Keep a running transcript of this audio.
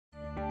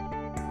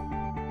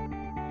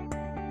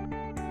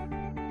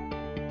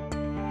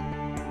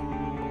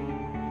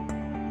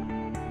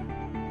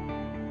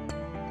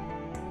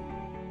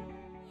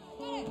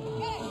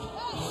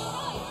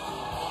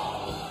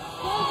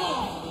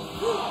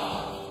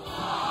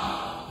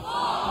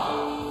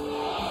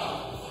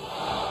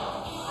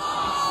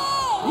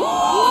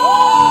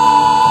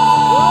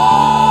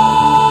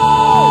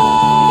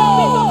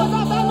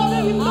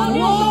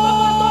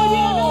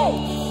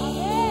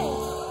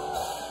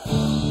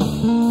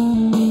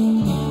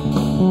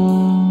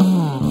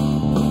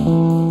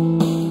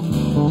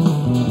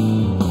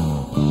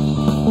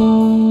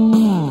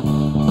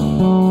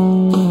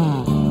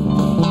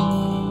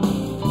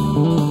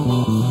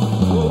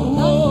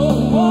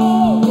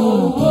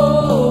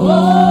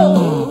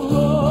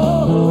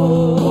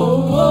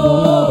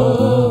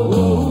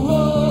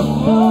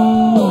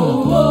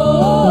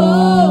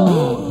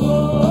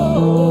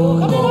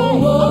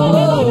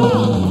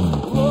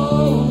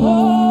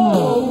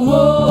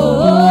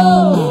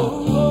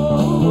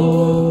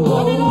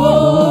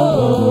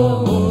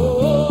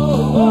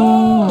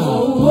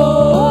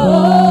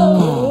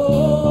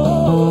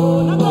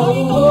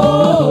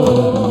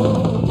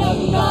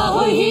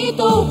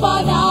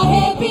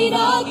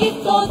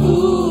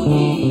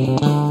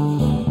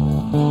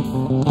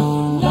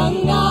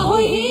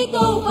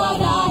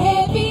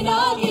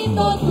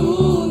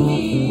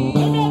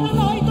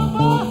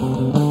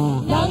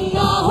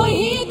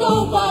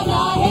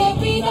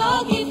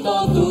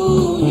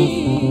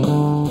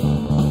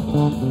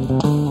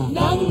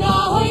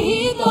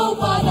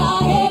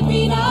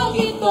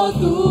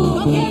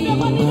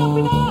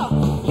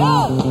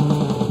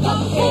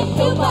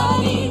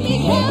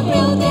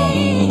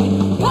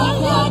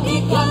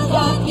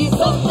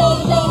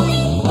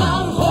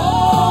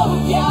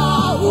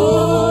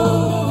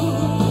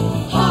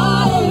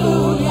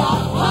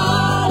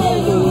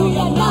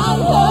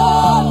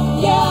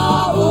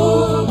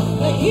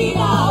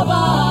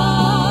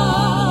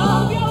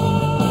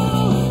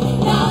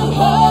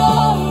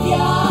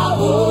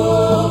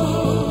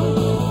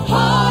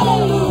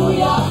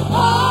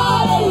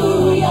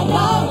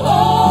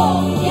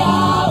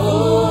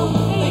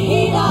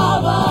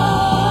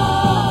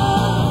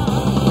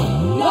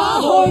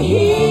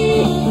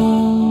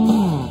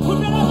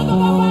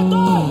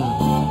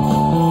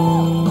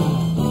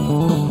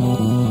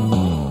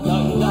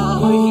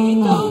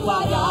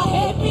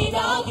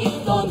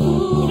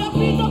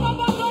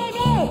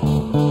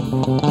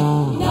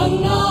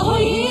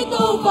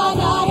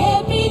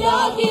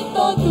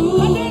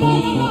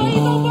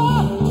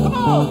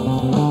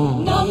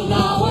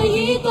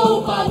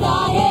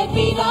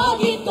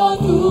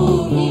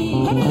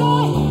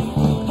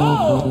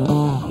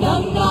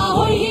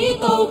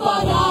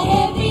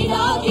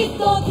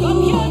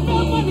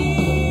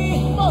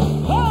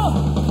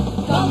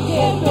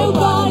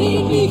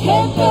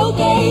khen kêu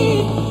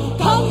cây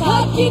khăng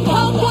khát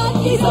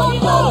khi rồi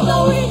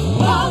tôi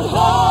ngang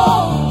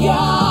hông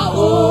ya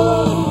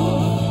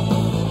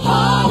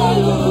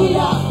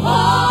hallelujah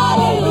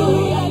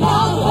hallelujah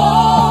ngang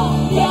hông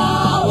ya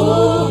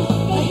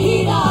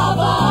kahina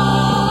ba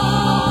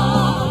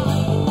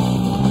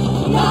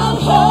ngang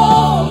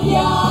hông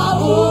ya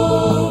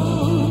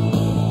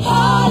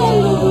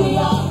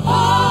hallelujah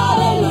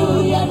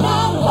hallelujah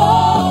ngang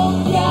hông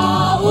ya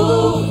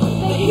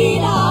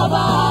kahina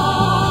ba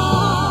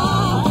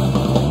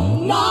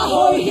na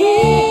hồi hi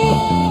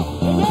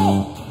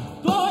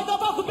tôi ta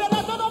bao kumbe na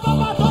todo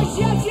baba tôi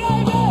sia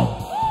ime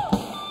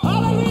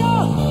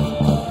hallelujah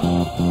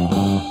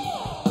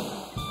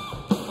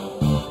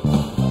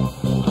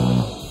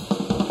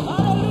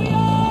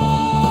hallelujah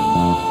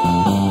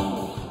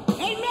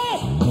amen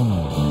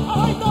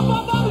ahoy ta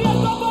baba lian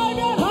baba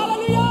amen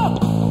hallelujah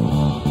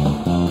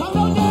khang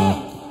đâu je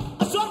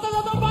asuang ta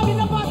ta baba ni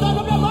na pa ta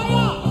na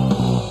maya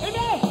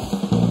amen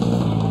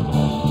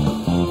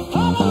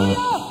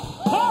hallelujah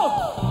ho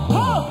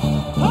ho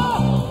ho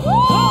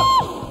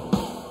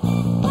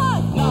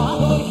na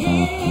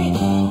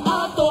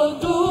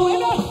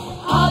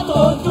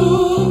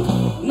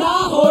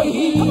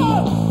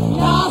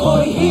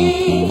hồi hi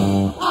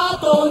a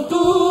tôn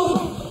tu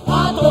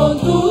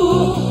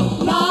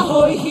na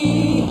hồi hi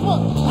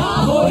a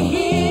tôn tu na hồi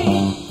hi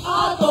a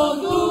tôn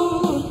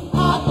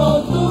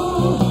tu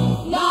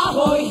na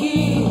hồi hi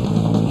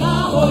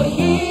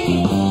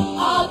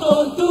a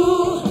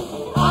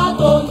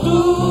tôn tu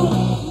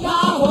na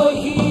hồi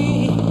hi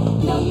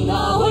nang na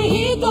hồi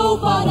hi câu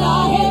pa na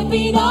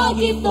happy na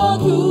kip to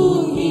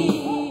tung hi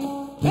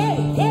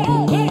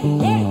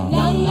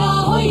nang na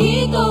hồi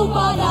hi câu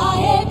pa na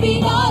happy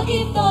na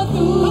kip to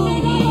tung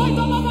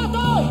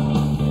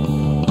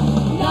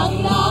nang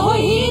na hồi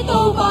hi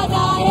câu pa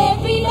na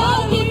happy na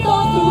kip to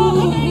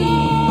tung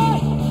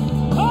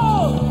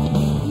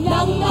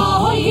nang na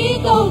hồi hi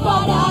câu pa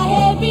na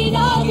happy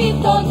na kip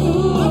to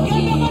tung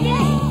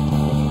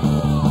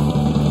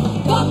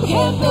come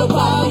khem kêu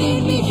bao đi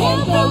mi khem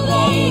kêu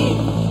đây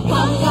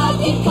khang khát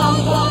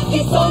khi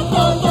son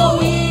tôi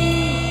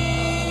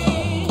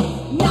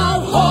nào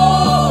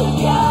hôn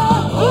ya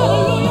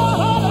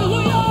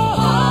hallelujah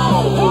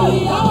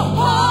hallelujah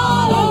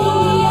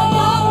hallelujah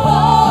nào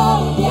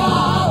hôn ya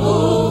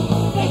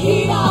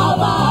kahina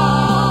ba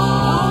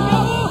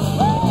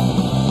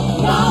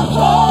nào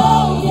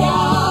hôn ya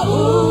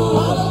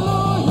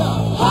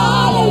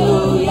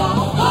hallelujah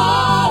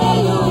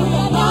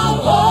hallelujah nào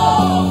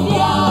hôn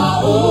ya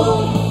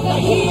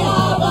kahina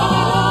ba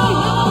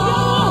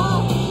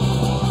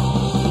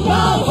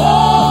nào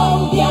hôn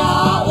ya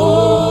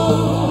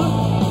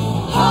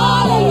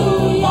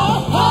hallelujah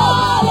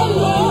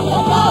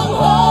hallelujah nào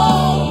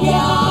hôn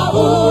ya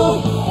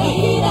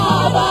kahina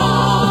ba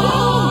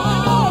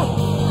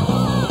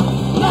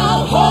nào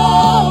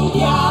hôn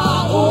ya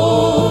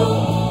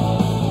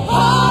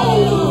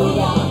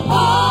hallelujah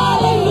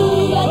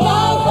hallelujah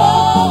nào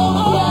hôn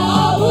ya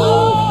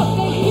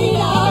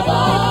kahina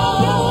ba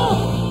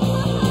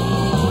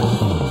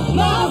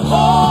nào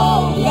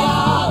hôn ya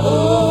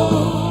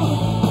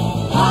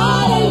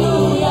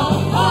hallelujah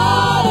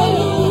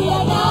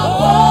hallelujah nào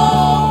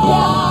hôn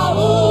ya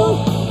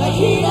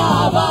kahina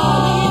ba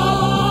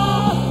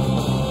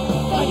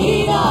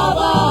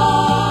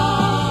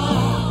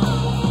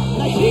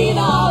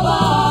kahina ba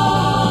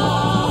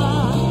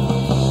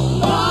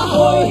na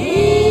hồi hi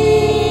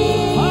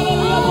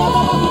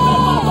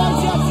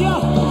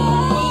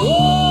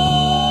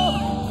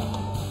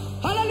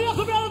hallelujah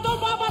kumbe na to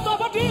baba to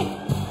bati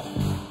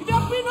ida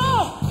pino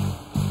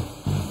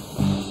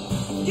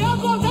ya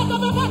ko ta to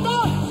baba to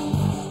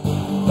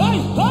hey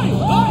hey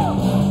hey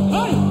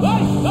hey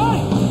hey hey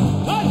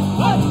hey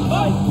hey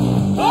hey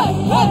hey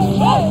hey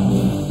hey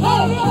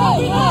hallelujah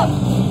hey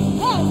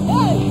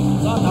hey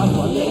satan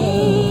ko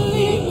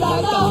lim ta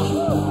ta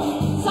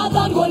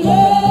satan ko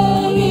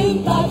lim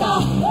ta ta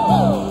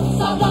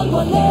satan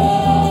ko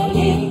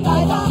lim ta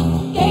ta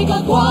cây cả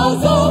quả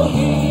dấu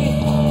hi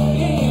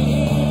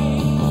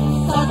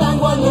satan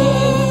ko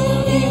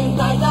lim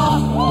ta ta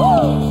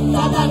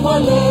satan ko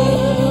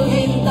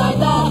lim ta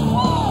ta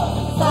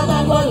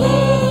satan ko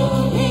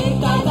lim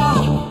ta ta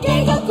cây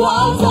cả quả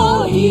dấu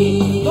hi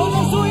tôi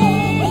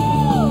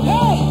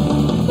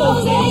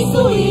sẽ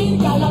suy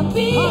cả làm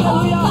phi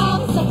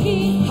tam sakhi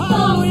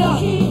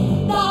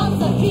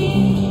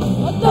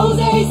tôi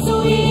sẽ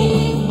suy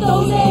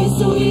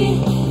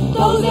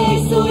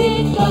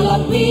cả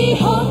làm phi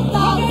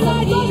tam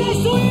sakhi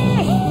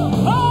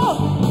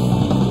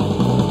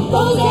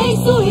tôi sẽ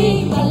suy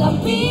cả làm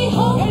phi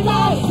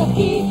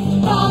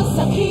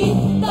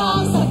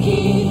tam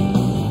sakhi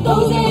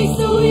tôi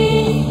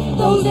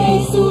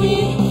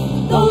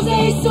sẽ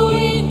suy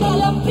cả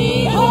làm phi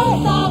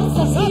tam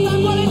sakhi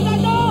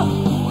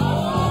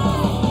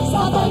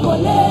Satan ko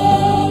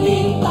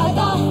lim ta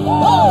ta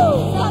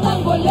Satan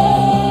ko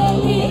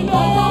lim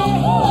ta ta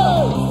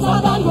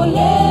Satan ko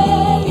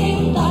lim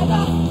ta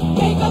ta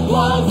cây cả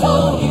quả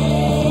dấu hi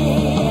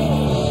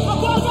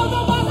quả dấu to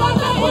ba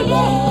Satan ko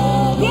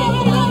lim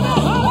ta ta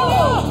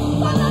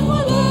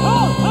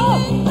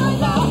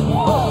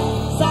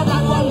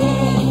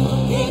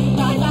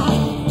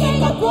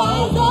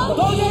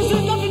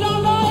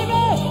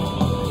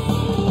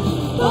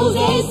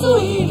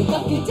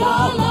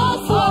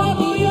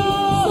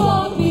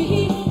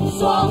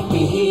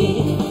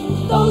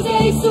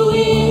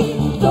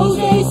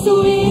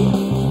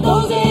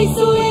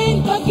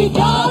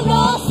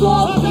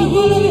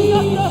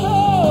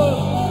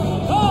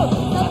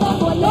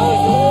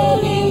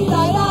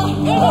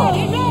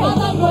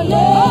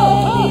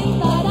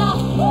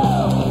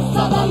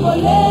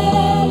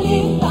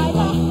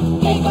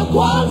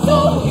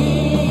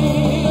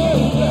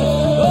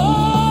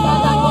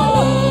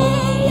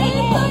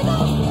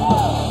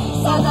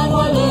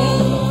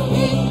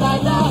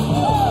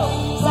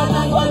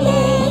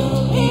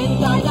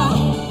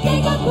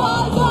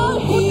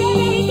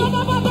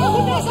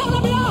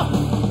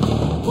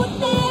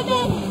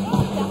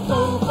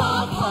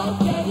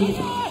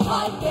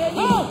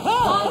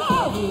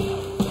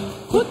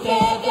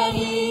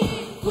Kutebeni,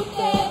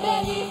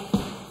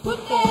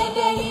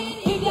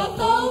 ibyak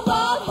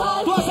topa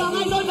hati. Tua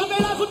sangai rồi thằng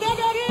bên là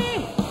kutebeni.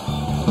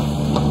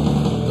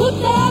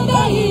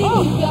 Kutebeni,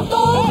 ibyak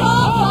topa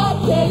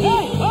hati.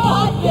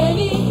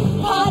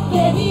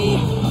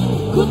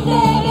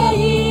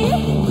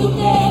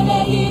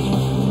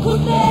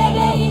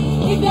 Kutebeni,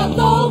 ibyak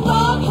topa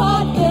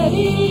hati.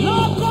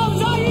 Langkong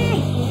sai,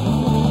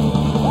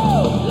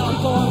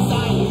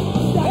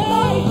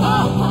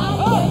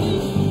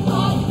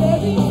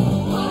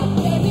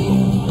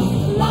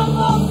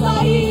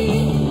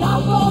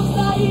 langkong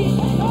sai.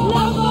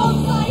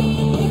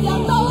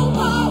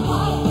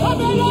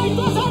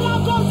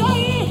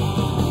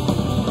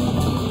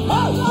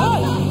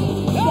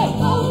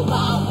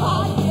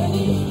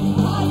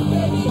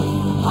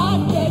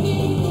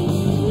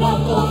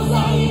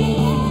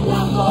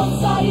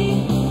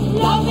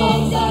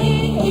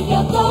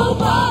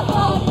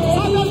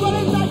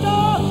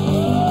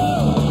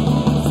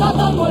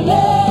 Satan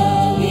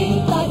boleh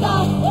lintai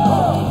dah,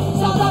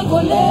 Satan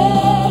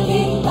boleh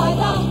lintai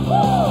dah,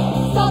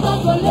 Satan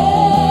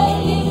boleh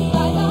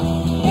lintai dah.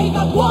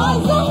 Kita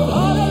kuasa,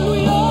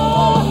 haleluya.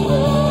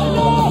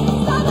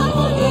 Satan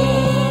boleh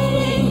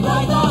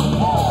lintai dah,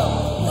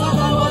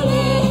 Satan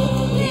boleh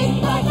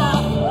lintai dah,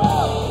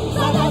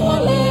 Satan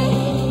boleh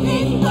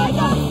lintai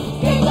dah.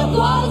 Kita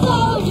kuasa.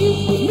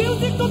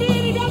 Music to me,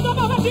 ini biar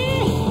apa hati.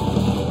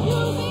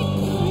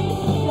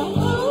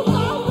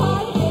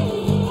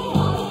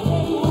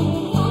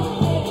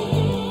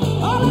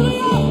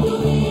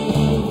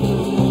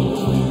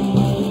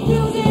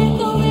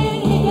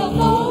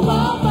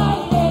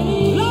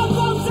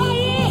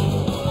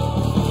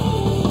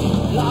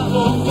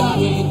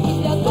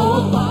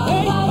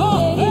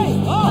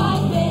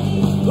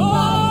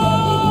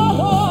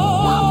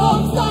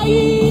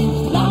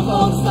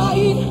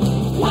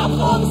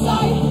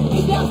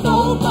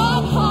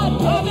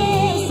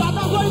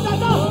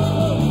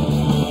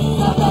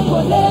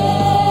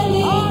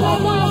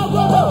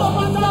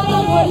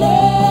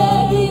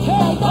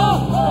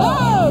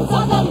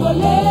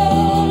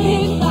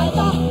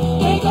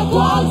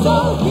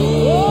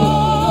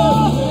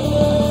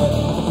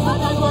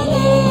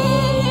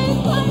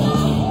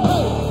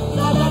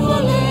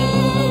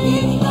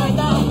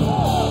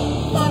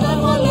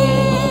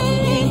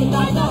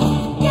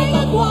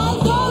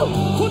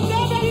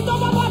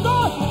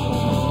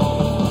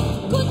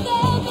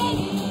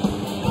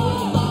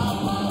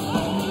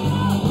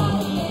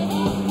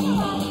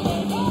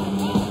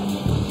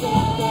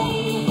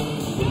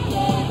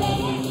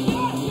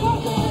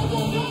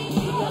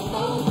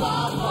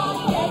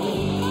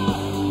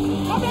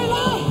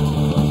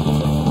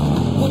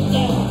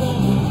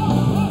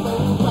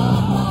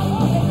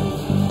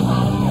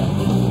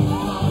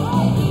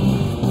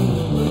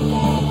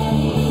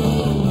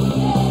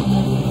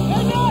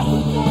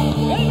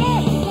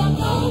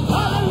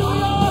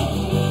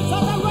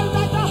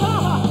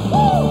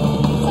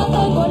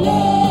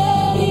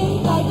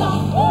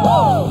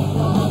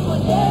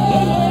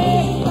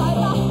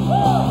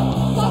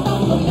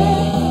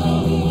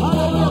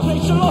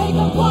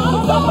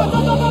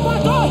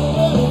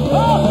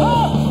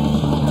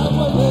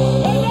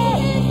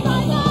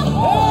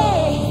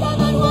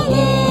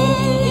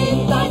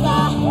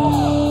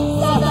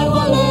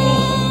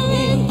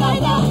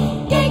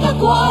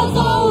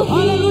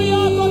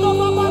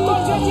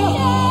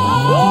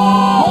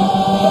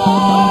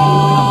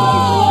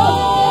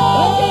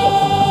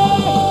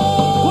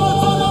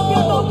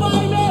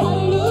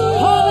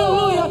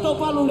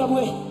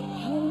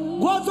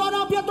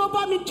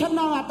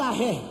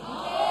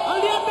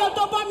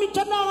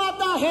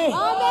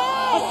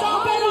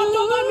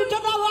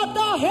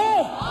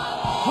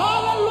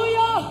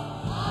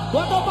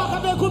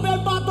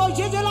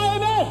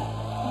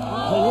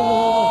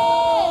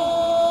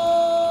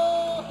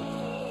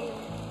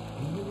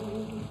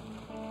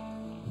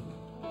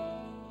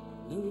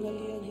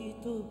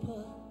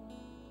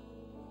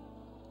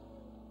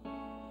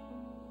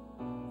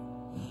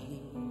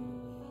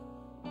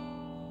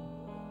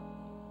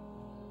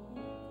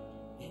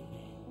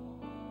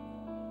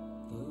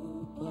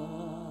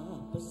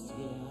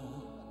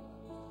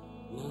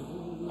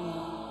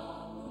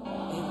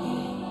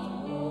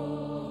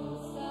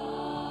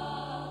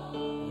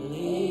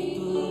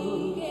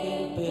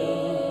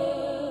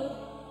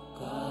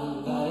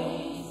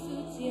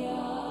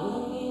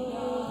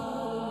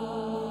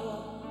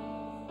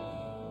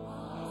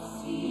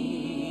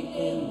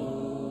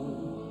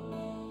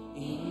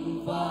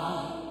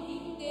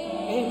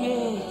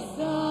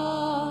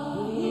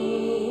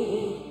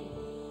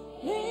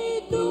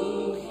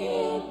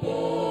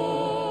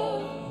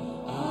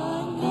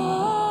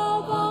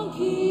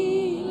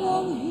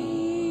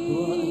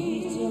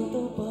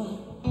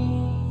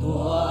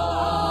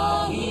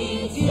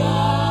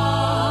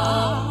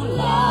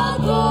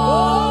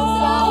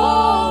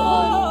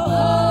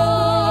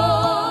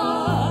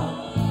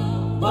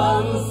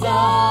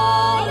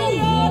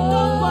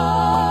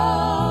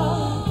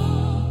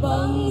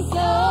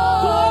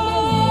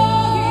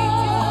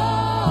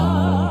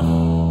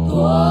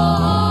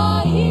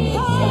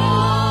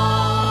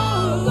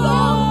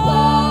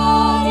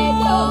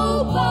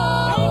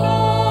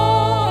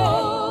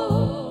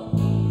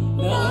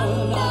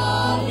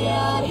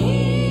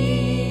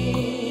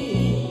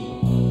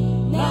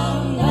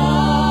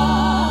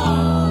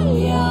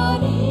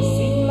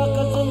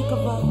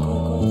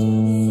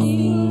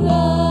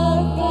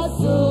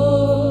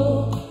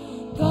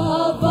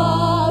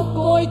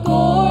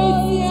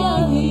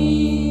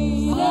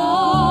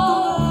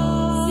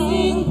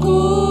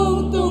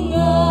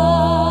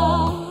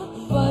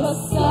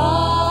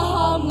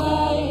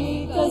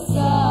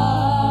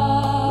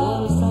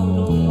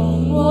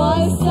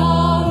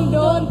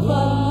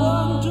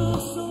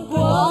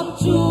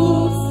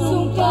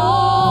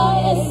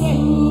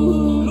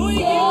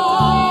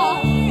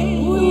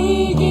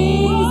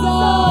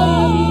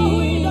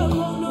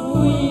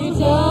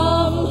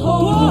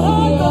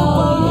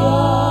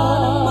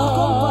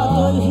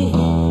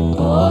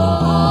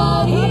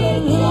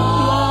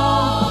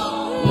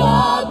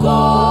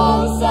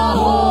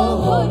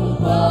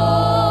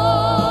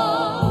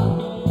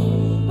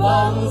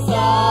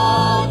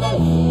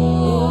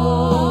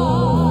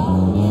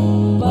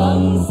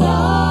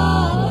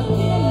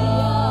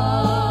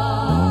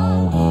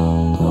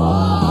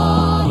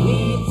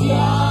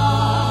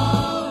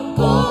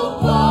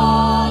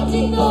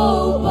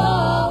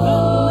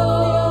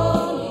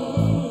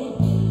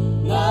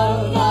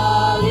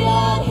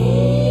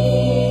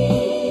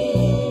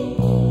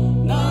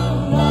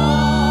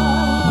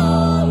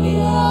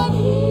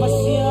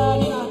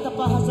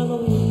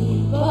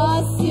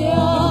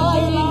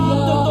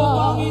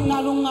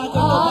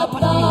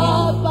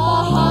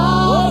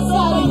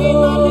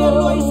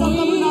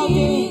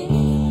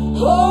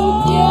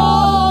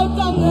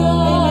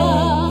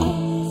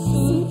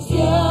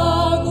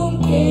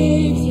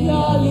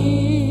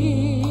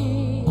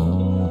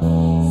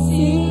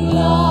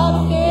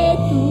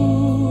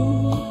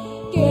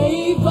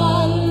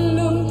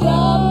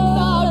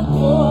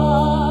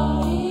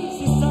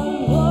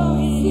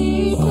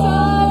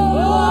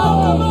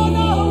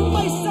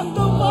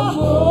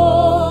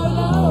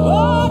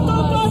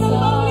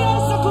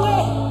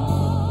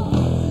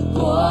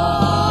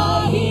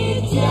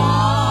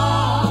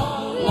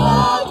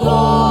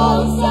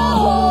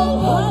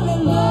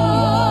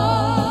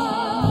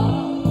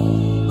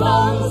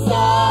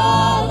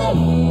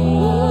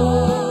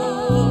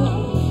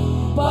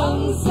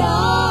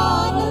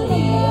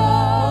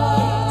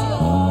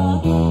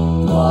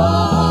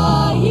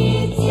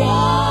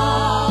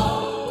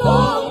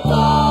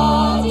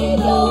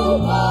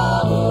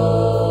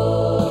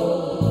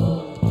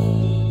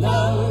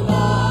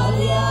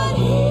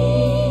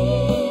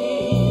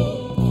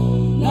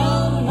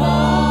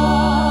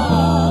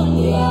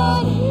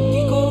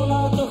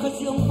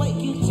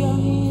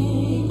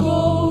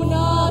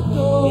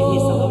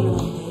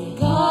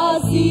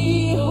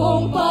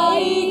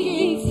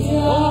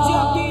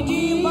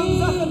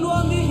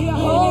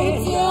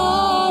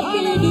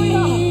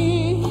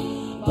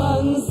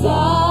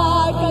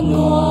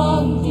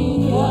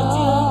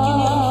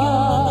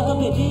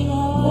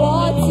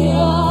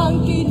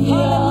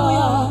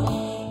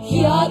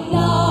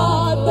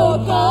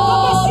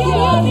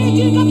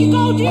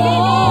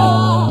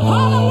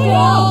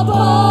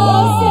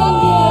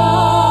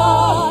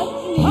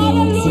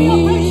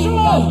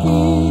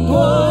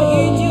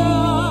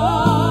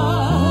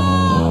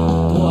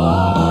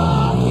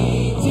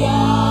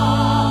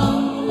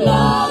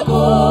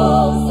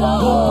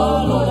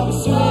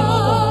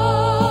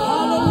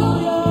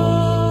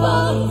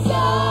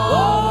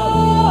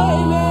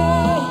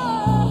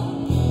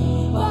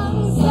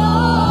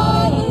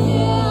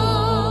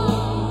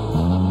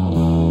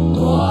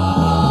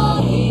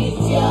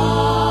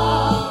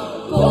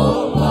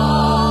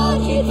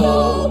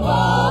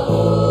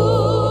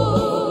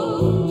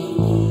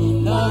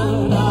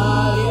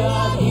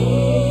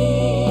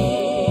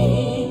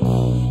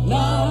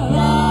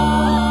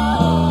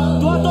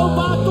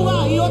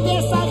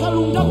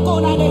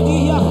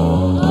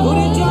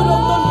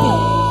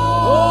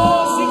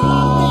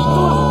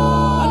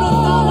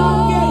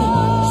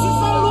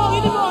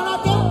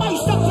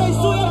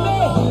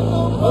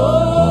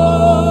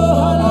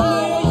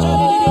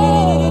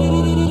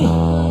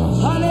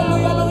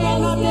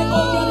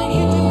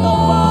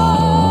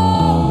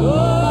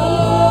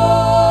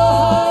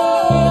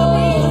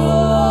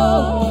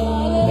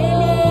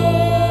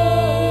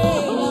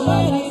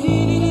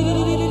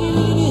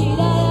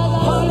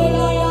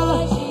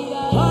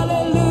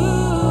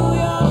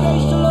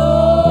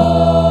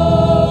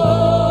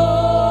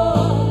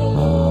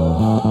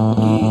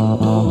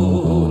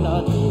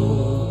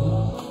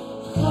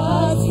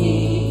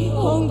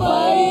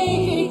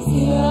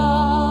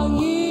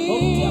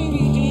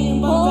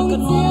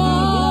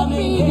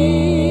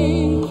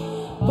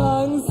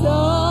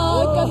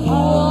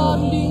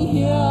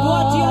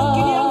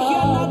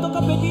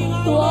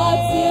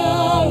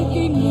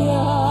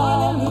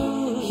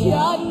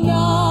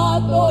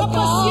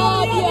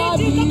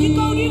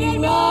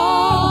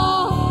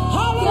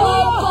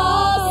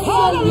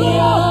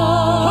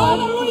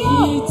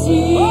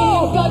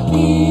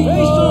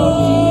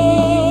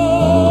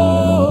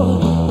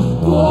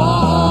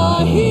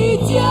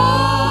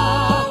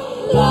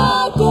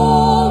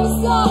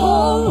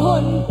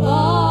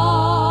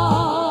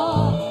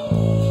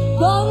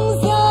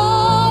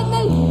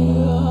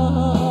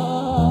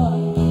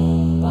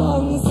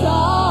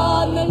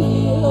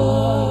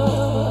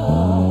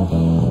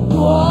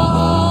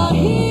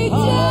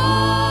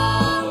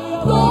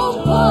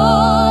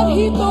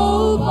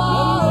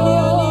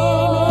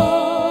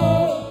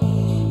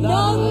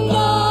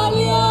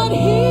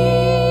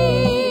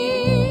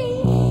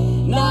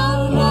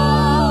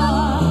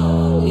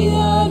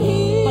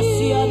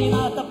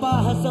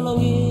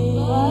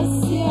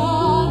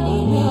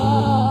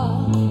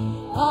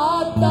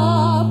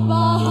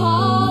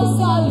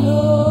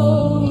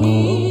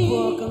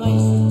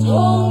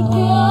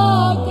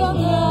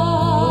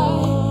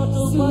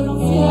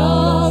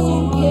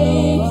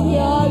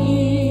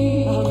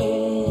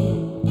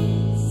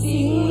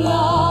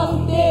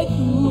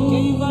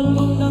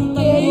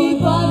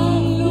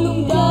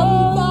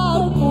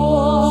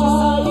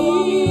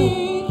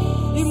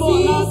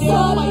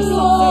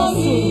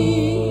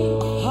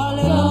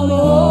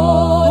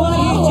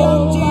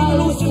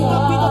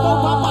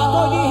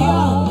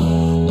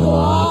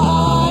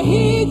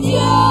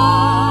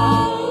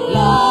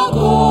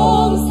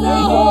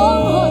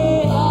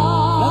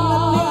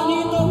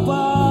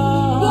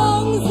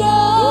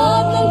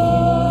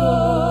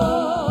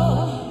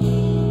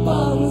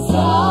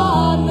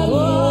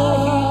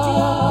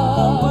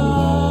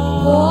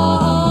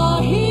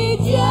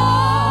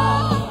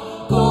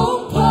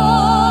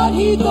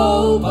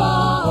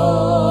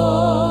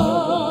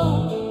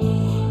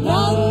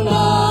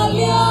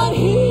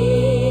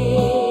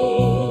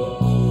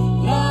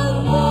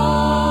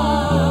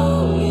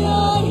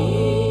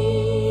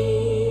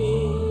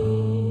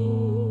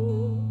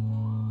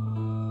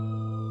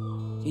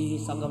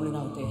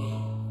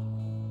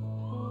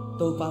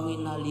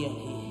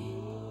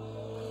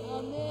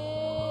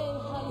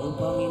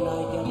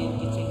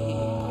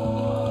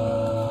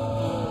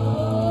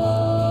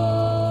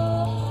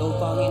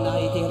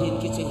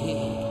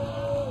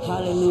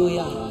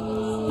 Haleluya.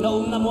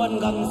 Naong namuan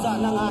gamsa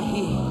ng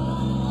ahi.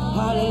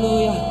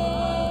 Haleluya.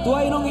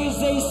 Tuay nung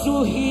isay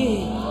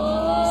suhi.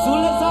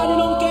 Sulit sa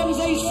nilong kem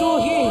say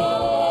suhi.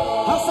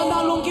 Hasan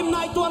nalong kim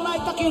na ito na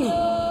itakin.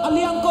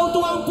 Aliang ko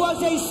tuang puwa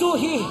say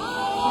suhi.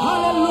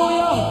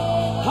 Haleluya.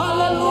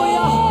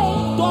 Haleluya.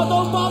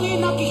 Tuatong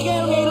pangin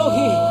nakikel ng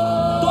Elohi.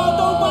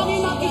 Tuatong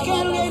pangin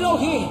nakikel ng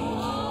Elohi.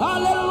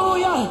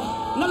 Haleluya.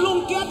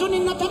 Nalungkiat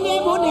unin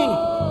natangibunin.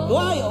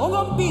 Tuay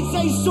ongompi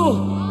say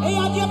suhi. Eh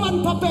aja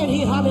man papel,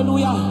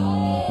 haleluya.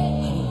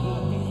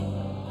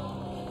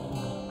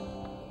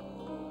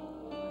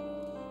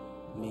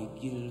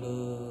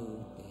 Megilo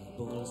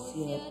bol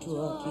sia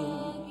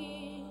tuakin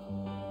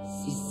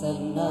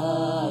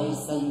sisanai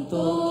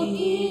santo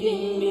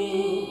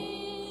kidimi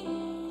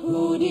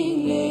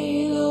huding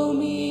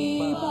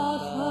lelomi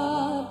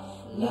bakhat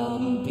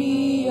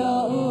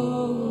lampia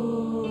o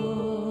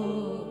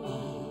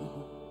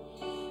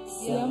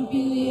siam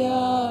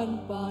pilihan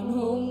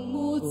panhong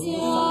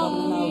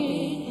mujiang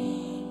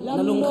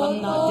nalungkang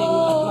nating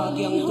at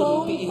magyang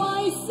tumpi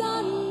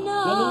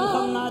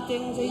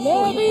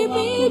Levi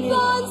mi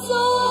ban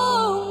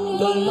song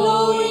don lo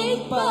in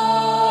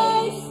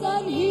pai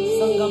san hi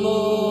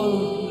Sanggamon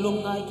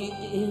lungai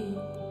kikin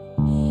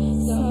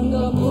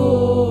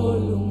Sanggamon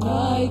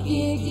lungai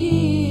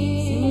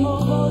kikin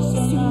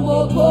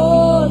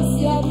Simbobon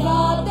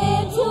SIANGTA te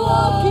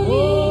chua pi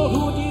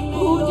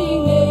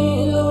Huding e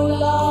lo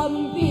lam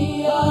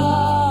pia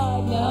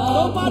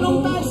Topa nung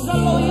tay sa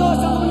loyo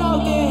sa unaw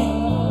ke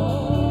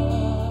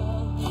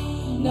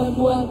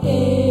Nabuang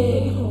te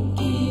kong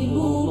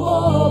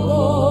kimumobon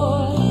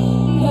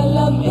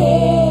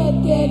Nalamit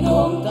te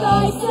nung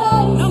tay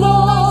san so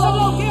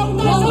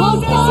Namong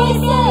tay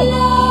sa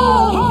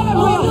law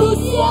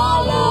Manusia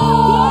law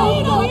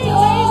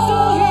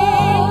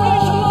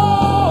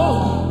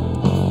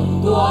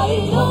Tuay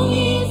nung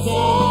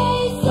isay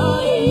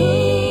soy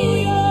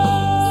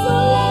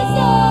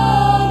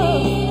Sulasari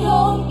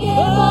nung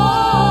kema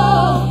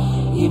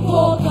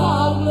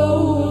Ipokang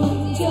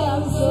lawun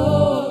jang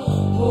so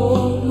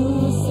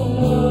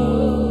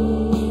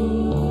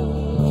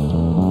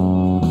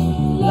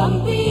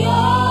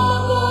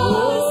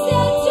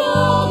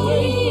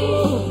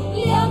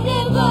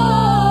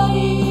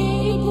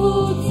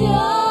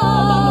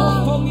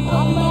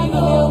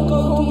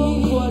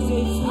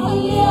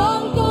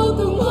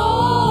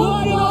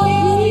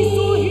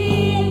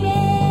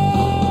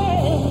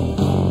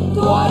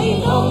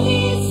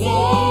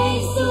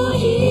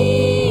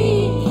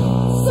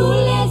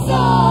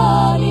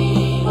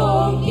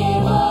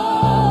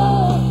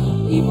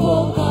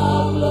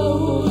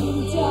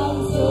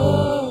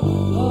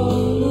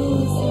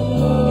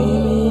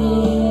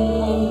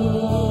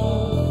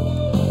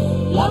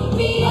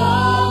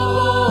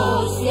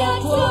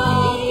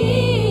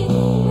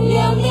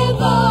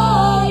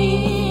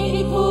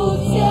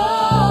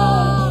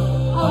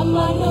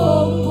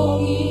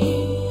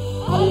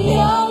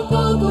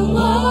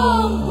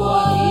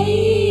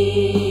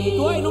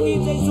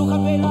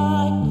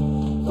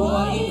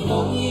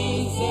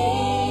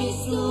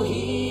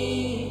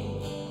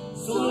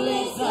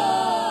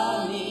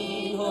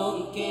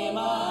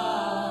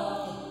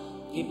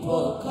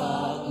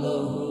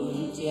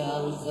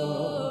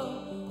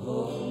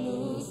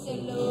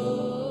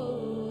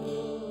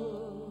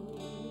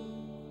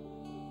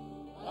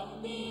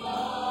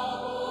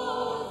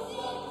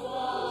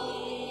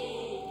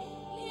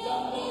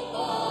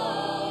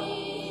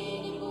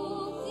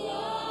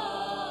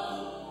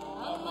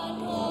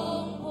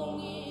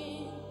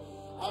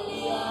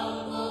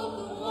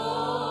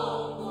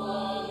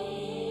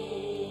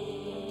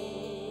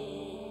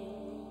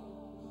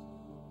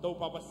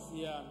Topa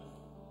Pasian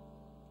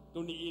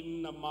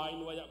tuniin na mai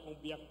nuaya kong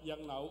biak-biak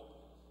nau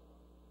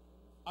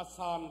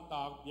asan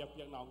tag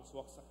biak-biak nau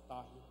suak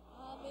saktahi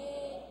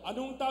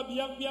anungta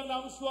biak-biak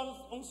nau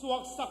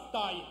suak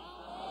saktahi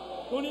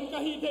tunin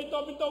KIHEL to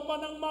pinto pa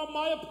ng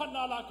mamaya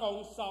panala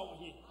kaong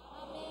sauhi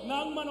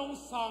nang manong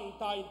sang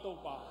tayo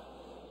topa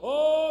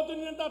oh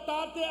tunin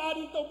tatate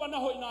ari to pa na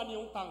hoy na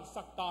niyong tang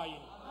saktahi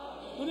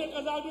tunin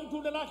kazagin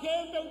tudala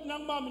kembe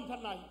nang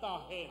mamintan na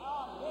hitahen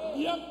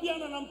biak-biak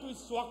na nam tu'y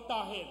suak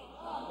tahen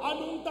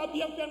anungta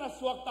biak-biak na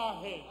suak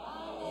tahen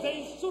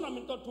Jesus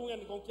namin to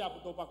tungan kong kya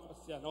puto pa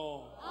Pasian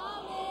no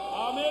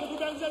amen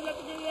kudang sa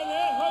tingin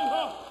hoy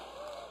ho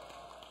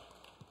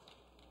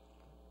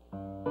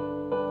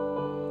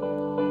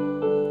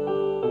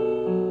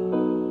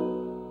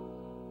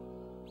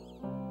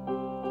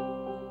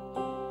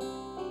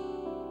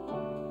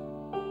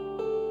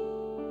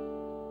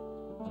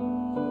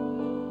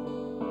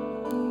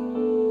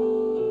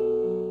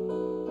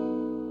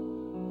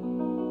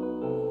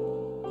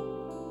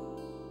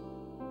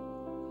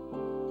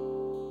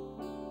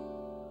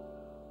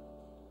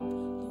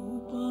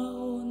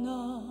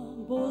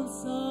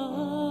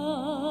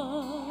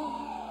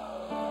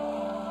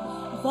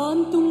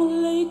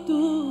Bantung lay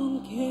tung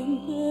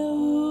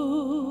kempeu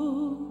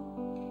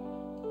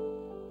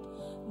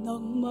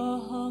nang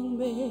mahang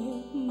me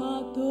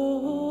mato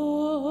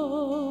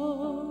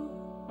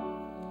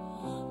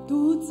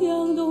tu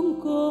chiang dong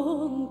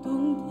kong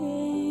tung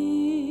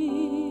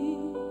thei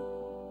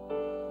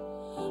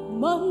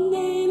man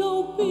nei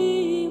lo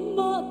pi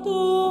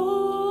mato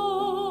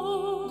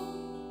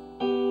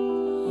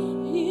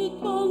hit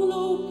bang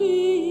lo pi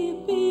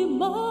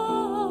ma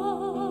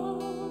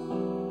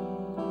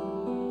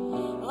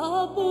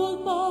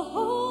Apol pa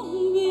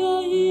hong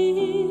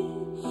biyayi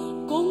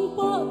kung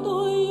pa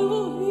to'y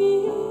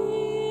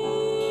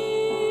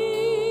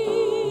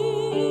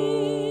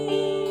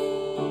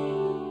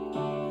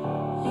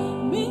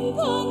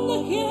mintan na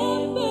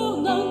kempel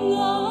na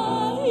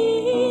ngay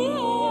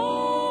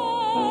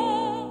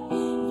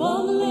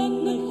wanglet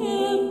na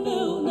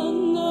kempel na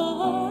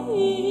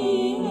ngay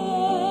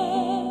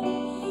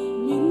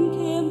min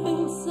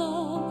kempel sa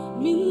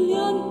min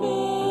lian pe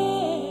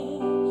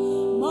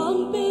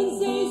mang pen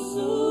Jesus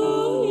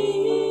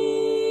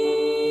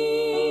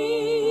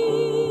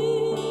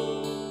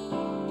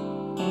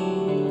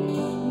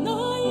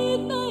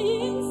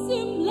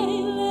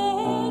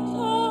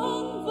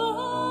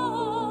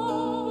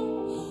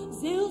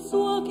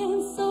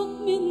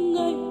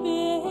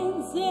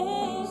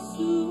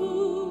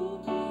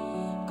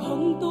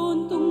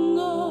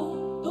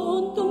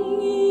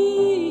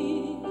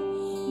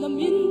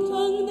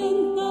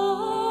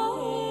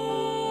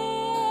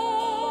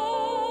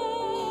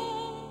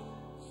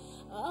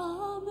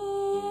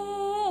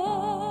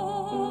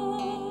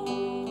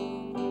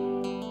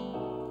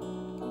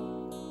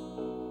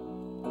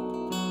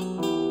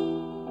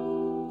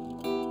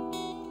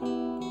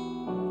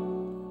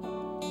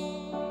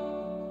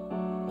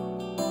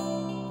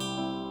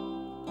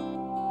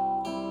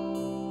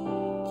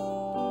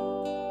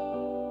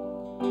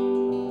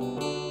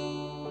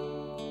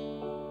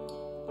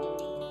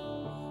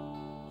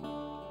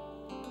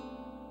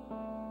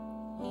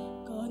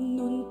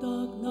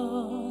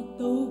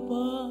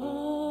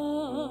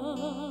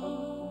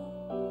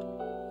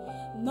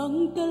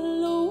nắng ta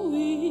lâu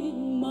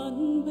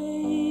man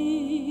về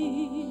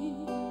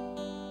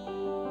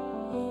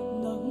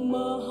nắng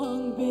mà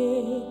hàng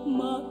bếp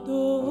mà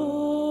tô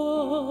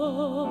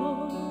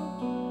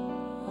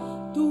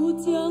tu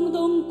giang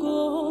đông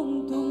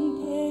con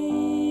tung thei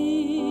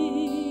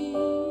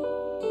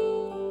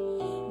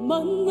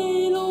man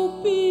ngày lâu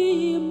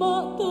pi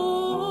mà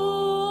tô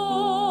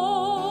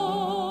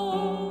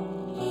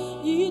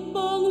ít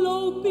bang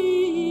lâu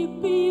pi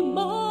pi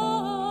mà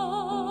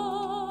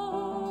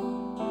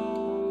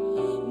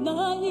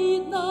na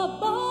ít na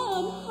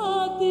ban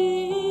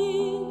hati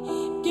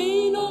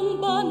cây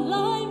nông ban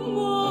lại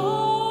mùa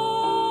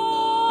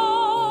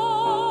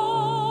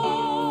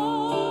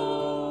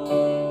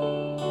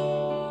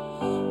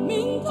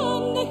mình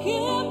thân đã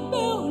khem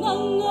bèo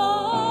nắng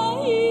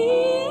ngái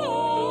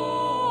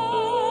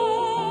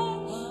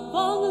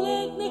vang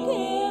lên đã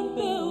khem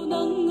bèo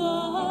nắng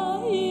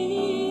ngái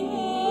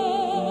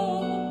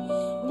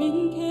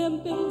mình khem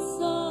bèo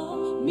xa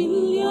mình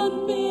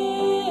liên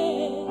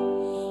bè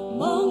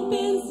mang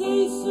tên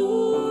Giêsu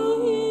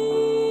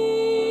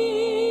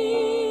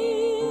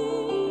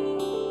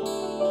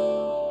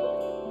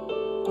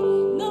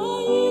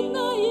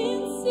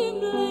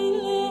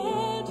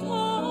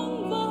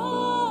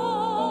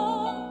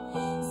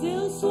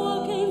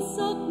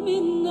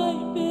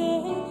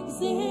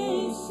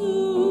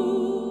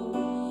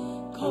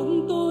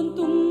không tôn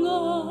tung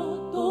A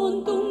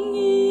tôn tung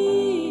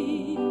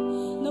nghi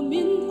nằm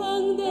miên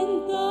thang đến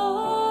ta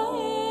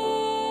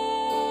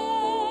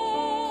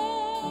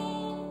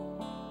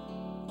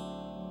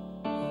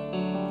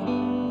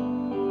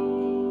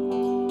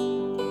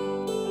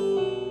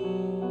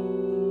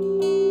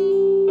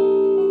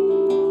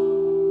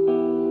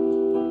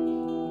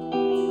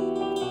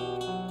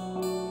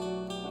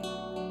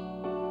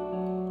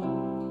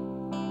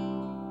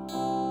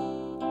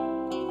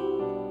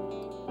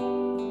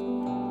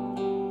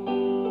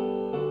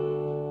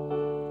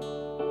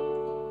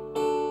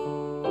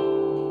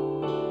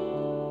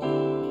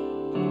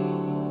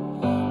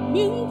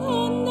miên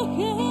thân đã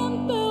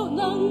khem bèo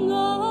nắng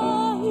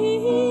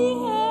ngái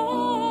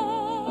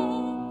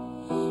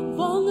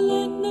vang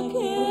lên đã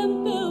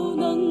khem bèo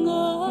nắng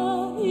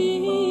ngái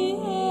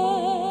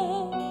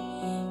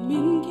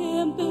miên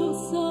khem bèo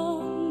xa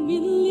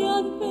miên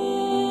liên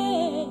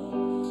bè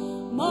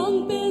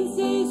mang tên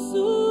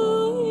Giêsu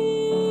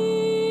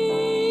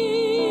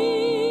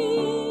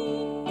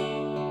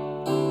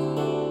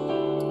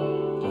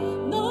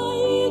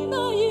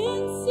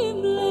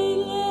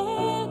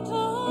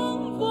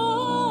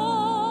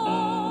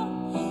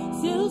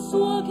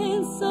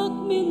sắc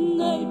min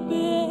này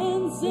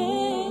bên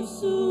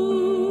Giêsu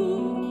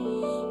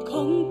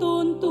không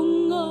tôn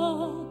tung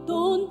A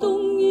tôn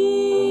tung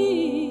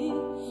nghi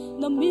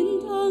nằm min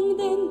thang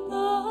đến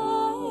ta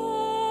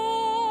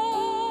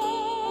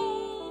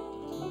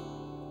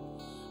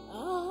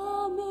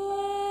Amen.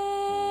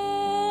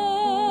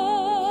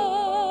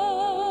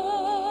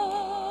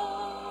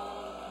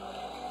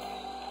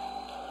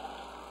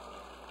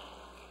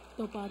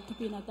 Topa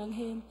thupinatang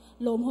hen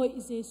lom hoi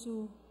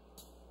Giêsu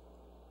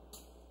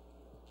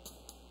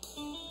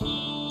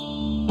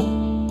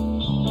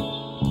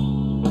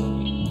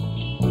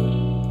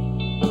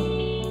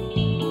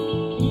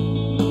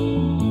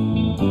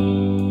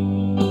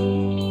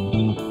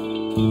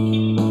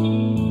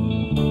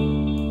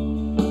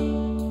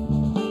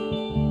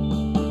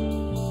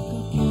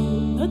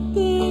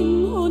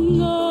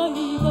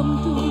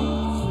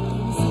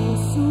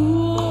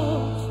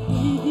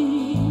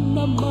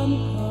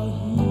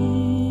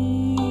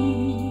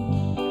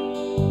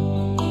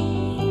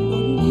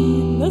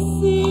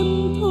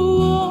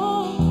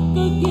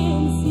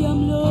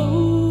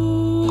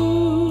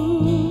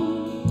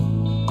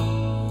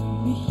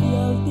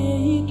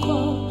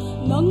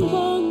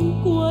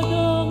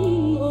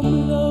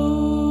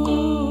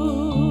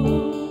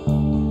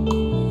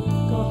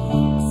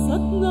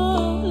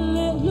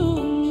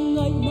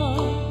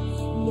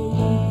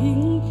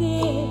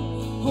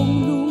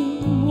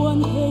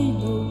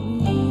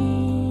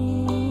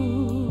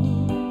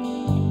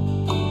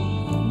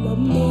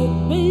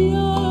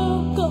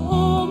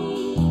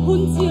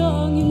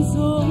Hibangin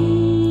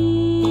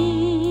Zomi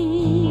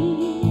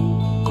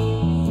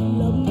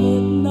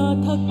Lamit na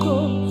thako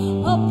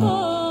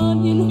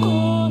apanin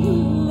hon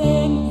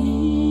lenghi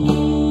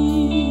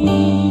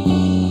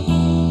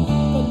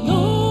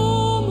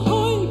Kalom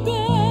hoy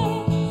be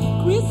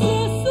Chris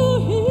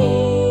Jesuhi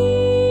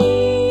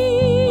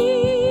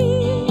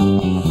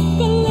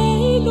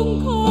Kalay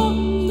lungkam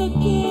na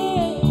ke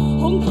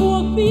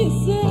hongsuak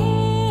bise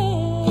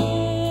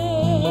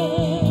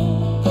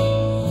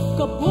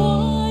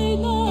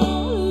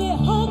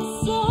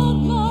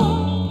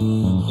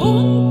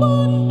hon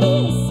pon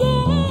bise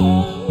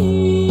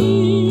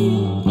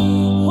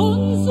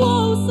hon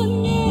suaw san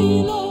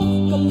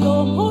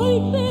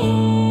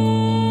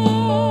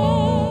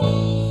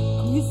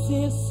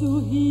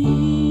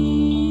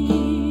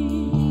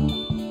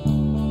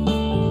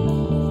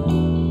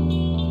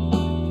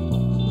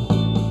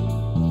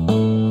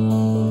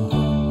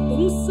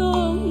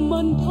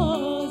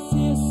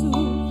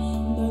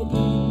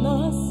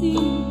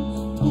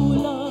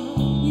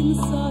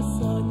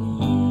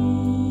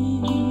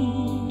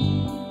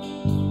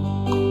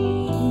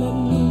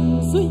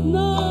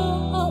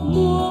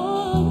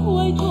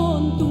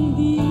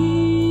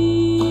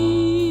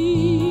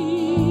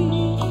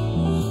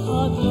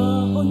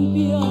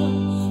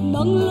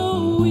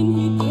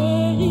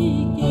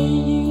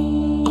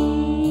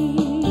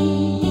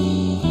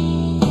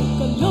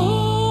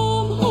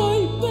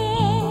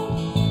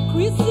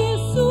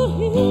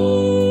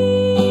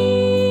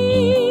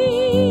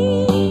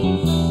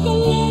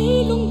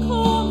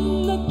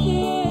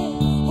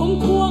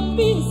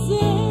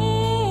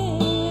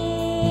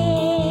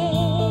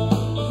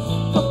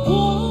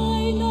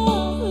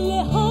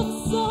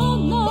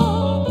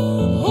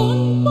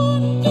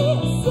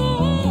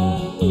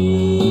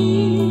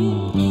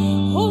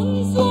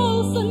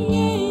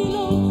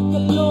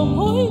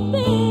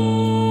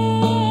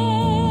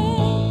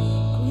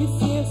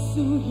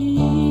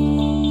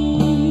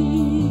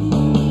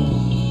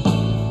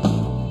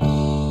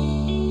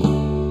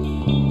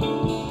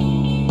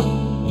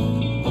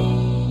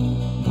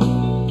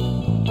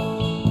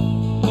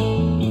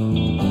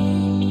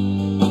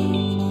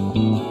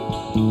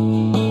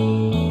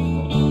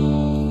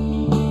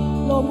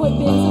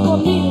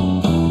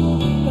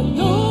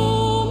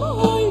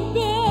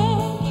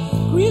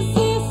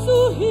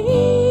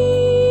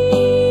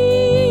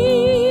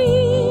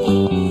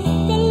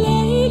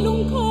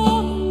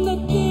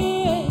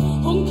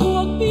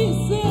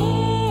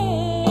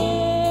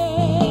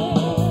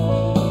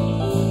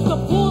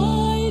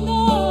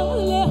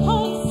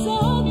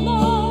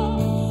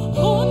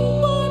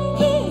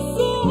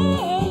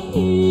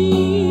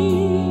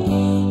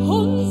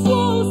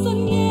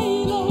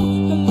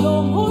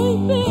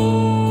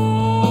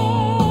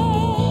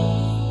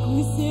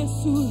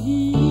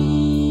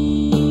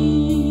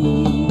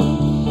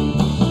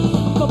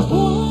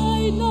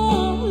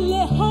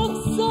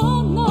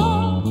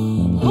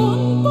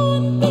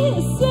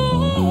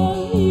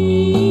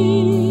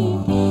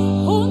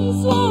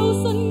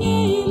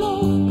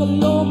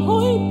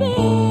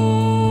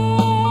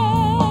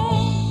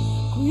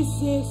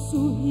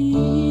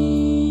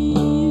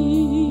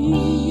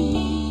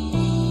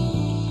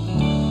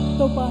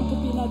topa tu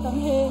pina tang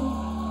hen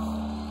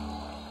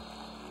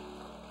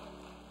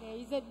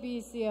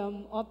ZBCA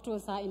of to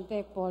sa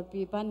intek por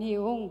pi pan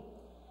hiung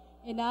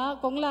ina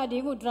kongla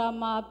dingu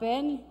drama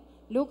pen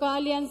luka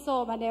lian so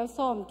manew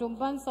som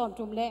tumpan som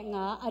tumle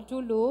nga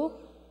atulu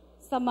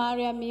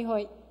Samaria mi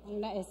hoi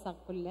na esak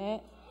kulle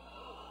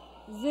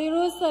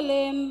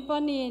Jerusalem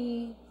panin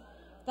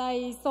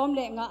tai som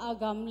le nga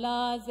agamla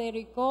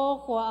Jericho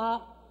khwa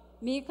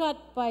mi khat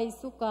pai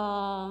suka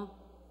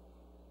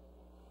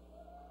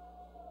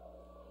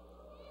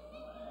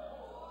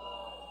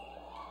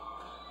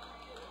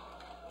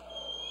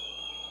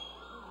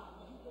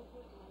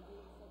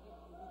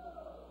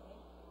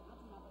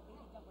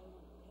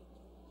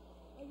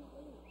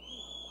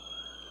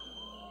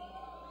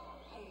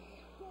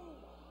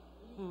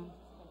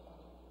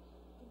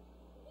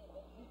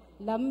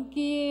Lam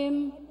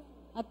kim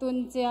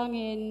atun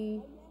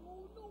chiangin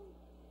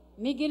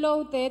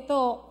migilo te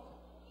to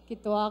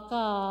kitwa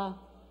ka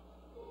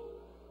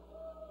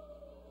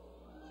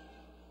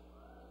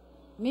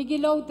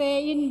migilo te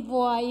in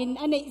bua in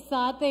anei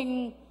sa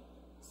teng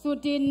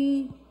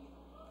sutin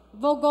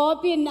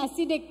vogopin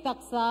asidek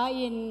taksa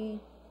in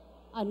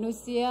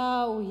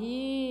anusia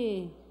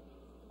uhi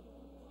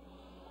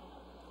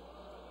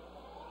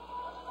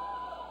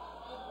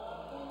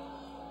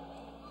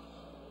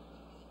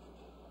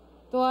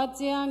tua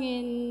chiang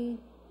in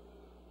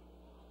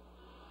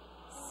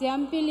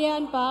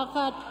siampilian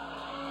pawlkhat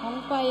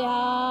hongpha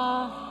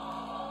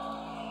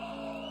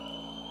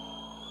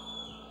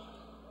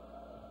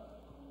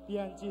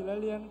pian chi la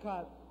lian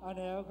khat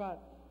anel khat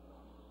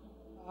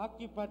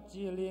akipat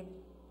chilin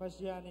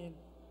pasianin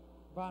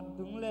ban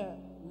tung le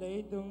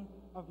lei tung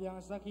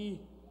avyang saki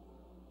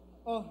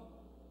oh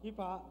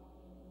hipa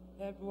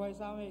he buai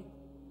same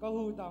ka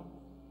hu tam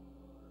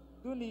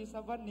tu ni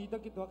saban ni to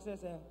kitwak se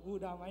hu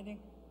dam ai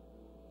ning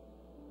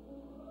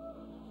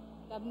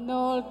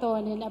Lamnol to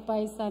ni na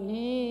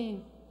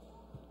paisani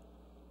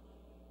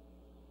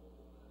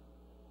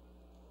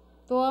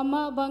tua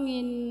ma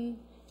bangin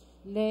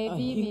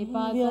lebi mi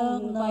pa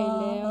tong pai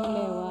leo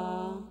lewa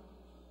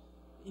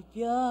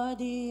ipya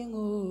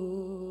dingu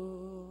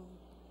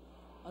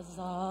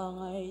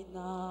azangai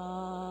na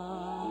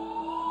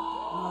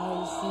ngai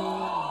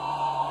sin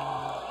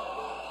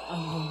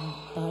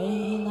anungtai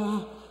na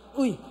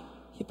ui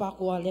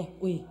hipakwa le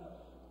ui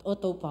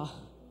otopa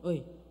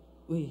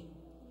ui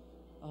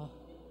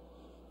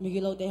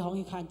Migilo te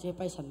hong khan che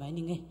pai san mai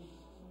ninge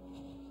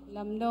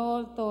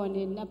Lamnol to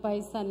ni na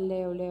paisan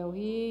leo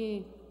hi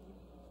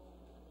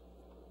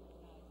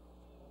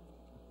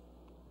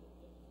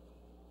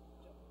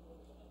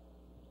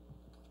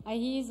ai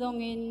hi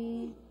zongin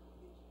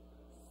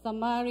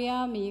Samaria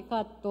mi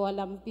khat tua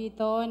lampi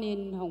to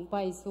nin hong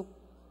pai sup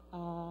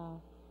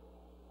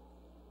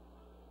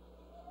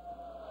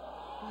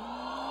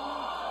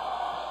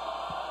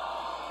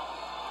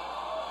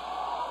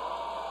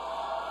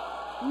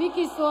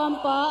Miki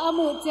suampa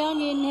amu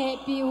changin he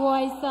pi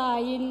huai sa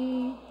in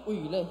ui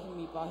le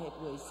mi pa he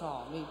huai sa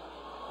mi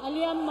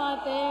aliam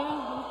mate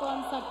hong tuam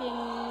sakin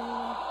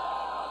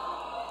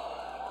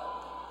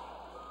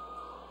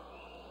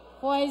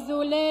huai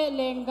zule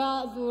lenga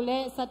zule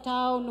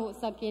satau nu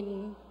sakin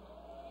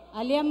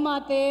aliam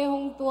mate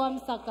hong tuam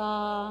saka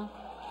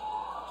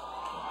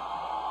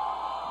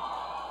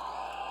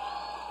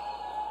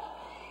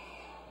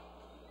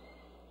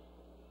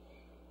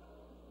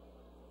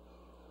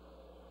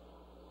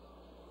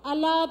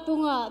ala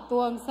tunga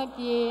tuang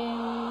sakin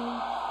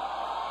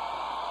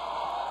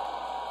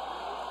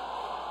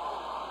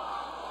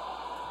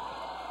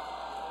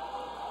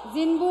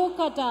Jinbu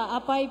kata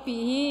apai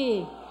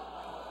pihi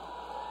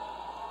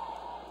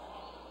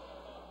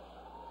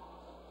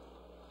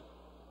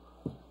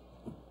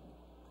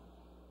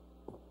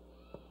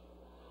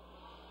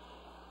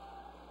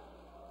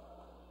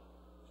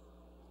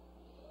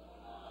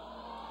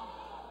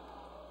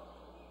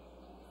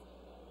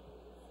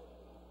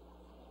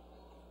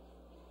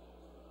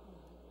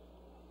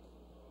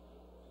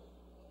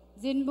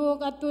Jinbuk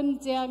atun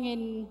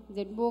chiangin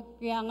jinbuk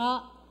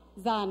yanga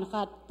zan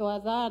khat tua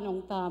zan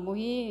ong ta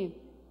muhi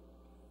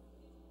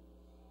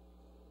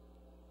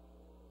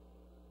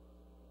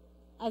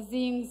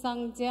azing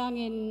sang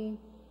chiangin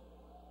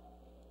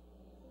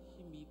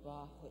mi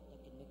pa hoi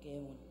takin le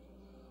keun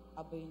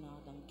abaina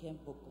dang kem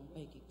pok kong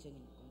pai kik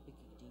chengin kong pai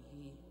kik ding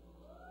hi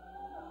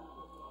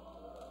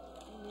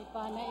mi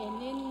pa na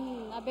enin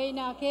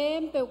abaina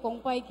kem pe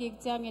kong pai kik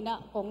chiangina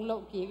kong lo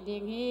kik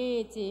ding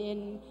hi chin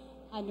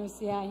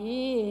anusia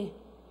hi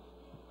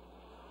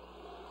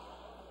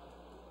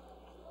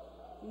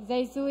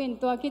Jaisu in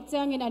tua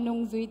kitchang in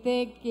anung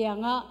zuite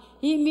kianga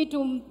hi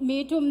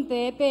mi tum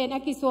te pen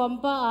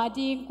akiswampa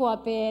ading kwa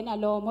pen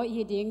alomo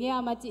hi ding ya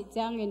ma chi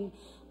chang in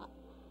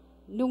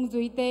nung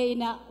zuite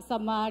ina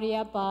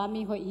Samaria pa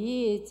mi hoi hi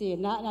chi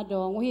na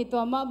dong hi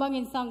tua ma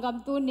bangin sangam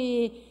tu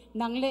ni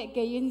nangle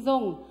ke in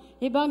zong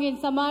hibangin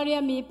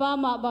Samaria mi pa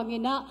ma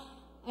bangina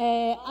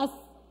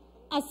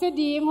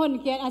asiding hon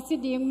kian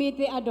asiding mi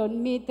te adon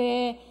mi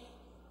te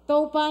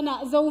topa na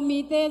zo mi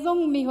te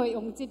zong mi hoi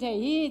ong chi thei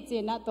hi chi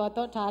na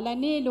to thala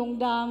ni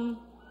lungdam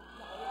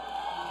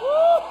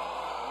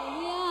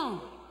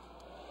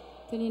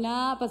ทุนีนะ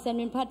เปอร์เซ็นต์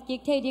มินพัดกิก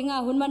เทดิงา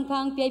หุ่นมันพั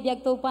งเปียเบียก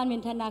ตัวปานมิ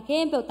นธนาเข้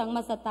มเปียวตังม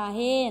าสตาเฮ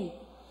น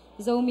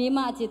โซมีม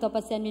าจิตเป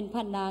อร์เซ็นต์มิน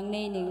พัดนางใน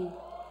หนึ่ง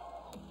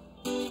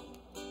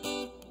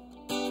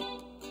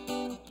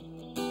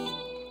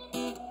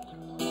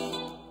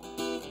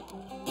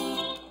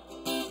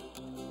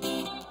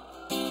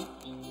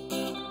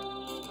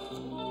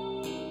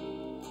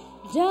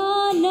จา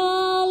นา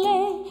เล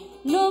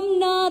นม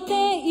นาเต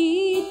อี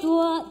ตั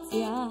วจ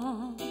า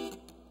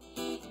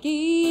กี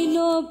โน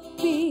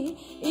ปี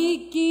อี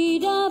กี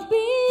ดา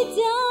ปีจ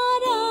า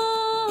รา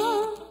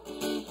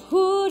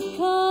ขุด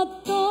ขัด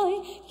ต้อย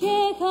แค่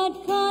ขัด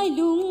คาย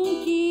ลุง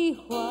กี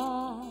ขวา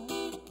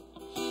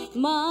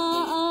มา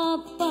อา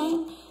ปัง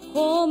โค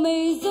ไม่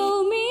โซ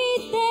มี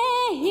เต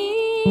หี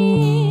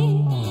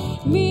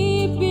มี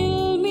ปิล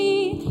มี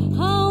เ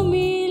ฮา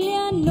มีเลี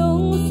ยนน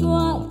งสว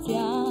ะจ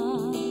า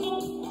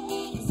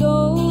โซ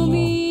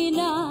มี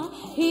นา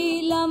ฮิ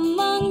ลำ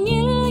มังยิ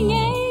ลไง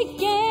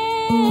แก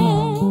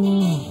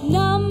น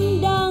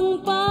ำดัง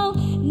เปล่า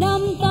น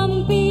ำต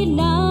ำปี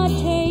นา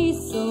เท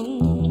ส่ง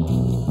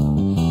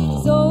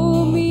โซ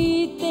มี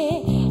เต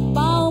เ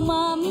ป่า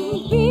มัม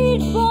ปี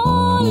ดบอ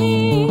ลี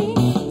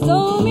โซ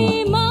มี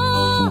มา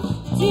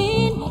จี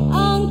น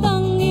อ่างตั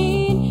งอิ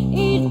น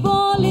อีดบอ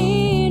ลี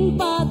น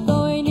ปาต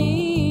อยนี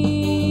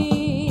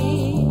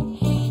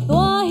ตั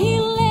วฮิ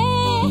เล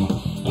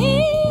อี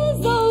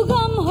โซก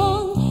ำห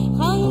ง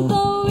ขังโต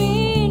วิ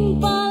น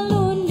ปา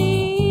ลุนดี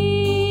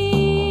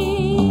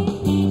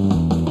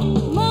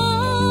มา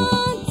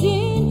จี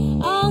น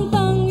อ่าง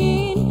ตังอิ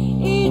น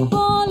อีดบ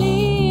อ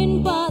ลีน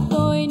ปาต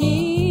อยนี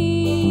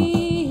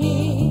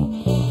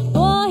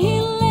ตัวฮิ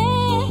เล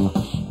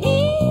อี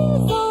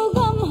โซก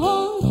ำห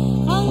ง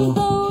ขังโต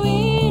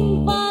วิน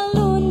ปา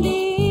ลุน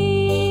ดี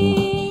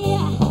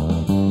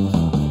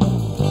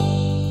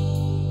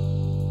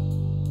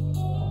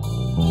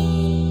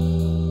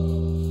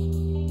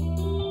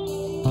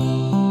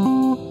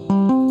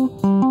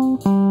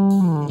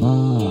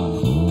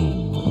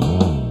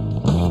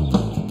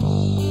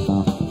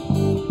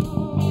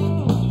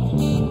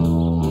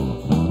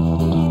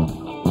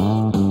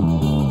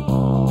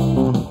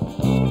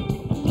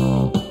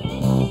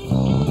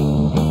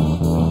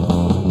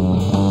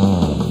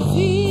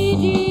สี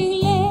ดิง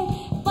เล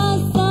ปัส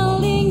สา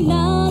ลิงน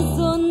าซ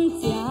น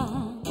จา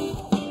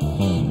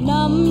น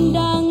ำ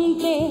ดัง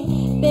เต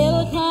เตล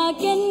ขา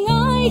เก็นง่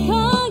ายข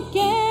าเ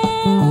ก็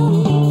น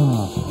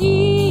อี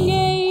ไง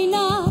น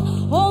า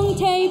หงเ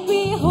ท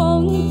ปีห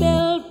งเต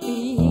ลปี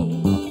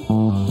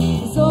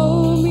โซ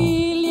มี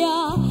เลีย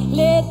เล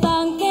ตั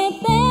งเก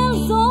เตล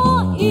โซ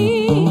อี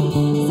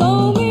โซ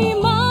มี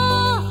มา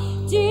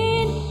จี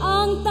นอ่า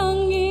งตัง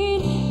อิน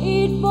อี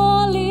ดบอ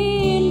ลี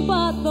นป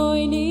าตอย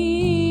นี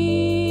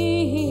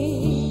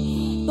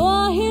ตัว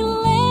ฮิ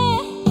เล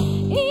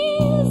อี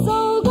โซ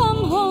ก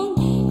ำหง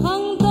ขั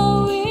งโต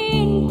วิ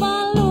นปา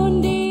ลุน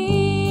ดี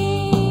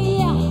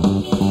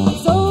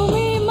โซ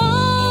มีมา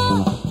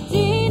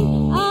จีน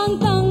อ่าง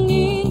ตัง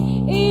อิน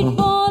อีด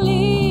บอ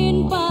ลีน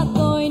ปาต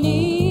อย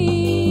นี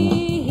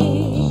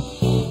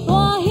ตั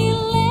วฮิ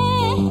เล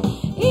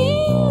อี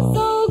โซ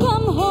ก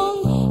ำหง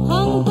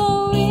ขังโต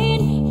วิ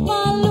นป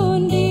าลุ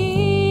นดี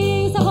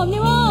สักคำ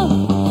นี้ว่า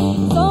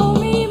โซ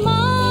มีม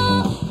า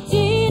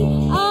จีน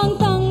อ่าง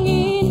ตัง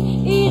อิน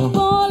อีดบ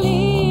อ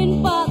ลีน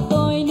ปาต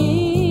อยนี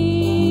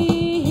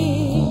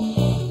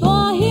ตั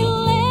วฮิ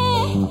เล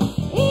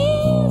อี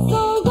โซ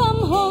ก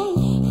ำหง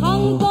ขั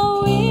งโต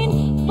วิน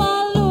ปา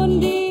ลุน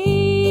ดี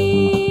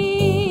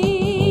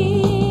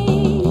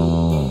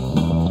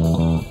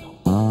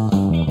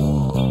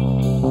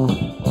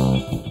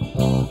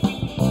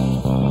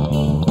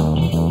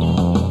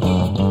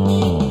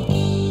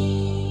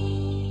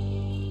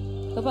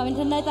ตัวปาเป็น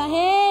ทันได้ตาเ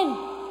ห็น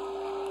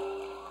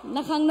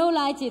นักขังโนล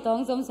ายจีตอง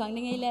สมสวัง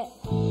ยังไงแหละ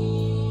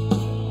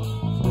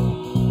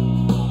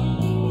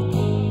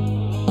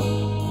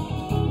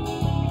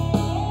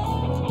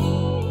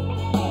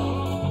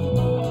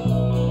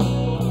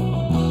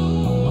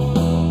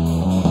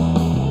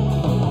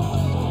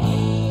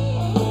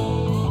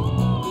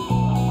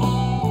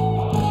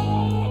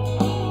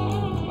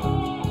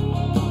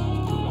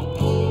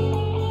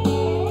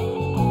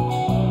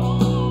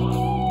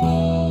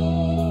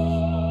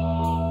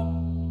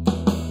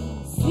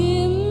ซิ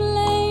มเล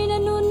ยนะ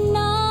นุนน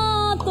า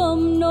ต้ม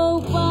โน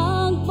ปั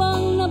งปั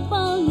งนะ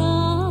ปังนา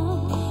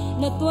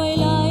นะตัว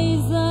ไหล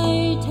ใจ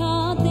ชา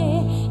เต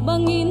บั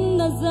งอิน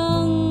นะจั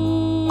ง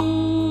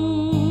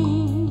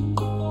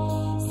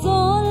โซ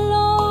โล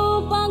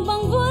ปังปั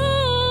งวุ้ล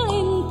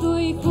อินตุ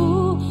ยคู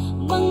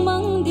บังบั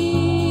งดี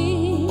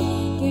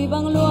ตุยบั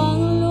งลวง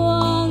ลว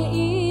ง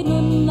อีนุ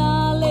นนา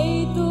เลย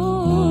ตุ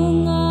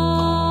งอา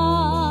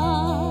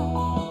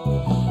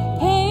เ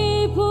พ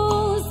ย์ผู้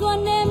ส่วน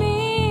เนมิ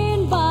น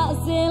บา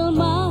เซล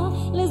มา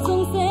และทรง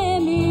เซ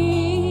มิ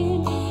น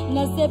น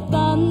ะเซป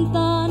ตัน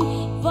ตัน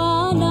ฟา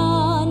นา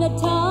นะ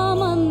ทา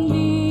มัน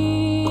ดี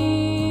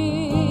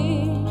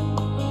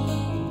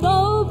โต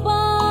ป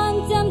าน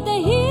จำแต่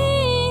ฮี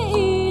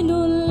นุ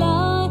นลา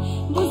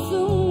บุ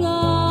สุง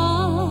า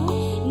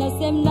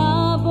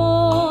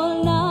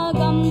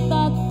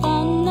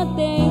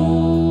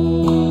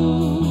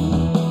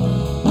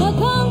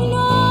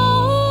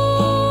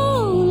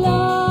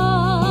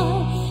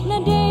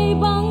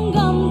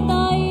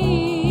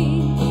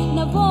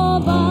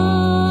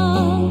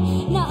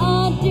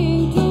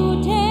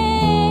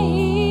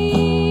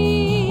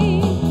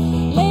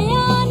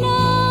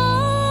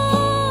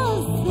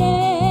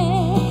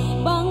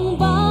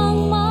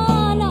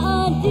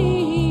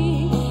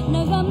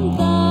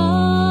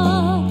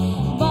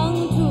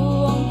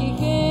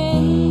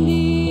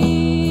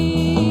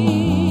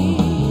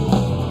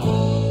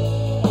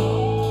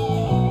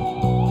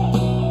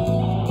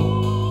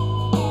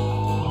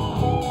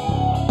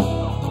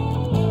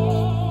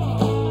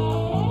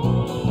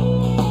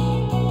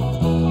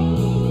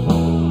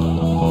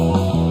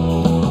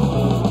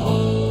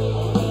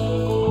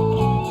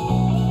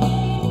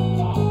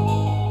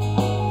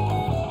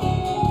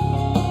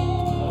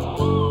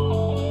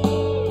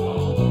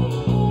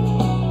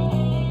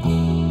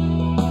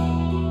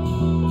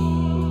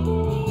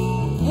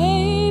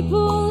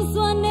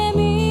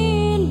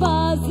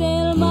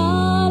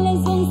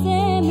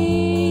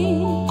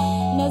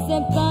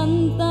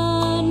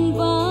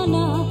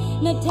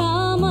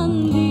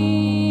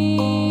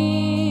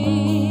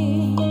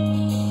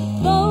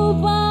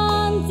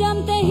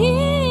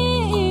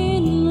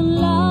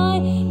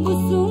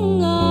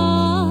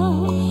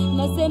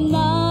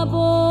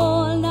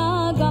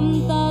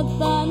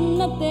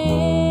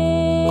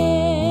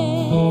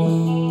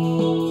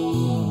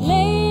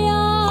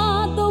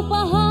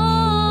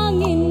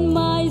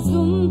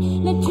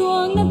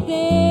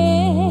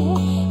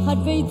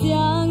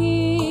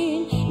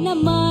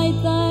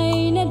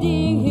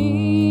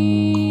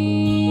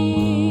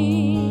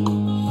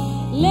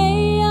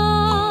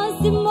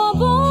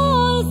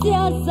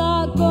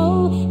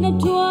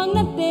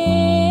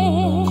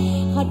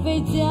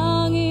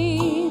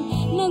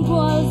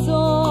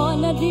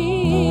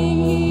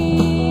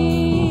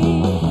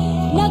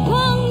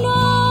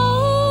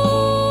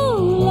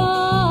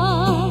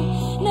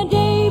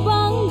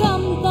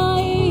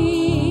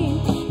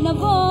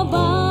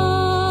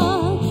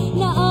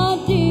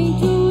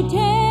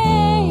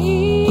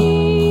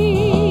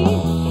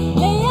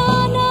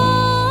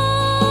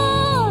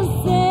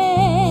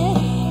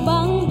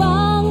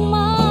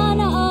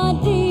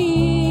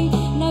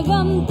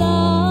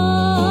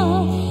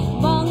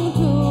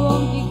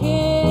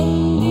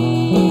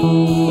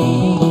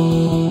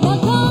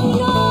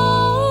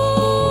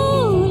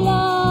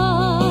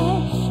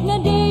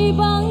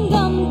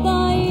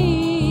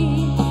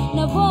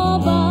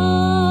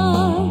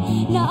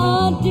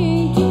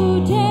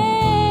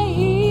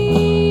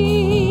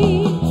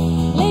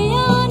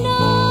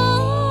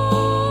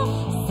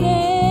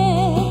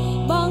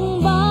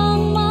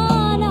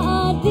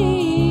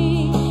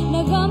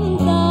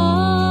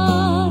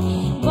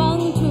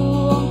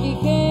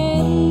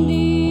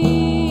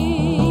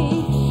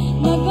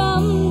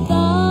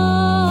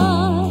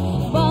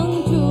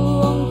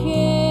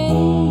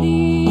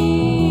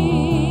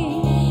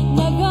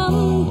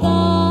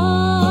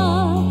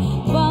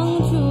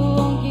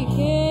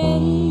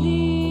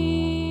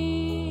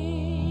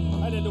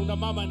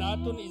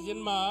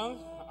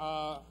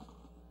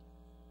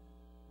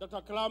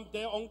Dr. Callam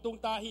te ong tung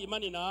ta hi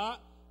manina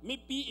mi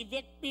pi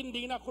ivek pin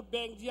ding na khut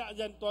beng jia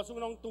jan to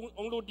sung nong tung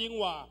ong lu ding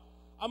wa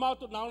amau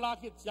tu nang la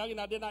khit siang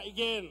ina dena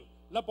igen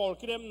la pol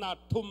krem na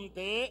thum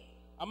te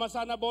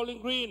amasana bowling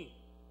green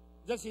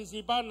jasi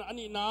sipan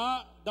ani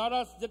na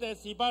daras jete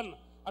sipan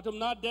atum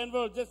na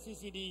Denver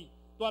JCCD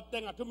to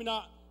teng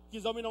atumina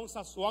KIZO minong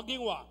sa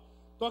swaging wa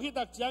to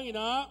hitak siang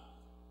ina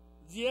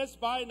GS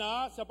pai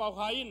na sa pau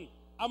hain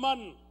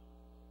aman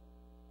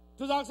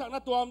Tutung sak na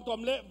tuam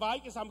le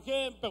vai ke sam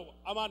khem pe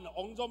aman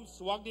ongjom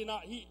swag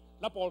dina hi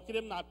la pol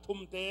krem na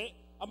thum te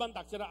aman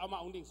tak chera ama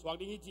ong ding swag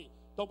ding hi chi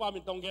topa min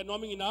tong ge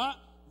noming ina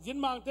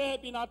jin mang te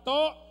pina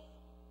to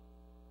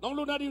nong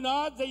lu na di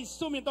na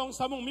jaisu min tong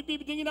samung mi pi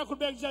ding ina khut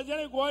bek ja ja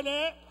le goi le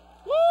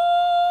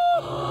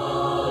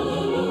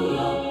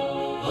hallelujah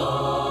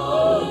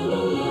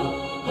hallelujah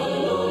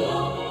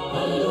hallelujah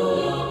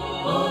hallelujah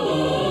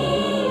hallelujah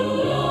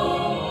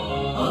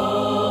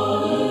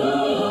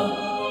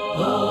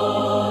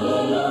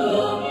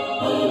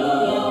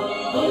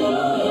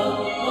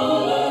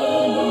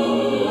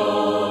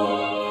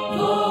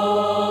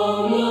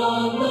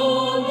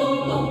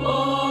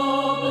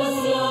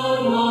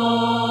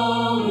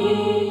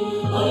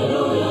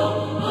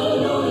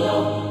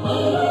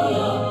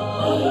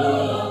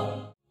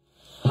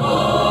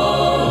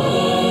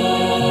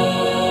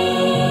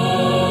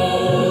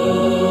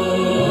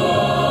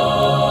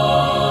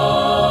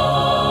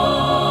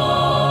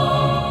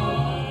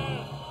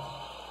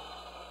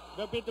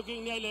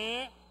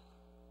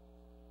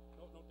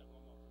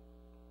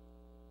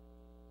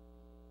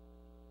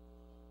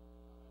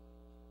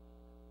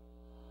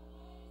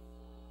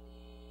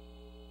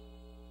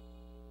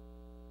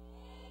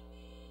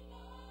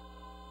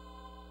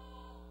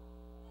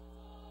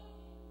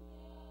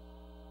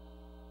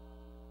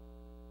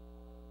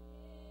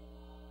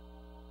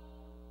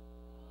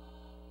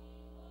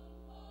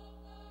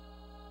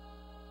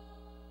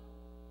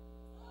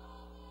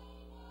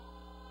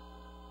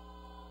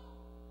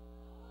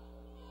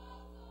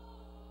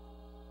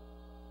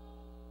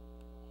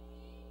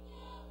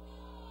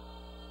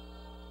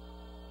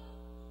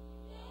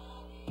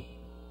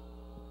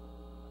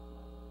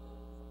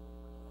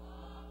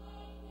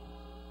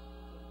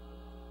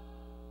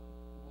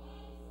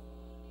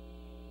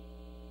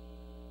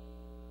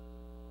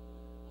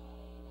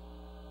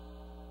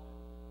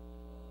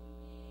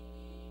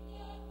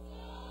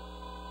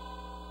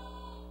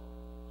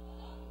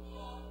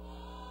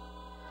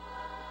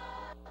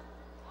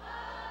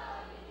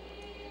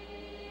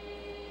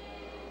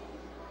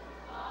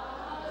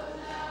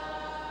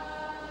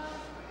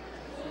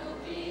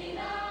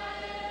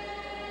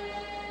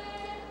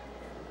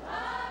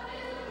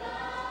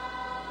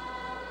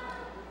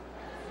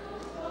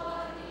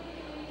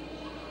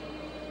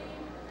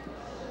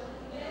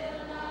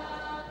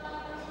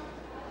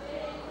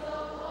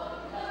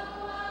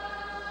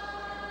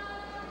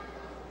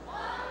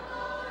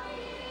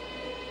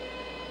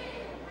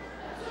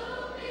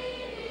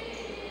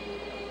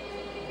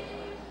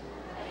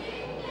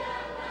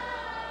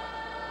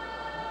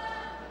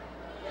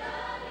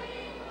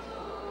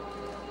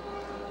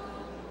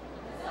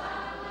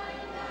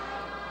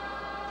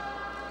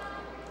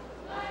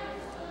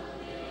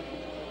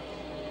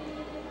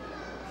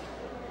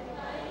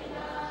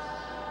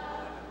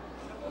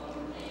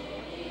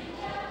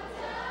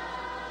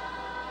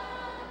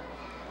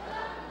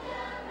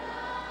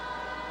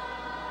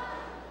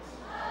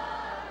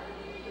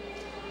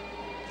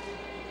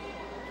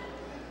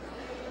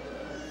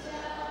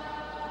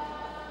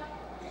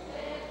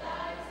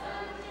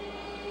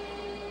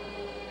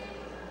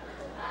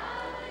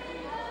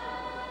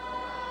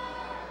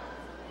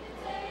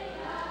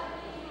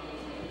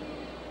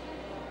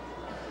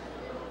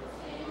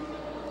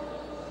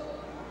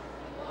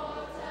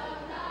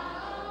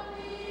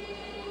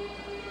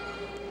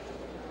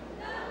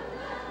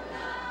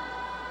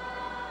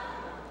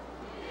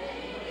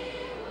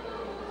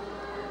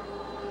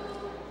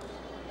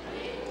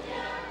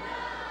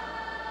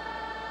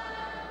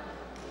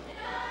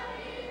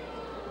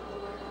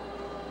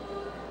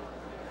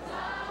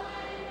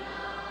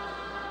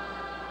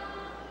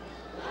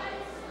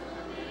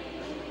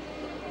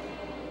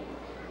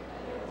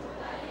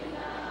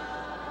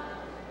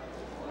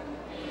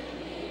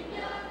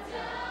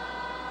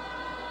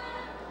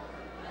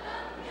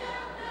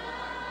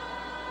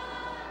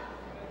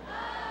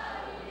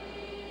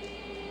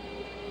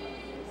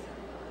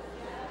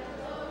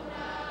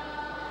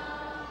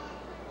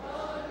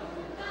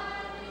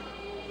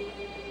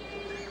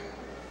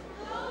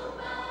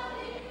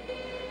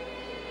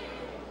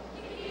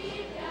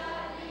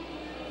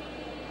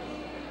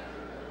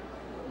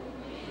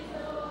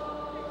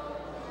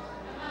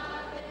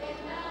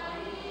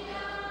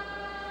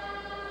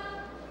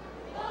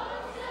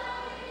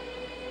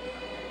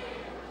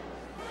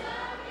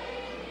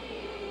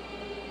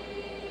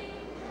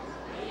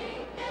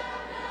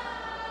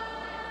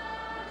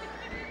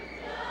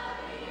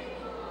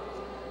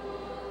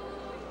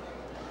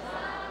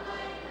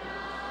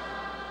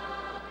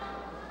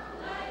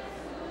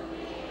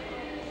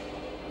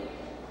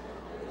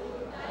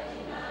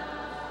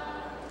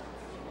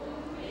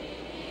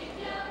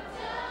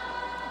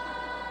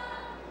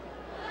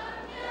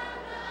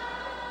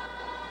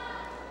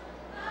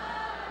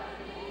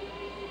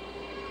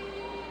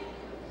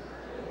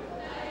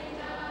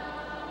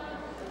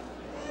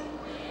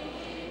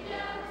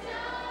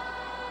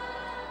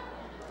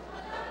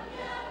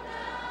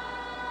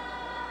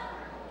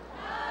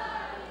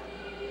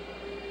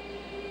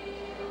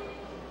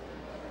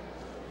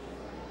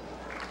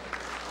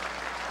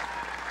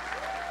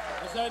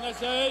na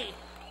say.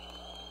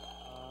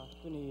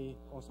 Tuni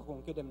kong sa kong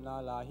akidm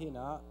na lahi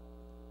na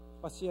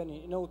Pasian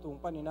ni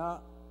tung panina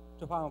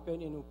Tutung pen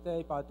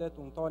NUAMTAK pate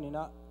tung to ni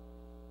na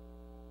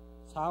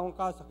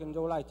SIANGTA sakin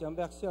jo lai jam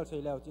bek sel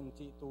sei leo jin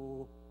chi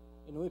tu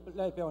inui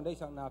lai pe on dai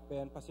sang na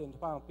pen Pasian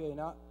Tutung pe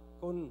na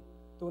kun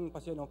tun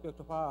Pasian ong pek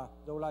TOPA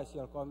jo lai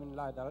sel ko min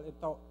lai dal et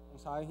to ong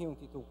sai hiung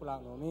ti tu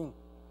pulang no ming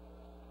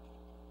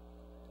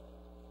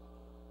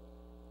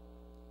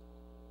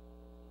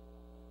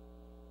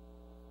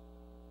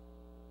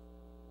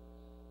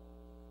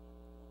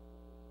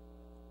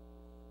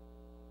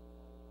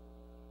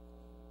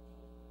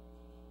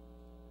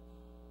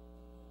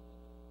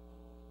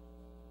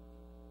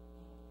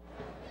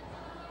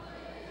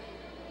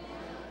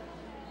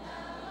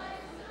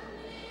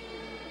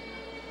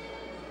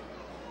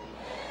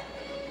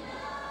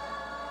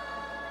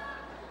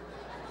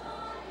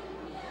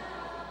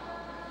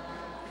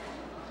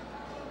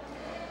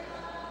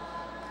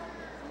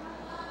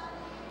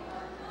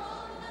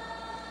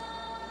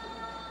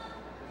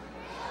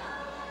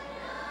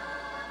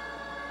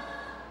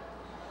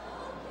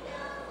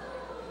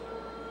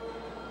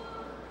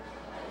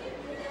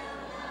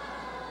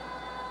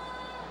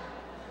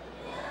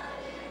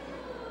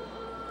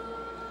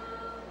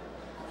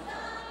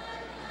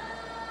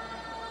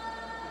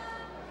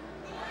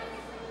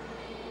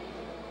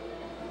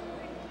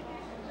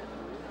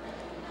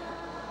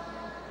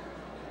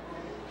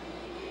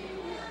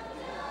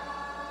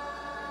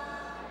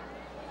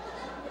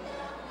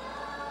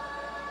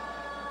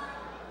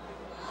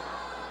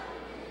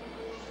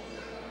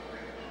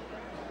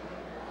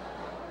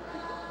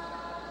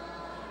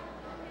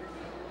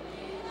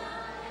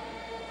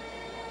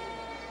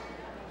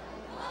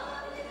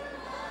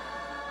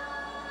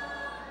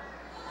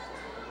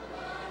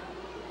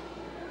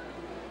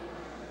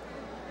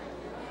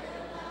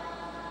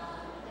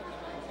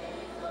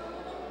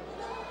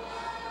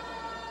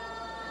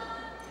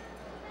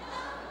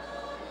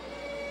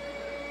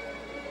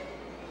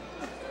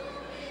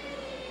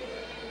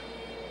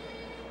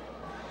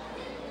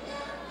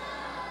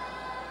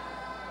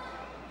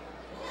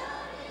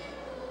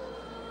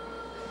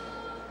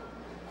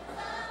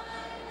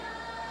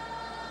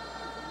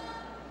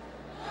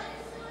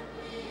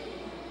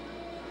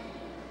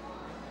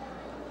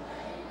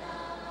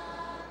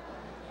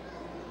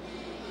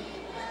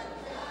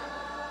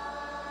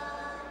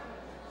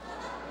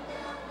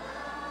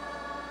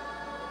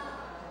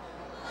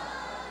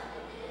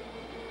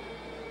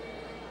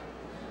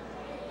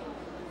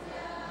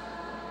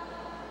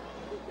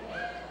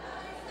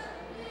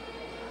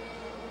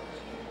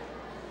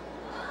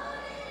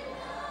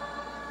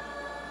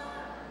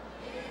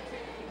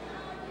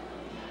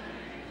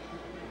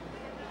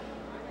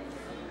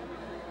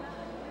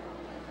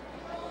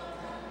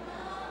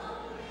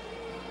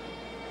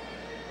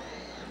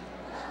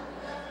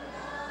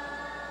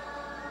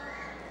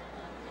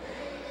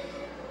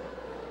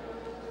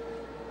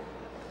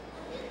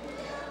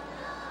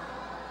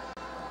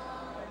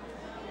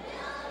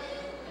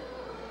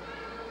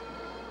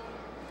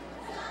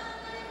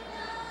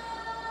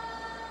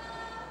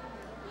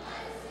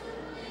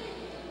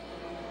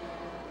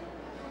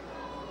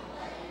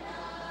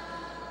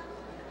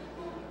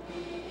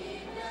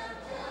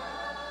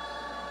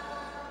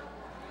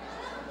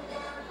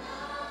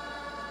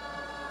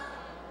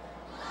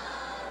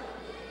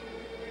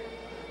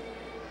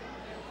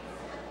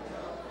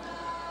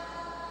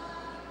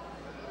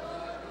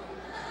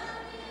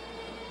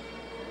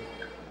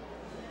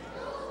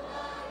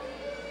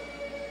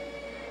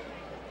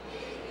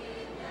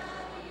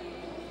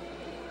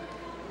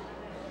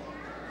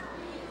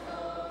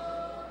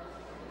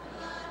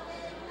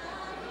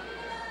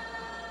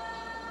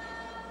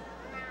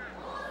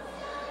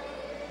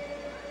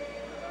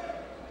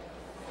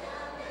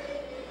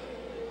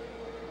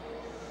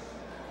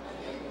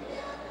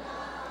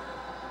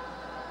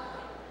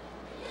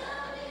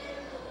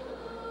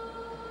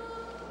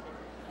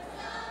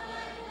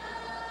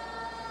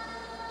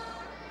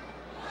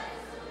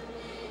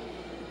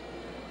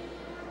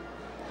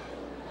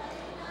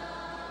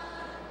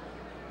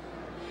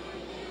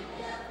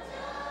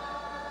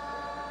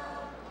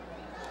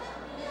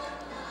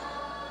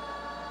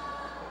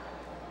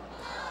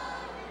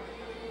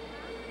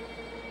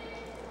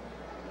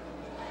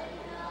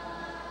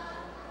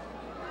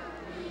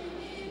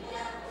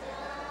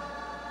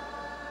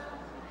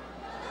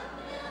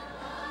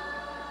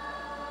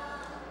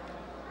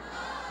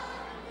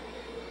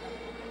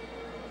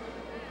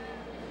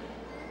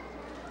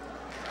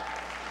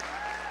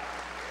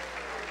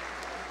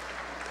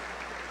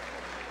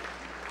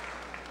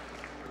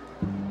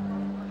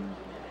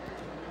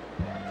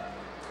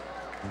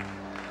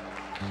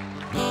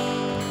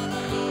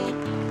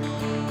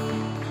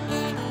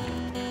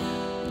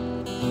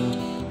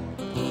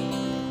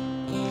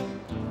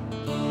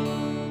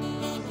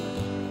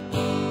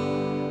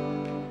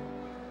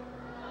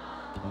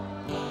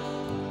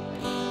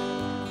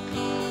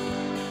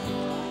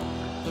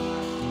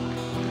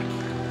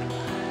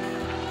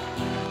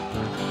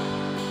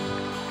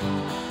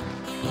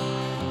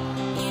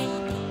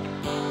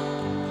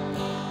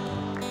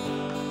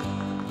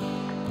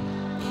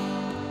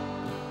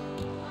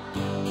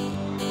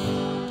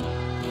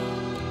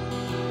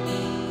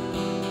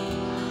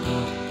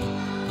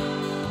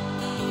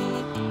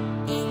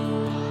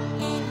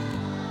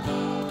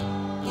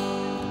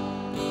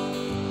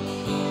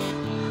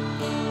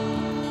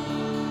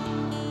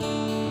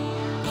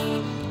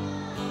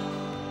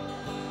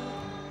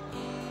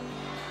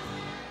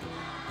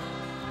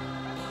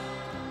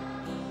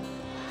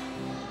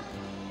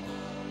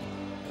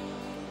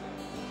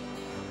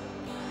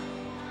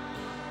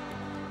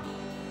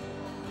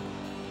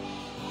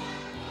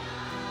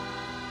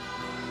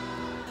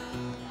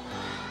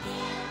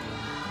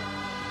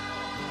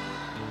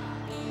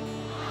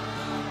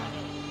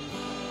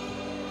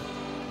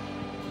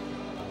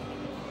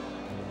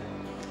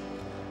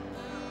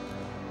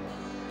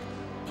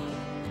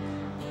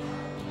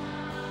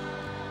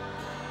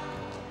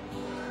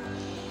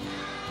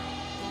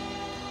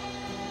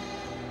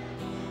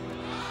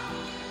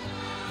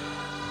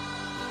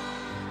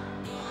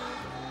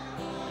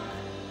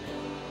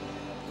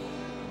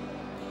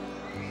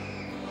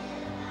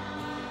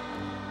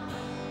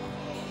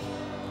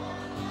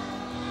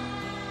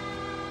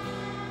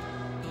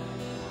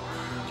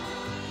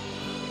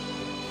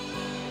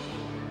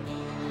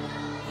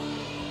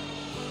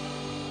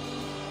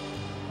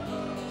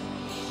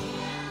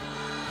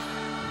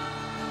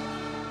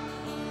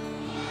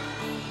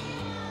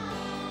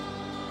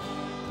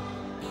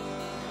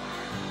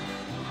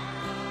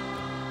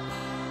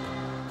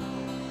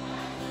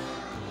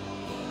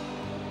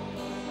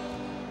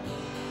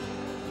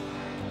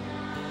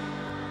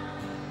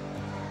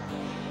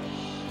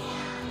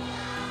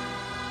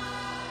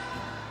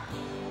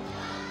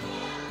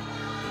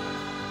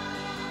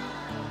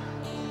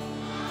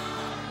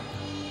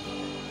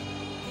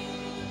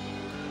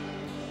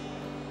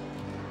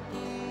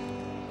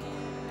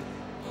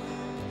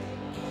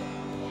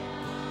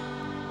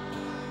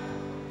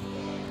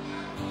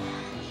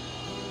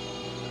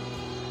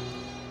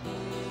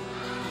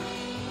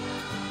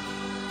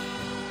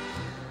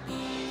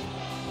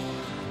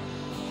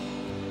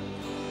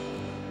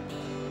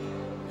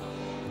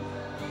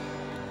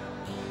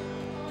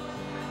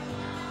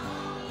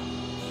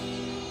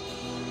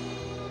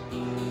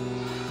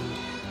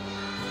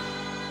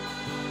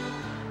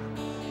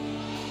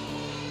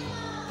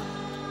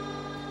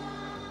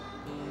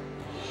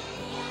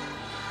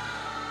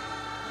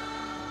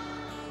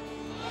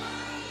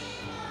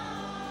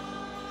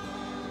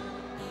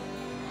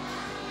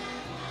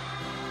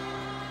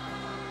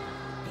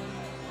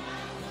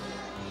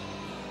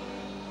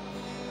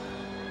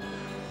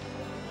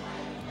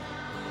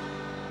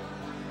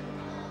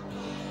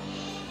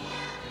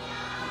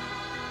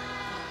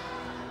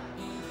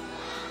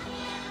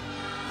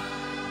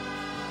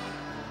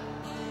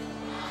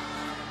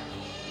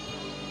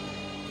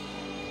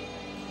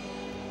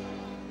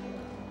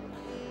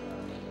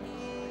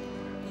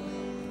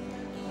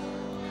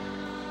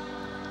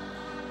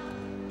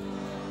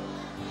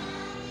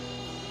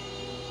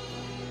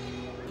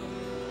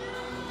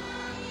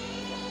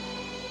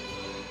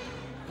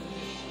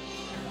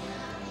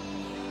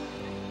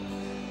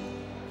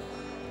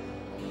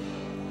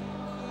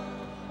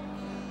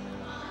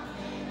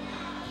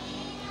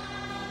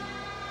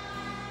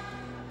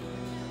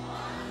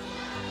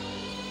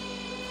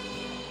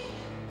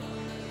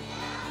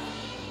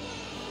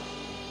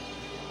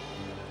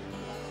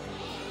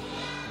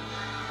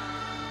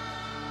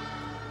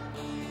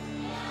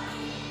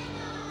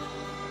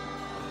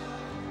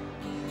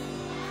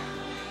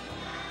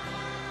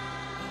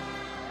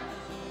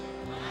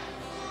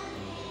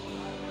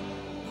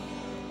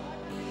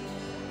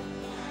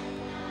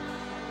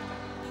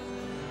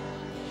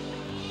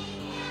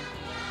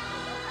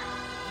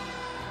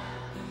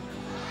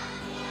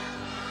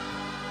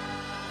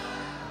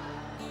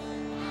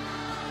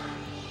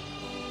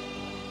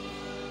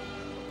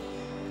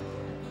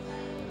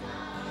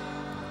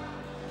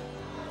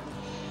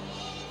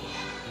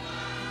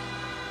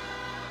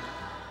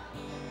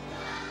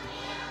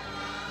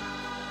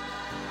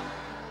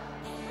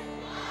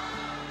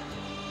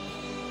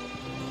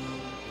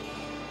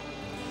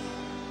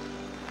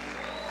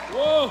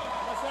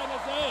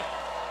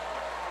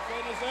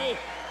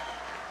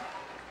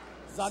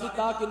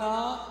Zanita kina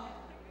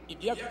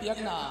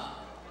ibiak na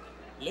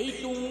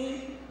leitung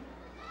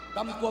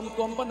kam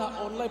tuam pana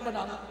online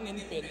pana ngin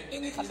pen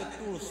eng khalet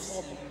tu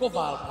som ko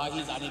bal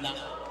phahi zanina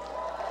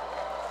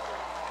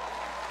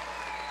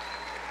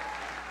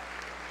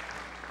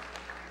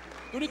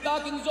Tunita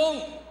kin zong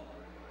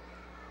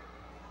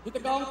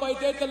hitakang pai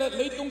te tele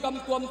leitung kam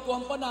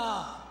tuam pana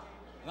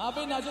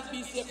ngabe na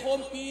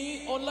ZBCA-5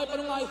 online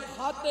pana ngai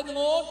khaten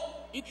ngot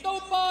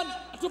itopan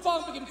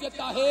supang pikim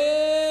ceta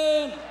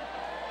hen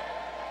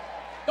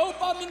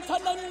TOPA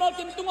mintanan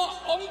malkin tunga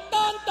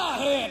ongtan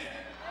tahen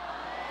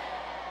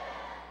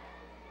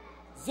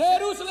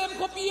Jerusalem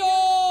kopio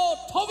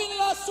thowin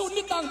la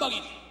sunitang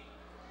bangin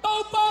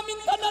TOPA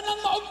mintanan ang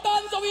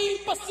maongtan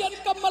zawi Pasian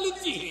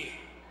kamalinji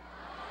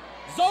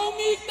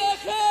zongi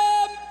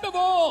tekhem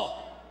pebo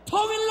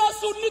thowin la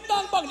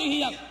sunitang bang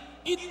nihiyang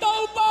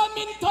itopa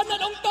mintanan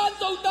ongtan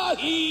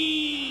zawdahi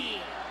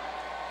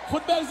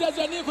khutbang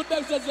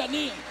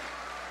zazani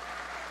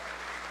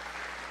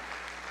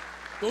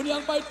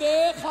Dunyang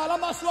paite khala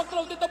maswak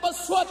lo dito pa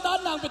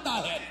swatan nang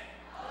pitahen.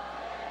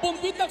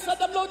 Pumpitak sa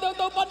damlo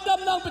dito pandam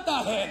nang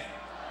pitahen.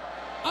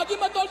 Agi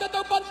matol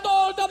dito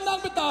pantol dam nang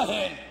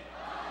pitahen.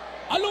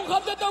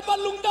 Alungkhat dito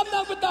lungdam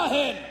nang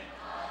pitahen.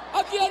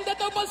 Agian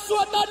dito pa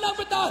swatan nang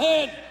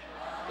pitahen.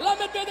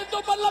 Lamen dito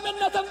pa lamen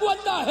na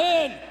tangguan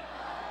tahen.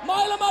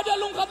 Mailama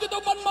da lungkhat dito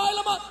pa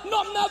mailama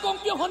nom na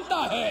gong piyong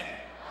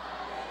tahen.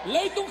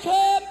 Leitung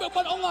khem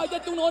pan ongai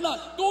jatung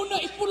nona tuna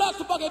ipulak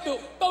supage tu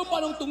tau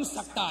panong tung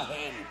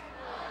saktahen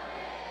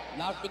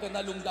nakpita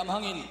na lungdam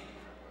hangin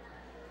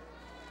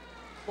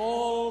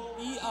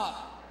KIHEL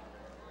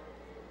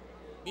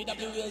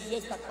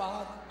BWS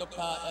takpa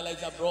Dr.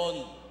 Elijah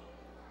Brown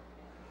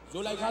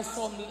Zulai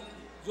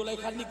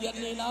khan ni giat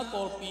ni na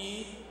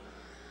kolpi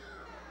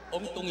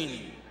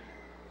ongtungin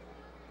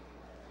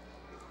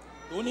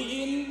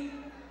tuniin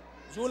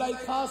Zulai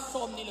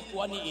som ni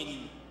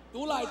lekwaniin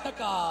tulai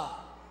taka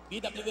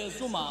BWS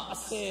Zuma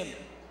asem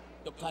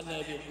Dr.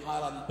 Neville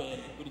Callam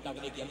pen kunita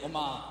kinikian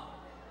oma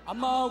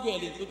amau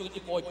gelin tutungin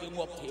ipoi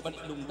pilmuap teban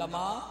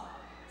lungdama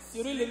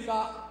sirilin ka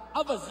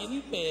avazin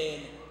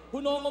pen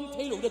hunong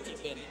theilu da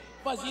pen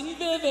pazin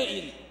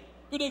vevein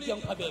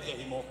tudekyang phabeve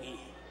himoki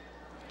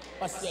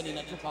Pasian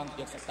ina tupang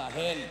tiak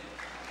saktahen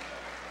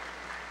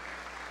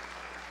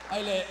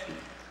aile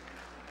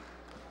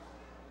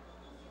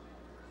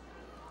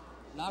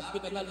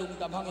nakpita na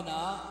lungdam hangina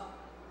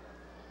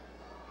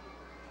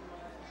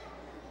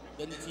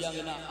dan siang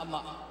ina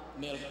ama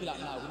mel pila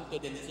na hunte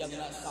dan siang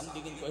ina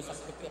samdingin ko sa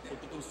kete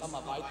putu sama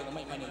bai tengah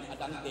mai manin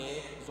adang de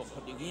zong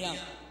pedingiang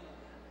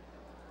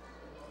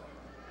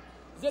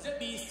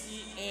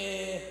ZBCA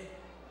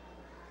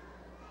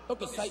to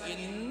kesai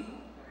in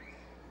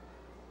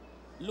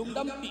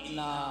lungdam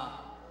pina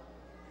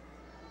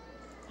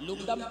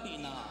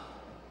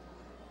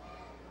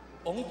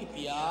ong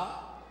kipia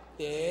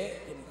te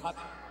himkhat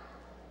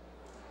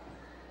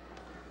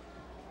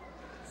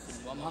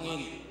simwam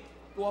hangin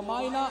tua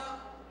maina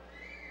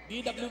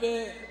BWA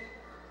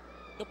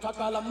Dr.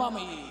 Callam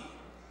mamai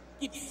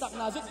kipsak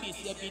na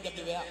ZBCA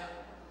BWA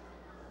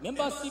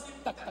membership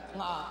tak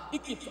nga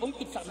ikip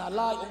ongkip sakna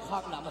lai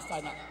khak na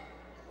masana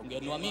ongge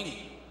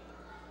nuaming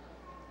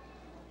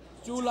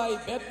July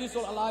Baptist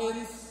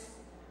Alliance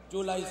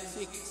July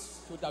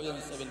 6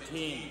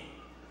 2017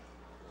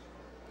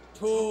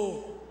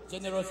 to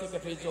General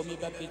Secretary Zomi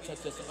Baptist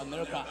Churches of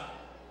America.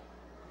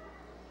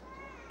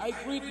 I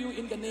greet you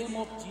in the name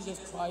of Jesus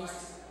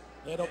Christ,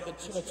 head of the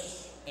church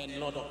and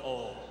Lord of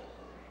all.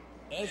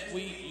 As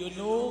you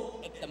know,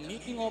 at the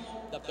meeting of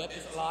the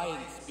Baptist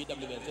Alliance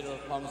BWA General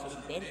Council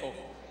in Bangkok,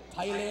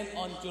 Thailand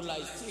on July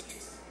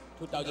 6,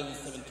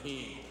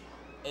 2017,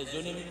 a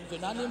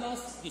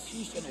unanimous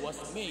decision was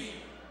made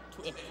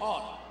to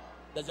accord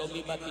the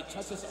Zomi Baptist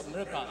Churches of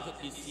America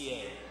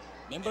ZBCA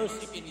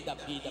membership in the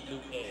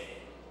BWA.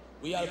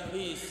 We are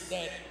pleased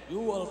that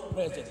you were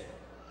present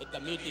at the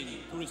meeting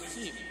to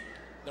receive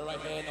the right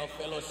hand of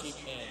fellowship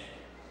and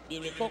be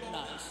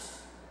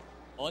recognized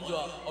on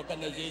your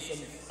organization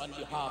on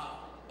behalf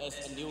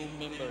as a new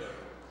member,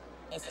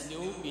 as a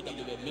new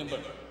BWA member.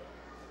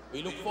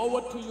 We look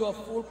forward to your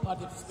full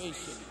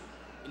participation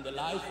in the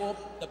life of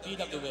the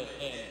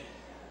BWA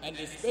and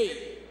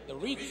despite the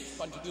rich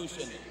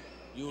contribution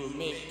you will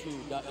make to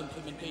the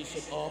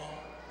implementation of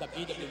the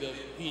BWA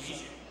vision.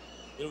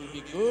 It will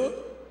be good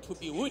to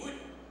be with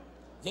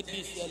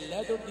ZBCA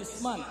later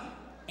this month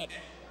at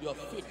your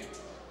 5th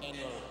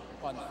annual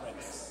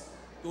conference.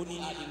 Tuni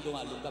ading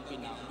dunga lungdam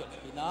pinang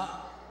pina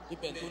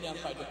ipen tuni ang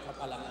pai dok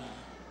kapalangi.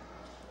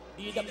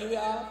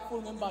 BWA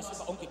full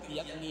membership ong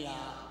kitiyak niya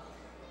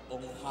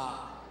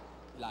hongpha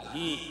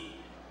lagi.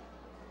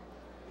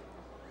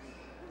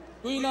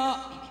 Tuina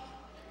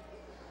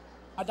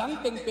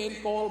adang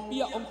tengpen kol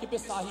pia ong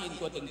kipesahin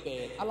ko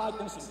tengpen alay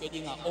kong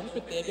simpedi nga ong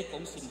petebe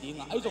kong sindi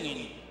nga ay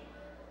zongin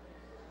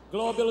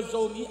Global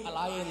Zomi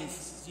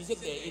Alliance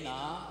ZBCA ina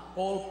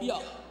kol pia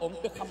ong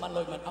pekaman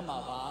loy man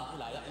amawa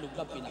hilaya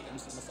lungdam pina kong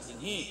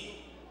simasading hi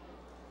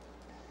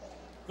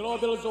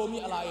Global Zomi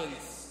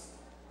Alliance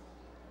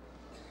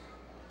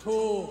to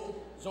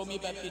Zomi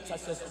Baptist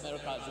Churches of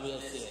America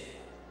ZBCA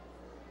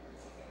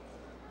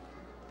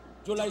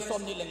July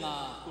som nila nga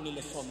kunila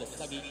som na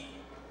sagi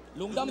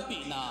lungdam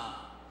pina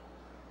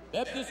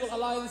Baptist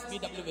Alliance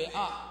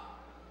BWA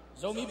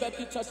Zomi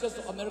Baptist Churches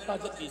of America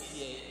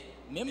ZBCA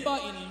member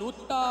in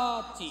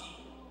Luta Chi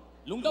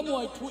lungdam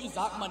muay thu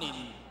izak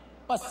manin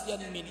Pasian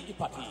min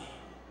ipati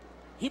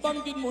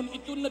Hibangin mun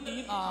itun na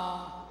din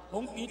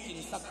hongpi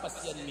tinsak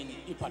Pasian min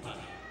ipati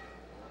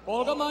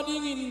Polgama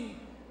dingin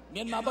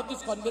Myanmar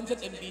Baptist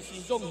Convention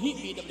MBC ZONG hi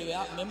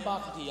BWA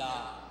member katiya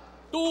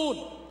tun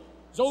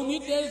Zomi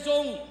te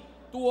ZONG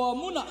tua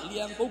muna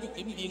liang ko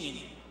kitim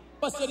dingin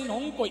Pasianin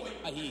hongkoi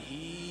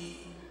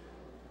ahihi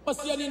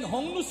Pasianin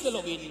hong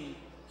nuselowin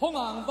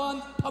hongang van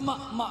pama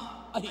ma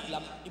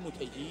ahilam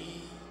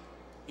imuthehi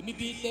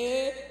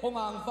imibite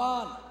hongang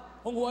van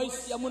honghuai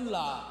siamun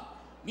la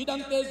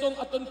midang tezong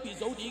aton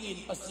pizo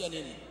dingin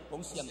pasianin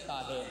hong SIANGTA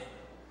hen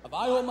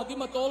abai ho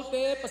magimatol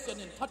te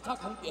pasianin thathak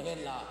hong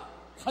KIHEL la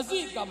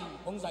khazi gam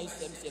hong zai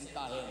sem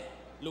SIANGTA hen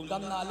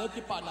lungdamna le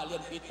ki pa na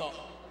lian pito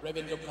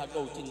revenue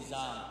khago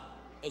chinjang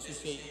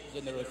associate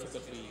general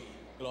secretary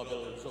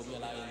Global Zomi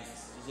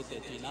Alliance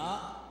ZBCA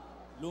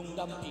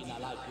lungdam pina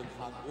lai yung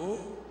phagu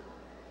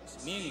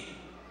sming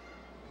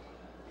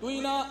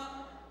tuina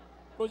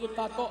project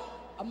tato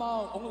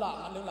amao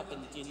ongla anung la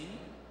penjin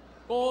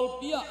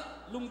kol pia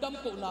lungdam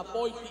ko na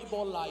poi pi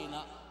bol lai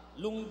na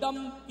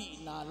lungdam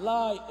pina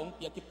lai ong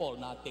pia ki pol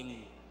na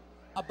teng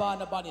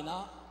abana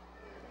banina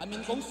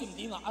amin kong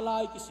simdi nga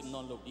alai ki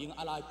simnon lo ding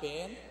alai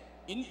pen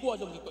in kwa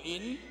jong ko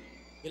in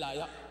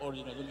hilaya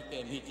original jong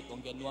tem hi ti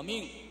kong gen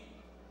nuaming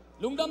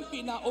lungdam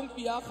pina ong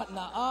pia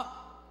khatna a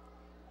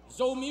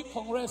Zomi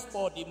Congress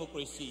for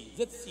Democracy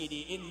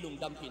ZCD in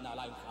lungdam pina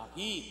lai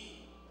khaki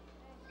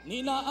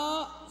nina a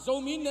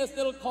Zomi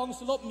National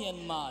Council of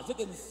Myanmar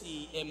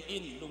ZNCM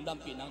in lungdam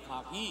pina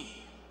khaki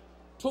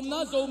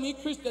thumna Zomi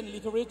Christian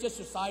Literature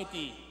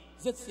Society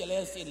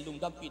ZCLS in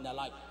lungdam pina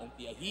lai ong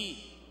pia hi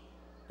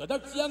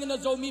tadak chiang in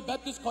Zomi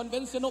Baptist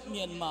Convention of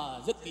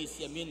Myanmar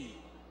ZBCA in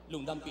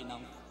lungdam pina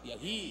pia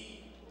hi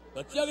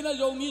tachiang in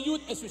Zomi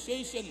Youth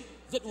Association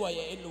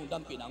ZYA in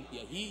lungdam pina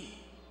pia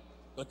hi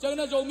Kacang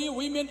Zomi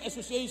Women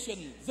Association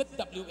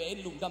ZWA in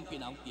lungdam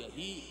pinang pia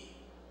hi.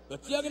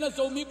 Kacang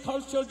Zomi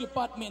Cultural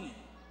Department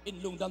in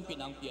lungdam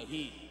pinang pia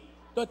hi.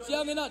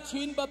 Kacang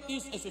Chin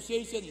Baptist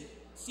Association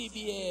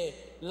CBA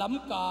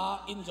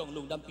Lamka in jong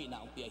lungdam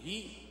pinang pia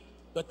hi.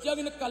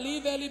 Kacang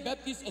Kali Valley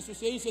Baptist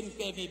Association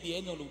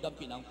KVBA in lungdam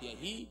pinang pia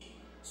hi.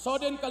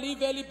 Southern Kali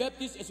Valley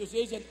Baptist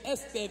Association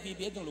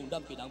SKVBA in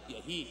lungdam pinang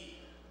pia hi.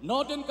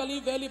 Northern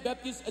Kali Valley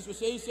Baptist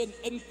Association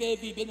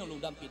NKVBA in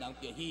lungdam pinang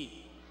pia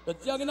hi.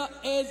 Kacang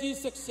AZ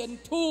Section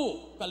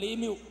 2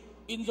 Kalimiu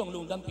in jong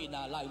lungdam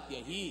pina lai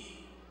pia hi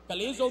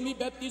Kali Zomi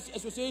Baptist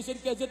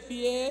Association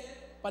KZPA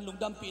pan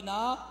lungdam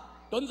pina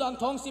Tonjang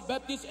Thongsi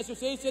Baptist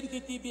Association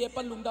TTBA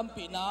pan lungdam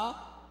pina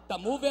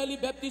Tamu Valley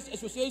Baptist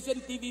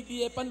Association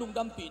TVBA pan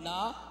lungdam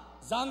pina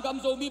Zangam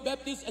Zomi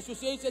Baptist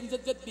Association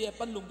ZZBA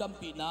pan lungdam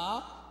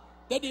pina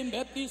Tedim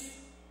Baptist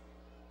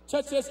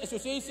Churches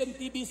Association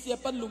TBCA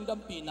pan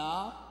lungdam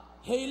pina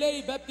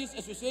Haley Baptist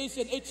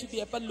Association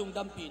HB pan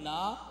lungdam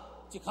pina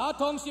Chikha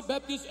Township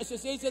Baptist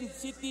Association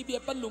City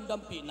pan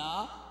lungdam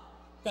pina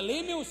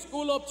Kalemiu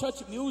School of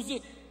Church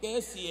Music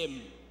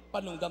KCM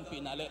pan lungdam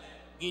pina le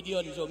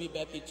Gideon Zomi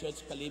Baptist Church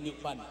Kalemiu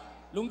pan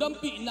lungdam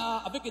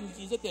pina avekin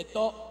jizete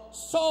to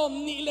som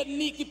ni le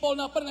ni ki pol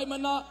na pan ngai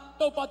mana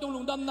to pa tung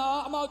lungdam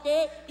na amaute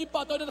ipa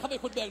to na khabe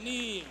khut bek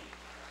ni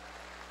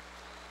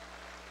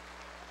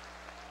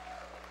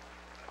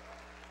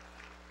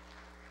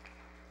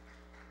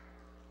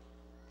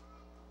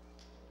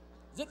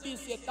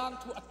ZBCA tang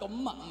thu atom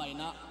ma mai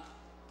na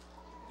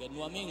gen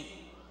nuaming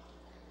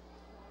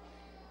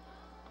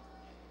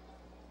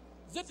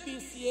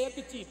ZBCA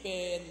ki chi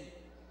pen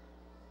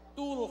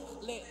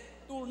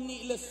tur ni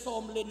le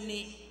som le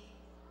ni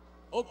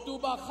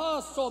October kha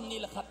som ni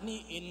le khat ni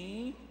in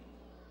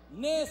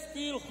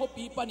Nesfil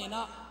khopi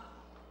panina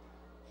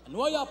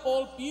Noya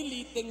Paul pi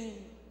li teng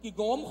ki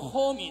gom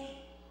khomin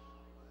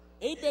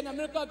ei pen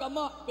America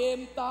gama pem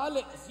ta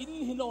le zin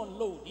hinon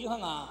lo di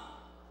hanga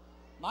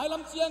mai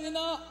lam chiang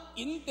ina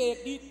in te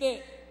di te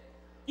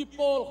ki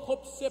pol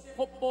khop sep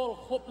khop pol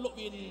khop lo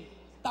in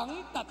tang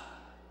tat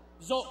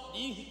zo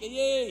di hi ke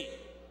ye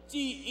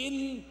chi in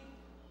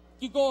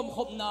ki gom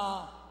khop na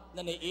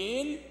ne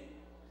in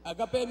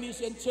Agape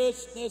Mission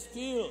Church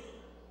Nesfield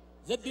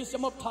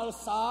ZBCA of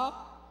Thalsa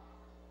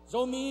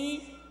Zomi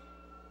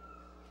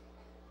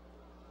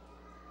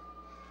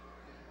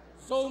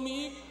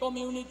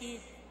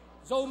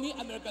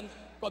American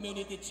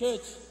Community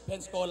Church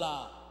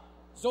Pensacola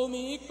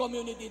Zomi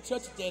Community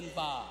Church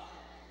Denver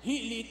hi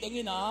li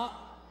tengina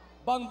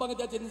bang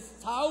da jin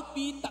sau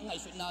pi tangai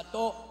su na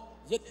to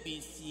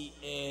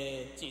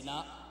ZBCA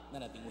china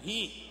nana ting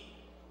hi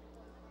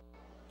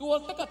ตัว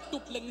ตะกัดตุ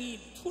บเลงี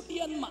ทุเรี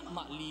ยนม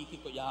าลีกิ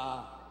โกยา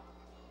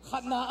ข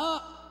ณะ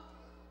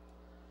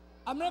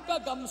อเมริกา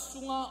กำ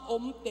สุงาอ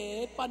มเต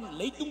ปันเ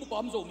ลยตุ้งปอ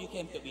มโจมีเ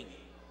ข้มเตวิน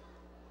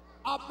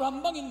อับราม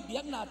บังอินเบี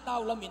ยกนาตา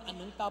วละมินอัน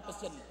นึงตาเปอร์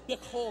เซ็นต์เบีย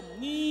กโฮม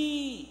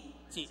นี่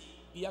จิ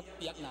เ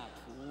บียกนา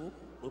ทู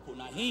บุปุ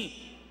นาฮี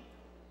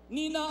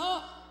นี่นะ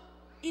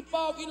อีป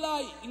าวอีไล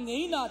เง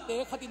ยนาเต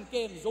ขัดินเก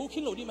มโจขิ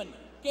นโลนี่มัน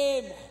เก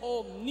มโฮ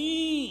ม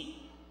นี่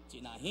จิ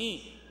นาฮี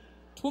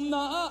ทุมน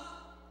า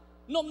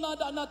นมนา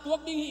ดานาตัว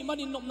ดิ้งหิมั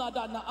นินนมนาด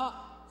านา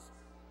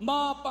ม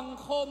าปัง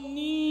คม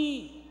นี้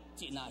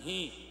จีนา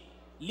ฮี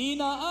ลี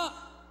นา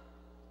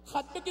ขั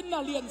ดไปกินนา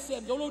เลียนเซ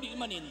มโจโลดิ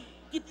มันิน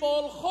กิปอ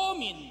ลโค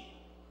มิน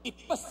อิ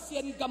ปัสเซี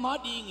ยนกามา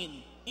ดิงิน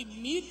อิ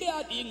มีเตอ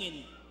ดิงิน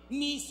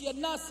มีเซียน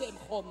นาเซม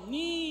คม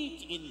นี้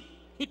จีน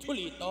ฮิทุ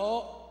ลิโต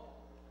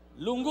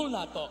ลุงกุลน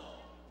าโต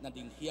นา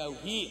ดิงเฮียว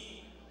ฮี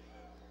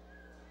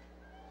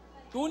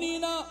ตัวนี้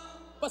นะ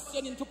ปัสเซีย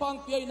นินทุพัง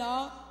เปียนะ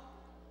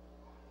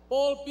ป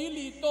อลปี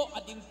ลีโตอ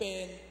ดิงเป็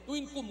นตุ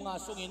นกุมงา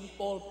สงิน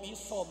ปอลปี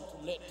ส้มทุ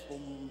มเล็ดทุ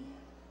ม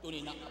ตุ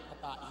นินักพั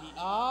ตาฮี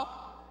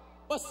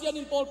ปัสยา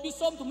นินปอลปี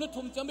ส้มทุมเล็ด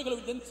ทุมจังไม่กลั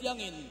วเดินเชียง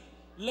อิน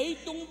เลย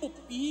ตุงบุป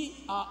ปี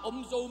อม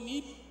โจมี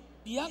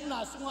เบียกนา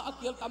สุงอาเ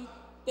กียลค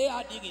ำเตอ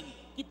ดิงิน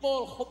กิปอล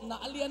ขบนา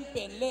เลียนเ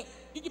ป็นเล่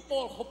กิปอ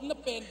ลขบนา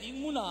เป็นดิง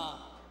มุนา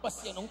ปัส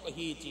ยานองก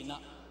ฮีจีนะ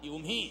ยุ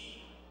มฮี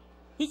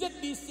ฮิเจต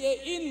บีเซ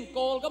อินก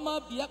อลก็มา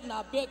เบียกนา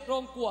เบกรอ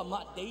งกัวมา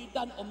เด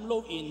ดันอมโล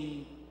อิน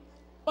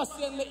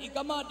Pasian le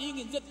igama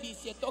dingin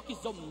ZBCA to ki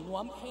zom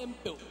nuam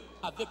hempel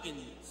avekin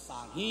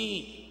sanghi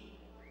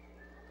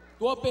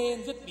tua pen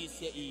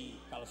ZBCA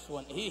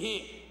kalsuan hi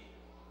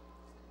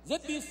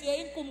ZBCA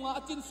in kum nga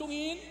atin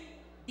sungin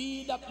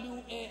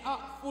BWA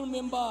full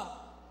member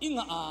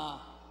inga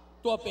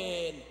tua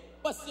pen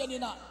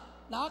pasianina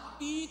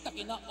nakti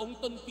takina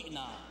ongton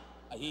pina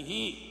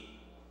hi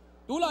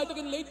tulay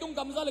takin leitung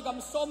gamza le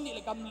gam som ni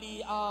le gam li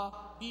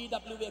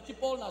BWA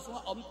kipol na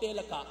sunga omte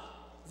laka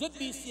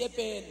ZBCA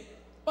pen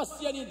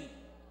Pasianin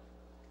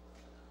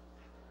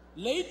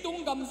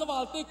leitung gam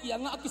zawal te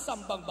kianga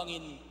akisam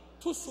bangin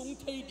thu sung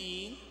thei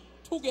ding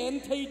thu gen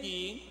thei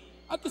ding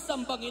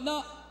akisam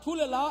bangina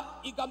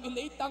thulela igam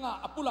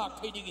leitanga apulak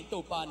thei ding to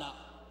pana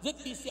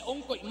ZBCA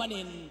ongkoi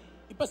manin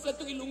ipasian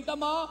tu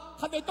lungdama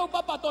khabe to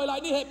papa toy lai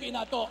ni happy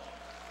na to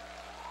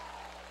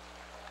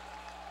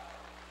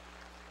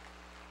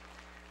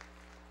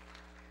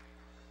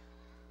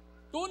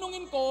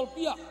tunungin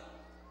kolpia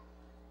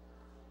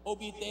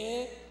obite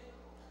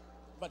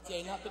ปัจจัย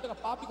นะตัวตะกับ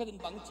ป้าพิคัน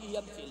บังจีย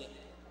มจีเล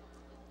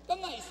ก็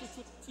ไง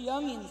สุดๆเชีย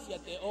งอินเสีย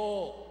เตโอ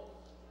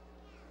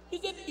ที่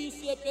เจ็ดบีเ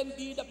สียเป็น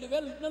ดีดับเบิ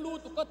ลนั่นรู้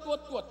ตุก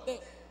ตัวเต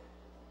ะ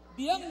เ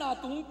บียงนา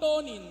ตุงโต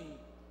นิน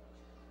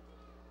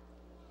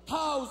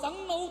ท้าวสัง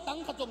โนตัง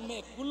ขจงเม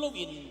กกุล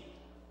วิน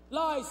ล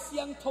ายเสี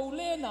ยงเทาเ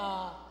ลนา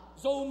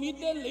โจมี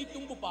เดนเลยตุ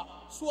งปุปะ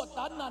สวดต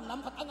านานน้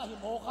ำขัดอ่างหิ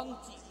โมขัง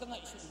จีก็ไง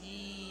สุ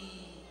ดี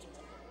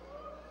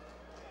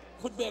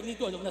ขุดแบกนี่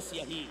ตัวจงน่าเสี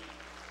ยฮี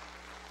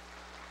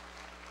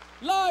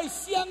ลาย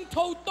เสียงเ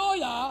ท่าโต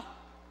ยา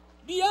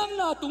เบียง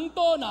นาตุงโต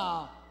นา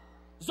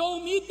โจ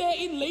มีเต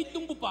อินเลยตุ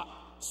งปุปะ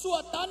สว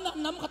ดตาน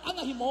น้ำขัดอ่าง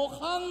หิโม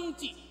ขัง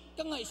จี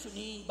ก็ไงสุ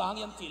นีบาง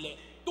ยามจีเล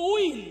ตุ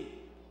ยน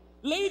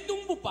เลยตุง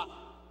ปุปะ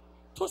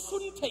ทุสุ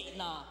นเท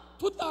นา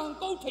ทุตัง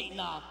เก้าเท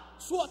นา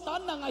สวดตา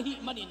นนางหิ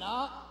มันินา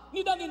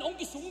ni dangin ong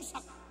ki sung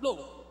sak lo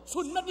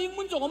sun na ding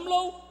mun jong om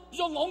lo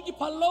jong ong ki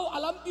phal lo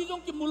alam pi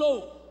jong ki mulo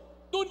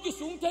tun ki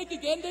sung the ki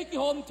gen the ki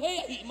hom the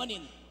hi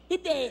manin hi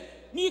pe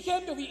mi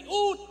khem be wi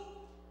ut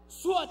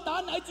suat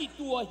tan ai chi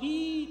tua hi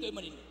te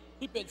manin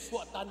hi pe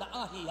suat tan na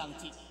a hi yang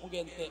chi ong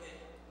gen te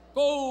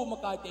ko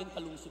makai ten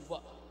kalung sinwa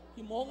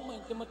hi mong man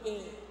te mate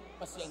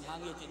Pasian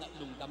hangin chi na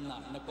lungdamna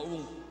na ko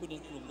ung pinin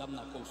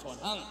lungdamna ko son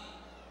hang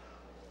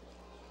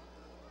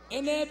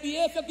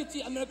NABF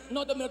kichi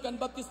North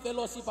American Baptist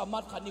Fellowship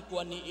amat khani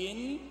kuani in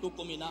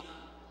tukumina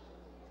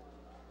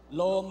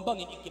lom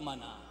bangin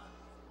ikimana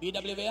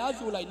BWA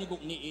Julai ni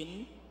guk ni in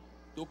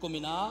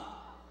tukumina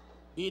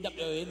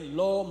BWA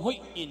lom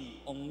hoi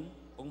in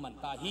ong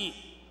mantahi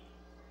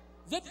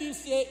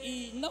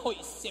ZBCA na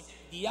hoi sep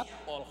diak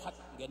pawlkhat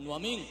gen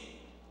nuaming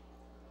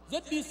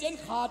ZBCA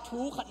kha thu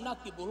khatna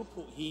kibul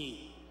phu hi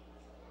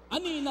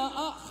ani na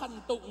a khan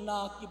to na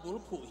kibul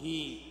phu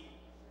hi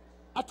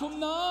athum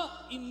na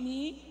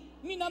immi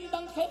minam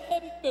dang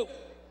khem pe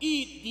I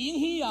ding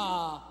hi ya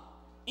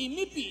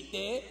immi pi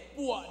te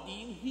puwa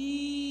ding hi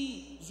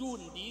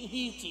zun ding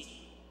hi chi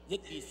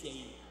ZBCA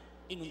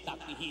inuntak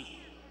hi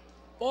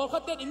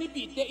pawlkhat te immi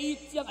pi te I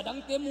chiang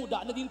adang te mu da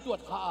na din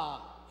tuat kha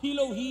hi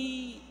lo hi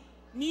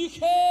mi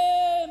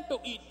khem pe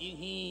I ding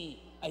hi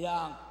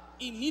ayang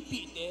immi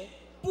pi te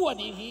puwa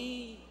ding hi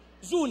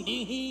zun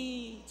ding hi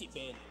chi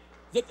ben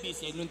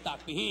ZBCA inuntak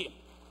hi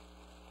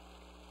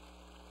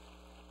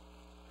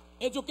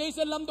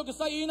education lam to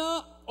kasai na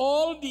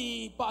all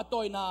the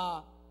patoy na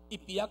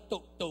ipiak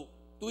to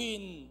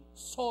twin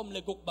som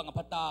leguk bang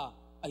apata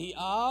ahi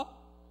a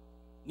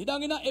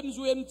nidangina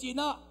MZUM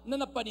China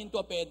nanapanin to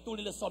pen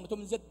tulila som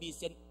tum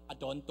ZBCA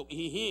adon to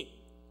hi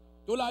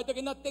tulai to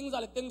kina teng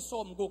zal teng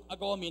som guk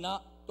agomina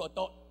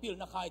to pil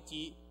na khai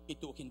chi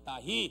itu kinta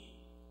hi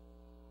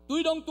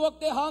tuidong tuak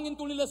te hangin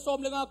tulila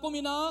som lenga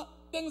kumina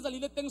teng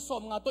zalile teng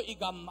som nga to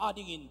igam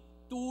adingin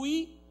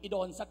tui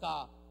idon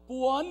saka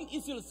puan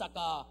isil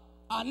saka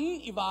an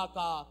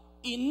iwaka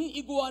in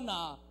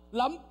iguana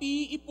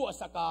lampi ipu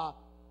saka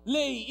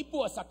lei ipu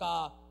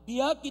saka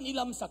biakin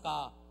ilam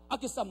saka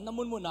akisam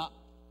namun muna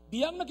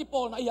biang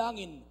nakipol na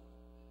ihangin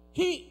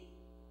hi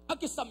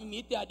akisam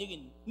imite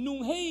adingin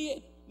nung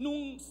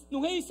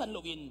hei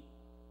sanlogin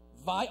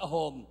vai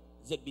ahom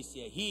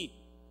ZBCA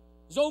hi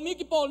zomi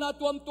kipol na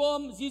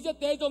tuam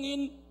ZZT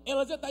zongin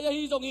LZTI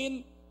hi zongin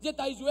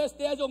ZTI US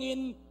te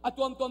zongin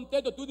atuam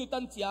te do tu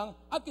tan chiang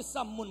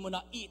akisam mun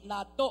muna I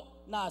na to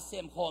na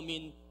sem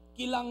khomin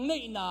kilang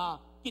nei na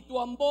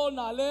kituam bol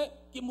na le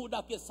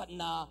kimuda ke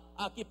sanna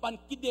akipan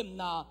kidem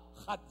na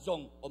khat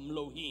zong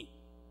omlo hi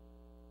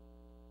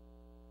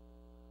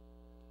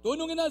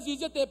tunung ina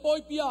ZZT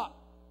poi pia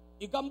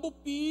igambu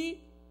pi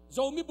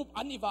zomi bup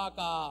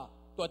anivaka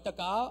to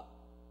taka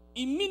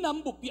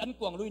iminam bup pi an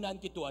kuang luinan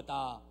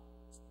kituata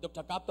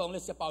Dr. Kaptong le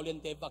se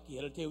Paulian te va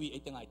KIHEL THEI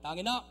ai tengai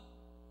tangina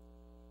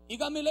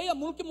igamilaya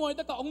mulki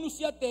moita ka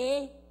ongnusia te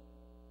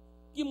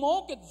ki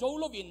moket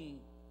zolovin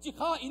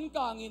chikha in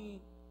kangin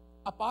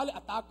apale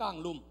atakang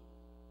lum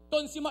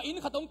ton sima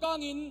in khatong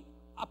kangin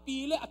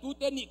apile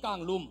atute ni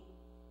kang lum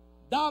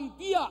dam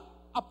pia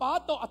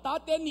apato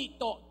atate ni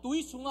to tui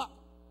sunga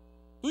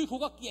tui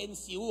khuga kien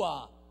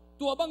siwa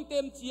tua bang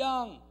tem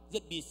chiang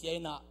ZBCA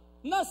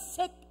na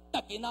set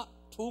takina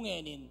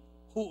thungenin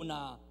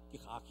huna ki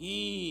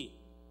khaki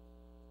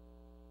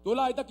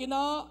tulai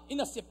takina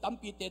ina septam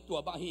pi te tua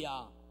bang hiya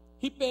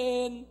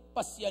hipen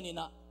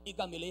pasianina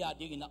igamilaya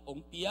dingina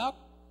ongpiak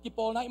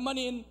kipol na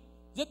imanin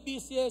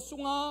ZBCA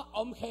sunga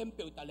om khem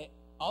peutale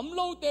om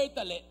lo te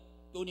tale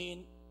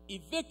tunin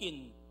ivekin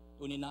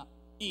tunina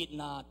it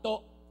na to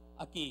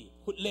aki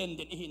hutlen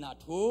den ihina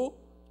thu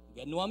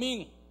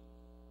genuaming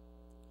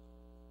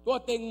to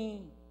teng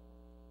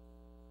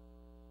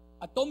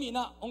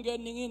atomina ongen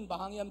ningin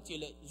bahangyam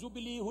chile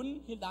jubilee hun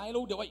hilai lo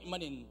dewai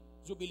imanin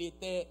jubilee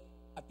te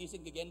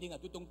atisin ke gending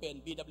atutung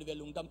pen BW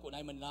lungdam ko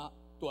nai manna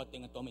tua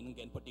teng atomin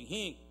ngen poting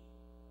hing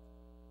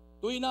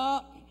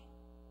tuina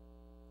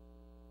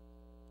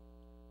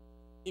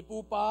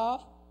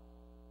ipupa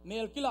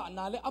melkila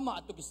nale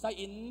ama atu kisai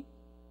in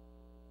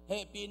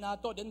happy na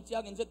to den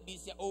chiang in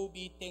ZBCA OB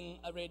teng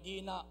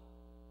already na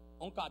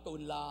ongka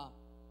tun la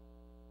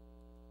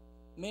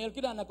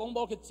melkila na kong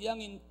bol ke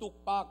chiang in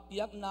tukpak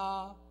piak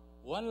na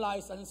one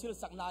license sil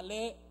sak na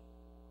le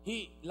hi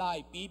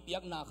lai pi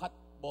piak na khat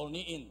bol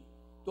ni in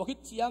to hit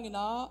chiang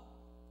ina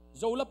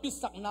zola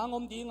pisak na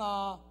ngom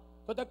dinga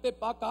to takte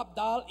pa kap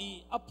dal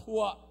I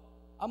aphua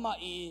ama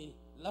I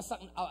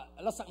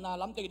lasak na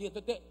lam te di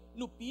to te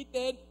nu pi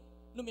te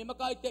nu me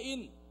makai te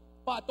in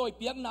pa toy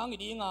piak nang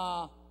di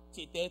nga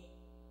chi te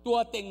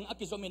tua teng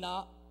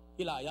akizomina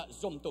hilaya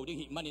zom to ding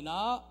hi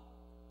manina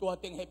tua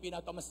teng happy na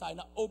to masai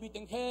na obi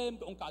teng khem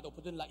to ongka to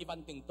putun la ivan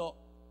teng to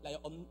la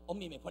om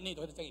mi me phoni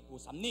to te pu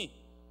sam ni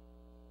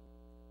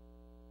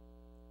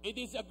it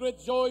is a great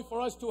joy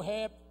for us to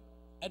have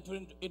and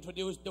to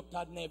introduce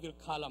Dr. Neville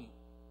Callam,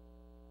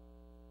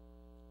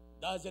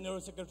 the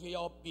General Secretary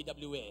of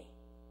BWA,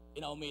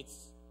 in our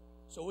midst.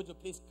 So would you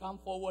please come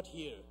forward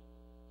here?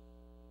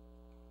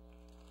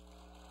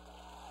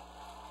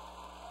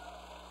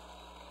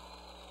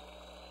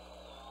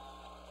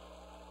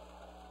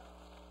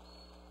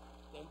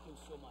 Thank you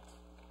so much.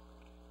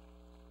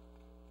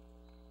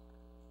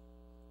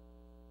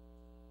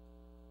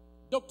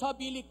 Dr.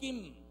 Billy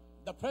Kim,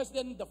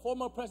 the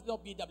former president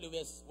of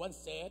BWS, once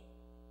said,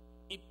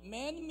 if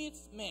man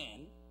meets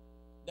man,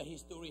 the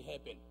history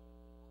happened.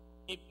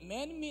 If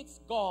man meets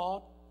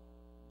God,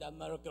 the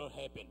miracle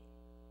happened.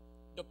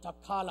 Dr.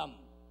 Callam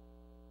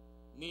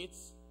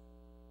meets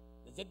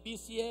the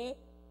ZBCA.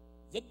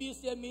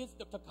 ZBCA meets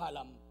Dr.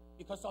 Callam.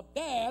 Because of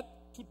that,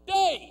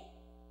 today,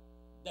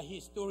 the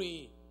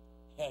history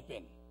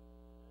happened.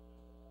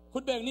 คุ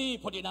ณแบงนี่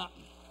พอดีนะ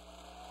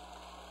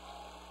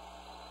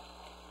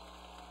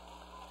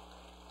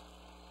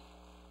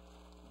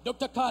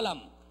Dr. Callam,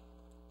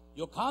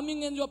 your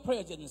coming and your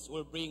presence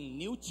will bring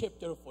new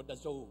chapter for the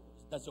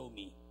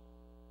Zomi.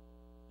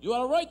 You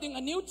are writing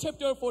a new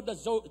chapter for the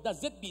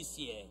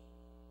ZBCA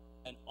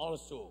and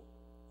also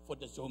for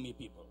the Zomi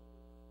people.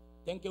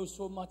 Thank you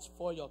so much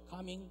for your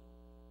coming,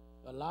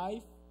 your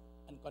life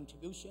and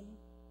contribution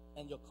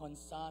and your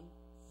concern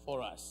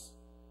for us.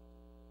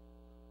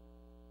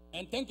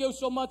 And thank you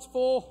so much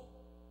for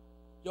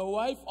your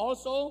wife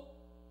also,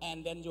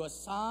 and then your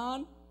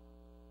son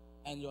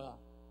and your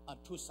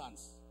two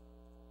sons,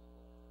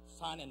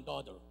 son and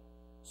daughter.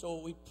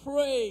 So we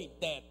pray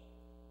that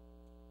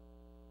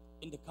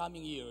in the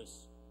coming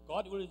years,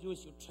 God will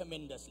use you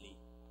tremendously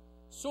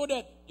so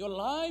that your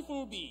life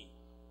will be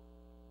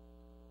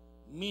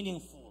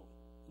meaningful.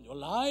 Your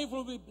life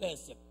will be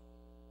blessed.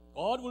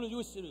 God will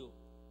use you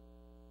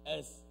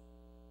as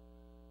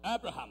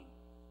Abraham.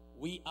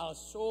 We are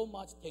so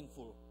much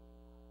thankful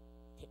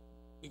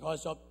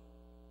because of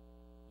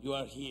you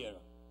are here.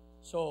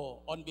 So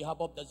on behalf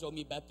of the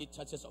Zomi Baptist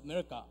Churches of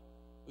America,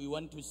 we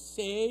want to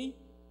say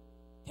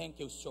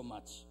thank you so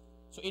much.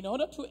 So in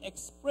order to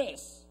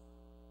express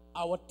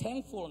our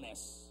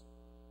thankfulness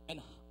and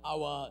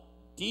our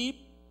deep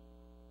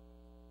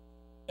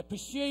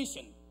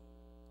appreciation,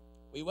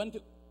 we want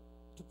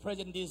to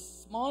present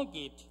this small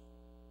gift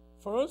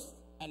first,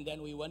 and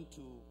then we want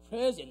to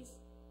present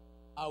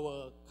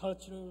our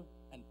cultural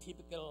and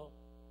typical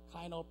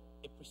kind of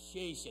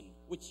appreciation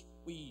which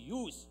we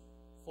use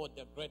for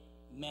the great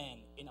man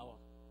in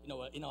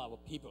our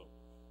people.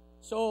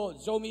 So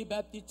Zomi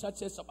Baptist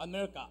Churches of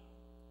America,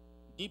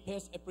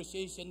 deepest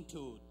appreciation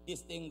to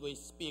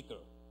distinguished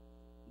speaker,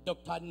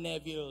 Dr.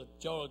 Neville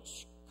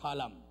George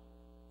Callam,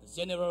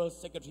 General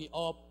Secretary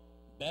of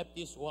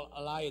Baptist World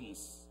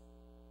Alliance.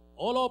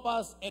 All of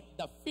us at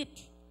the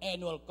 5th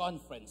annual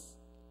conference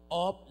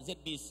of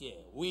ZBCA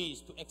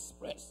wish to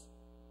express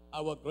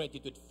our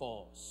gratitude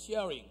for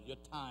sharing your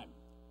time,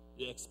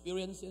 your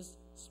experiences,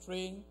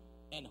 strength,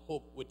 and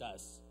hope with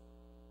us.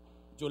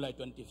 July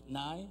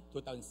 29,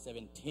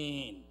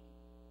 2017.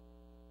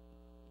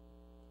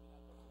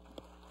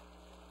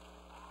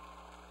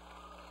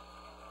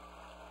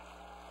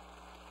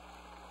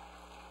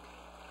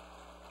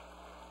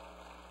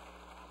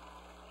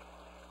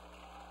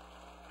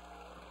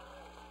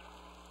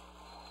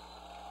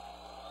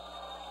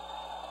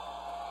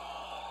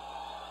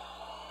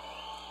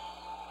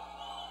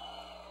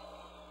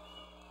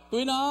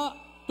 Tuina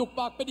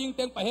tukpak peding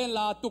teng pahen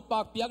la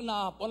tukpak piak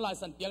na ponlai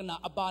san piak na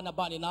abana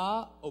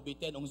banina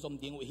obiten ong zom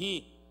ding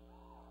hi.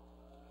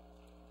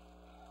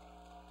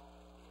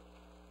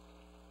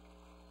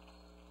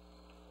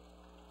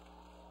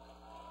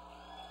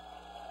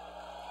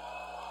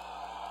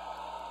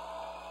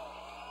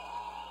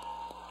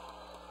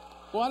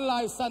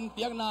 Ponlai san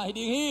piak na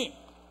hiding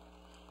hi.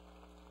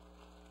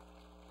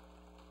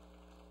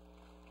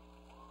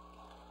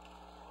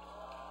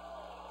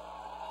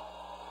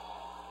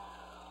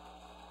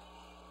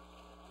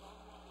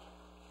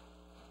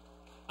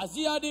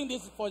 Aziading,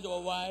 this is for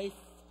your wife.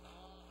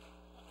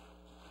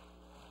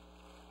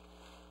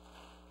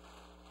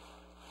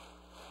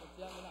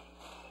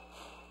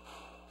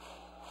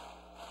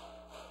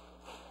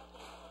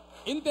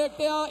 Intek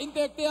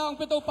te ang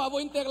peto pavo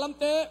intek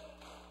lamte.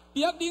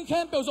 Piak ding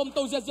kem pe zom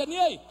to zia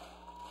ni.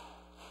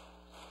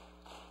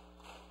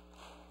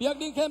 Piak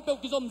ding kem pe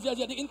zom zia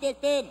di intek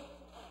ten.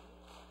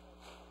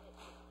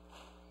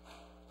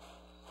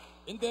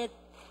 Intek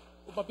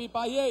upapi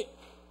paye.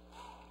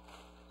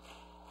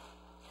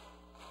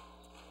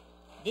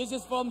 This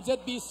is from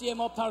ZBCA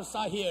of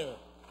Tarsa here.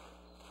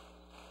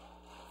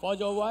 For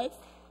your wife.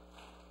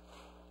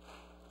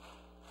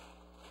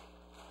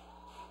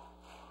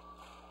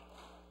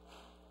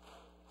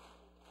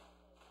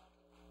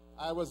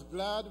 I was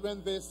glad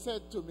when they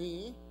said to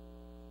me,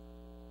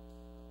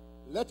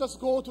 let us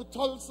go to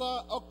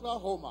Tulsa,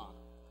 Oklahoma.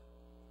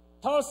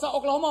 Tulsa,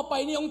 Oklahoma, pa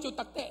ini yung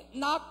chutakte,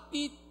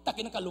 nakti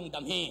takin ka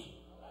lungdam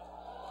hi.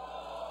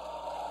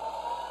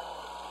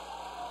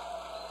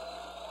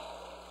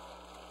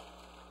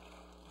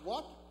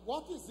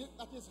 What is it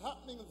that is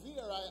happening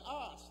there,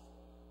 I asked.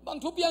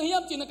 Bang tupiang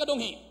hiyam china kadong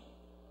hi.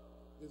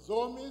 The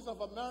Zomis of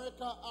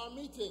America are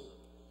meeting.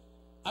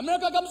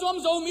 America kam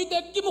som Zomi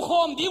te kim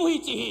khom di hui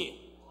chi hi.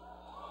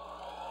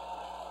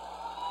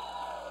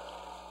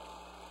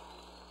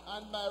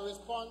 And my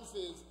response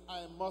is,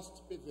 I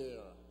must be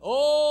there.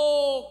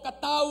 Oh,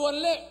 katawan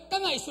le,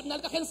 kangay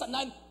sunal ka ken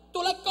sanan, ตั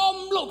วละก้ม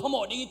โลกพม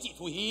อดิ้งจิ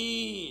ตุฮี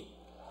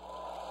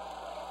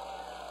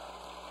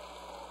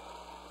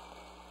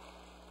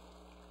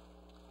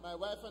My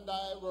wife and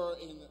I were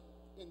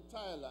in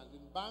Thailand,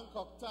 in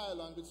Bangkok,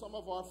 Thailand, with some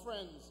of our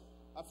friends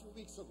a few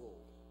weeks ago.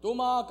 ตัว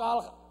มากา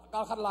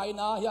รขัดไล่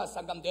นะเฮีย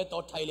สังกัดเดต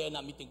ไทยเลยน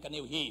ะมีติงกันเอ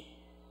วฮี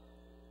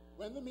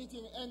When the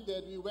meeting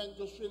ended, we went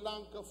to Sri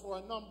Lanka for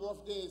a number of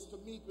days to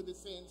meet with the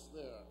saints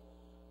there.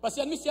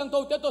 Pasian mi siang to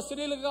teto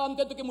Sri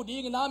Lanka teto ke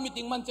mudi na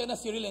meeting man chena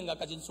Sri Lanka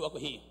ka jinsu ako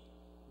hi.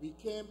 We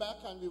came back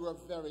and we were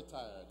very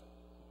tired.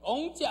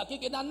 Ong chia ki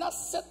kina na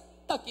set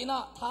takina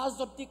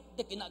thazotik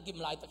dekina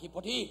gimlai takhi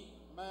poti.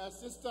 My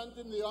assistant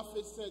in the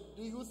office said,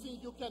 "Do you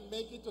think you can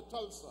make it to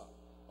Tulsa?"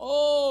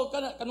 Oh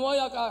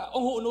kanwaya ka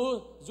ong hu nu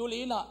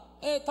Julina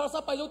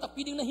Tulsa pai lo tak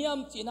piding na hiam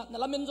china na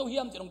lamen zo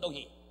hiam chinong dong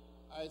hi.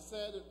 I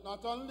said,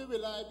 "Not only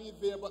will I be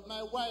there, but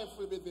my wife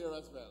will be there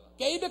as well."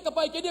 Kay be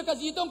kapay kay dia ka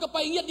jitong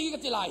kapay ngiat di ka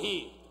tilahi.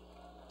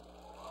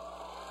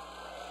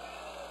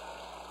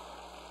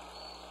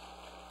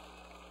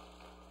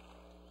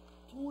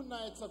 2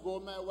 nights ago,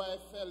 my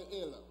wife fell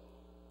ill.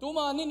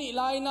 Tuma ni ni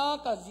lai na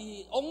ka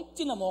ji ong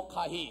chinamok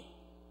kha hi.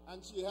 And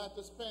she had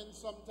to spend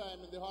some time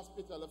in the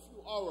hospital, a few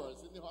hours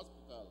in the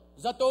hospital.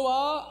 Zatowa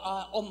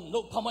no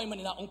phamai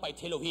manina ong pai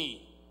thelo hi.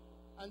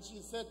 And she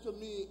said to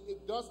me, "It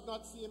does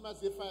not seem as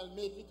if I'll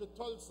make it to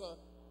Tulsa,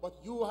 but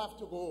you have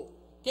to go."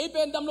 Kay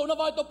pen dam lo na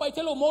vai to pai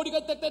thelo mo di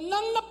ka te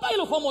nang na pai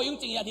lo phamo yung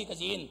ching ya di ka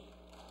jin.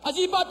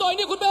 Aji pa to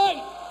ni khut beng.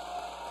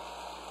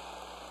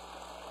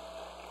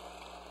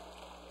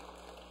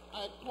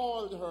 I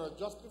called her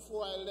just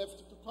before I left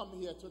to come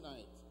here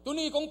tonight.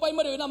 Tuni kong pai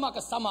ma na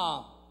makasama.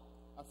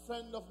 A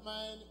friend of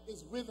mine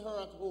is with her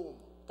at home.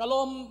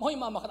 Kalom hoy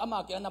ma makat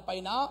ama kaya na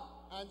pai na.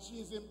 And she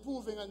is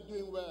improving and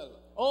doing well.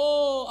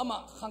 Oh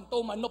ama khang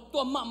to ma nop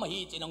to ma ma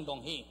hi chinong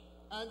dong hi.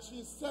 And she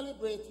is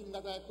celebrating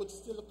that I could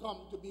still come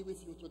to be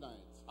with you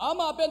tonight.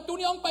 Ama pen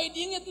tuni ong pai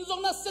ding et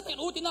zong na set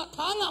utina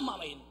thanga ma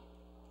main.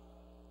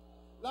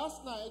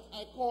 Last night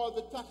I called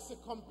the taxi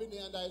company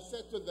and I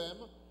said to them,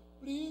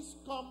 "Please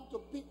come to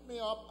pick me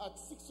up at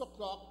 6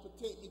 o'clock to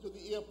take me to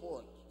the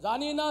airport."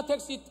 Zani na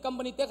taxi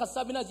company te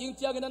khasabina jing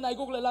chia gina nai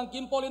guk le lang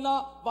kim polina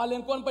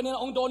valen kon pani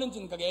ong donin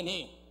jing ka gen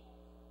hi.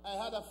 I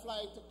had a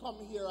flight to come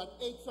here at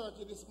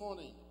 8:30 this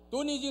morning.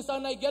 Tuni ji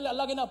sang nai gel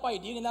lagina pai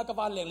ding na ka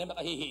van leng le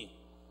ka hi hi.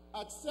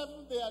 At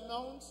 7 they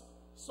announced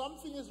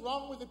something is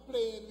wrong with the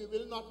plane, we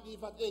will not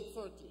leave at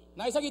 8:30.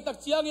 Nai sagi tak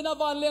chia gina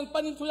van leng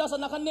panin thuya sa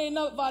nakhan nei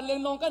na van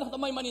leng nong kan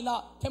tamai manina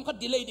them khat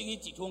delay ding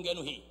chi thung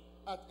genu hi.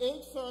 At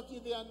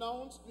 8:30 they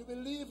announced we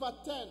will leave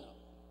at 10.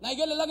 Nai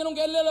gel laginong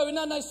gel le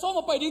wina nai so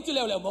mo pai ding chi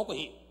le le mo ko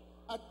hi.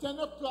 At 10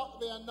 o'clock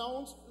they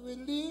announced we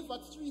will leave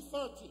at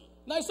 3:30.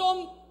 Nai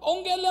som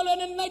ong gel le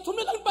nai thum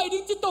le pai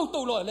ding chi to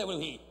lo le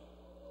hi.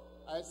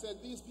 I said,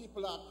 "These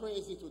people are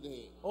crazy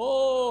today.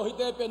 Oh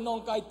hite pe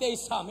nong kai te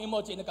sa mi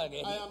mo chi na ka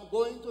ge. I am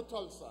going to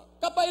Tulsa.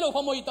 Ka pai lo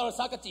phamo itar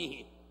sa ka chi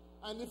hi.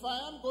 And if I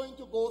am going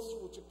to go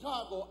through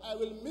Chicago, I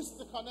will miss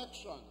the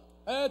connection."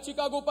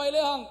 Chicago pai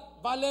le hang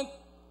van leng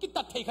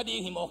kita thei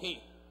khadi hi mo hi.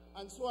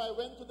 And so I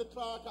went to the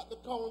clerk at the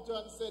counter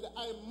and said,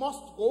 "I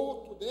must go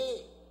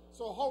today.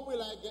 So how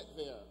will I get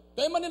there?"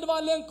 Kay manin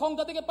van leng khong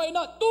ta te ka pai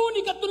na tu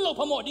ni ka tun lo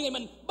phamo ding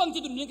man bang chi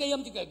tun ni ka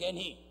yam chi ka gen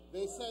hi.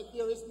 They said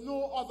there is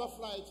no other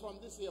flight from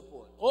this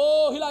airport.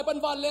 Oh hilai pan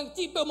van leng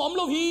chi pe mom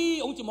lo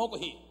hi ong chi mo ko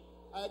hi.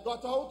 I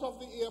got out of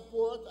the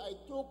airport, I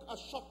took a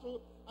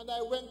shuttle, and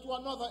I went to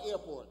another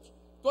airport.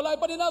 To lai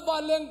pan na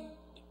van leng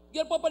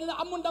airport pan na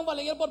amun dang van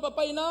leng airport pa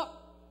pai na.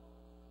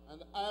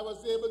 And I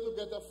was able to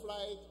get a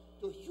flight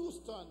to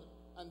Houston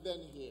and then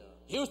here.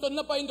 Houston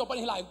na pain to pan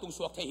hilai tung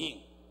suak thei hi.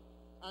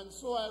 And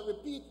so I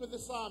repeat with the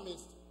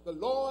psalmist, "The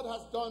Lord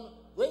has done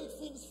great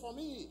things for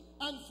me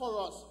and for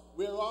us,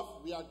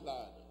 whereof we are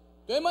glad."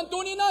 Kay man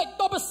tu ni na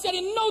to pa siya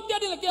no te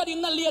din kaya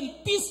din na lian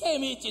pise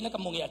mi chi na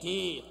kamung ya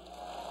thi.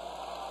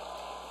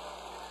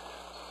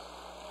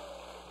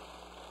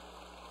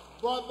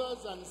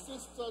 Brothers and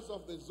sisters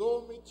of the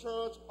Zomi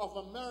Church of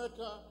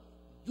America,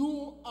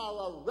 you are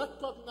a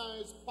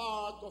recognized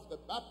part of the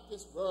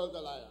Baptist World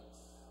Alliance.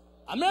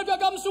 America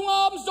kam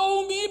sungam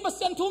Zomi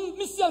Pasian thum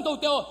misyang to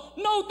teo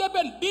no te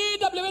pen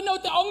BW no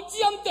te ong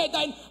chiam te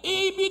dan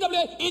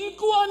BW in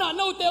kuana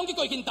no te ong ki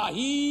koi kin ta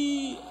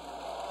hi.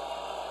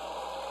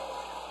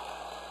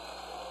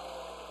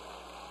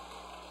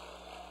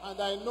 And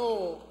I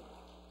know,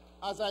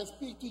 as I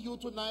speak to you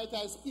tonight,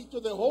 I speak to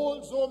the whole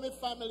Zomi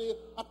family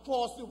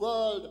across the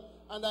world,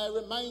 and I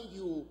remind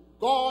you,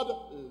 God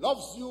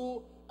loves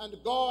you, and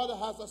God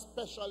has a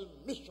special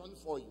mission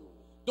for you.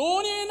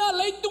 Tuni na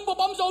leitung pa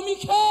bam Zomi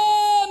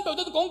ken pe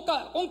to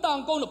kong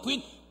tang ko no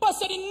pin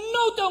Pasian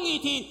no te ong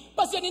iti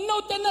Pasian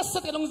no te na sa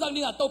te long zang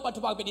ni na to pa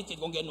thupag pe ni chit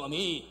kong gen no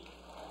mi.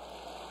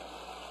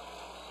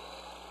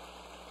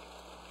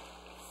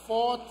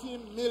 40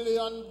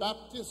 million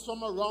Baptists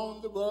from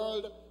around the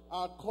world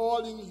are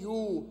calling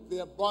you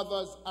their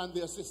brothers and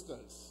their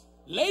sisters.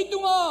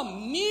 Leitung a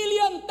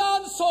million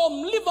tan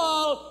som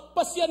lival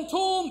Pasian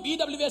thum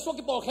BWS wa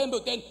ki pol khem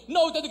buten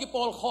no te ki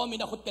pol khom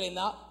ina khut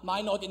na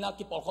mai no tin na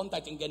ki pol khom ta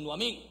ching gen no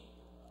mi.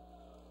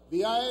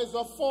 The eyes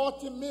of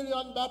 40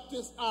 million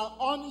Baptists are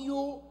on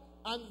you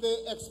and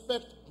they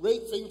expect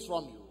great things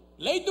from you.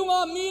 Tutung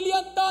A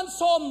million tan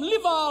som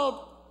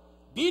lival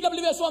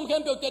BWS som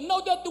kempel ten no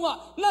de tunga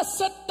na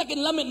set takin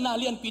lamin na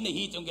lian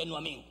pinahi chung gen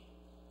waming.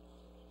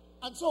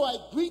 And so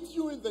I greet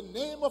you in the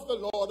name of the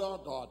Lord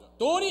our God.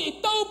 Tori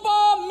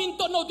TOPA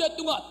minto no de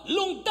tunga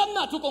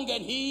lungdamna tukong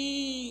gen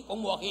hi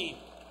kongwaki.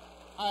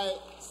 I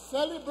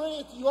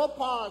celebrate your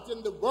part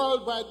in the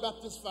worldwide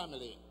Baptist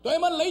family. Toy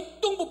man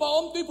leitung bu ba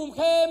om tui pum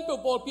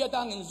kempel pol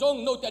piatang in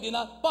ZONG no te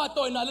dina pa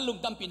toy na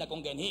lungdam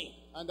pinakong gen hi.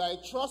 And I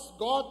trust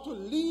God to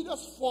lead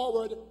us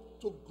forward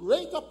to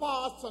greater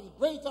paths and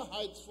greater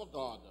heights for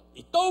God.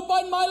 Ito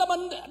pa may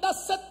laman da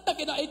set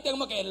takin na iteng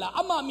makela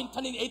ama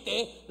mintanin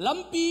ite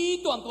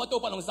lampi tuang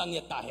tuwa nung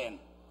sangyat tahen.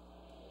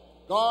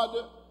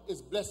 God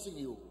is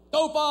blessing you.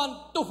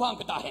 Topan tupang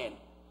pitahen.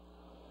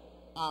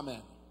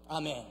 Amen.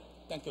 Amen.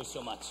 Thank you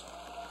so much.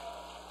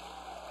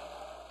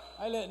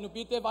 Ay le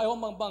nupite bay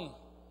hom bang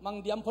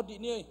mang diam phodi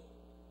ni.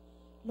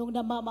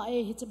 Lungdam mae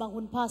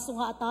hibangin hongpha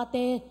sungah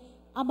atate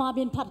ama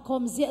bin phat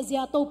khom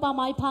zia TOPA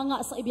mai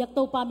phanga sa ibyak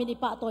TOPA min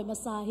ipa toy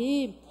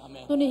masahi.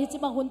 Tuni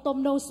hibangin tom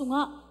no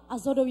sungah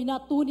azodowina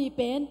tuni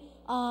pen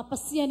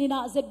Pasian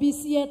ina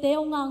ZBCA te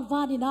ongang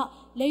vanina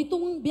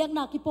leitung biak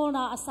na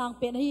kipolna asang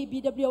pen hi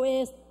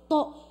BWS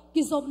to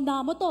KIZO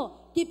na mo to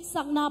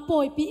kipsak na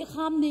poi pi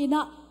kham ni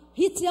na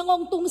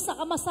hichiang tung sak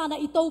amasana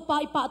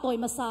TOPA ipa toy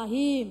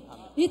masahi.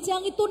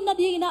 Hichiang itun na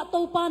di na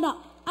TOPA na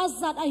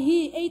azat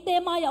ahi ete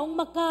maya ong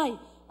makai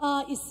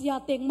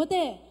isya teng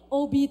mate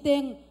obi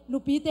teng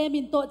nupite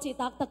minto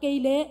chitak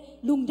takele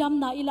lungdam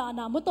na ila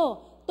na mo to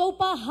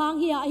TOPA hang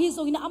hiya hi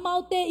zong ina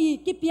amaute I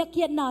kipyak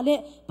khiat na le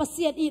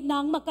Pasian I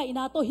nang makai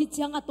na to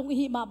hichiang atung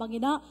hi ma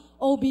bangina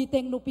obi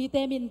teng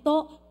nupite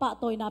minto pa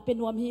toy na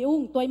penuam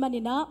hiung toy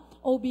manina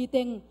obi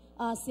teng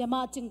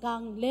siama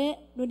chingkang le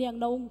nuniang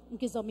naung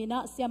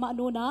kizomina siama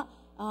nuna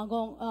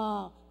gong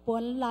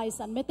pon lai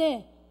san mete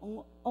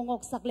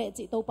ongok sakle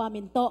chi TOPA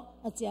minto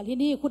achial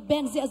hini khut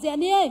beng zia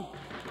ni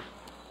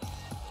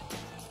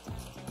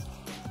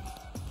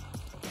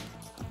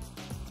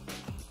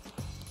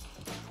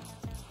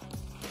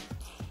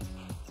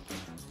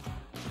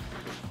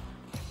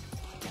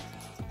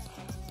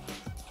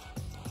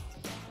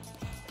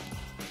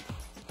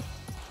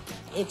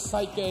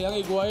Excite ke yang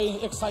guai,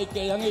 excite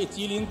ke yang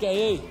chilin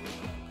ke.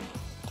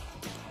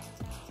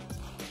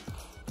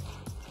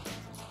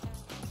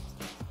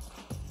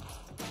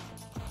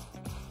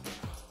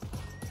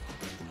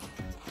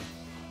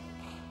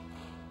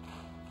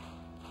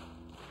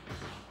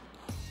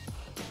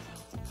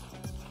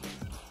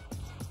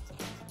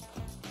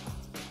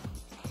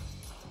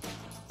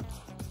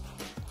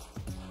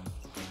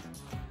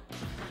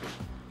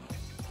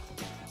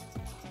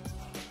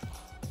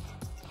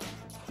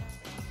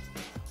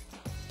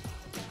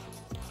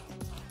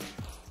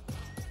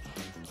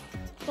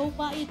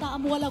 TOPA ita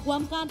amwala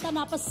guam kanta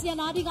na Pasian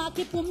adi nga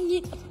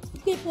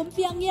kipum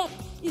piang yet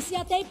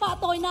isya tay pa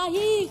toy na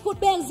hi kut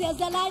beng zia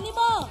lai ni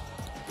mo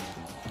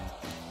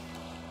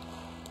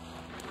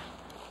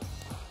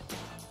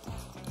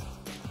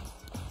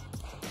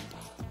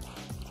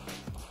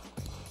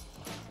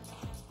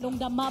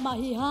lungdam mama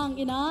hi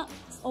hang ina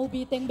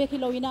obi teng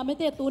bekilo ina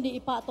mete tuni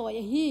ipa toy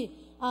hi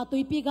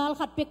tui pigal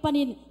khat pek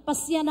panin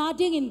Pasian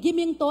ading in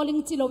giming toling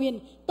chilowin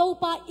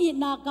TOPA I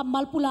na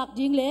kamal pulak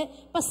ding le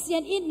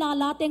Pasian I na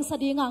lateng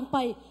sadingang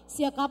pai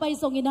sia kabay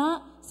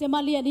zongina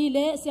sema liani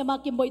le sema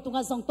kimboy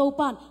tunga zong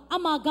TOPAN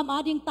ama gam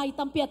ading tai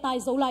tampia tai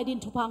zolai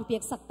din thupang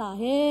piek sakta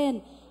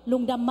hen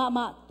lungdam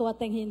mama to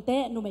teng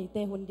hinte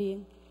numeite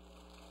hunding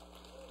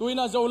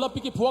tuina zola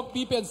piki phuak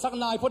pi pen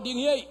saknai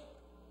phoding hi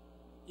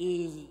I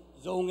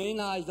zongei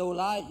nai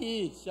zolai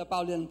hi sia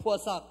paulian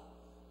phuasak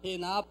he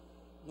na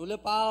nule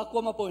pa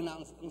ko ma poi nang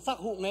sak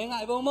hu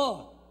ngai bo mo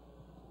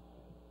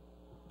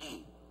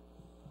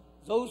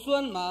zo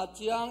suan ma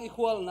chiang I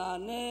khwal na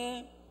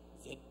ne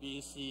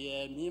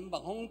ZBCA mim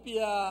bang hong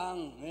piang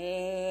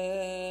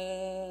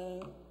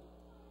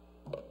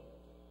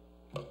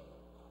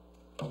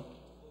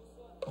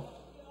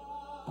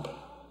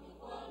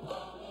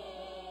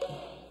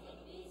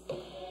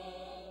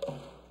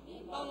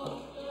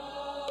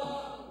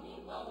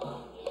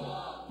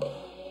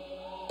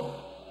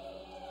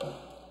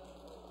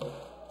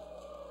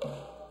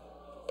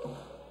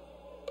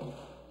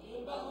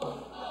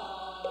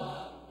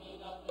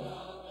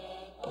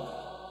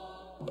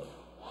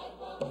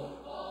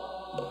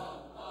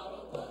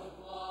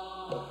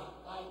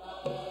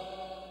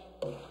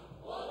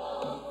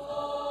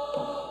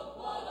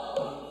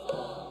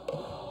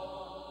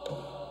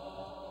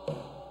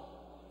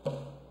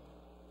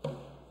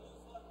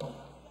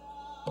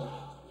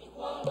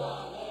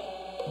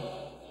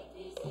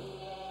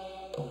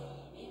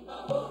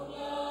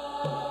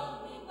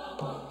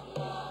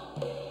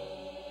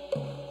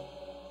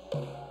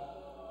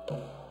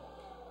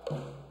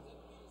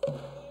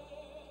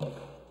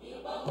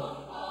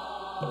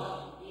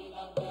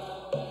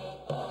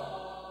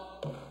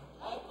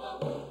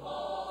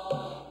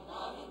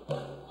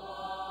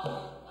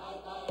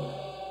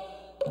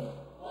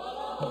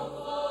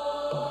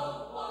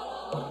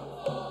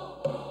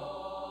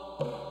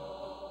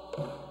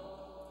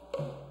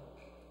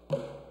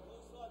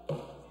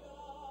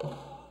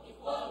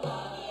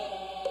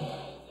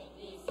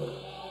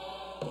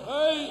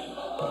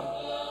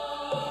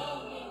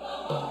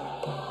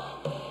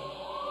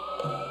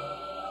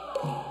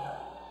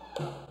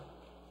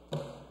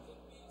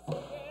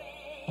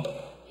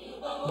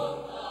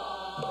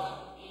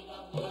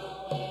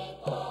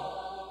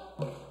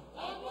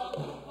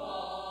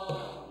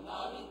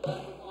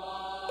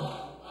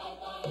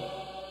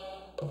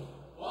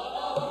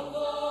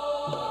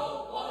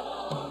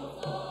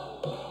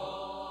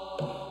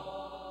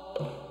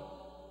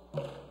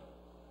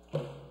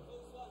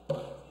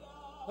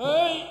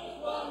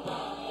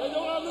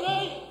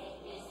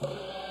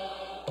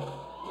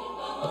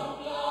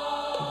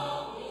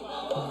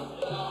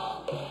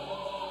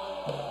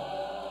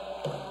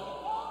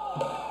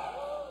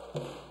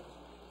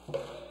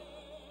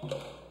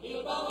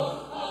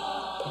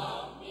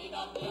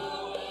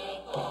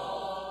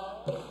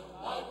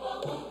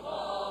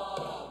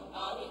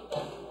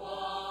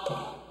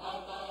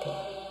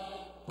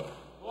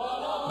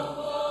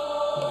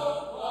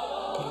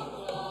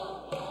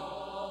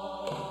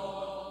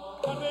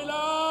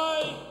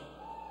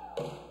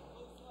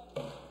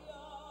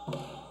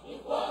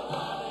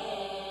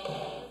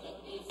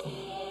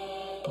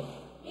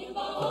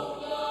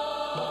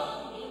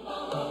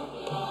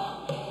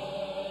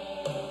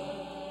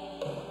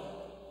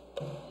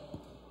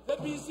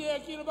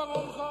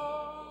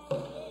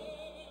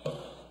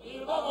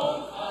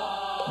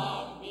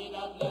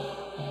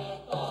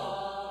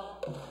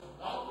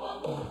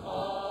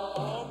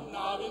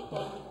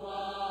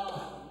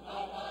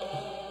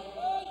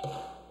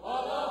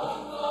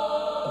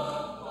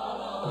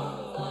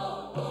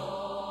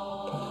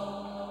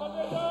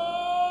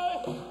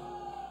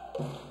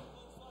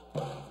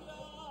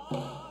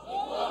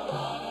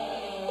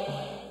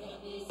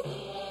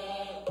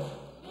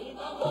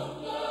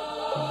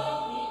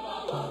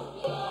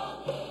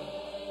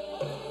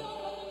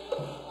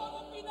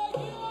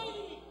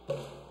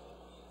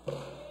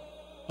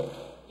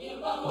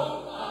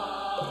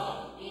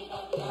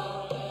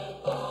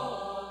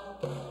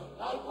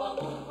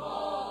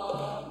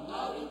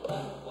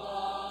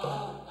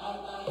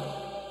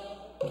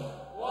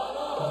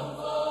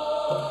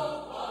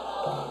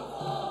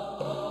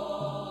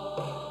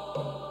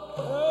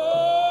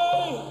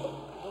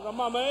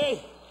มาไหม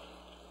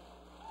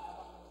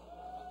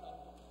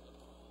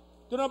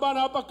ตุนบ้านเ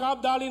อาประกาศ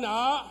ดาลินา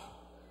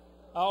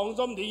องค์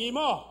สมดี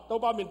มั้งตัว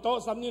ป้ามินโต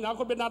สัมนีนาค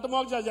นเป็นนาตมอ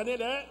กจะนี่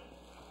แหละ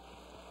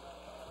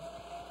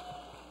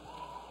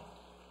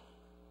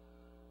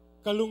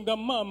กลุงด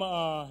ำมา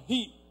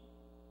ฮิ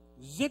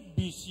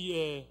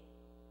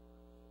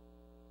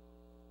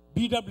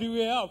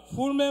ZBCA-BWA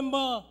full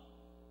member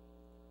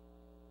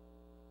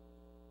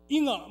อิ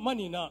งะมัน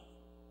นี่นะ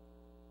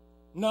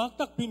นัก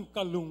ตักปินก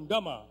ลุงด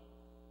ำมา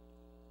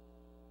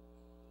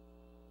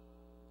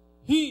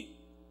ฮิ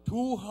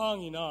ทูหา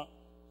งินะ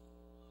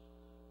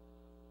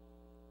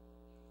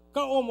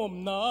ก็อม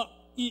นา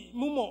อิ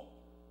มุโม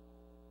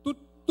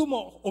ตุโม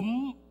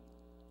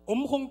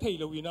คงเท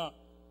ลวินะ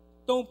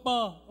ตัวป้า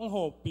องห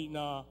อบปีน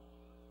า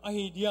อ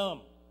หิดยาม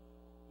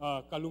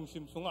กลุงซิ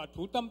มสงะ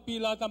ถูตัมปี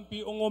ลาตัมปี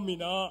องมิ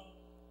นะ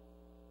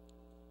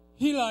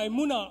ฮิไล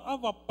มุนาอ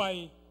วับไป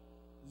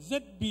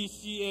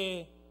ZBCA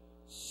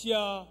เสีย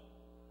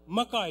ม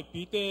าไก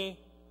ปีเต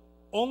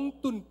อง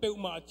ตุนเปว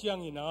มาเจียง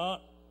อินะ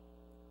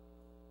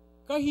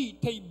ก็ฮิ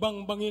เทบัง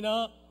อินะ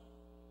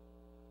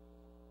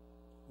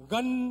กั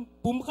น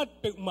ปุ่มขัด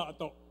เปวมาโ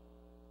ต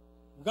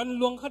กัน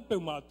ลวงขัดเป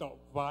วมาโต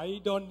ไว้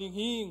ดอนดิง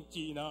หิง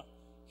จีนะ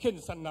เห็น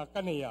สันนักกั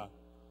นเนี่ย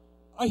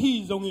อหิ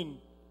จงอิน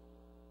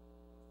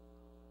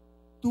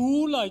ตู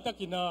ไลตะ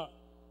กินะ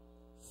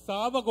สา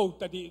วกอุ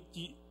ตติ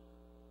จี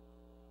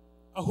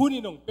อาหุนิ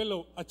นงเปโล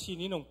อาชี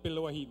นินงเปโล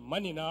หิมั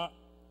นนี่นะ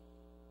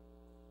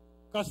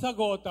กษัต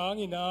ริย์ต่าง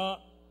อินะ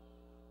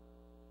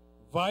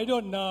ไว้ดอ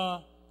นนา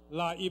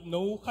ลาอิบ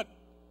นูขัด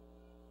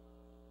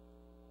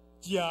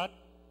จัด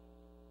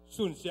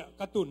สุนเสีย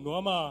กระตุนนัว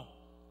มา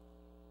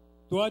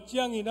ตัวเจี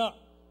ยงอินะ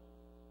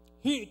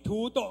ฮิทู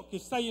โตกิ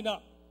ไซนะ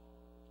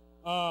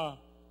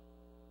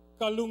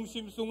กลุง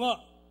ซิมซุงะ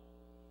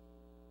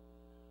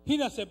ฮิ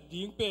นาเซบ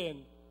ดิ้งเป็น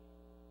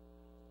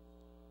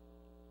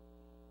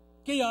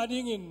เกียร์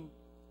ดิ้งอิน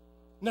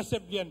นาเซ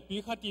บเลียนปี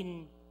ขัดิน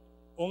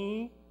อง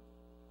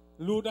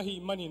ลูดาฮิ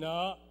มันนี่นะ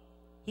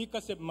ฮิกา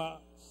เซบม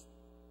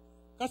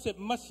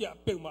าเสีย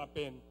เปิลมาเ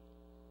ป็น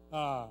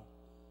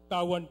ตา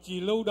วันจี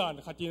โลดาน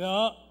ขัดินะ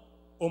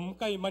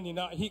ไก่มันนี่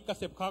นะฮิกาเ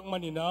ซบคักมัน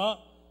นี่นะ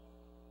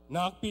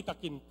นักปีตะ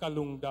กินก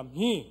ลุงดำ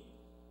ฮี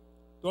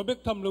ตัวเบก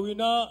ทำลุย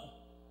นะ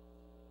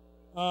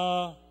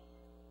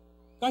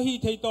ก็ฮี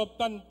เทตอบ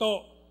ตันโต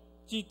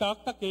จีตัก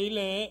ตะเกยเล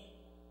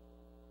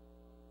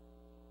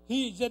ฮี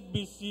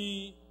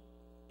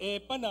ZBCA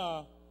ปนา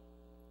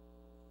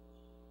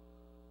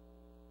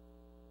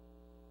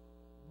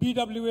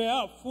BWA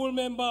full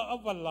member อ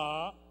วัลลา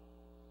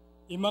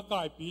อิมาก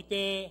ายปีเต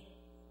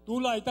ตุ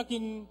ไลตะกิ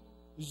น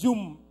ซุม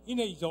อิน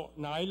ไอโจ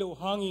นายโล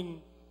หางอิน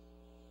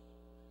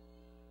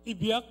อิ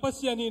บยักปัส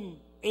ยานิน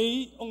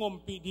องม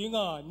ปีดีง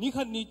านิ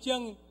ขันนิจั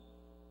ง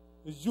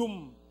ซุม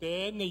เต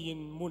ในยิ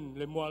นมุนเ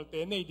ลมัวเต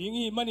ในดิ้ง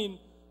ฮีมันิน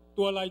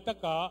ตัวไลตะ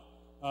กะ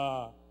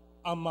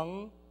อามัง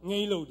ไง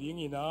โลดิ้ง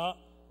ฮีนะ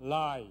ล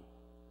าย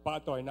ปะ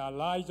ต่อยนา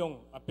ลายจง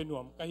เป็นหว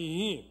มกะฮี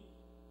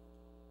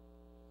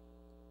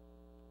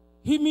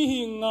ฮิมิ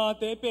หิงา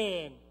เตเป็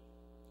น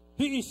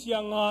ฮิอิสย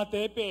างาเต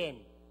เป็น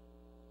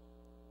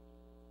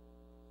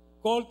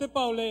กอลเตเป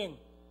าเลง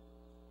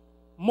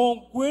มอง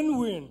เกวน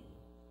วิน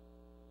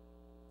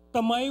ท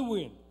ำไม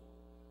วิน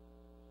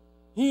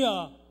เฮีย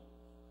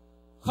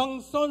ขัง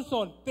ซ้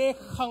อนเตะ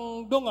ขัง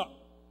ดง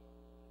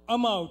อา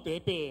มาเต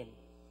เป็น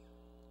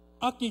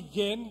อากิเ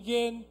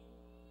ย็น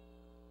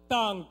ต่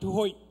างทุ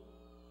ย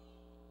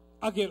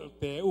อาเกล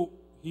เตอุ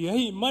เฮีย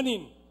ฮิมันิ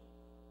น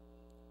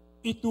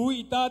อิตู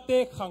อิตาเตะ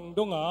ขังด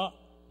ง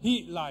ฮิ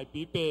ลาย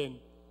ปีเป็น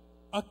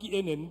อากิเอ็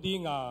นดิ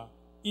ง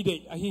อิเด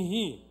อ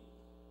ฮิ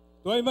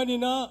ตัวมันนี่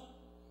นะ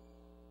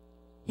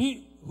ฮิ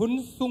หุน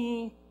ซุง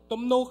ต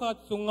มโนขาด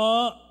ซุง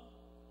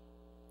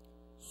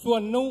ส่ว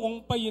นนู้อง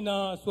ไปนะ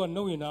ส่วน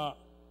นู้อินะ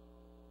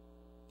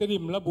เตริ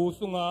มระบุ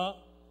สุง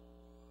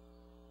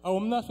เอา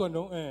นะส่วน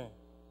นู้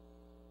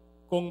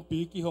กงปี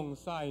กิหง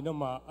ไซน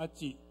มาอา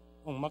จิ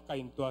องมาไก่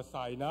ตัวไซ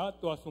นะ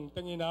ตัวสุงเต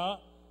งินะ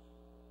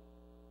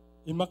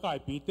อิมาไก่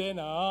ปีเต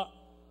นะ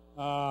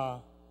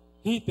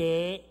ฮิเต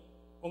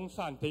อง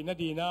สันเทน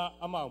ดีนะ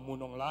อามามุ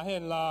นองลาเฮ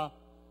นลา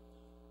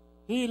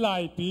ฮิลา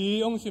ยปี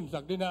องสิมสั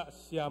กดีนะ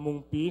เสียมุง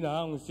ปีนะ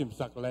องสิม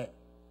สักแหละ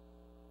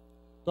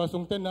ตัวสุ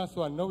งเตนะ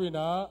ส่วนนู้อิน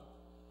ะ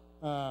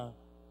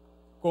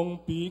กง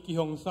ปีกิ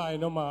หงไซ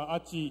นมาอา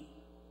จิ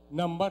น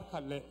ำบัดขั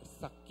ดเละ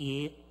สักกี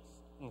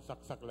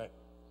สักเละ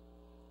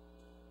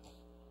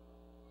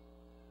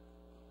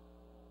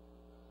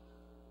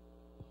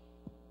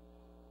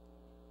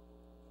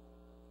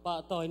ปะ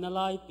ต่อยนา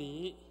ลายปี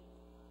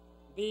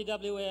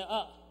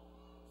BWA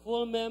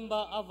full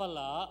member อวัลล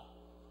า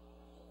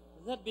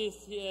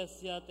ZBCA เ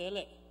สียเตเล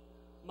ะ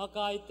มาก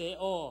ายเต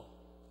โอ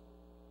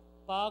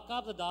ปากา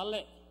บดาเล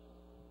ะ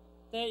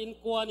เตอิน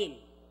กวานิน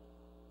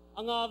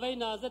อังอาเว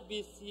นา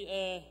ZBCA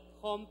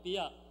คอมปีย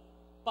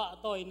ปะ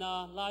ต่อยนา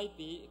ลาย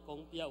ปีกง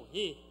เปียว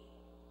ฮี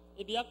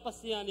อิบยักปั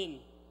สยานิน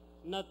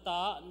นาต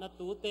านา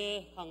ตูเต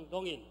ขังด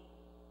งอิน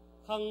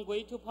ขังไว้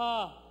ทุพา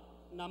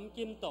น้ำ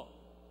กิมโต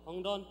ของ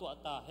ดอนตัว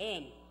ตาเฮ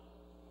น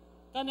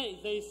กันใน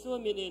ใจซัว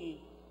มินิน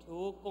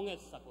Tutung A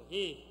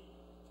sakuhi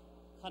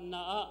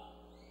khana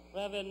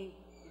Reverend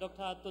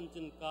Dr.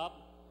 Tutungin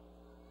Khawmpi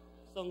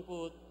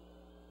Songput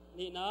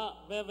Nina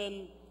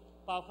Reverend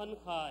pawlkhat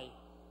khai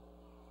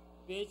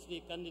PhD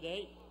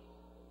candidate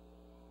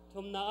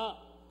Thumna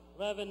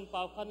Reverend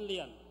pawlkhat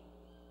lian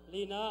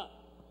Lina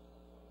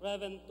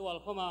Reverend tual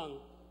khomang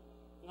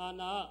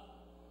Ngana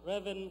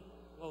Reverend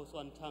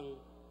ngawsuan thang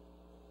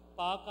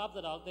pa kap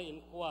zadal te in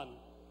kwan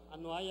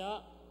anwaya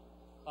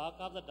pa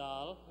kap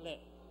zadal le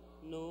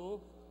nu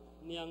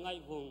niangai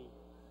vung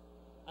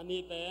ani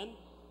pen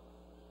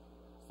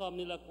som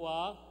ni la kwa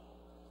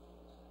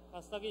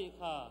kasagi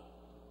kha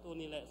tu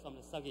ni le som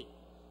le sagi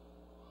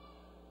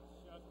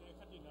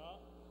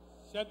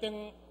sẽ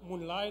tiếng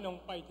mùn lai nông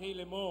bay thế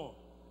lệ mô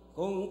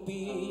Khong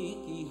pi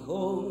ki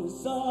hong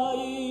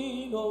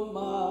sai no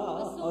ma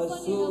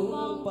asung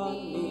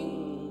panin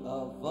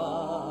ava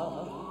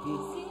ki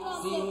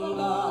sing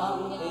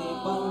lang te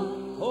pan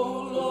hong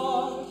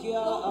loang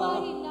kia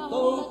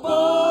to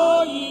pa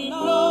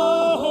ina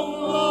hong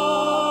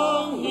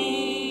lang hi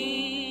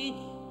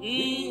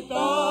i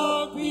ta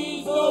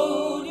pi zo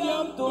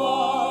liam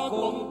tua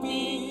khong pi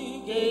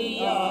ke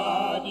ya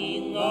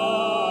ding a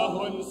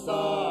hon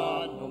sa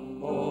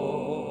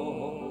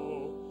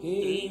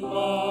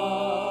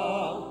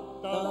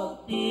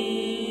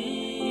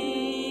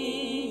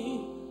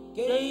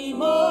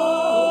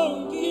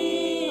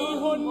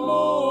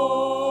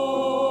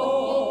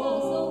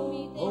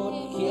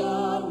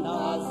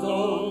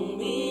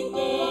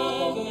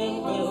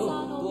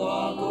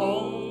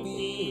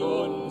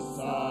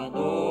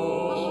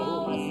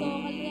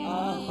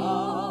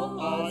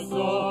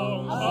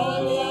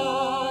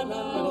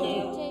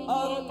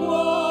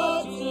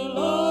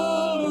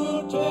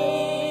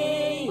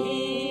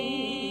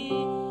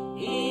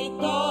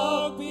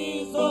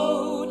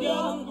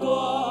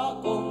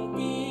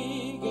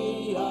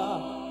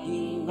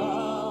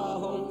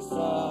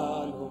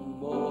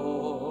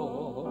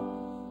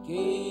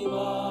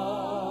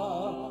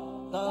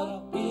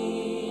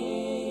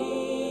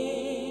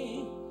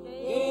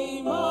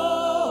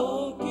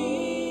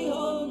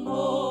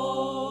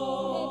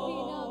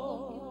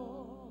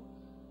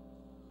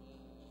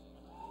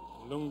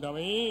LUNGDAM.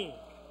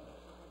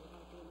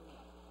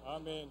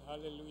 Amen.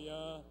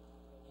 Hallelujah.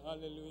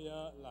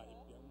 Hallelujah. Lại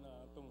tiếng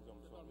là tung dòng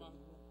xuống.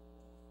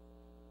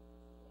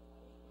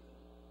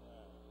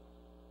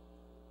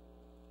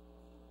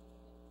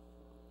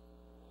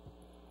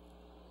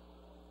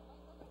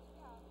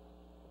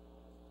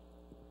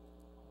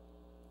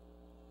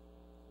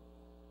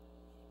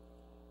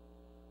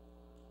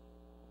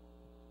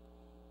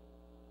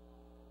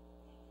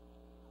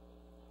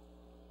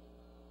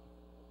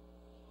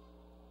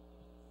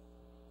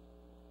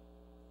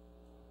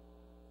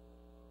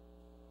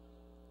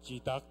 Chỉ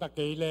tác ta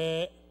kể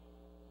lệ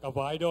cả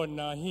vài đồn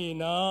na hi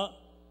na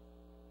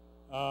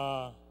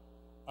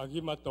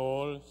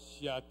agimatol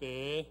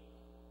siate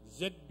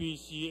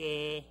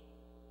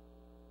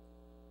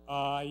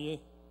ZBCA-5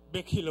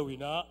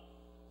 bekhilowina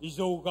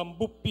izo gam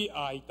buppi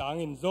ai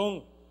tangin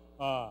zong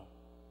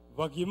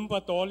vagim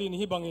patolin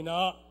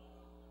hibangina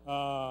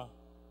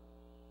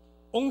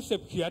ong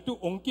sep khia tu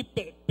ong ki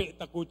pe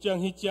taku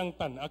chang hi chang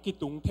tan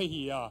akitung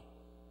THEI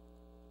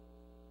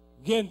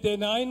gente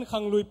nain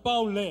khang lui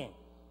pau leng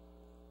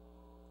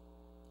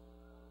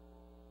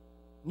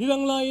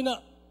nilang lai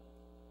na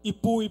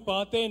ipui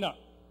pate na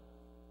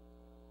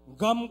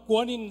gam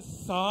kuanin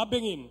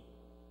sabengin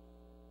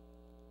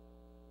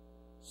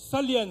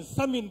salian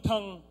samin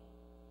thang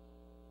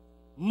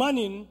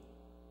manin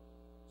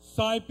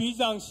sai pi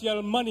jang sial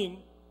manin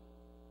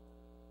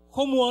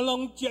khomua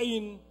long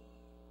chain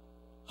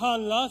han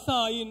la sa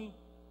in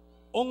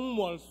ong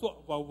mual so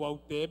wau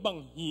te bang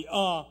hi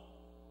a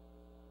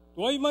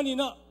toy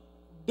manina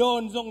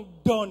don jong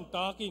don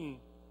takin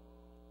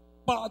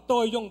pa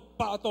toy yong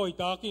pa toy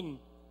takin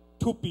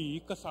thupi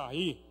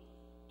kasai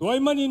toy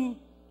manin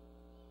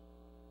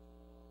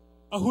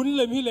ahun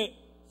lem hi le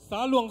sa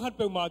luang khat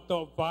pe ma to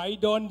vai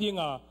don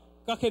dinga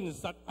ka khen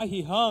sat a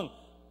hi hang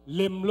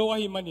lem lo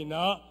hi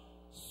manina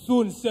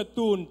sun se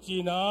tun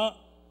china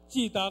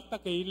chi tak ta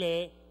ke le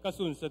ka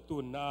sun se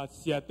tun na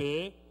sia te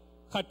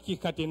khat ki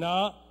khatina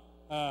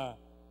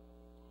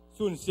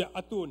sun sia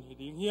atun hi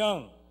ding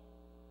hiang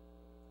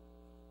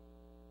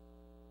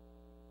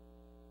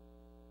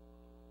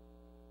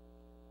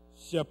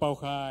sia pau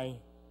khai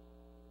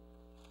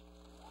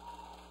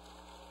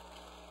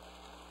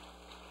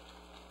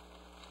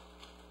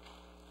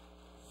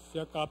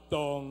sia kap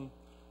tong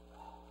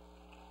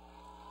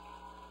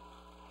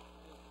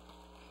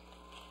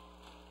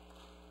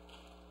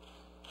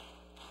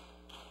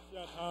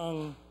sia thang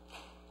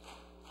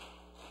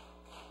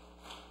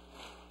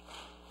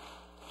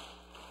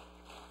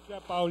sia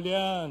pau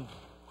lian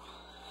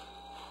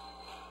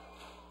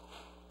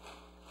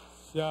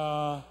sia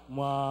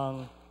mang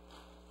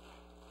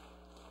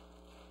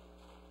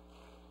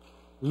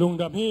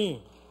lungdam hi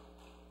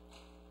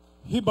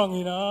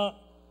hibangina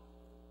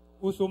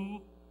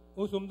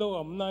usum đâu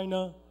ẩm nay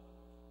na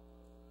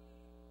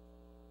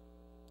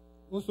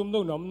usum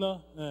đâu nắm na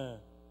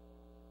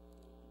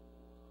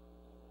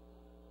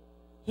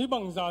hi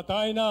bang za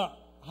tai na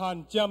han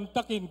cham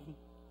takin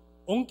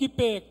ong ki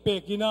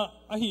pekina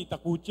a hi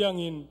taku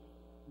chiangin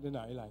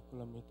dena ilai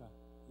kulamita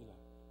ilai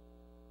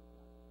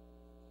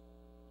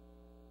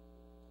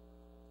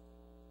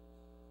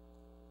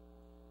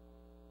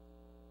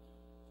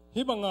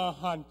hi banga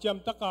han cham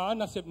taka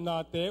na sep na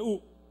te u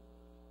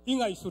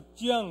ingai sut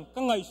chiang ka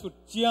ngai sut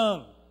chiang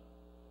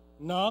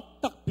nak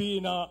tak pi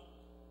na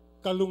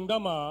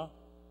kalungdama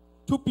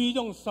thu pi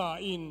jong sa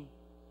in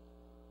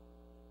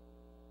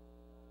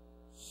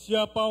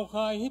sia pau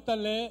khai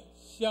hitale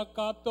sia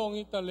kap tong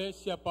hitale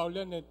sia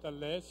paulen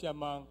hitale sia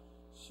mang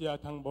sia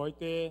thang boy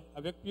te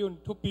avek piun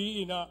thu pi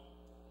ina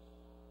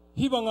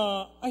hi banga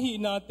a hi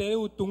na te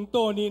u tung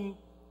tonin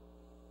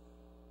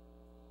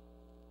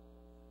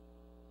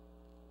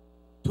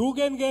thu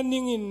gen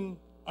ning in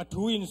a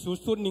thu in su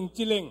sun ning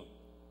chileng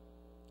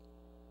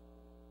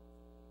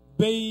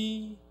bei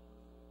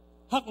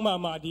hak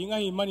ma di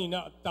ngai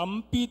manina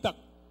tampi tak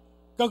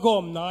ka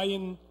gom na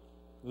in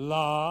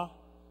la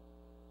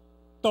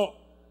to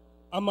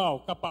amao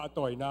kapa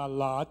toy na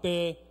la te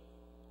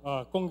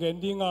kong gen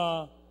dinga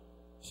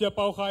sia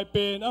pau khai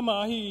pen ama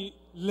hi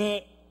le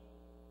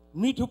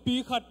mi thu pi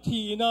khat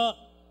thi na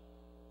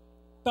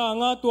ta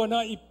nga to na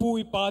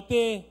ipui pa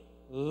te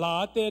la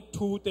te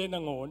thu te na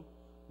ngon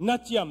na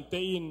chiam te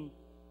in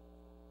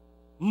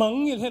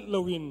mangil het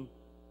lowin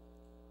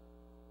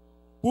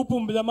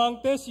pupum blamang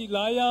te si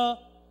laya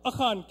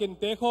akhan ken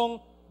te khong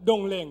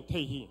dong leng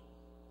thei hi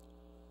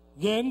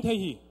gen thei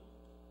hi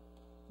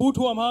pu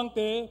thuam hang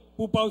te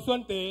pu pau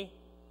suan te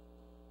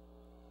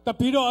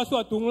tapiro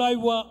aswa tunglai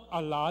wa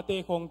ala te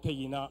khong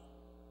thei na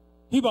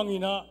hi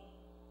bangina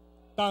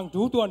tang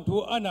thu tuan thu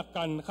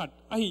anakan khat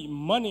a hi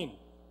manin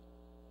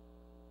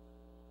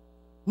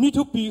mi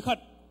thu pi khat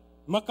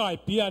makai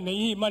pia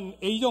nei man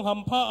ei jong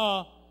hongpha a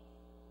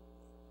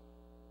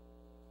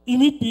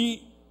imi pi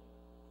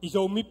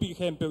izo mi pi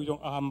khem pe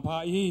jong hongpha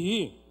hi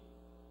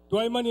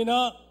toy manina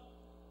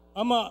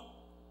ama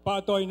pa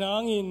toy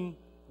nangin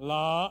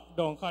la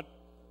dong khat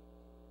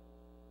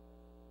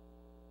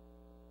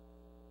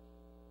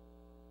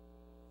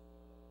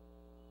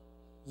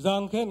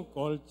giang khen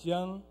kol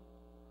chiang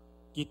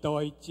ki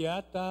toy chia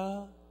ta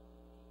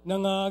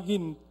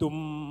nangagin tum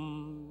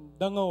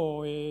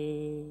dangoe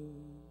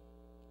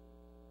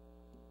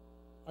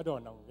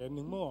adon ang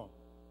gening mo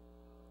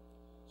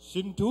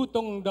sintu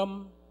tong dam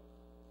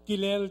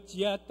kilel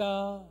chia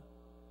ta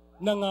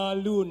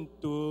nangalun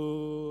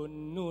tun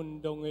nun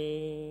donge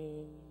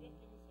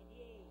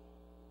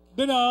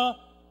dena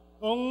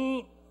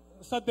ong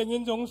sa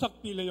tengin jong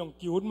sakpi le yong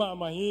kiun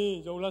ma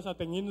hi jola sa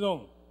tengin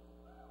jong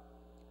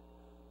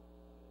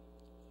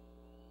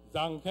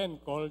giang khen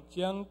kol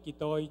chiang ki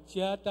toy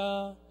chia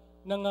ta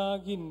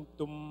nangagin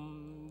tum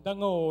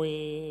dangoe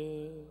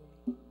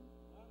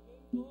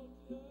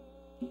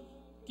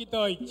ki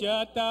toy chia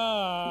ta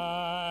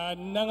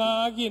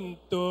nangagin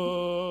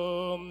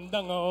tum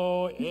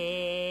dangoe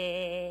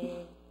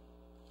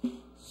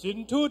sin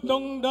thu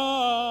tong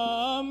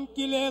dam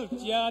kilel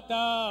chia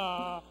ta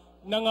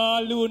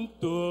nangalun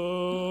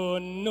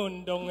tun nun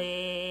donge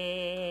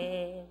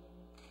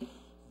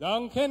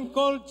giang khen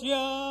kol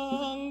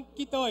chiang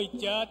ki toy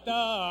chia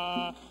ta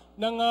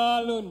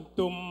nangalun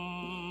tum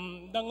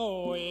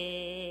dangoe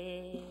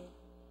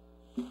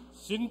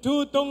sin thu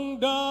tong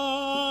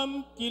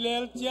dam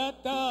kilel chia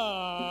ta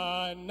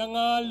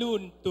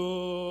nangalun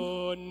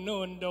tun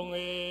nun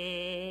donge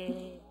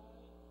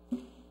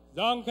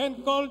giang khen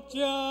kol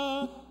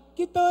chiang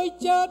ki toy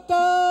chia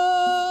ta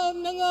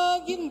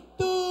nangagin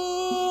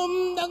tum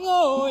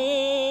dangoe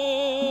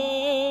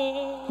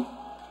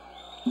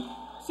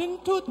sin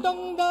thu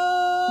tong da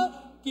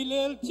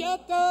kilel chia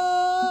ta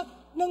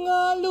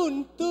nangalun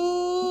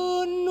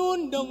tun nun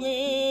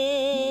donge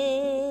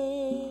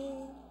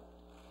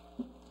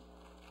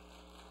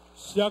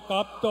sia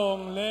kap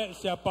tong le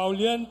sia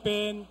paulian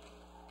pen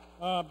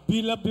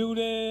bila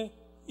biule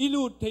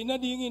ilut theina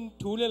ding in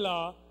thule la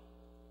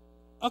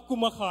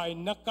akuma khai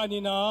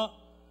nakanina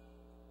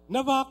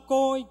nawa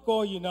koi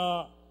koina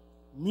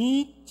mi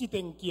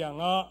chiteng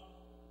kianga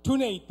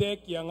thunei te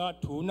kianga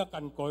thuna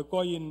kan koi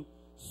koin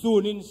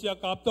sunin sia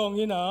kap tong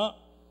ina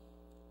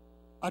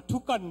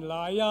athukan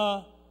laya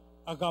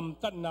agam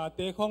tat na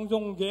te khong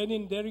jong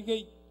genin derige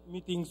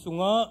meeting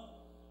sunga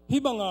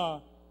hibanga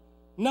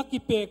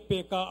nakipek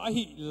peka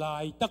ahi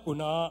lai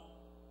takuna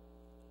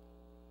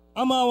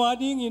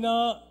amawading ina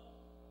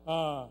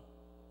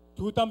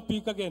thu tampi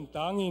ka gen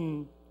tangin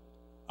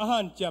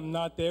ahan cham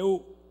na teu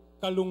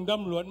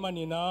kalungdam luan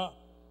manina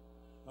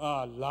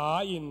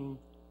la in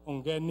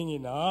ongen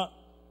ningina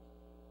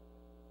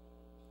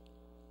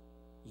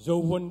zo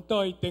won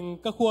toy teng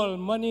ka khwal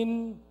manin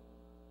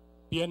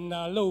pian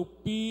na lo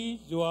pi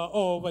zua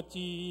o wa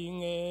ching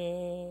e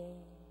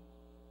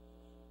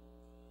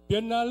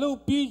pian na lo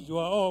pi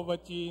zua o wa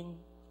ching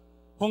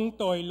hong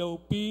toy lo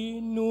pi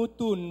nu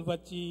tun wa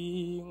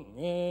ching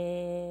e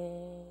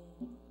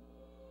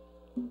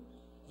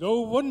zo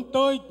won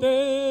toy te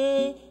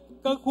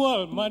ka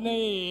khwal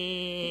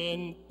manin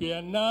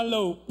pian na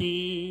lo pi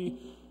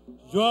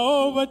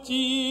Joa over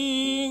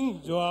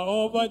ching,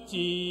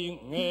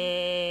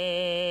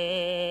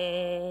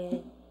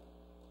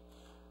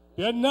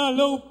 Piana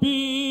low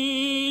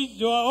pi,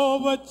 joa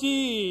over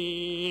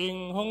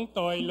ching, hong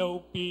toy low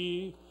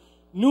pi,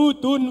 nu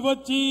tun va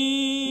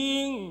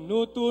ching,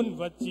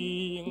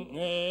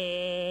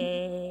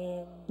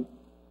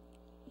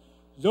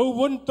 Dấu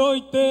vốn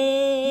tôi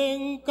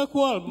tên các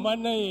khoản mà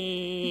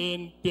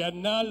nên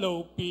piana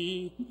low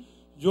pi,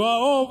 joa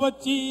over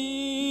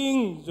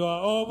ching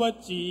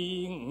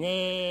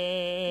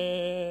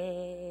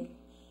nghe.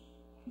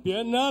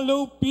 Piana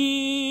low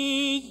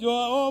pi,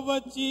 joa over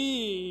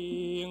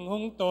ching,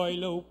 hong toy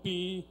low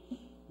pi,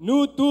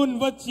 nu tun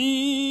va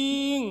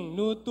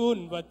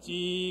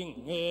ching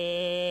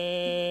nghe.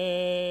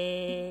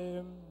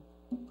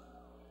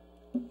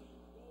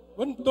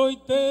 Vốn tôi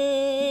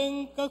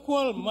tên các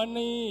khoản mà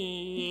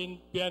nên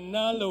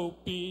piana low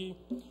pi,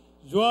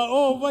 joa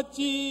over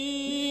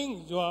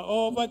ching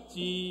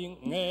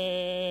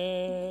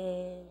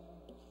nghe.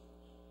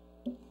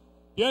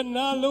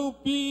 Piana low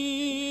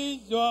pi,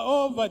 joa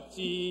over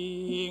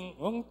ching,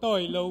 hong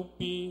toy low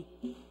pi,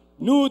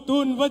 nu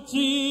tun va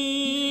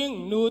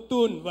ching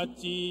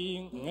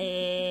nghe.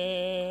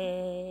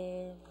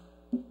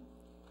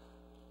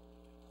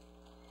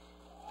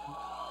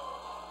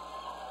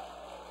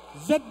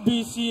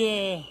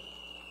 ZBCA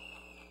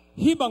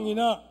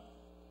Hibangin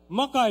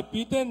makai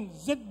piten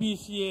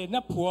ZBCA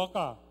na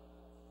puaka.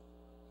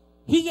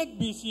 Hi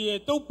ZBCA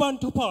topan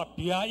tupa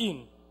piain.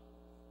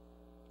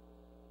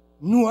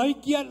 Nuai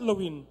kiat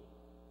lowin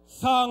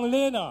sang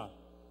lena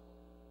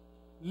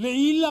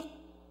leilak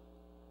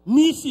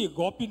misi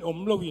gopin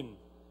omlowin.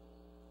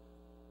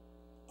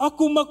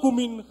 Aku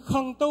makumin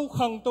khang tau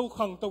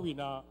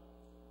ina.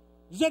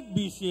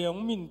 ZBCA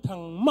ang min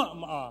thang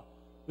ma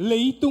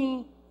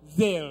leitung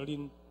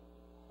zelin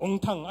ong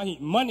thang ahi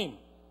manin.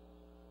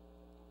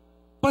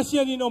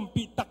 Pasian in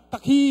ompi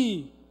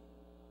takhi.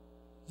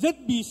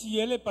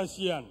 ZBCA le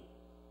pasian.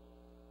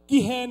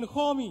 KIHEL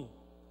Khawmpi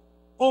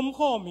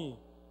Khawmpi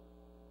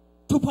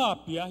tupa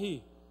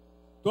piahi.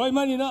 Toy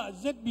manina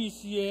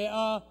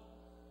ZBCA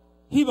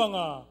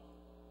hibanga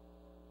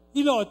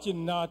ilo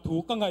chinna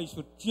thu kangai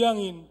sut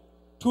chiangin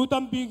thu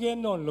tampi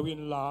gen non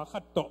lowin la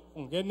khatto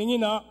onggen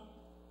ningina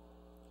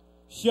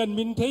sian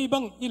min thei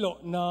bang ilo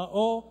na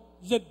o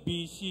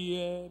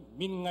ZBCA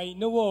min ngai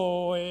no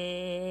wo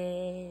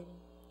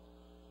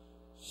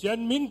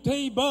sian min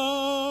thei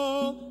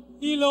bang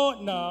ilo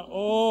na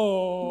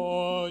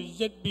o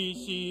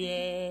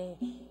ZBCA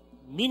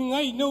min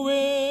ngai no wo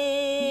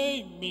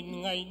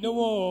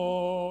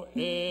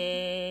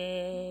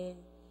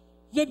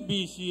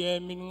ZBCA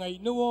min ngai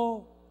no wo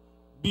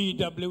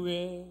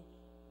BWA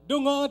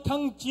donga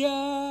thang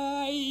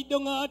chai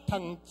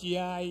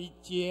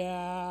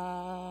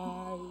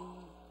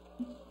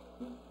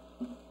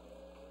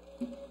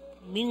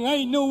min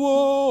ngai no wo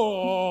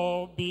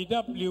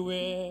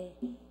BWA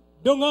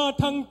donga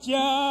thang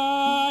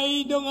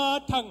chai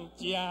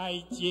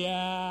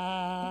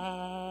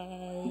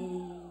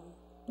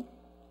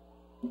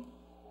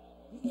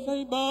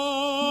Say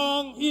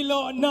bang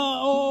ilo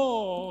na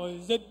o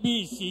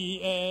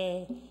ZBCA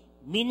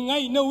min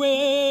ngai no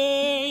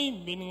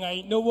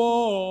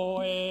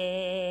wo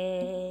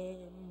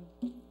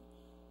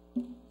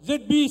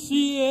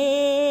ZBCA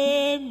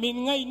min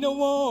ngai no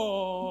wo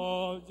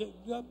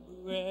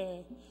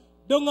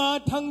donga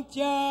thang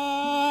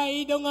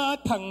chai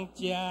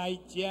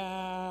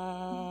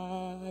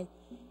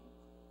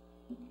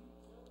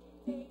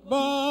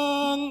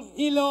bang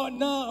ilo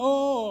na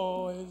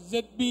o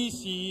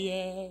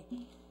ZBCA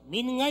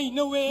min ngai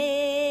no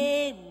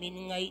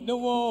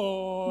wo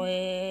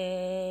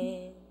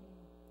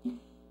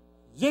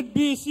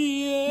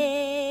ZBCA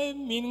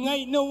min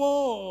ngai no wo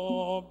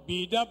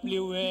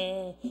BWA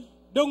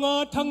donga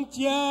thang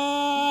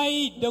chai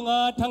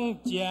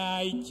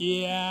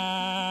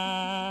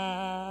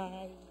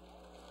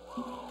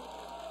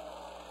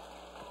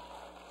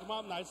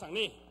Kumam nai sang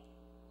ni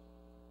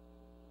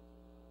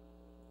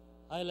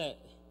ai lệ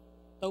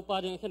tàu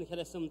pa điên khen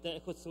khen sum te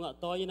khut sunga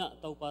toy na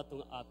tàu pa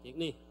tung a tik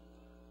ni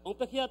ong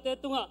pe khia te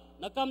tunga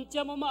na kam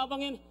cham ma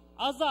bangin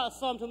aza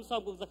som thum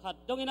som bu zakhat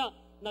dongina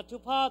na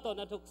thupa to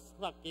na thuk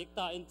sak kek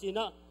ta in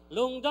china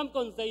lungdam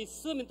kon zai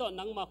sumin to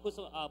nang ma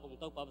khuso a bung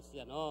tàu pa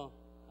Pasian no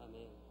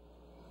amen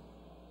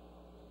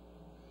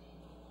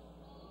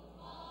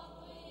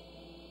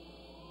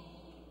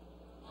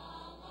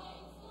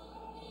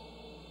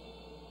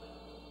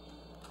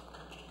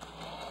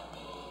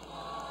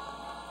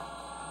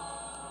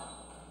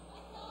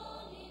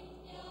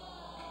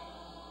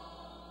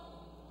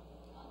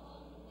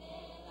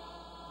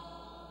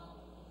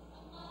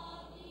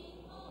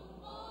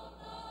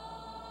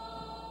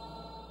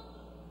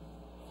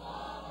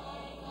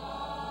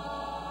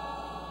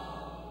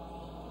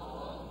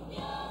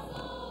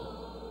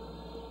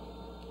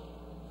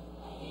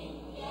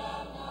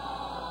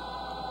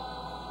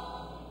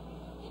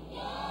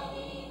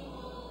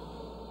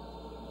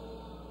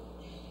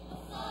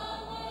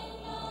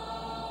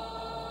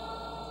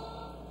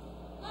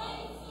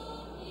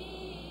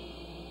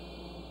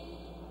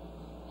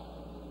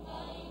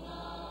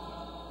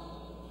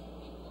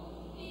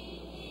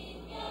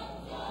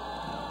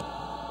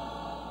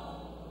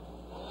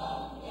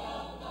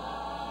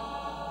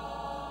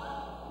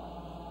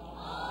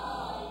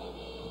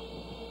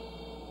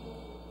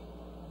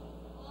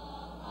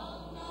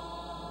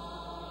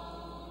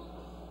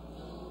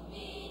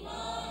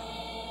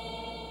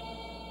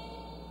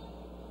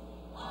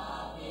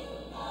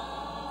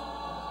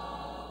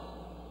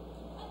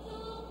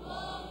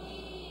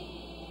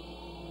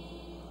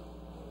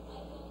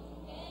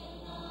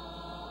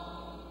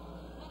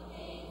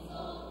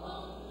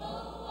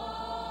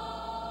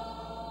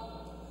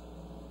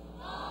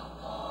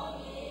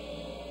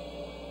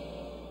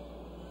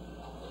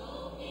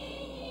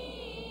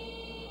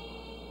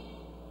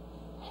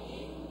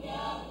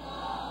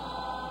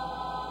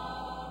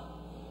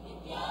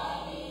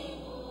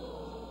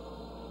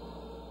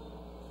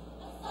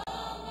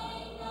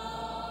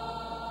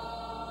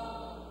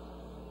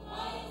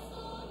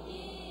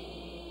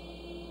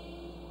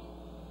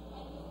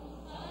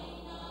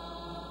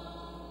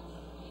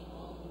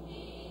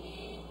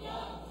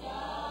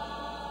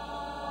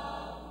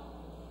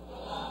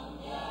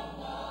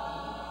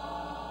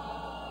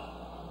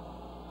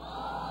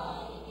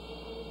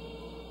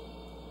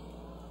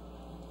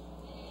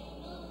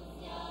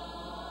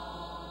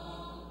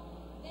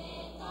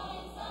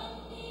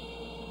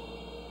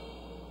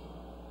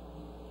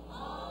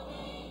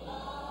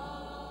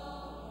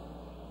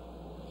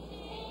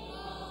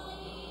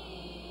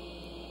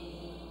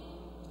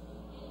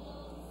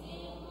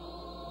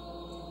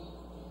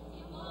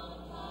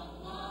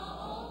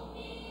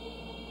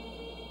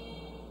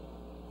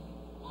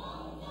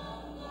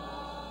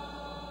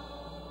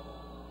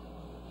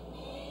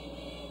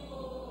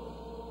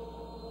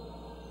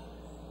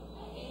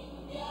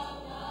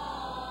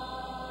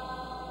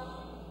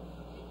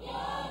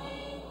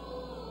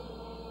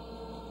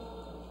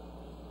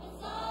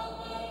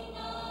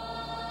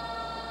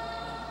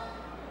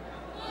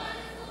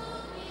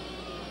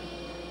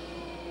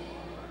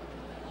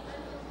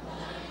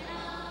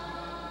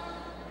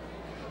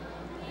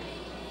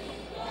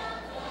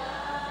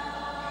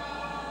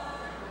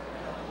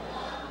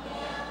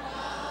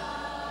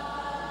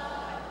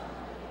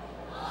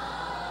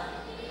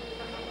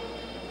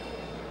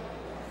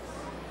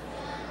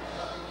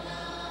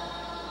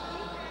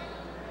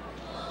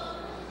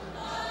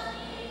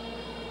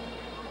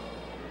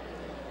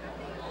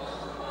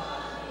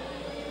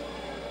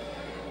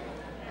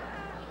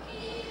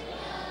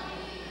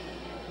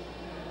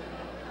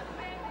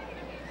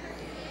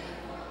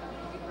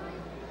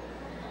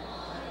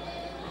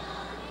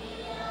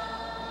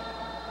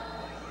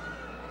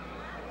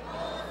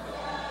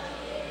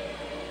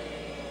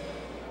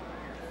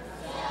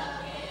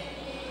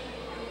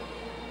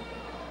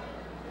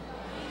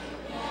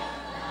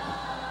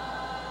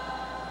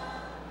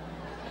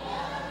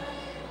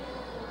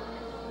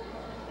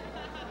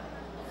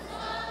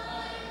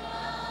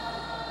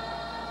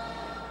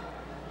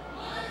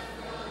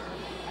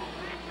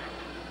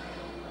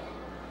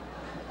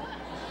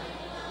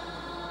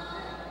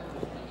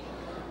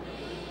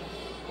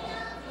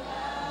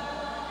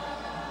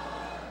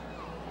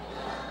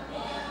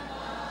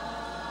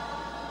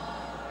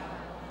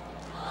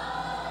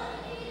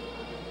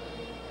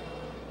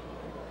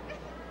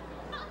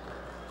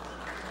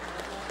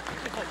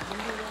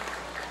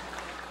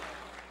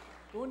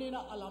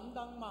tunina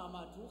alamdang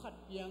mama thu khat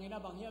piang ina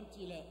banghiam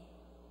chile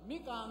mi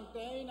kang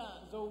te ina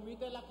zomi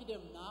te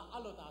akidm na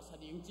alota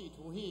sading chi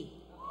thu hi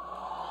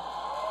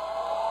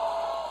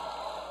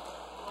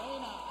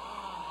aina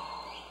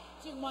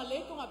chingma le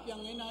tunga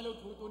piang ina lo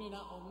thu tunina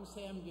ong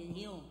sem ding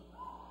hiu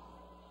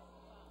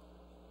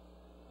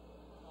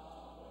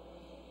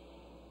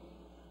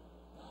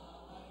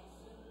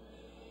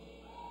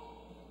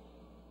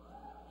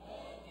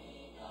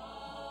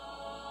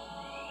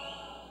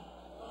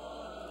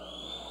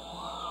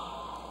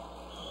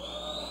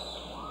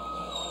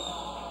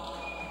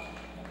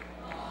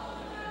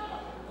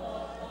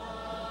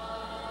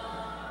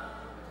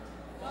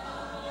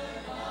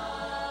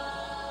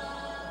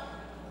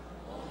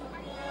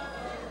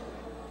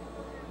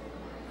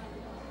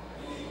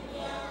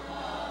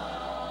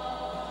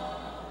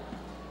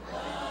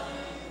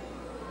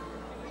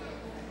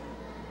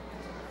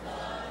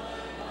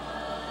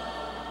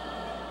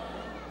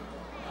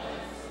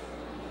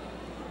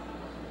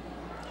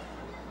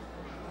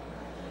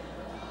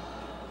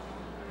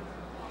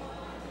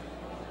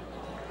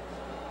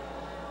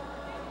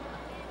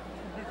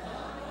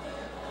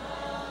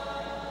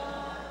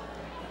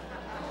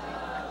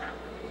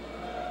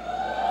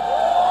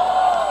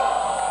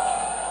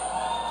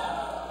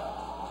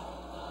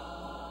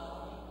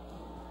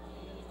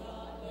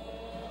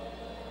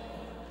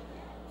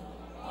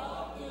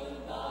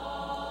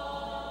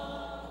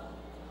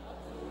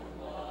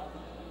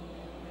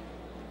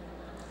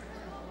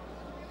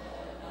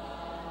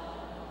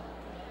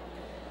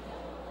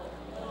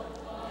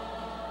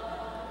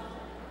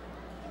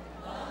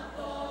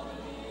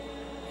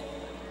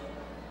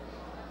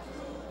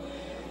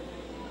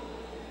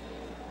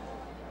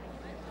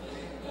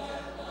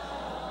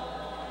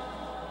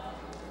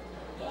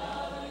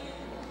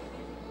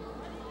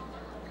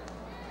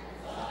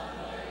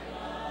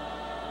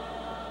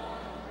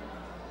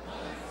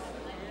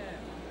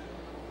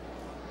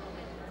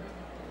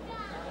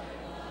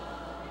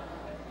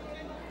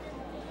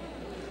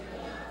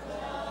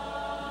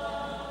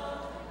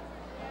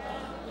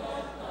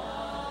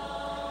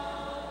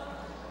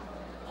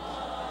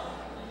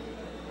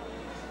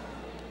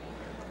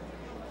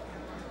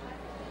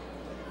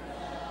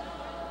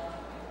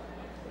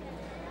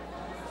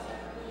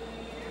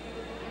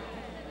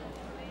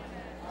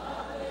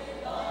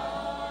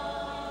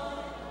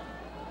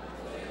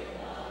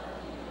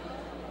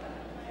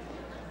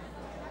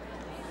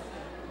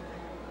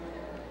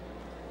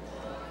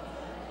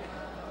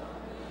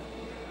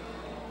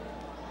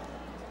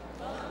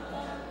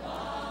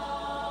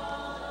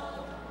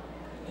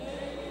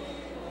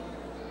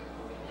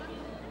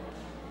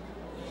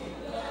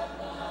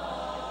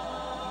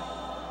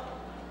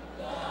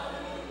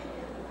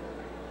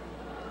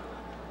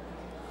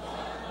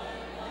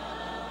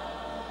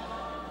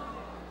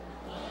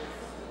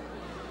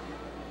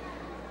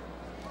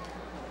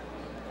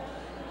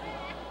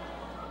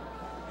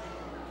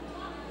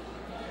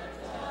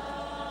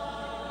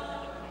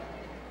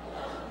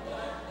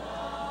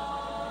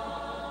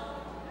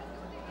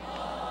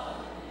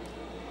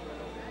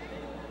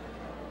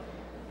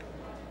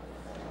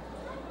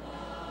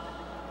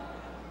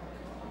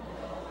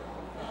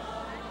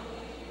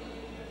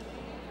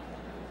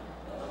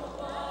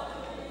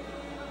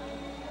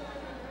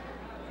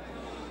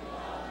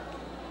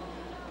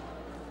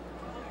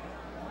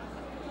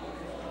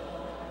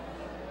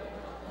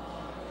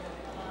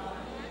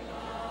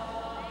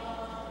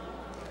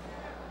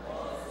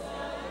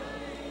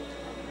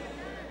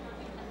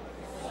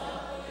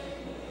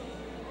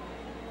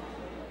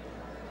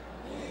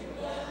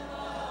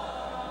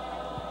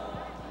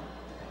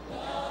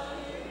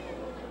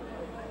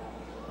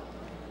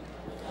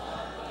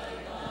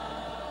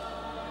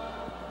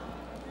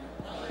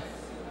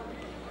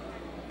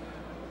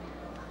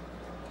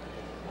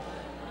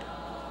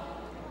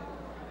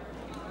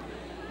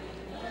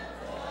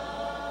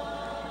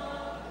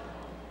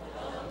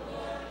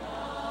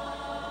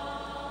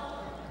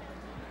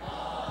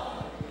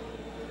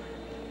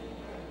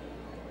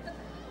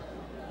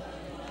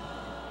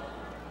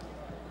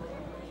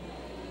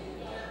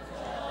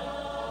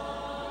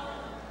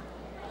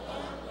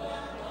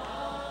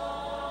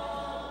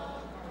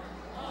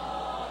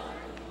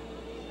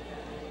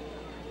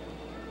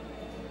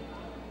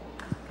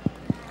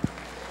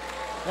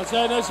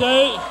Pasian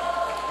say.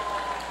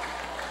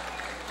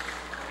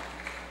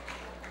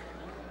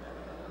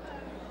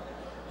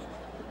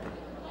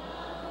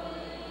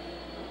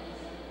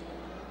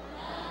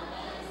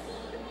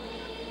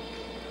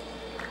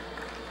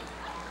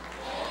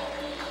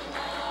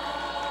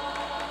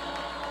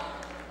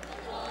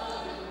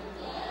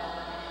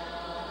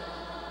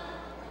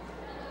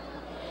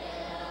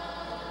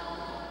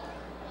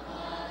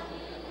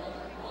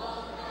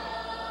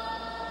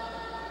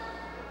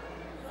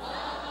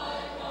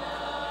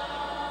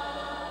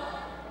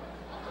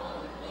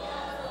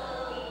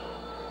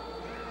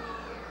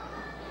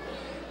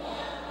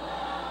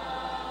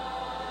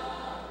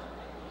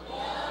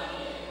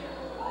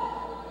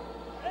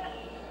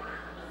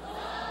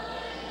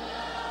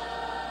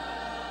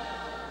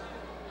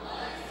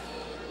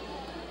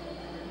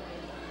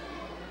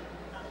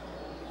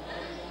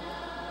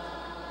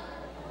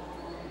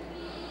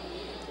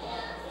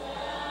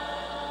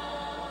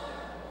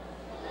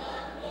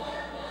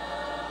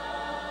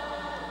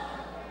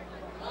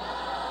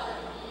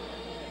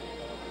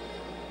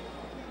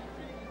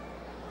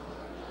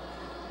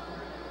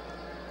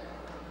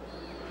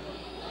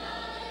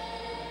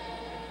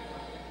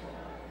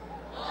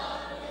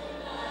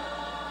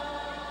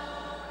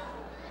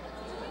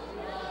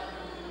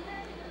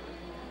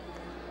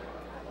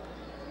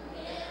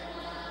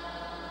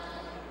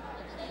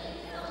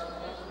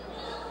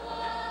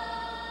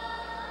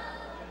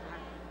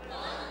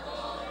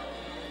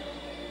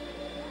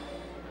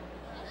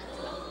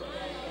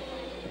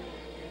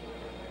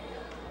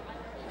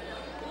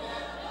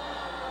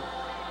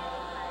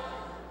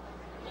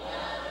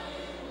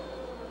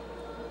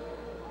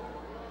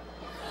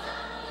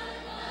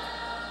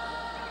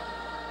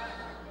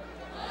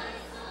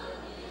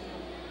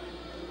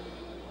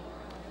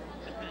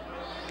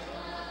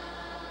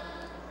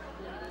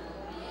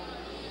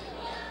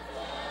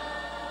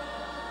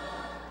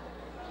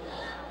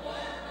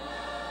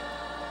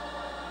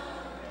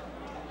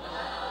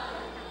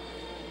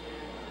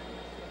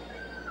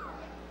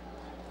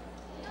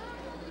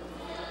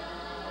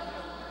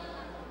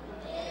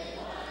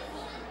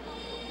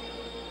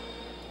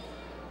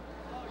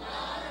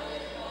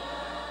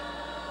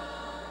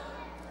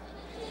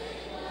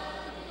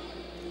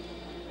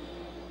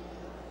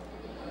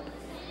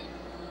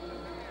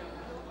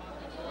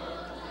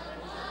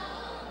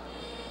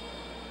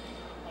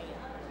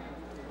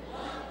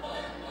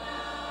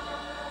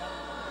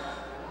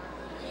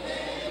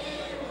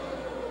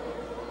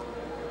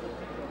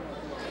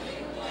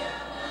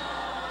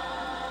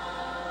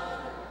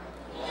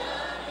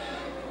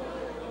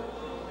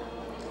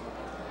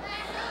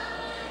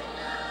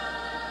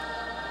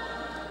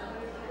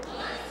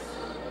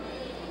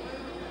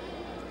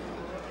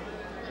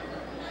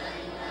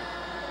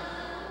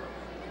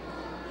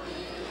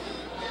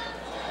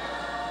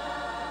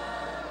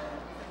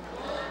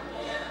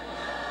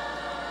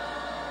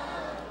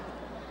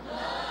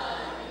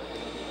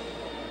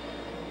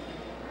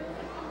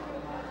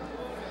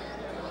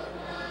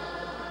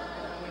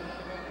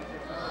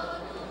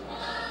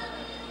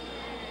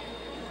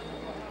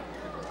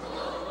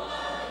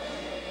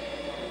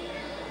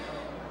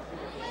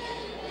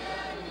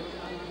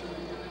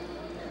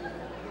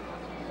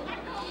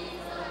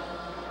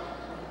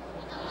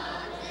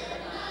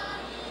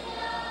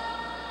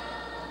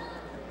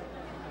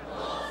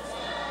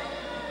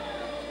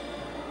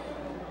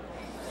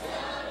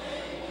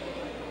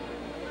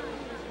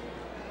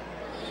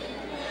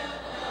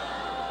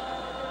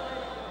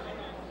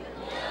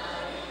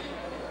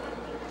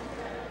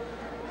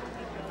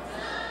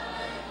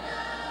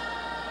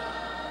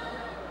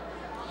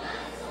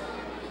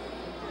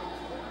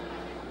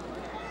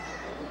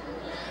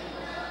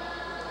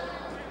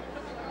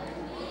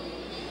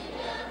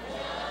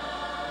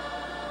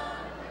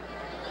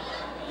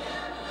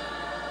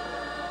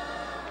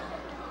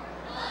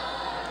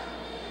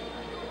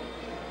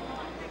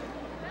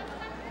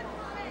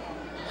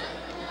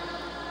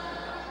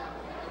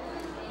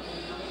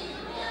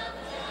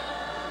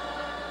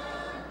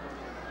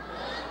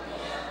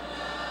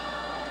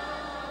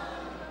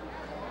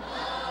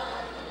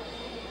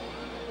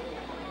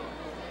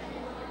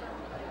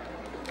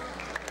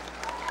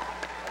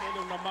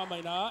 มาไม่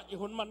นะอี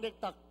หุ่นมันเด็ก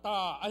ตักตา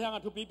อายัง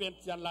ทุบีเป็น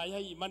จันไลให้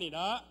มันนี่น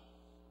ะ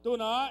ตัว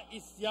นะอิ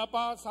สยาป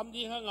าสัม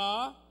ดีหงา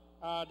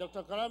ดร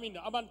กรามิน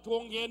อามันทว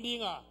งเย็นดี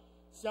งา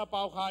เสียเป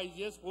าขายเย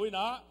สปุยน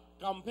ะ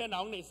กำเพนเอ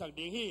าในสัก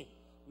ดีฮี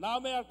now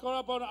may I call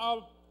upon our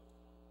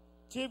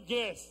chief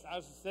guest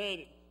as said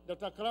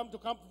Dr. Callam to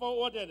come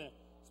forward and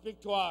speak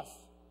to us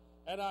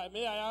and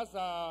may I ask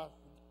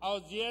our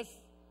GS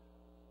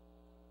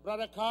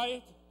Brother Kai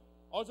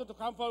also to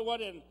come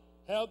forward and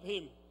help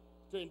him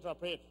to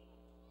interpret.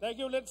 Thank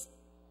you. Let's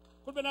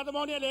put another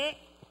morning there.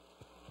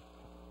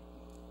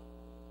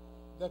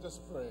 Let us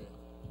pray.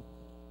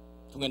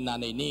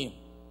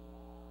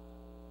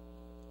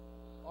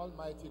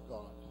 Almighty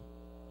God,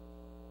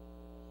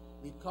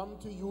 we come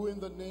to you in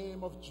the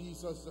name of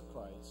Jesus the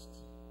Christ.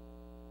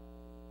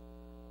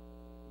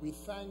 We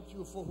thank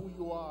you for who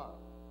you are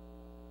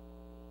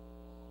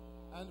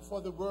and for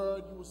the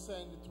word you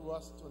send to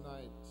us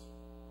tonight.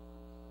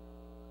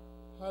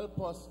 Help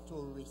us to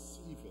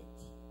receive it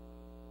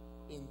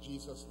in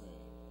Jesus'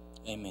 name.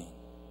 Amen.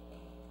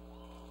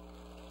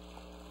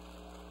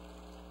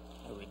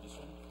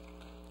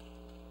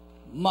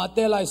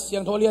 Matelai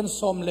siang tholian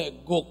som le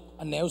guk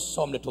aneu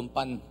som le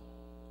thumpan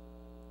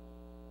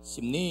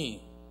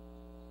simni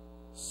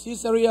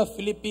Caesarea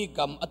Philippi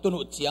gam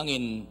atunu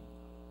chiangin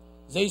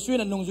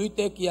Jaisuin anung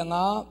zuite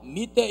kianga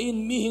mite in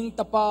mihing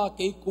tapa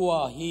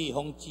KIHEL hi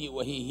hongchi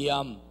wa hi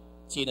hiam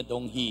china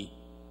dong hi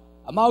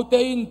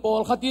amautein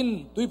pawlkhatin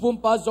tuipum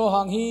pa zo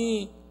hang hi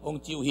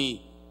hongchiu hi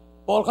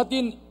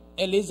pawlkhatin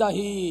Eliza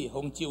hi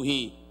hongchiu hi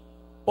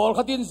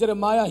pawlkhatin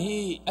Jeremiah hi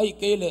ai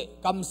kele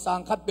kam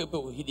sang khat pe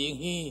hi ding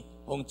hi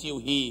hongchiu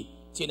hi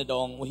china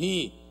dong hi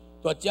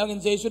to chiang in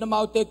Jaisuin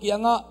amaute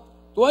kianga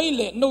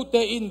toile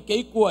note in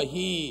KIHEL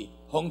hi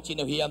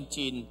hongchina hiam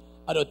chin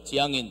adot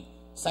chiang in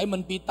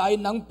Simon Pitay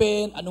nang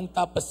pen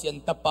anungta Pasian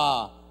tapa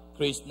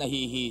Chris na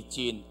hi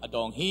chin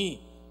adong hi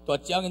to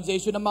chiang in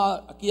Jaisuin ama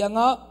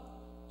kianga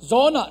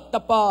zona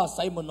tapa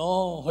Simono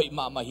hoi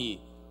mama hi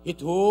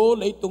hithu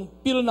leitung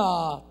pilna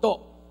to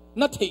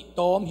na thei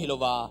tom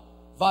hilowa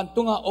van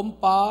tunga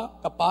ompa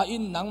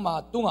kapain nang ma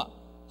tunga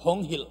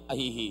honghil a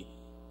hi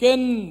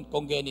ken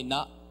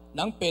konggenina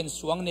nang pen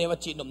suang newa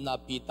chinom na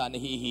pita na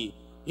hi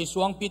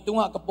suang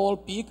pitunga kapol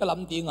pi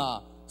kalam dinga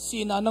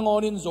sina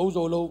nangonin zo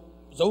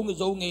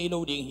ngei lo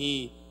ding hi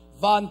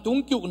van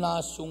tung kyu na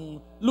sung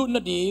lut na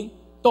ding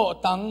to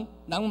tang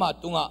nang ma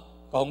tunga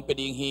kong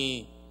peding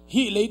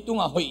hi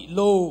leitunga hoi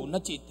lo na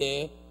chi te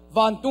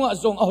van tunga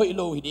zong a hoi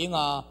lo hi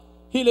dinga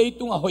hi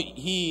leitunga hoi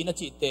hi na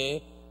chi te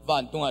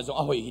van tunga zong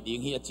a hoi hi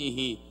ding hi chi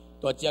hi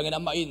to chiang in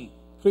ama in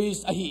Chris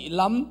a hi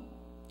lam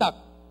tak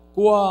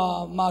kwa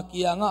ma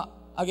kianga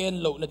again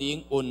lo na ding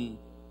un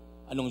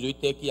anung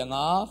zuite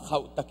kianga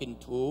khau takin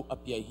thu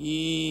apia hi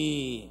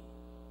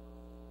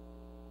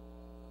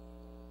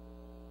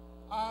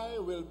I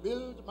will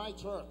build my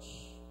church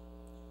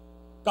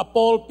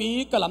kapol pi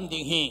kalam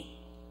ding hi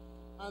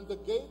and the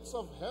gates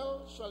of hell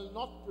shall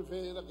not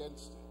prevail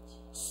against it.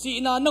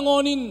 Sina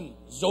nangonin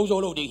zo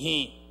lo ding hi.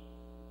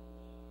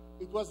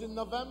 It was in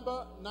November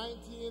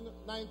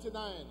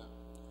 1999.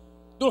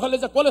 Dur khale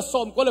za kole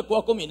som kole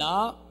kwa kumina.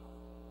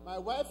 My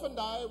wife and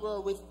I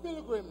were with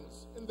pilgrims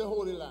in the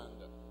Holy Land.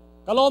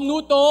 Kalom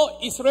nuto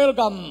Israel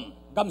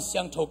gam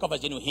siang tho ka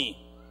bajinu hi.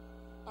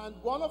 And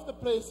one of the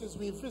places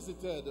we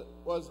visited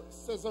was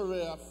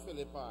Caesarea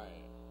Philippi.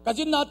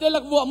 Kajin nate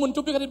lakwo amun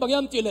tupi katin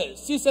bangyam chile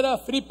Caesarea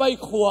Philippi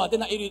khua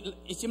tena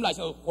isim lai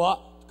sa khua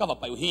ka ba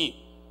payu hi.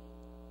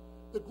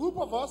 The group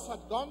of us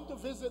had gone to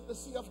visit the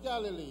Sea of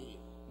Galilee.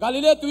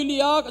 Galilee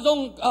tuilia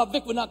zong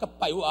bekuna ka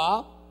payu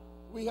a.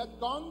 We had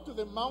gone to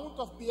the Mount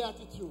of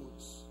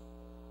Beatitudes.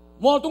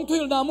 Mo tung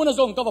tuil na muna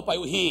zong ka ba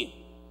payu hi.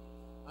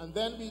 And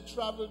then we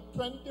traveled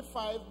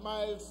 25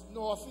 miles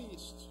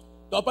northeast.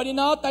 To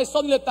panina tay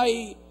som le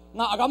tay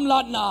nga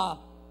agamlat na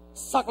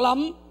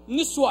saklam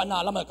niswa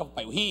na lam ka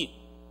payu hi.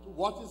 To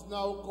what is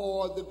now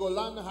called the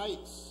Golan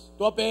Heights.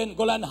 To pen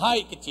Golan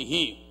Heights kichi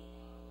hi.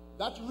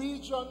 That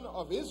region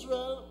of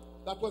Israel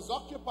that was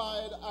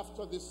occupied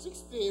after the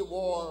 6-day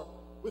war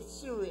with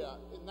Syria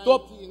in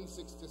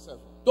 1967.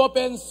 To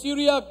pen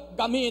Syria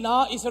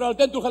gamina Israel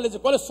ten tu khale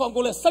ko le som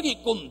ko le sagi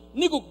kum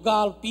nigu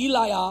gal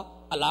pilaya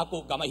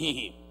alako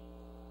gamahi.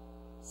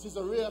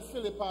 Caesarea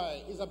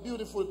Philippi is a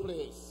beautiful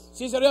place.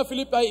 Caesarea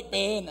Philippi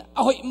pen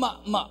ahoy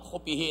ma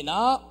khopi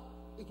na.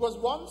 It was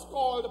once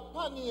called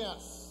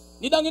Panias.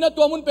 Nidangina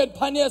tuamun pen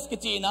Panias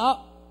kichina,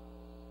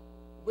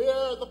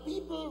 where the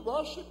people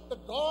worshipped the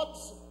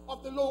gods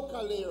of the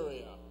local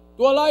area.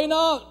 Tualay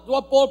na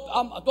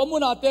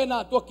tuamuna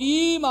tena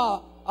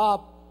tuakima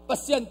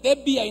Pasian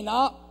THEI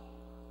na.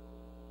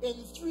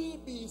 In 3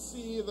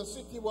 BC, the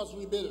city was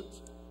rebuilt.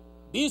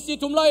 BC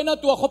tumlay na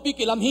tuakopi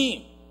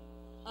kilamhi.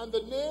 And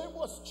the name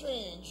was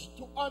changed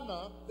to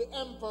honor the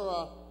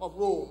Emperor of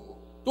Rome.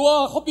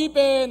 Tua kopi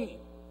pen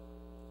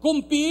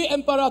kumpi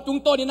Emperor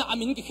tungto na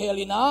amin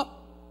KIHEL na.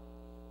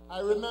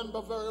 I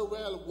remember very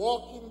well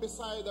walking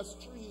beside a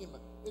stream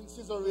in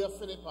Caesarea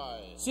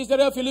Philippi.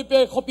 Caesarea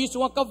Philippi kopi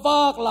sunga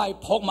kavak lai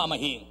phok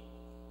mamahing.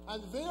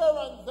 And there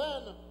and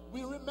then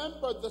we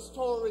remembered the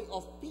story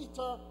of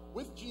Peter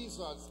with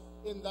Jesus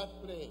in that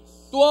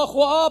place. Tua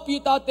khua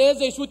Peter te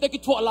Jesu te ki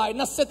thua lai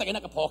na se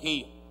takina ka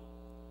phoki.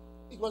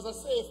 It was a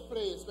safe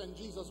place when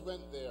Jesus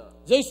went there.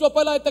 Jesu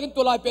pa lai takin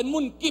tu lai pen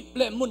mun kip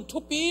le mun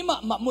thupi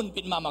ma mun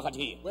pit ma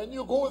khathi. When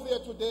you go there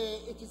today,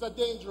 it is a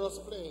dangerous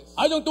place.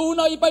 Ai jong tu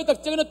na ipai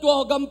tak cheng na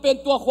tua gam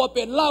pen tua khua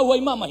pen la hoi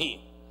ma hi.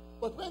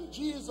 But when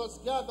Jesus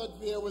gathered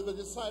there with the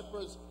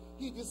disciples,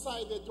 he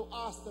decided to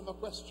ask them a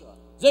question.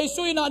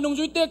 Jesu ina nung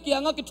zui te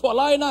kia nga ki thua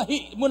lai na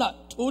hi muna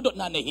thu dot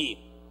na ne hi.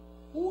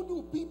 Who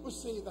do people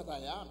say that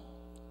I am?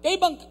 Kay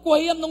bang kwa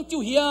hiam nong chiu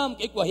hiam,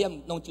 kay kwa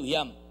hiam nong chiu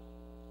hiam.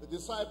 The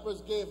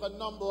disciples gave a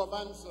number of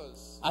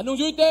answers. Anung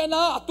zui te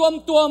na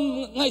tuam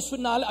ngai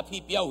sunal a phi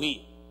piao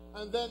hi.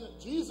 And then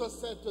Jesus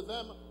said to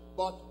them,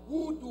 but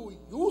who do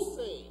you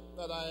say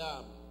that I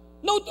am?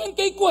 No ten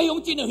kay kwa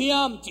yong chin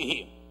hiam chi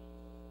hi.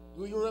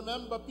 Do you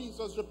remember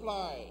Peter's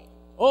reply?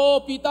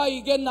 Oh, Peter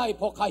igen nai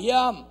phokha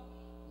hiam.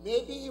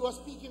 Maybe he was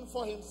speaking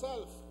for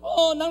himself.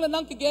 Oh,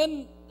 nang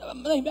kigen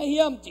nai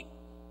hiam chi.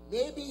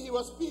 Maybe he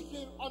was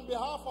speaking on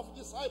behalf of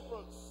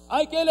disciples.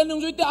 Ai kailan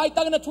nung zui te ai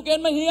tang na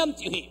thuken ma hiam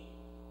chi hi.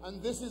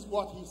 And this is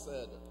what he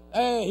said.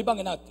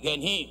 Hibangin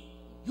again hi.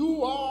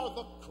 You are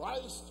the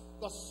Christ,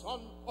 the Son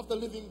of the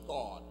living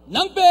God.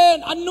 Nang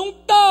pen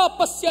anungta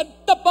Pasian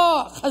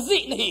tapa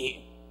khazi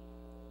nahi.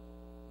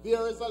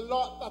 There is a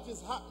lot that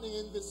is happening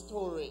in this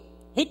story.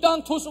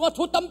 Hitang thusunga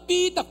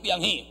thutampi tak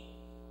piang hi.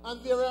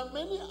 And there are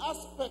many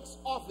aspects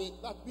of it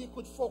that we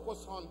could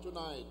focus on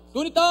tonight.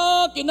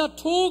 Tunita kina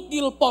thu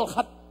gil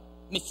pawlkhat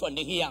miswan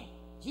ni hiang.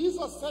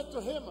 Jesus said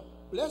to him,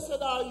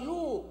 blessed are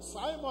you,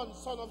 Simon,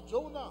 son of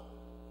Jonah.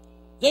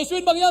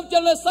 Jesuin bangyam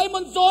chale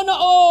Simon Jonah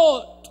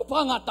o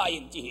thupanga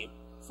tayin chi.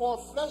 For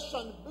flesh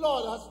and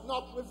blood has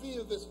not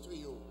revealed this to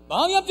you.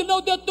 Bangyam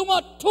chino de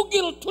tunga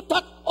thugil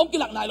thutak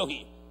ongkilak nai lo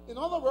hi. In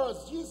other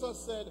words, Jesus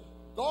said,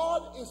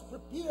 God is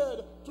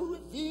prepared to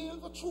reveal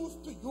the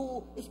truth to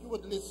you if you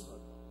would listen.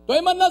 Toy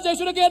man na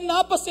Jesu again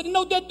na pasin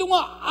no de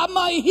tunga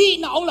amai hi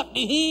na onglak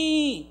ni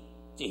hi.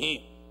 Chi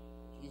hi.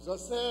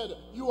 Jesus said,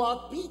 you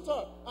are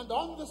Peter, and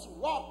on this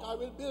rock I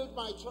will build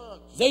my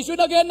church. Jesu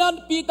again na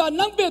Peter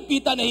nang be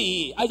Peter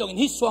ni ai jong in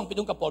hiswang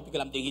pitung ka pol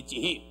pikalam ding hi chi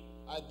hi.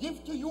 I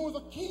give to you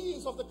the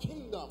keys of the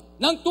kingdom.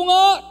 Nang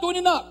tunga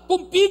tunina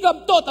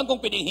kumpigam to tangkong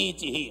piding hi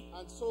chi hi.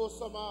 And so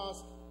some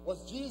ask,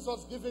 was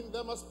Jesus giving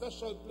them a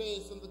special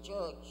place in the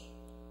church?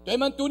 Toy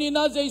man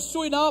tunina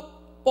Jesu na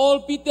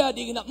Paul Peter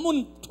ding na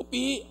mun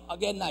thupi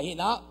again na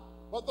hina.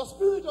 But the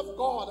Spirit of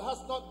God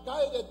has not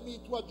guided me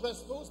to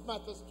address those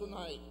matters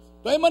tonight.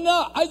 Toy man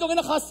na ai jong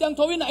na khasyang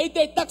thowin ai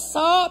te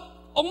taksa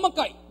ong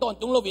makai don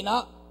tung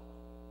lovina.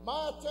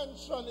 My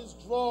attention is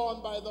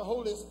drawn by the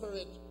Holy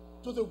Spirit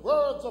to the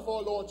words of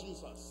our Lord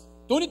Jesus.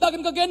 Tunita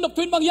kan kagen nok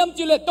twin mangyam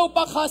chile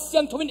topa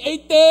khasyang thowin ai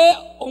te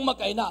ong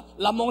makai na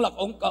lamong lak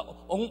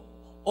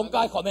ong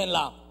kai comment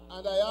la.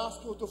 And I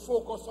ask you to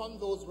focus on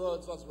those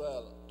words as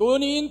well.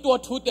 Tunin tua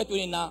thu te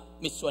tunina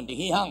miswan di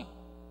hi hang.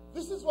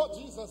 This is what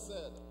Jesus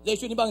said.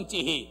 Jesu ni bang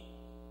chi hi.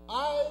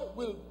 I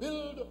will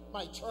build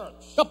my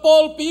church.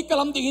 Kapol pi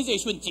kalam ding hi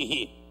Jesu chi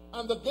hi.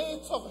 And the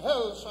gates of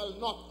hell shall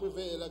not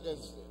prevail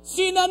against it.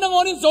 Sina nang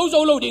onin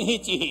zo lo ding hi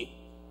chi hi.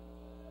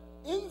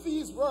 In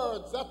these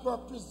words that were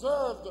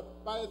preserved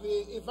by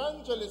the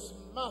evangelist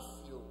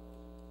Matthew,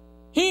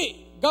 Hi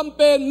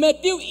gampen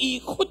Matthew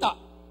I khuta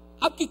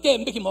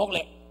akikem be ki mok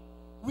le.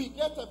 We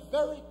get a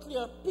very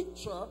clear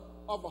picture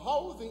of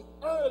how the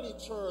early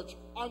church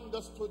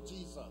understood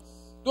Jesus.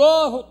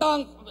 Tua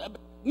tang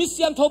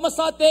mission Thomas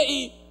ate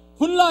I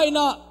hunlai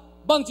na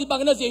bangchi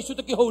bangna Jesu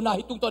te ki ho na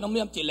hitung to nang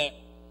miam chile.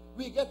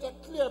 We get a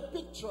clear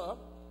picture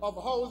of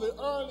how the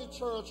early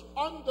church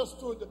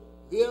understood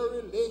their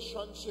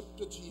relationship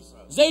to Jesus.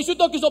 Jesu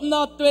to ki zop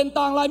na twen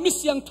tang lai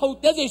mission tho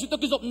te Jesu to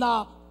ki zop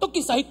na to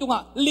ki sa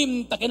hitunga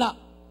lim takena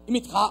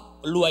imit kha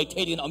luai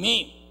thedin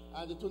ami.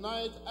 And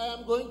tonight I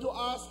am going to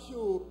ask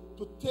you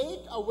to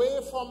take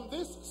away from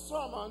this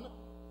sermon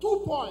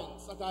 2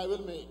 points that I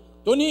will make.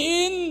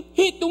 Tuniin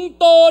hitung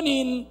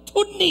tonin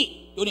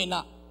thunni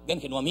tunina gen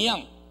khinwa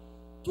miang.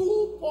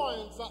 2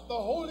 points that the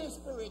Holy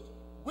Spirit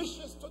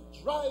wishes to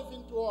drive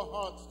into our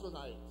hearts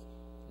tonight.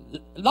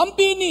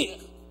 Lampi ni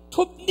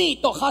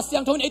thupni to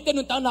khasyang thon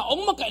etenun ta na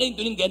ong makaling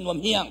tunin gen wam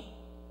hiang.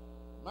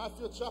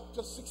 Matthew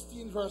chapter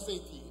 16 verse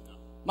 18.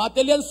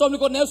 Matelian som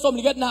ko ne som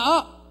ligat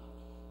na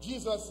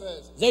Jesus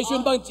says,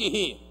 Jesuin bang chi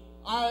hi.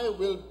 I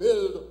will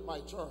build my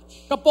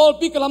church. Kapol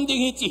pi kalam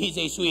ding hi chi hi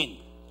Jesuin.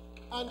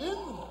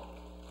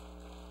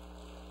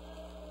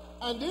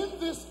 And in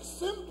this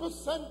simple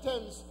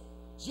sentence,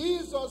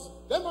 Jesus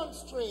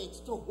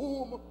demonstrates to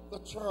whom the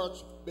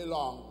church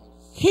belongs.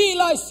 Hi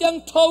lai siang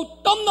tho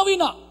tom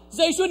nawina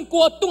Jesuin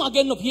ko tung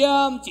again no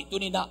phiam chi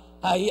tunina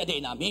ai ade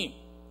na mi.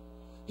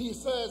 He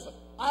says,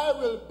 I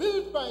will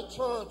build my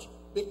church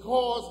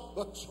because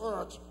the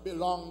church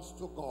belongs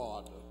to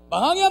God.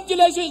 Bangyam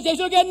chile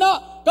Jesu again na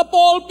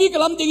kapol pi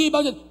kalam ding hi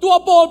bang tua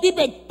pol pi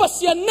pen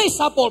Pasian nei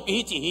sa pol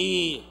pi chi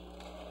hi.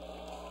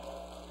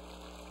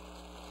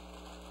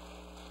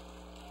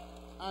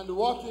 And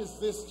what is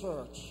this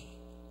church?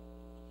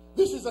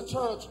 This is a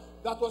church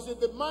that was in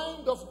the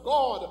mind of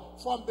God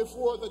from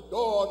before the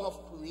dawn of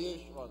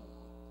creation.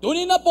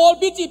 Tunina Paul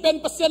Bichi pen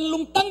Pasian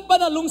lungtang pa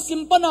na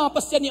lungsim pa na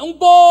Pasian ni ong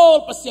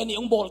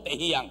bol te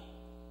hiyang.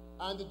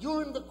 And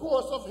during the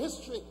course of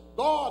history,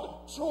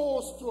 God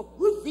chose to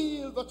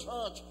reveal the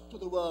church to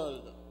the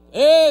world.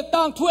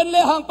 Tang tuen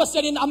lehang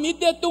Pasian in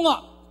amite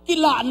tunga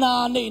kila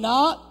na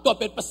na to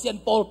pen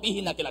Pasian Paul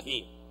pihin na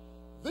kilaki.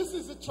 This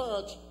is a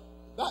church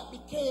that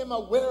became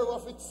aware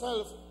of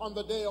itself on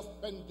the day of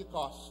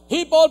Pentecost.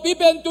 Hi Paul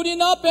pipen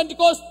tunina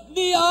Pentecost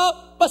niya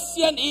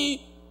Pasian i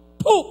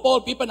pu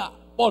Paul pipana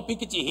Paul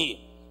pikichi.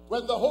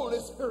 When the Holy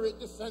Spirit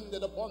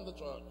descended upon the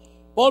church.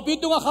 Paul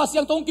pitunga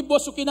kasyang tong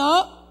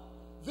kibosukina.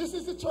 This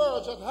is a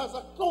church that has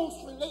a close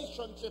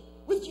relationship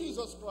with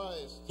Jesus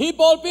Christ. Hi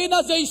Paul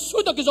pina Jesus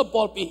to kiso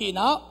Paul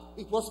pihina.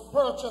 It was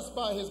purchased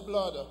by his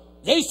blood.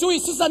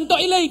 Jesus sisanto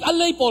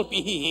alay Paul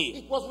pihi.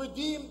 It was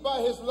redeemed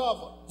by his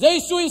love.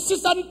 Jesus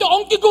sisanto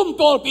ong kigum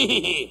Paul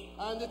pihi.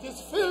 And it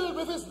is filled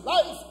with his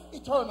life,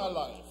 eternal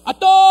life.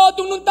 Ato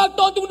tung nung tag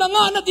to tung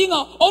nanga na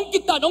dinga ong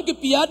kita ong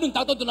kipia nung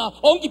tag to na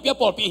ong kipia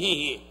Paul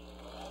pihi.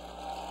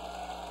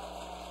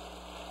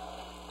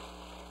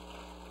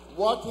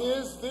 What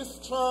is this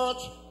church?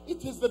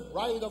 It is the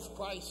bride of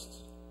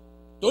Christ.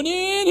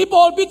 Tunin hi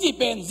Paul pichi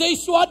pen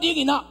Jesus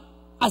adingina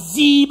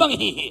azibang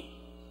hihi.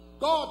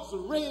 God's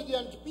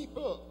radiant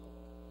people,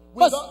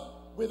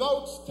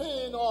 without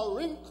stain or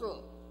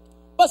wrinkle.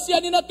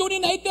 Pasian na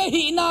tunin na ite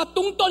hina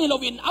tungton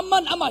hilowin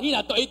aman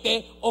hina to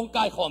ite ong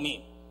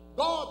KIHEL.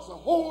 God's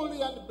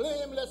holy and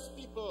blameless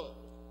people.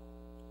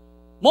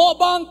 Mo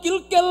bang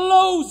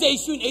kilkelo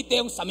Jesus ite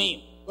ong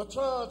sami. The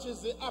church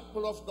is the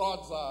apple of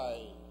God's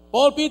eye.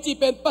 Paul pichi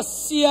pen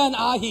Pasian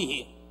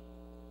ahihi.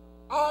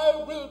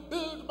 I will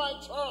build my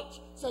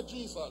church, said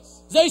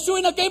Jesus.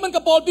 Jesus na kay man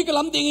ka Paul pi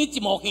kalam dingi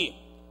Timoki.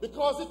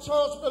 Because the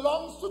church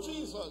belongs to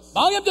Jesus.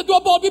 Bangam te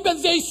tua Paul pi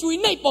pen Jesus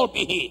nei Paul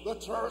pihi. The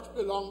church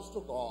belongs to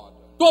God.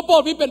 Tua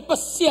Paul pi pen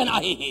Pasian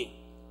ahihi.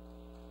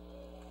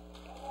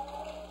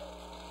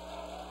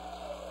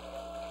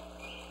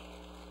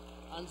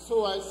 And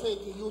so I say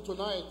to you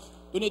tonight,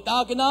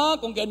 Tunita kina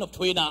kung genop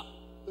tuina.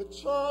 the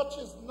church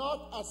is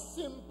not a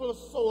simple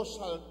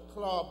social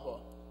club.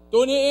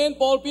 Tuniin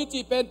Paul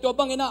pichi pen tua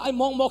bangina ay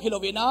mong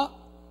hilowina.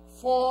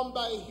 Formed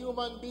by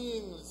human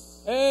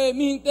beings.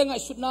 Mihing tenga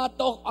isudna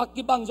to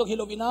akibang zog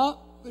hilowina.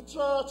 The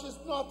church is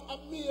not a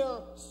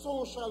mere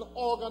social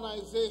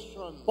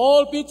organization.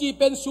 Paul pichi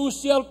pen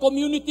social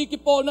community ki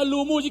Paul na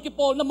lumu ki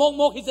Paul na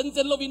mong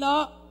hisensen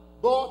lovina.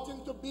 Brought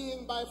into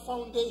being by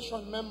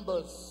foundation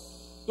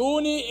members.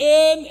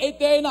 Tuniin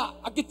ete na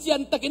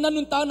akitian takinan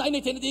nunta na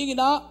ay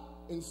na.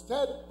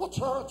 Instead, the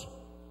church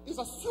is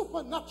a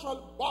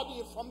supernatural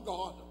body from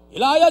God.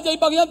 Ilaya jay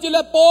bagyam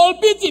sila Paul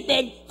pichi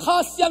pen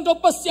khasyang do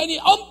Pasian ni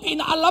ompi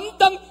na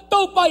alamdang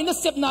TOPA na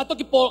sep na to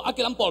ki Paul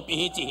akilang Paul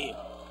pihichi.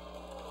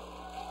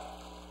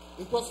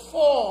 It was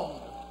formed,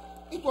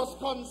 it was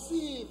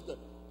conceived,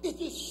 it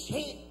is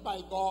shaped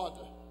by God.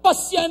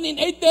 Pasian in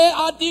ete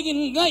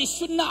ating ngay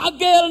sun na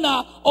agel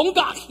na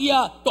ongga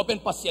hiya to pen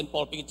Pasian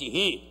Paul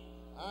pihichi.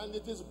 And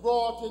it is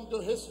brought into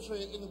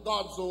history in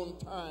God's own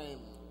time.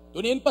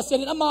 Tunin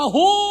Pasian ama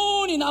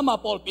hun in ama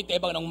Paul pite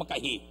bang nang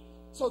makahi.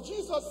 So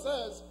Jesus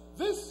says,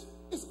 this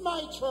is my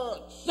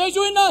church.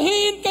 Jesus na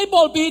hin kay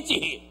Paul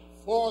pihichi.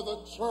 For the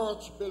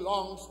church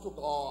belongs to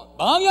God.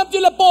 Bangyam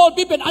sila Paul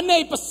pipen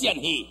anay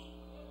Pasian hi.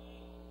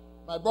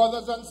 My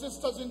brothers and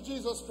sisters in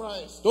Jesus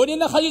Christ. Tunin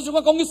na kayo suka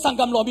kong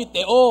isanggam lobit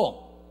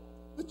o.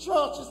 The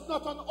church is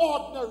not an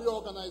ordinary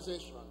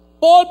organization.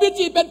 Paul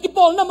pichi pen ki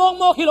Paul na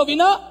mong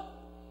hilowina.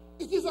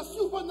 It is a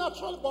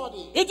supernatural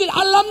body. It is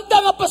alam da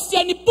nga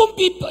Pasian ni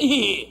pumpi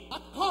hi. A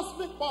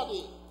cosmic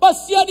body.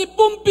 Pasian ni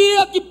pumpi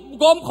aki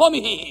gom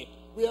khomi hi.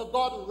 Where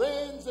God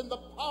reigns in the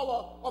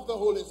power of the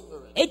Holy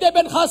Spirit. Ite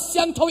ben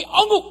khasyang thawi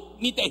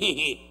anguk ni te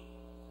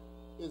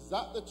hi. Is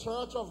that the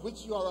church of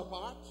which you are a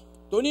part?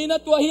 Tunina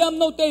tuahiam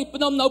no te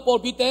penom no Paul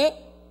pite.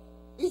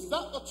 Is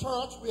that the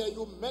church where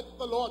you met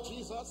the Lord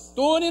Jesus?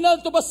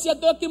 Tunina to Pasian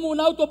to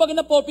kimunaw to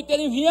bagina Paul pite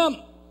ni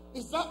hiam.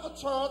 Is that the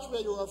church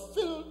where you are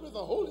filled with the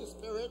Holy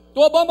Spirit?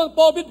 To bang mag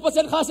Paul pite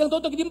Pasian khasyang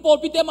to kidim Paul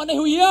pite man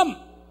hiam.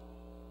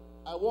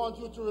 I want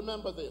you to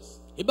remember this.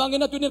 Hibangin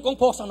na tunin kong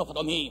poksang no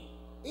katomi.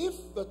 If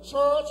the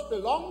church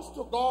belongs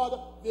to God,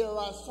 there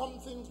are some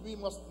things we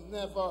must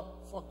never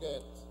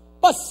forget.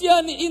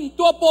 Pasian in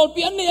to Paul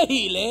pi ane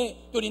hile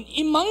tunin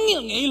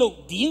imangil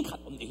ngilo din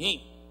khatom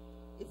dihi.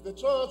 If the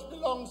church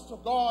belongs to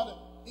God,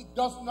 it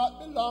does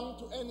not belong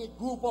to any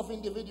group of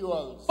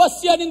individuals.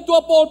 Pasian in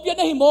to Paul pi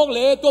ane himong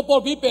le to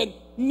Paul pi pen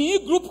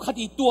ni group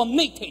khati tuam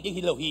nei thei ding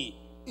hilohi.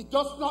 It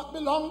does not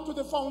belong to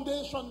the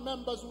foundation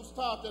members who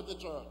started the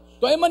church.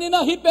 To ay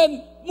manina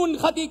hipen mun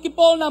khati ki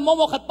Paul na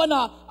momo khat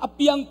pana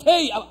apiang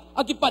thei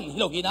akipan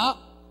hilohi na.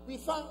 We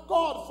thank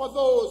God for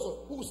those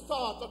who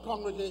start a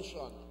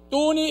congregation.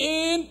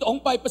 Tuniin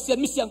tong pai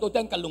Pasian misyang to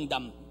teng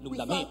kalungdam We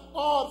lungdam thank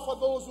God for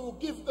those who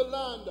give the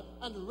land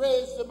and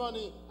raise the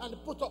money and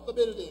put up the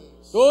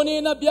buildings.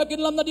 Tunin na biyakin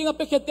lam na dinga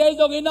pekete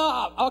zong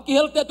ina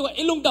KIHEL te to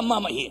ilungdam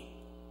mamahi.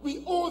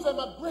 We owe them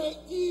a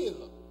great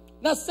deal.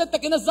 na set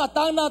takin na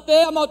zatang na te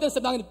amaw te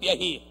senangin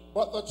piahi.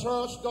 But the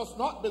church does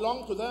not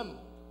belong to them.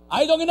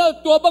 Ay dong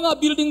ina tua ba nga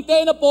building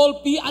te na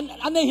Paul pi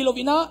anay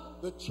hilovina.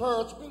 The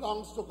church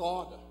belongs to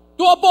God.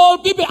 Tua Paul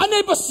pi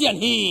anay pasian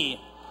hi.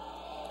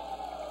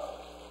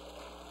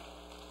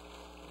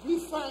 We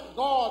thank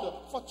God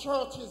for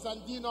churches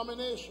and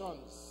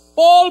denominations.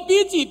 Paul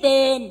pi chi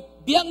pen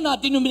biang na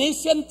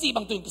denomination chi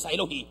bang tuing kisay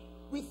lohi.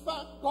 We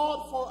thank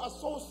God for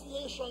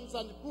associations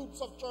and groups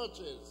of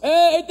churches.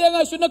 Ite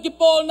nga isun na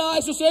kipol na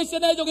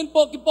association na jogin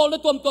po kipol na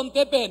tuam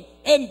te pen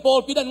en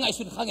Paul pi dan nga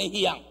isun hangay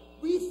hiyang.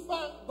 We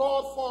thank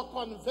God for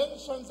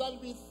conventions and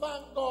we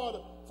thank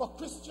God for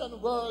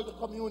Christian world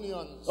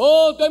communions.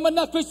 Oh, kay man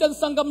na Christian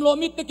sanggam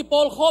lomit na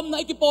kipol hom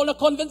na ikipol na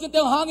convention te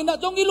hangin na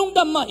jong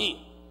ilungdam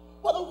mahi.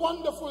 What a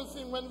wonderful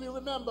thing when we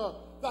remember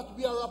that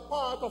we are a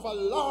part of a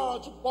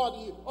large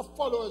body of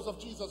followers of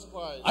Jesus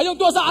Christ. Ayong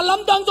tua sa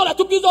alam dang zo la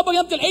tupi zo pag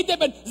yamtil ite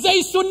pen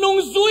zay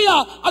sunung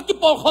zuya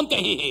akipol hom te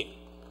hihi.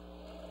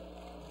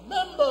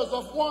 Members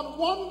of one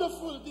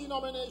wonderful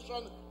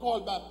denomination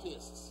called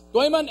Baptists.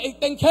 Tuay man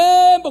iteng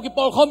kem po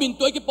kipol homin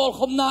tuay kipol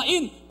hom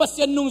nain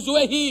pasyan nung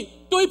zuya hi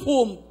tuay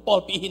pum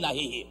pol pi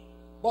hinahihi.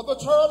 But the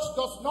church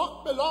does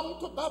not belong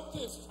to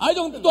Baptists.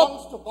 Ayong It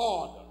belongs to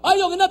God.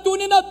 Ayong ina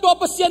tunin na tua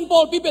pasyan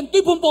Paul pipen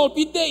tuay pum Paul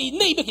pi te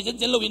nei be kisen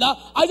jen lowina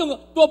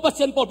ayong tua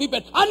pasyan Paul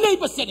pipen anei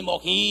pasyan ni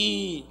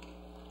moki.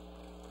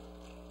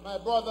 My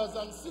brothers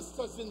and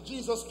sisters in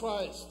Jesus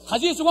Christ.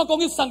 Haji sunga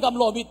kongis sanggam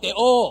lomit te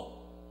o.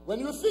 When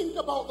you think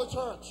about the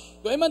church,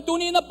 tuay man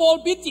tunin na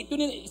Paul pi chi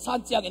tunin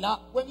san chiang ina.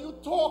 when you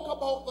talk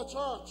about the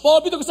church,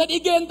 Paul pi to kasan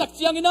igen tak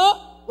chiang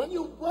ina. when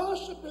you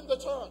worship in the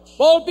church,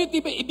 Paul pi ti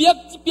pe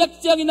ibiyak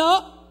piyak chiang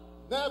ina.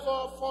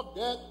 never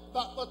forget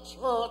that the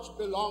church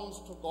belongs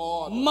to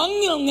God.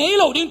 Mangil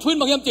ngelo ding tuin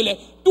mangyam chile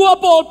tua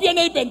Paul pi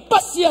anei pen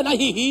pasyan a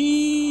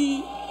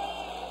hihi.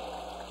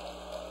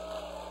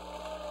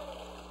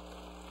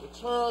 The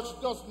church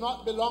does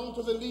not belong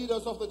to the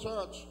leaders of the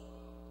church.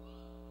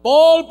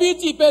 Paul pi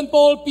chi pen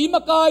Paul pi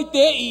makai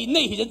te I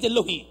nei hi jen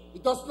lohi.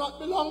 It does not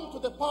belong to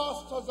the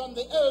pastors and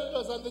the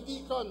elders and the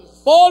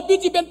deacons. Paul pi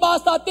chi pen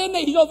pastor te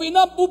nei hi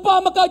lovina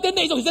pupa makai te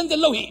nei hi jen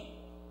lohi.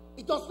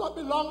 It does not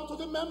belong to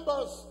the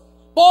members.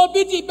 Paul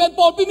pi chi pen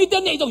Paul pi mi te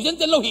nei hi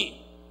jen lohi.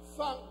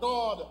 Thank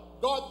God.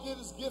 God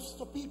gives gifts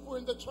to people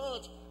in the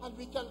church and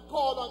we can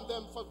call on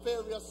them for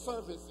various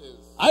services.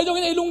 Ay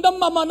dong ina ilungdam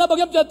mama na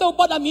bagyam jato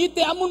pa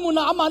amite amun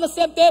muna amana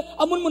semte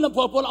amun muna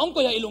pol ang ko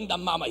ya ilungdam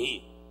mama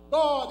hi.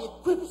 God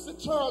equips the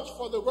church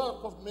for the work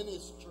of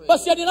ministry.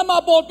 Pasyan ina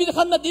ma Paul pi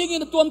kan na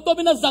dingin tuam to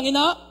bina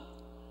zangina.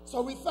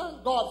 So we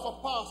thank God for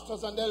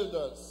pastors and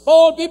elders.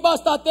 Paul pi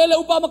pastor tele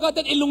upa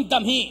makaten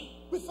ilungdam hi.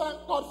 We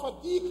thank God for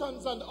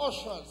deacons and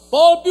ushers.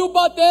 Paul pi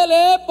upa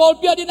tele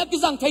Paul pi adin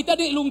akizang kaita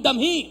din ilungdam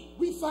hi.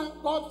 We thank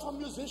God for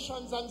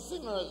musicians and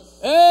singers.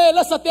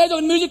 La sa te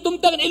jong music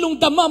tumtang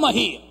ilungdam mama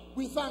hi.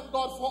 We thank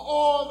God for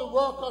all the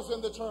workers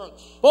in the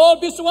church. Paul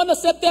pi suwan na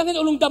septengin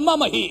ilungdam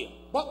mama hi.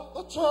 But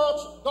the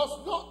church does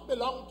not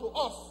belong to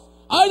us.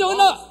 Ayong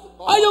na,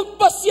 ayong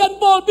pasyan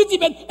Paul pi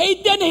ben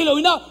ay den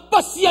hilaw na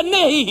pasyan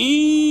ne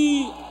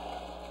hi.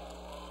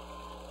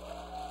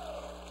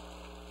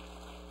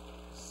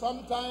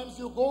 Sometimes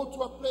you go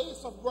to a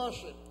place of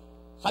worship.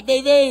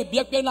 Hadbebe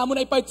biyak piang namun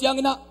ay pay tiyang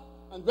ina.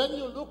 And when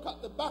you look at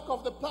the back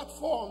of the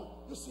platform,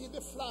 you see the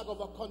flag of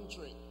a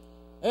country.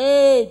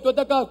 To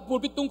taka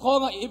pulpit tung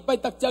ko nga ipay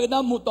taktiyang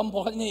ina mutom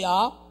po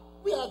niya.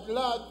 We are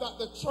glad that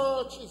the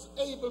church is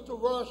able to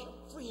worship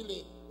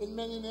freely in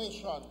many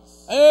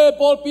nations.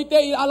 Paul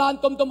pite alan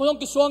tom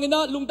mong kiswang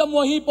ina lungdam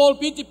mo hi Paul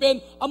pite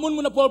pen amun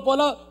mo na Paul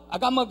pola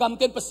agam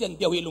magamten pasyan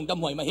biyaw hi lungdam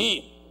mo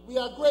mahi. We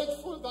are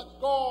grateful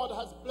that God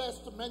has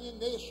blessed many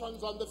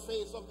nations on the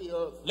face of the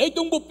earth.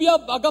 Leitung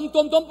bupiab agam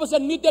tom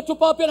pasyan mite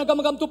tupapian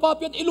agam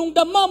tupapian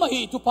ilungdam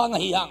mamahi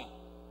tupangahiyang.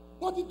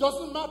 But it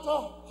doesn't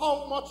matter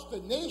how much the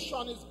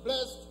nation is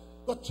blessed,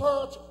 the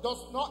church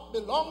does not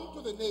belong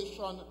to the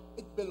nation,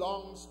 it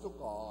belongs to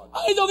God.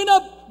 Ay dong ina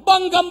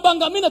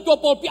banggam-banggamin at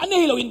Paul pi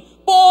anehilawin.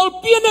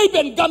 Paul pi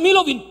anehben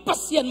gamilawin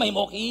pasyan may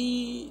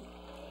moki.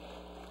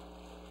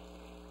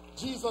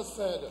 Jesus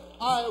said,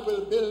 I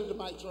will build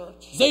my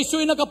church.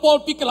 Zaysuy na ka Paul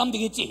pi kalam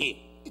dingi chihi.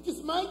 It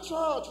is my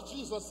church,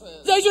 Jesus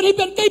says. Zaysuy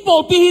hipen kay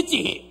Paul pi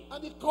chihi.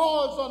 And he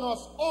calls on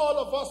us,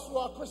 all of us who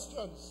are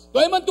Christians.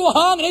 Toy man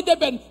tuhang ite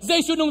ben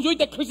zaysuy nung zuy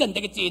te Christian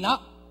dingi china.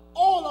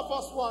 All of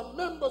us who are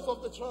members of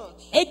the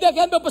church. Ite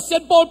kan ba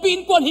pasyan Paul pi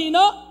inkwan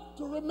hina.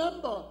 To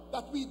remember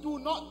that we do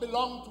not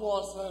belong to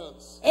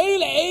ourselves. We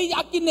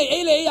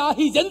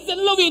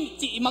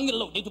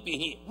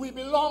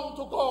belong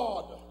to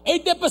God.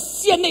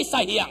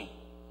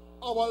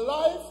 Our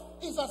life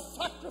is a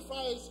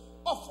sacrifice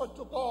offered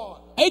to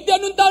God. And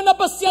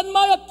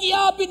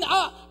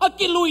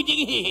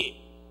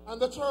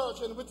the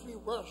church in which we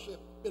worship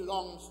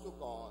belongs to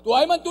God.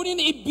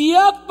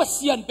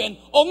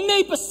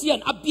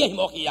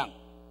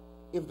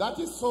 If that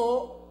is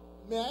so,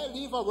 may I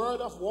leave a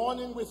word of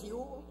warning with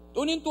you?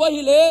 When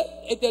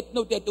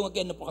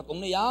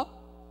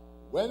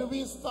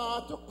we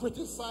start to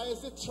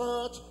criticize the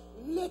church,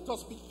 let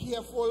us be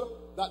careful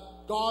that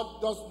God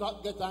does not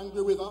get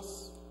angry with us.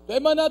 ตัว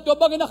มันนะตัว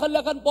บางอินะขันล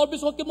ะกันปอลพิ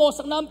สุทธิ์มอ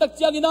สักน้ำตักเ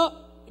จียงอินะ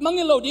มังเ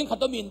งินเราดิ้งขัด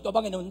ตัวมินตัวบ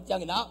างอินะหุ่นเจียง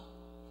อินะ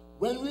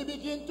When we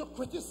begin to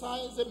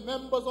criticize the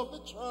members of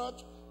the church,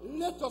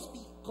 let us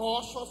be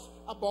cautious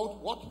about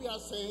what we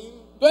are saying.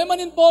 ตัวมัน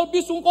อินปอลพิ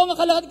สุทธิ์กอง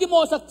ขันละกันกิมอ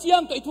สักเจีย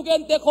งตัวอิทุกเอ็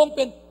นเตะคงเ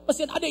ป็นเปอร์เ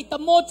ซ็นต์อะไรตั้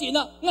มโมจีน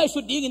ะง่ายสุ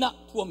ดดิ้งอินะ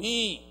ท่วมฮี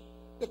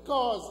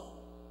Because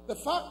the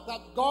fact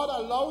that God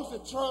allows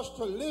the church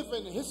to live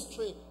in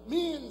history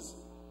means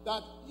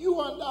that you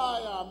and I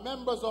are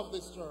members of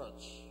this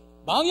church.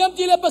 บางยาม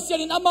จีเลเปอร์เซ็น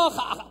ต์อินอามา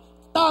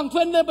ต่างเทร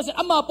นเปอร์เซ็นต์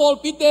อามาปอล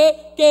พิเต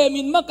เก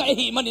มินมะกะ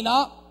หิมันอินะ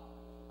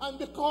And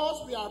because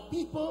we are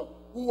people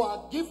who are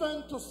given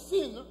to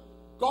sin,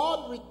 God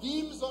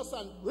redeems us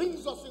and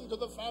brings us into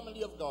the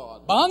family of God.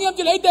 บางยาม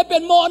จีเลเตเป็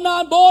นโมนา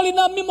นบอลิน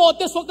ามิโมเ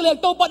ตสวกเตเล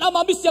โตปันอาม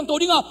ามิเสียงตัว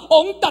ดิ้งอ่ะอ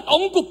งตัดอ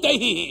งกุกเต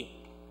หิ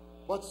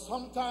But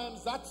sometimes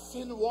that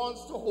sin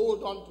wants to hold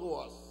on to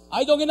us. ไอ้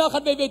ตรงนี้นะขั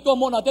ดเบตัว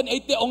โมนาเตนไอ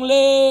เตองเล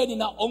นี่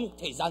นะองเ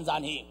ทซานซา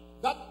นฮี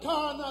That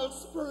carnal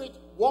spirit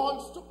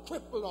wants to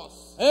cripple us.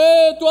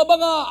 ตัวบาง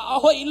อ่ะ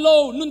หอยโล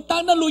นุนตั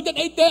นนั่นลุยเตน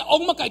ไอเตอ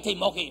งมาไก่เท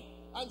มอกี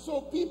And so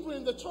people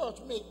in the church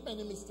make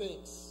many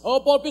mistakes.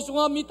 ปอลพิสุง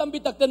ามีตั้มปิ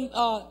ตักเตน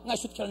ง่าย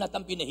สุดแค่นั้น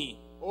ตั้มปินฮี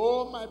Oh,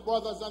 my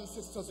brothers and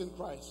sisters in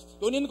Christ.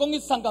 ตัวนี้คงอิ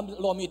สังกัม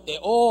โลมิเต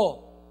โอ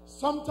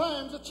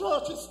Sometimes the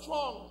church is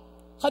strong.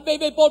 ขัด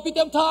เบปอลพิเต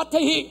มทาเท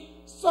ฮี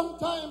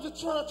Sometimes the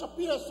church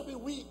appears to be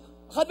weak.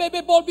 ขัดเบ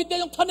ปอลพิเต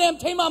ยงทะเนม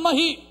เทมามา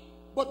ฮี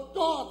But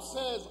God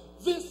says,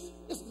 this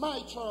is my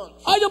church.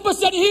 ไอ้ยังเปอร์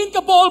เซ็นต์หิน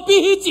กับปอลพิ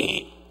ฮิจี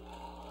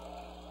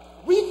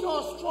Weak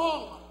or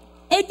strong,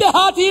 ไอ้เตห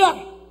าเทียง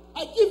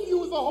I give you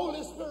the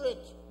Holy Spirit.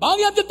 บาง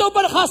อย่างจะตัว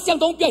ปัญหาเสียง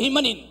ตรงเปียหิ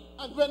มันิน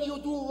And when you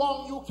do wrong,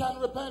 you can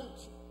repent.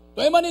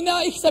 ตัวมันนี่นะ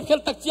อีกเซปเคล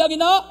ตักเจียกิ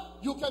นะ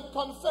You can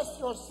confess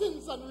your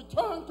sins and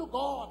return to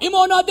God. อิโม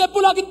นาเดปุ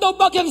ลากินตัว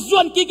ปักยังส่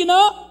วนกิกิน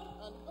ะ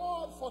And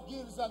God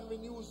forgives and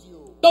renews you.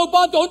 ตัวบ้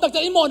านตัวตักจ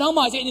ะอิโมนาหม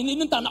ายเสียนิ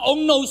นตันอง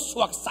โนส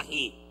วักสัก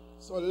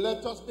So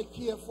let us be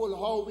careful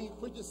how we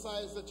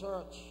criticize the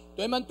church.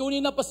 ตัวมันตัว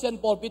นี้นะเปอร์เซ็นต์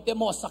ปอลพิเต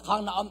มอสักข้าง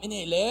นะอัมอิ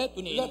นี่เล่ตั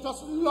วนี้ Let us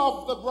love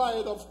the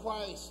bride of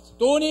Christ.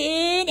 ตัวนี้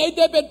ไอ้เด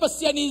เป็นเปอร์เ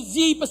ซ็นต์นี่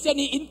จีเปอร์เซ็นต์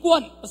นี่อินกว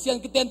นเปอร์เซ็น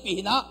ต์กิเตนปี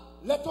นะ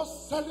Let us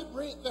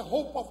celebrate the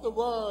hope of the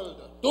world.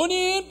 ตัว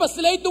นี้เปอร์เซ็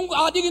นต์ตุง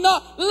อาดิกินะ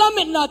ละเ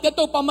ม็ดนาเต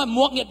ตัวปามันม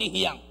วกเนี่ยดิเ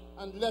ฮียง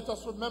And let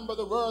us remember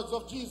the words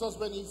of Jesus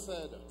when he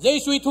said, เจ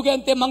สุยทุกเอ็น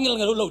เตมังเงล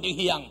เงลุดิเ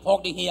ฮียงพอก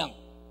ดิเฮียง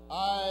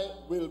I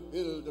will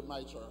build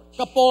my church.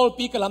 กับปอล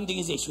ปีกลัมดิ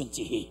เจสุน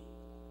จี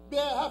May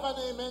I have an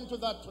amen to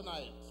that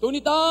tonight? ตัว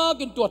นี้ตา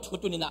กินตัวชุด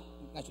ตัวนี้นะ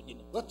ง่ายสุดนี่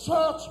The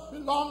church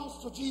belongs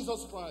to Jesus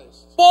Christ.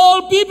 ปอล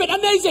ปีเป็นอั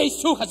นใดเจ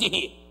สุขสิ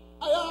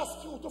I ask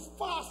you to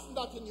fasten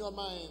that in your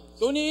mind.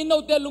 ตัวนี้โน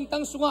เตลุงตั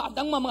งสุงะ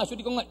ดังมาmgaสุ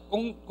ดก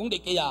งเด็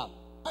กเกีย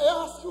I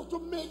ask you to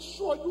make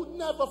sure you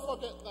never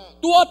forget that.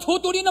 ตัวทุ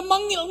ตัวนี้นะมั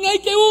งเงลไง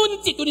เกอุน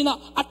จิตัวนี้นะ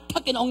อัฐ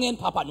กินองเงิน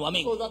พาปานัว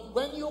มิง So that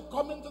when you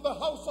come into the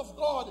house of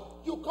God,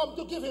 you come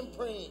to give him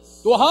praise.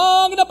 ตัวหา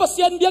งนะ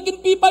Pasian biyaกิน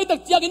ปีไปตัก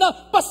เจียกินนะ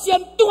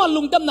Pasian tunga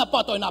lungdamna pa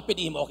toy na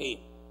pidi mo ki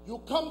You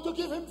come to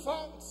give him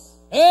thanks.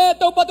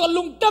 ตัวpa to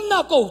lungdamna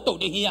ko to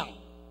di hiyang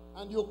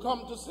And you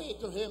come to say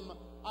to him,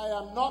 I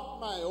am not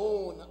my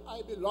own. I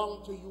belong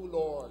to you,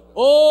 Lord.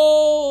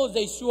 oh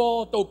Jesuo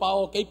to pa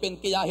o kay pen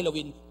kaya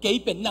hilawin kay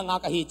pen na nga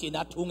kahichi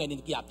na tungin ni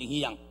kiyap di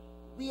hiyang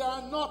We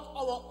are not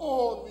our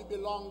own. We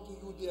belong to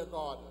you, dear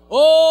God.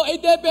 oh ay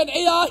depen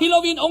aya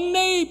hilawin ong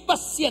nei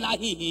Pasian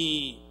ahi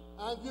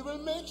And we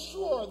will make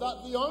sure that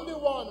the only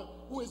one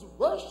who is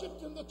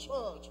worshipped in the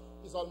church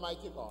is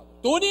Almighty God.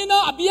 tuni na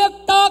abiyak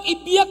tak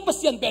ibiyak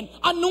Pasian pen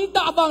anungta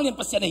abang ni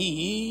Pasian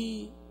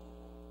ahi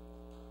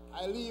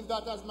I leave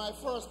that as my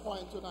first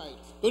point tonight.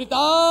 tuni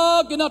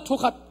ta kina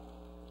thukat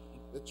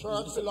The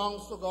church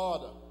belongs to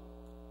God,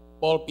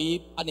 Paul pi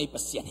anay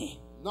Pasian hi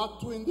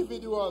not to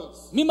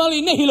individuals, mimali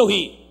ne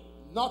hilohi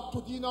not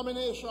to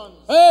denominations.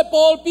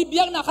 Paul pi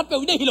biyak na khat pe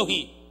ne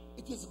hilohi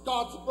It is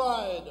God's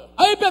bride.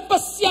 ay pe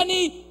Pasian ni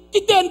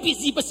kiten pi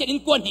si Pasian in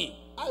kwan hi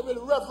I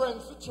will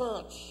reverence the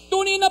church.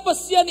 tuni na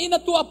Pasian ina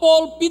tua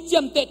Paul pi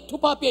jam te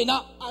thupa pe na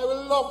I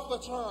will love the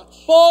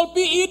church. Paul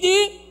pi idi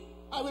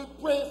I will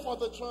pray for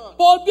the church.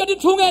 Paul pi di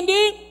thungen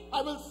di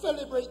I will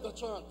celebrate the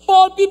church.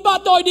 Paul pi ba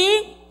toy di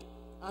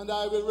And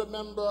I will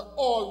remember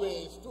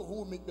always to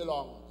whom it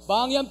belongs.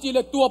 bang yam ti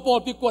le tua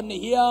Paul pi kwan ni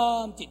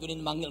hiam ti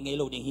tunin mangil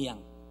ngelo ding hiang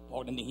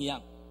Paul ni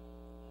hiang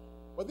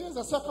But there's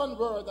a second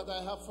word that I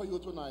have for you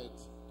tonight.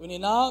 tuni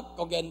na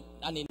kogen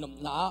ani nom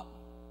na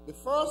The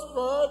first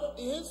word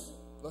is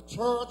the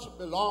church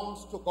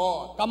belongs to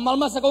God. kamal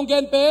ma sa kong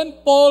gen pen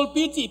Paul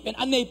pi ti pen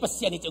anay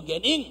Pasian ni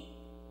gen ing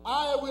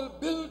I will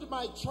build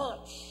my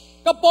church.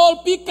 ka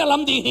Paul pi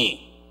kalam di hi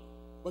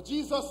But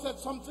Jesus said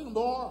something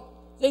more.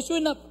 Jesu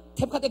na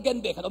tep khat again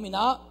be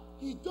khadomina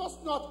He does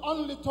not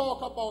only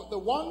talk about the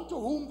one to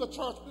whom the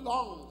church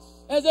belongs.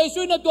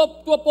 Jesu na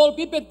tua Paul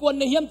pi pen kwan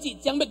ni hiam chi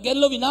chang be gen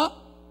lovina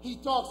He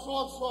talks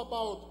also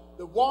about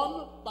the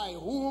one by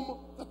whom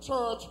the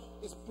church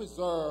is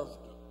preserved.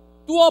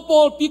 tua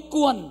Paul pi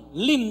kwan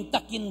lim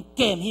takin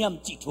ken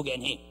hiam chi thu gen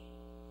hi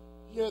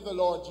Hear the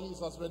Lord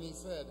Jesus when he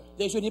said,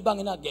 Jesu ni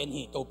bangina gen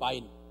hi to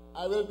pain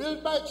I will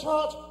build my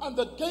church, and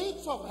the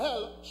gates of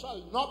hell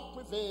shall not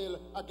prevail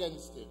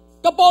against it.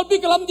 Kapol pi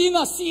kalam di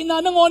nga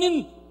sina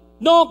nangonin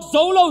nok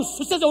zolo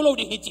susa zolo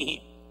di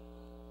hichi.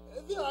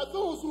 There are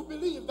those who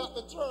believe that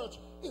the church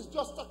is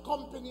just a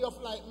company of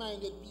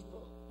like-minded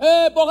people.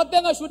 Pawlkhat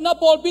nga should na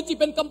Paul pi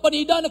pen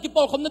company da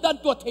nakipol khom na dan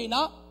tua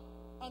theina.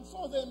 And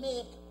so they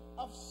make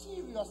a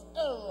serious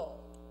error.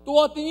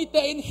 Tua tingi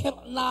te in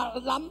herna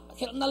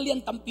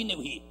lian tampi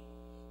newi.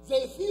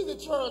 They see the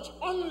church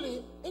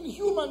only in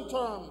human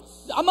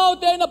terms. Amau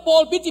te na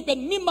Paul pi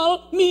pen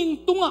mimal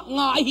ming tunga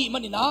nga hi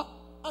manina.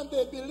 And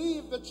they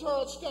believe the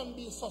church can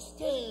be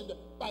sustained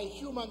by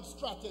human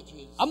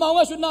strategies. Amau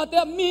nga should na te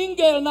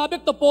mingel na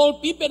bek to Paul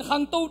pi pen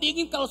khang to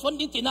dingin kalson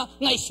din tina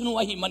ngai sunu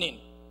hi manin.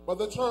 But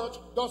the church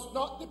does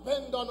not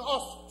depend on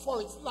us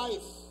for its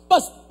life.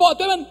 Pas po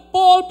temen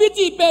Paul pi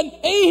pen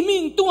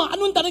ming tunga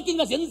anunta king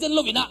nga sen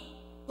lovina.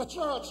 The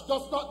church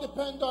does not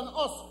depend on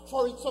us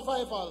for its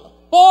survival.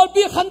 Paul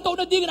pi khanto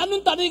na dingin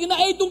anunta king na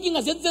tung king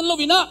nga sen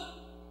lovina.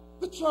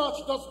 The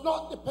church does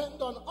not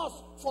depend on us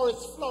for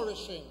its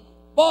flourishing.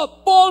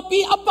 Paul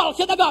pi apal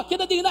ketaga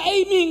dingin na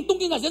ming tung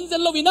king nga sen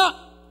lovina.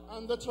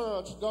 And the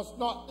church does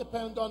not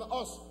depend on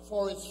us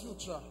for its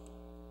future.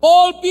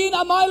 Paul pi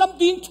na mailam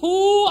ding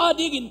thu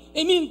adigin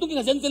ming tung king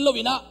nga sen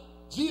lovina.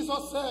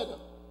 Jesus said,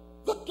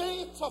 the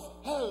gates of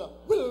hell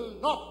will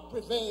not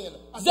prevail.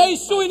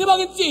 Jesu ini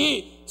bagin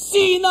si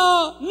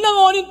sina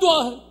nangonin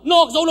tua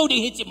nok zolo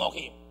di hichi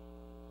moki.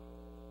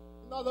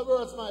 In other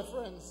words, my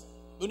friends,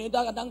 there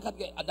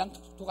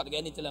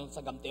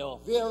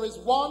is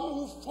one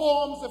who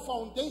forms the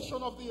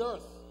foundation of the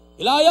earth.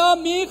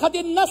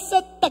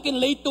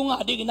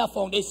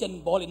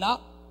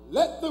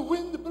 Let the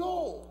wind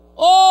blow.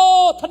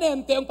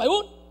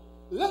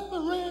 Let the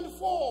rain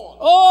fall.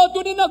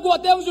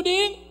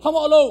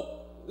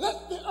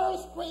 Let the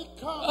earthquake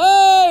come.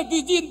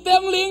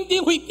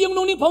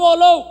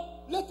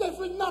 Let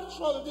every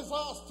natural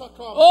disaster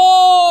come.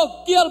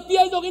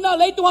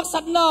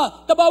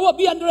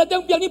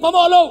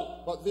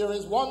 But there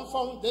is one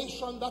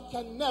foundation that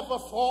can never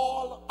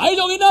fall.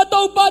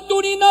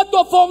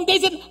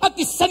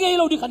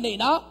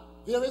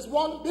 There is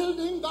one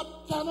building that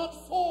cannot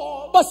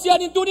fall.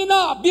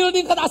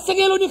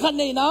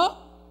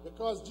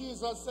 Because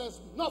Jesus says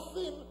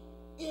nothing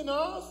in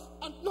earth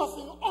and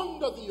nothing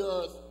under the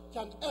earth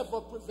can ever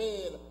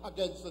prevail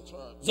against the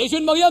church. The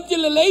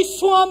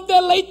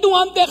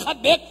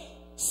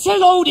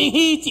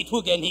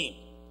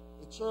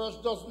church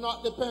does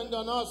not depend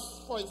on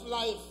us for its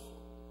life.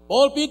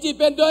 The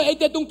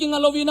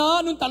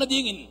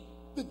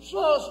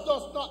church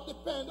does not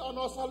depend on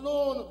us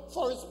alone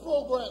for its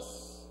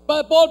progress.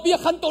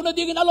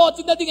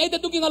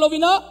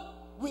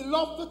 We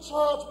love the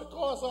church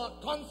because our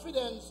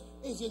confidence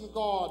is in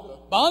God.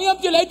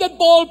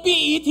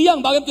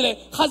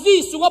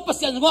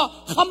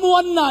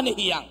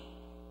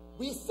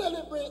 We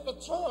celebrate the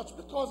church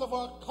because of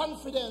our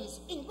confidence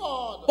in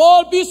God.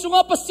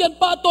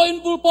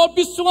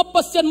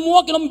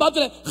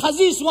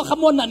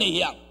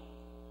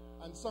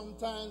 And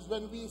sometimes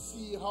when we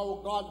see how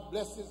God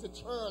blesses the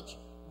church,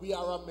 we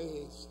are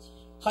amazed.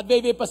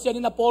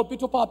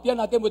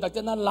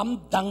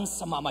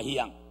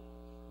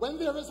 When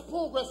there is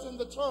progress in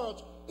the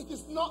church, it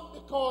is not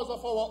because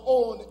of our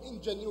own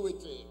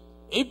ingenuity.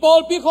 It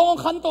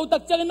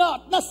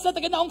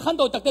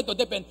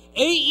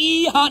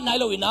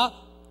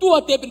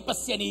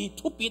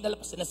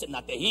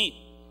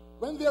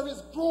When there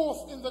is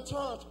growth in the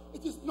church,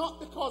 it is not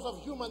because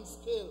of human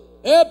skill.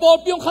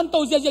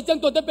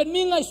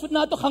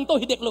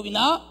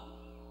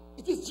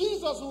 It is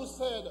Jesus who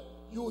said,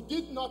 "You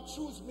did not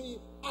choose me,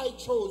 I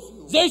chose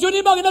you."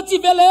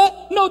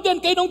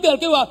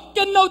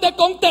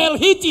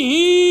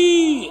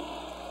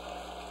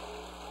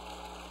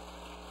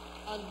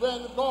 And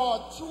when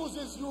God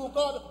chooses you,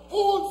 God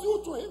holds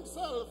you to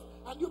himself,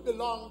 and you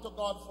belong to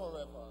God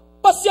forever.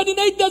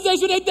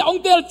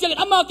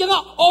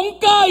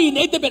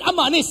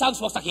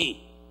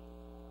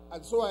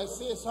 And so I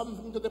say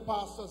something to the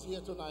pastors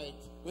here tonight.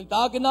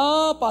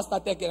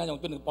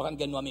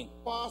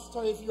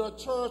 Pastor, if your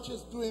church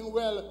is doing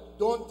well,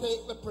 don't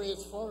take the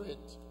praise for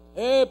it.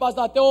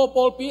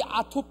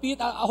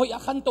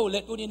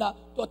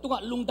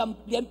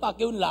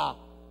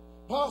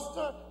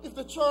 Pastor, if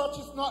the church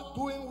is not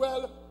doing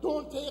well,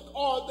 don't take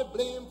all the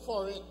blame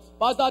for it.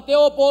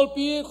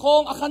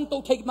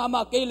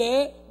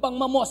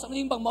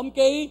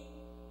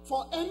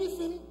 For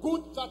anything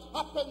good that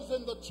happens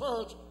in the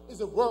church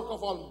is a work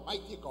of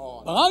Almighty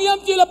God.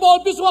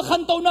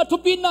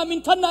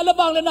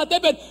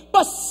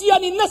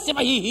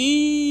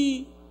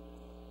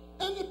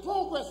 Any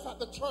progress that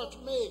the church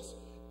makes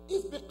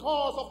is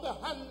because of the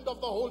hand of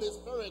the Holy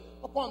Spirit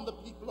upon the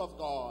people of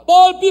God.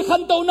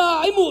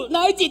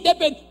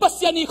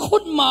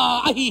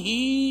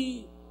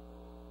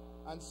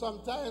 And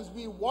sometimes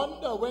we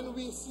wonder when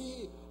we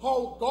see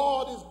how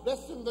God is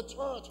blessing the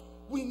church.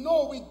 We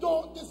know we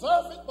don't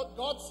deserve it, but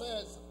God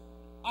says,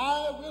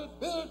 I will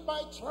build my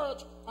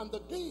church, and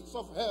the gates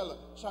of hell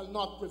shall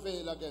not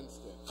prevail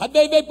against it. Khat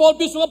be Paul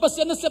pi sunga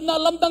Pasian na sem na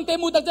lamdang te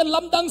mu tak jan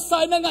lamdang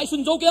sai na ngai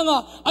sun zo kya nga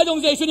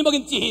ajong Jesu ni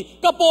magin chi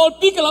ka Paul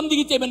pi ka lam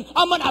ding chemen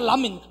aman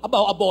alamin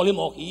abaw aboli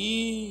mo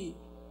ki.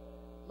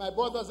 My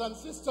brothers and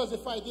sisters,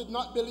 if I did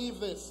not believe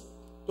this,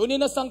 tuni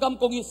na sanggam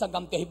kongi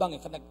sanggam te hibang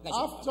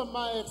after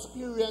my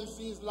experience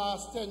these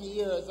last 10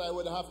 years, I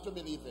would have to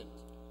believe it.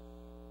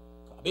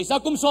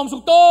 Bisa kum som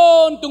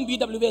sukton tung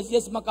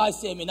BWS makai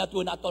semina tu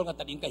na tol nga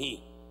tading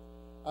kahi.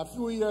 A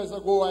few years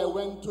ago, I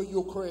went to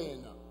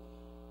Ukraine.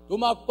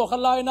 Tumak po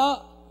kalay na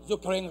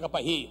Ukraine ka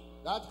pahi.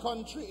 That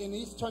country in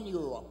Eastern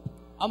Europe.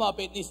 Ama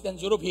pet Eastern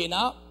Europe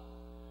na.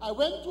 I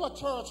went to a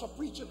church to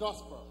preach a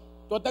gospel.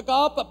 To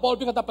taka Paul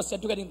pi kata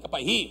Pasian tu kading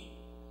kapahi.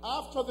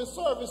 After the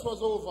service was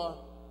over,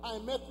 I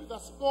met with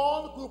a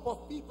small group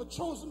of people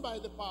chosen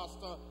by the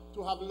pastor to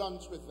have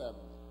lunch with them.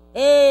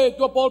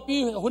 To Paul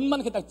pi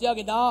hunman kita tia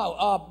gina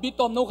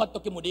bitom no kat to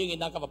kimuding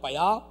ina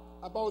kapapaya.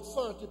 About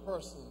 30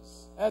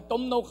 persons.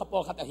 Tom no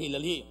kapol kat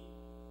hilali.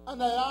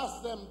 And I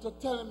asked them to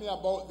tell me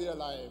about their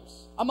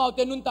lives. Amaw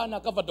tenunta na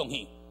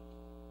kavadonghi.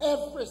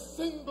 Every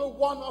single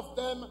one of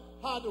them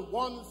had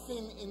one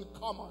thing in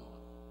common.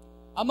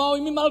 Amaw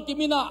imimal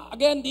kimina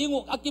again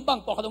dingu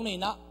akibang po kadong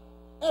nina.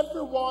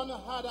 Everyone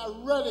had a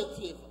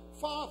relative,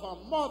 father,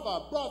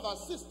 mother, brother,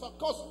 sister,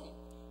 cousin,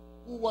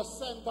 who was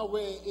sent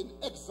away in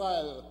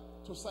exile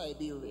to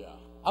Siberia.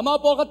 Ama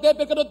po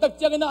katepe kadot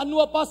tagtiang na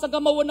anua pa sa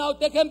gamawana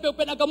te kempe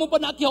pen agamu pa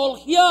na KIHEL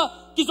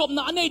kisom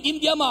na anay dim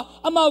diama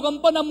ama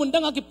gam pa na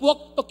mundang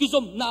akipuak to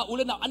kisom na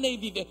ulan na anay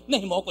vive na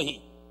himo ko hi.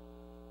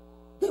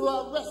 They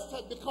were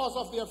arrested because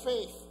of their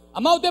faith.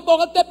 Ama te po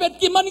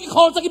katepe kiman ki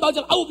khol sa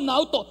kibawjal aub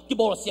na auto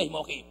kibor siya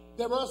himo ki.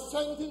 They were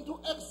sent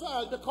into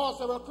exile because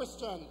they were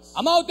Christians.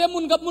 Ama te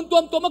mun gap mun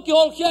tuam to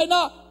KIHEL siya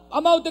na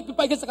ama te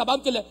pipay sa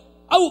kabam tele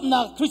aub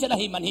na Christian na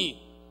himan hi.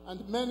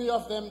 And many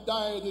of them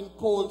died in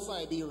cold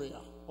Siberia.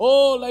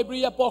 Oh,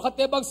 Liberia po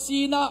katebang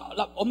sina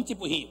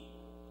omchipuhi.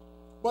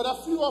 But a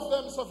few of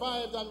them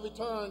survived and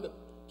returned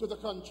to the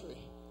country.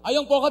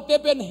 Ayong po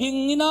katepen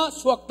hingina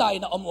suwaktay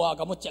na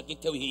omuaga mo check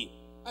itewi.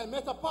 I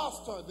met a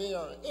pastor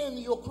there in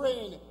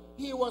Ukraine.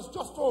 He was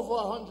just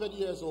over 100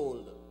 years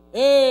old.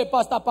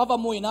 Pasta pava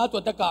mo ina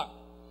to taka.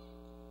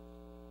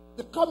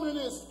 The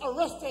communists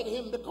arrested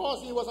him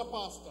because he was a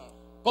pastor.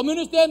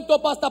 Communist den to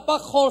pasta pa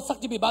khol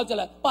sakti bibal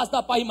jala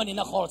pasta pa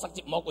himanina khol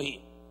sakti mo ko hi.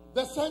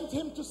 They sent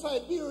him to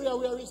Siberia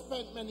where he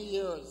spent many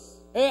years.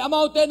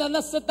 Amaute na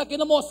naseta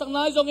kinamo sang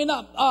na zong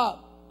ina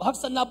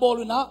haksan na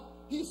bolu na.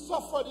 He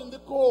suffered in the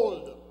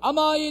cold.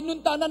 Ama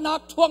inunta na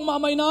naktuang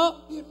mamay na.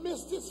 He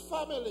missed his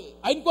family.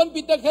 Ain kon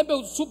pitek hembe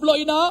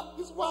subloy na.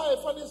 His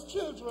wife and his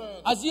children.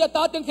 Azia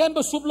tateng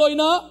hembe subloy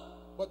na.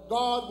 But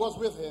God was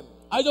with him.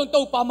 Ay don't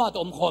to pama to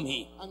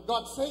omkhomhi. And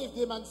God saved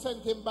him and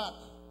sent him back.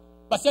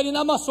 Pasian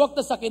na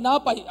maswakta sa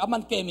kinapay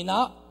aman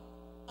kemina.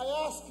 I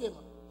asked him,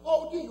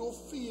 how do you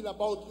feel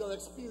about your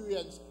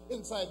experience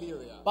in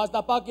Siberia?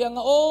 Basta pagyang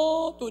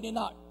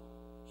tunina.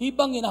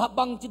 Hibangin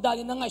habang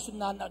tidali na ngay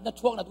sunna na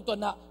tuwag na tuto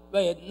na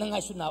ngay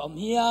sunna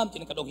amhiyam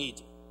tinakadong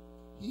hiji.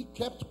 He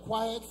kept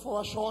quiet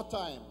for a short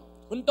time.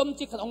 Kuntom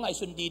ti katong ngay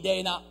sundi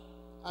day na.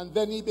 And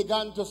then he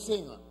began to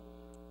sing.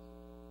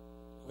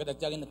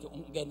 Kadagjagin na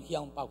gen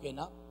hiyang pawke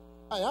na.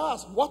 I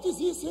asked, what is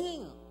he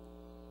singing?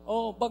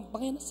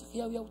 Bangin na sa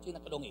kiyaw-yaw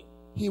tinakadong hi.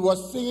 He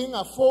was singing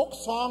a folk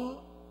song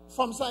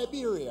from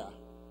Siberia.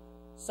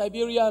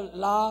 Siberia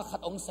la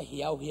katong sa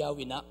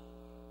hiyaw-hiyawin na.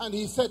 And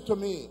he said to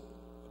me,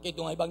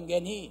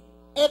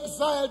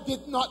 exile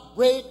did not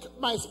break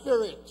my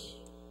spirit.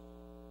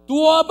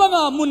 Tua ba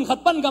nga mun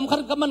katpan gam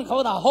kaman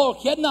kawda hol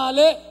kian na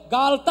le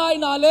galtay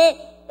na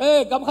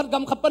le gam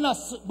katpan na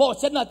bo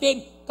sen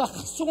natin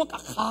kasunga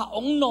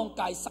kakaong nong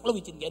kay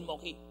saklawicin gen mo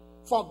ki.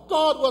 For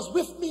God was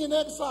with me in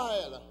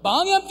exile.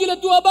 Bangyam kila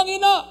tua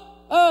bangina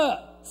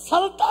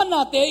saltan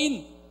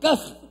natin ka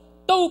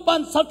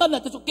taupan saltan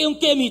natin so kayong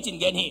kemicin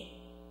gen hi.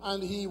 And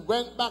he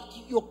went back to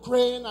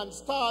Ukraine and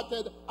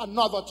started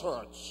another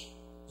church.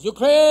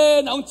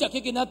 Ukraine ang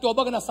chaki kina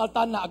tuwa na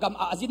saltan na agam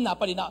aazin na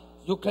palina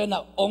Ukraine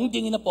na ong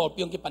dingin na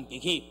polpi yung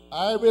kipantihi.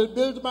 I will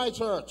build my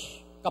church.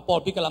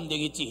 Kapolpi kalam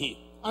dingi chihi.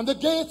 And the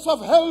gates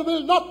of hell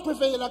will not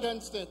prevail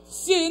against it.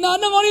 Sina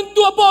nangonin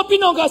tuwa polpi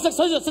nong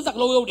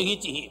sasaklaw dingi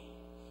chihi.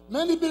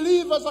 Many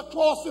believers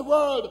across the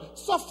world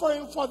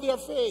suffering for their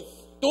faith.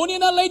 Tuni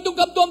na lay tung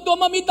kaptuam to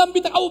mamitam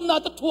bitak aum na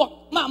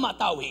tuwak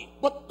mamatawi.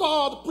 But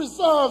God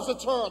preserves the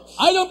church.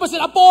 Ayon pa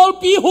sila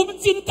polpi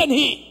humjin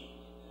tanhi.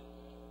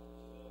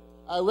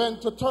 I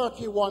went to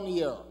Turkey 1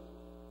 year.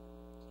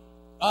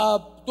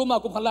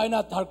 Tuma kung kalay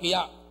na Turkey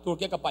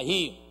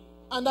kapahi.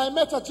 And I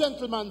met a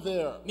gentleman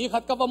there.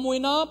 Mikat kavamuy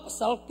na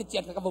pasal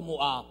kitchen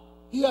kakavamua.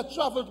 He had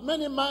traveled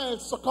many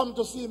miles to come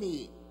to see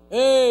me.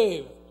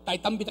 Tay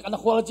tambit ka na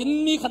kwala jin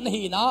mikat na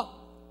hina.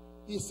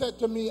 He said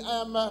to me,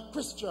 I am a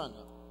Christian.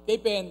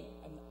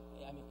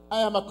 I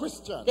am a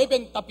Christian.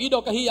 Tapido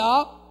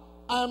kahiya.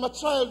 I am a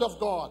child of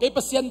God.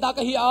 Pasianda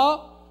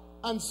kahiya.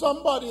 And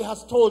somebody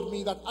has told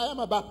me that I am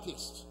a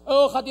Baptist.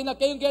 Katina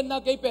kayong gen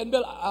na kay penbel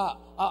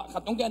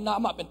katong gen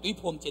na ama pentuy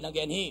pom chin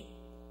again hi.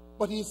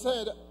 But he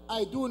said,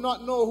 I do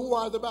not know who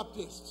are the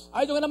Baptists.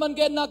 Ai jong naman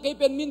gen na kay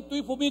pen min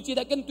tui pumi chi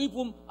da ken tui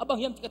pum abang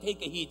hiam chi ka thei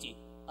ke hi chi.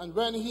 And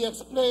when he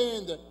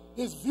explained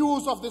his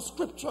views of the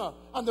scripture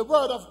and the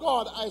word of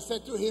God, I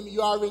said to him,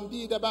 you are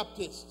indeed a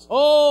Baptist.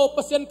 Oh,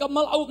 Pasian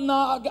kamal out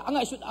na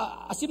angay shoot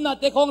asim na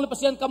te khong le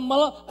Pasian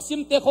kamal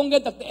asim te khong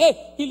gen tak te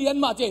hilian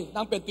ma che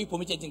nang pen tui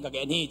pumi che jing ka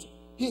gen hi.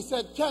 He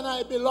said, can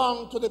I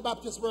belong to the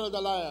Baptist World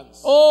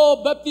Alliance?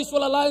 Oh, Baptist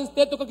World Alliance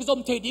te to ka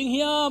kisom thei ding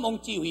hiam ong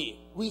chi hui.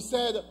 We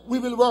said, we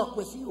will work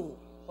with you.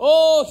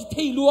 Oh,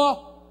 thei lua.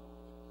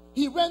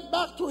 He went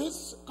back to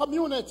his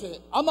community.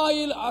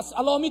 Amai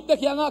alomit te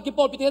khianga ki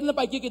pol piten na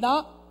pai ki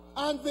kina.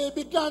 And they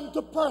began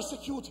to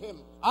persecute him.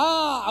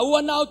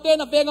 Awan na te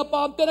na venga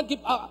pam te na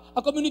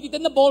a community te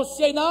na bol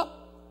siya na.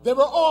 They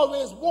were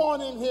always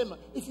warning him,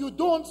 if you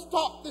don't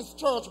stop this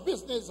church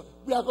business,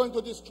 we are going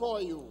to destroy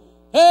you.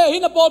 Hey,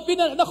 hina bol pin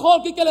na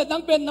khol ki kelet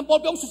nang pen nang bol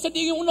pong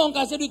susedi yung unong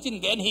ka sa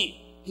dutin gen hi.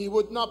 He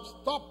would not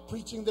stop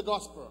preaching the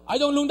gospel. I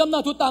don't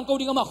lungdamna tutang ko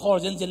dinga ma khol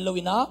jen jen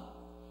lawina.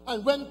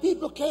 And when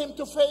people came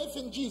to faith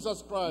in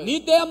Jesus Christ,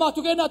 ni te ma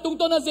tu na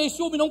tungto na Jesus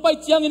minong pai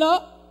chiang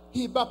ina.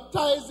 He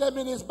baptized them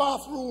in his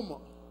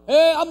bathroom.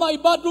 Eh, amai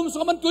bathroom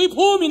so man tui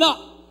phum ina.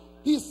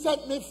 He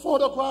sent me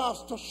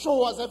photographs to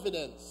show us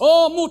evidence.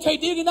 Oh, mu thei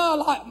ding ina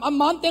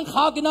man teng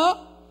kha kina.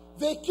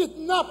 They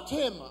kidnapped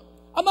him.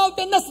 Amau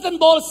ten nasden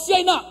bol sia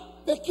ina.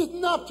 They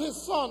kidnapped his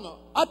son.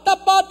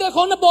 Atapa te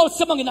khong na bol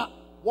semang ina.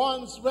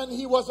 Once when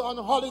he was on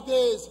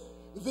holidays,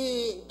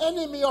 the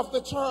enemy of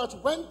the church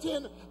went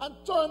in and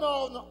turned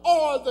on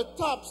all the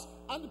taps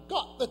and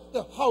got the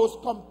house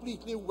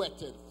completely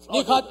wetted.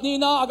 Nikhat ni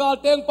na agal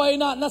teng pai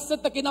na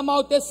naset takina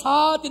maute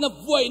sa tina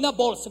vuai na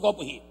bol se go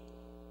puhi.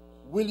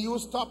 Will you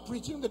stop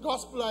preaching the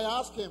gospel? I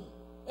asked him.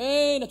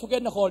 Eh, na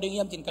tugen na holding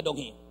yam tin kadong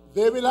hi.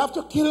 They will have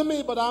to kill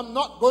me, but I'm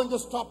not going to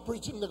stop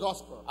preaching the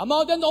gospel.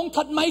 Amau den ong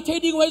that mai the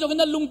ding wei jong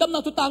na lungdam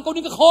na tutang ko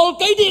ni ka hol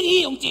kai ding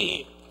hi ong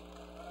chi.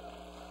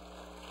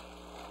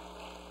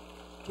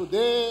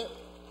 Today,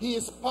 he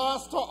is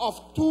pastor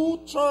of 2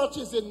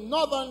 churches in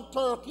northern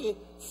Turkey,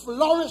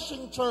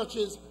 flourishing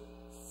churches,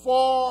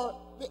 for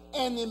the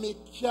enemy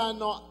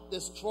cannot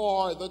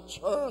destroy the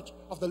church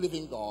of the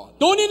living God.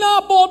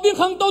 Donina bol bing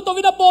khang to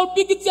vina bol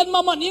pi ki chen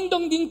mama ning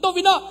dong ding to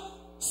vina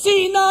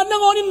sina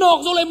nangoni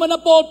nok zo le mana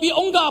bol pi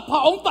onga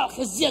pha ong pa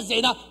khzia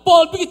zena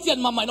bol pi ki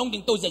chen mama nong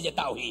ding to je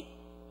tau hi.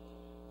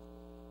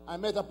 I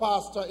met a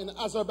pastor in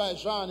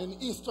Azerbaijan in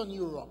Eastern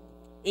Europe.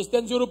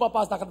 Eastern Europe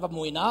pastor kat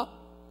pamuina.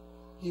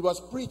 He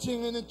was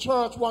preaching in a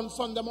church one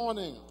Sunday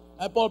morning.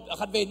 The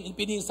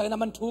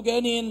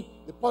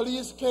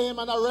police came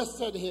and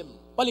arrested him.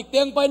 And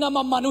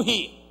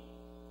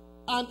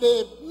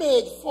they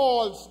made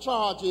false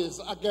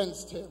charges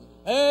against him.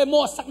 He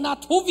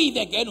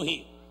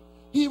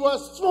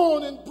was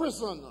thrown in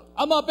prison.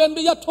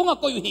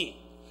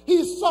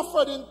 He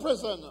suffered in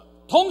prison.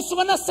 The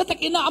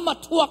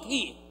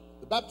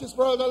Baptist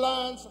World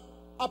Alliance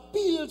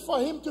appealed for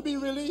him to be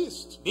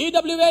released.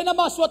 Eventually,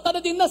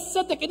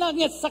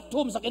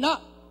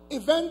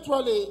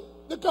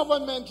 the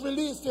government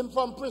released him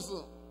from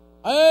prison.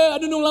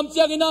 And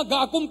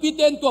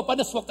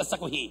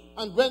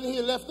when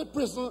he left the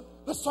prison,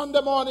 the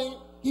Sunday morning,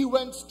 he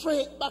went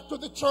straight back to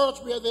the church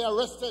where they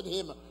arrested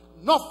him.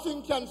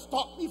 Nothing can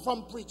stop me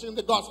from preaching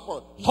the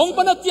gospel.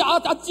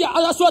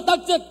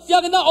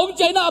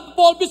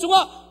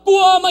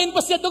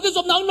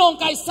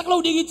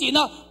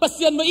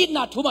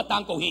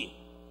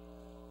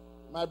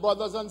 My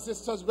brothers and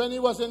sisters, when he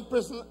was in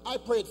prison, I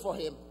prayed for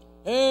him.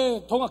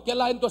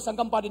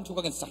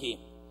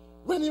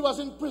 When he was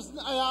in prison,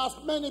 I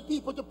asked many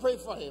people to pray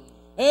for him.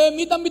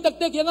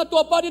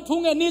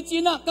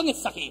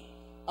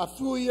 A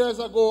few years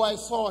ago, I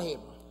saw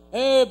him.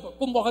 And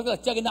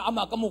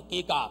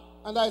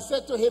I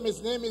said to him,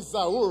 his name is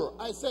Zahur.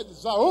 I said,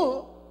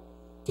 Zahur,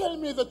 tell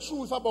me the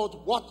truth about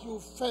what you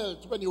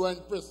felt when you were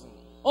in prison.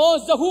 Oh,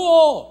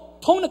 Zahur,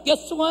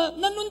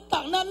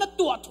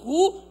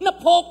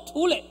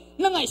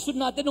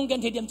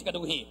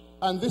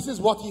 and this is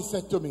what he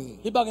said to me.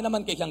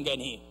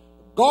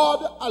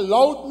 God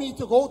allowed me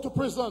to go to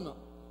prison.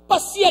 For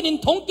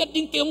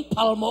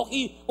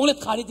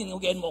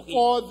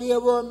there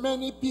were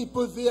many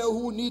people there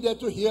who needed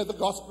to hear the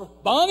gospel.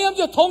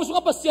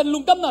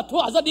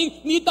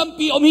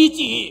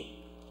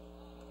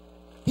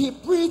 He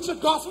preached the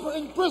gospel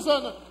in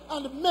prison,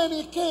 and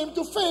many came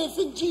to faith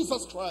in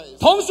Jesus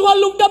Christ.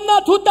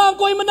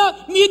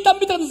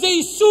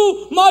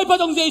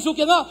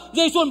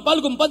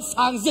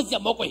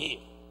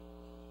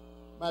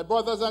 My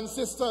brothers and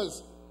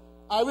sisters,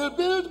 I will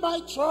build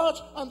my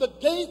church, and the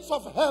gates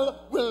of hell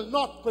will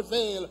not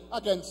prevail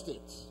against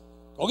it.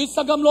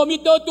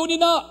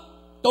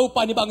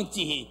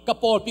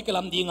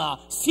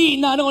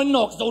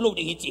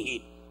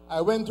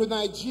 I went to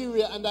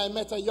Nigeria and I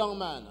met a young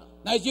man.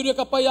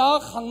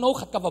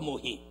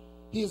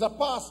 He is a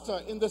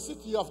pastor in the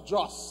city of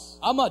Jos.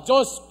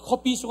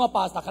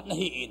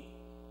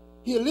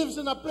 He lives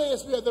in a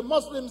place where the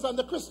Muslims and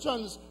the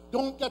Christians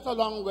don't get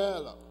along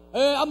well.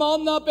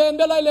 Amam na pen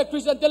belai le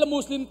Christian tele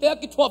Muslim te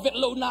ki thua vet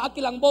lo na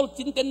akilang bol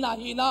chinten na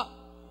hi na.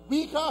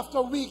 Week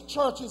after week,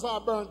 churches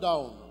are burned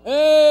down.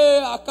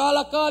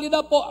 Akala kali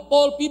na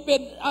Paul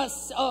pipen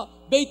as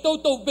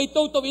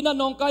beito ina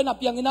nong kai na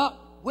piang ina.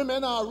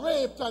 Women are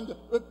raped and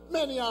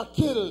many are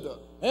killed.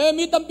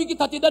 Mi tampi ki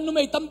thatidan nu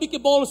mai tampi ki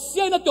bol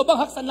sia na to bang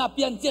haksan na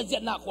pian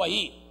jet na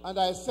khwai. And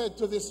I said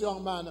to this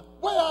young man,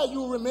 why are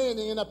you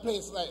remaining in a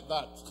place like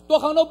that?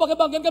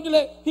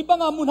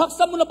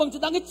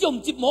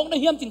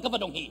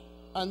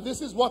 And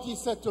this is what he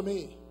said to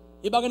me.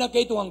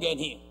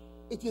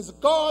 It is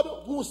God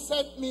who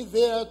sent me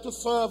there to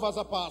serve as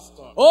a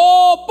pastor.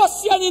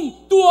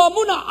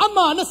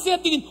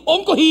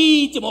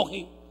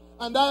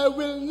 And I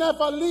will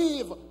never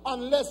leave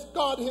unless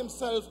God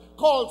himself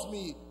calls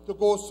me to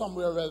go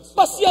somewhere else.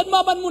 Pasian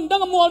maban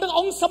mundang amol dang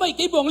ong samay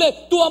kay bong le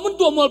tua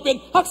mol pen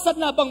haksat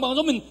na bang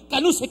zomin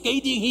kanu se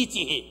kay ding hi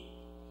chi.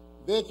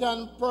 They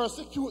can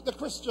persecute the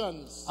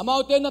Christians.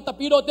 Amauten na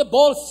tapiro te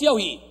bol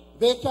siawi.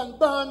 They can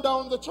burn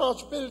down the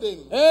church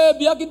building.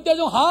 Biagin te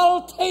jong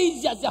hal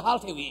thei ja hal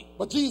thei.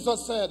 But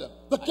Jesus said,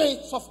 the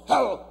gates of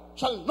hell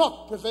shall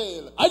not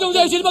prevail. I don't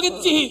say sin bagin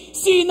chi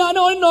si na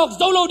no nok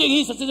zolo ding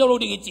hi sa zolo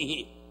ding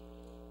chi.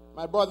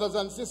 My brothers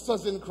and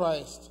sisters in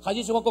Christ.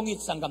 Kaji suwa kong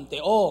sangam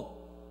te o.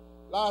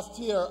 Last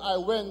year, I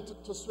went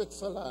to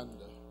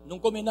Switzerland. Nung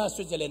kumina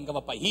Switzerland ka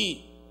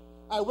papahi.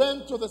 I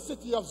went to the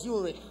city of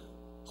Zurich.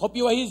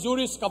 Hopiwahi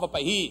Zurich ka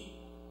papahi.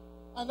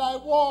 And I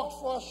walked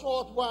for a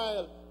short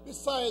while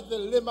beside the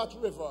Limmat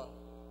River.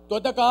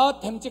 Todaka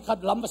temchi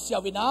kadlam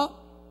siawina.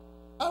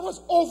 I was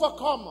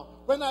overcome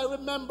when I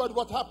remembered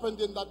what happened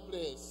in that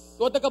place.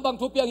 Todaka bang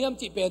tupiang yam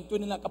chi pen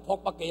tunina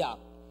kapok pakaya.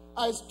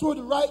 I stood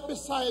right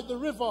beside the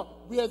river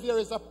where there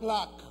is a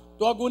plaque.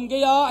 Tuagun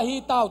gaya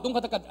hi tao tung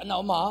katakat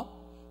anauma.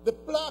 The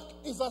plaque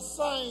is a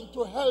sign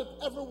to help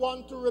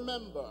everyone to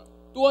remember.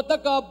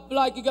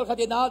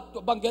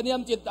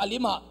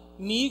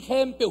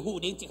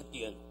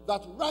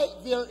 That right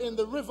there in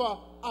the river,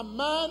 a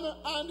man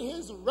and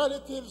his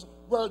relatives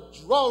were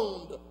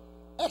drowned,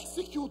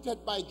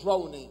 executed by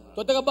drowning.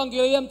 The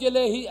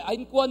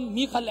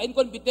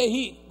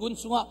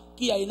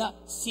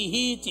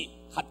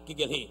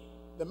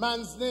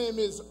man's name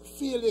is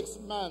Felix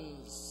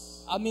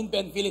Mans. And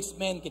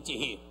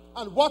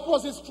what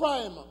was his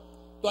crime?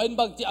 Why did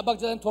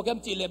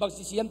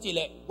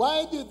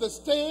the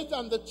state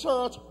and the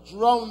church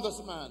drown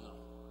this man?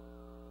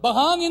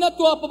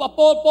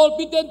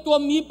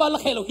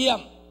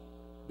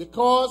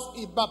 Because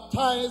he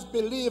baptized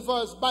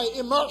believers by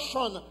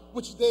immersion,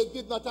 which they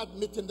did not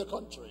admit in the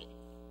country.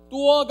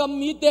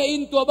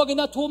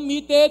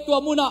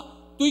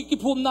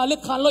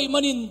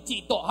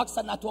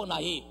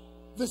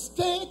 The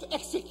state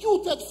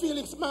executed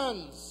Felix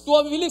Mans.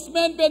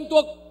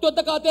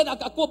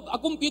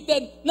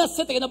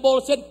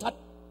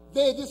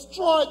 They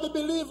destroyed the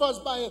believers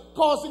by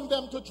causing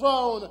them to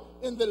drown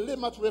in the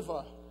Limmat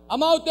River.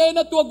 But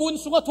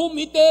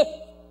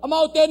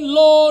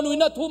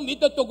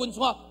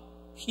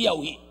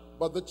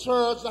the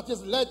church that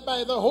is led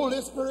by the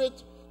Holy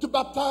Spirit to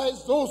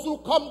baptize those who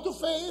come to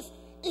faith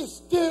is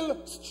still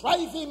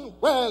striving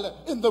well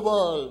in the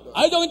world.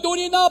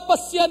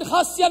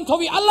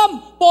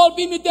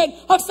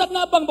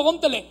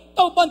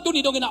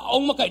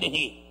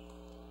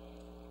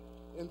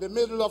 In the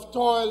middle of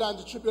toil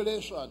and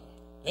tribulation,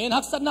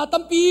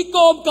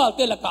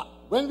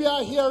 when we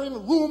are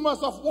hearing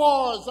rumors of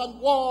wars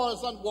and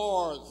wars and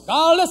wars,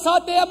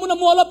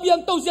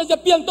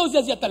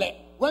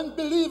 when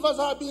believers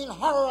are being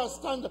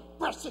harassed and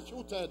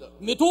persecuted,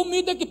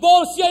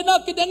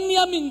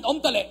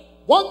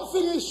 one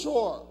thing is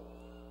sure: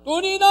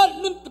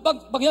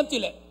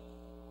 the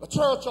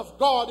church of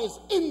God is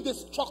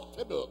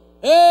indestructible.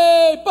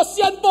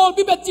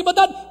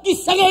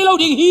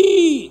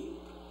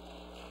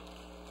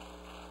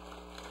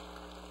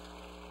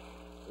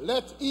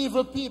 Let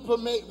evil people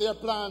make their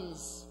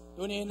plans.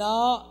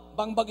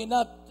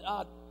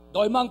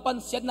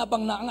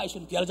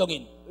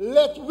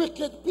 Let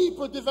wicked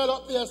people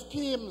develop their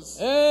schemes.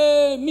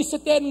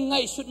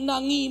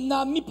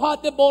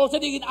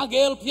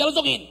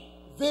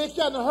 They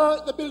can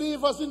hurt the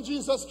believers in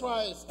Jesus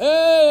Christ.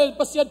 They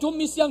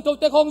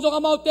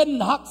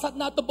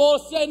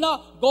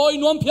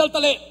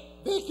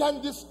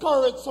can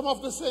discourage some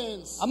of the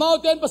saints.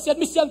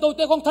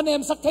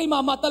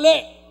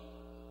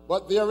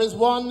 But there is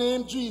one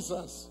named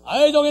Jesus.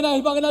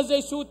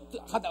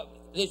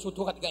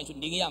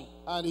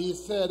 And he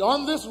said,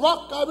 on this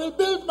rock I will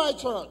build my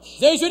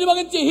church. And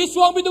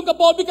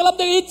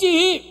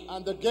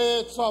the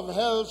gates of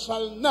hell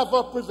shall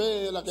never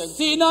prevail against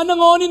it.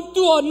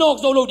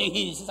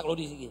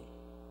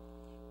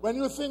 When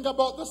you think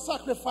about the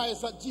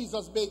sacrifice that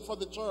Jesus made for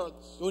the church,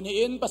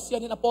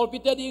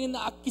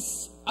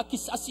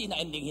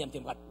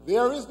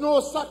 there is no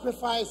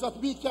sacrifice that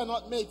we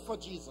cannot make for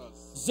Jesus.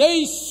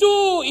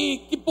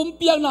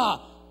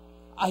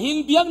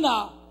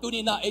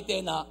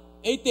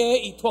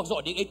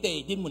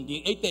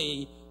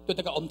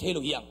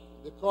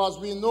 Because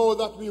we know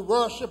that we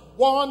worship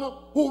one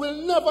who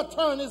will never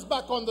turn his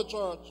back on the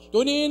church.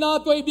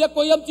 Tunina to ibiak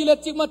ko yam chile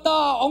chik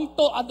mata ong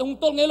to adong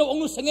to ngelo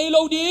ong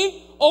sengelo ding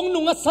ong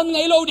nunga san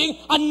ngelo ding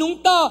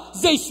anungta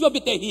Jesus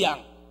BTHI.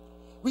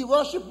 We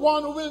worship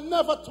one who will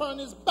never turn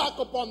his back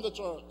upon the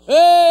church.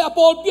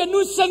 Apol pian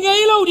nu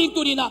sengelo ding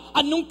tunina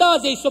anungta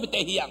Jesus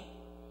BTHI.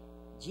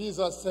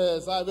 Jesus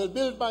says, I will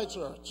build my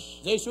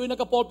church. Jesus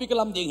nakapol pi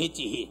kalam ding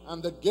hichi.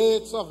 And the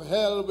gates of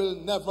hell will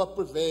never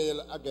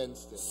prevail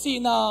against it.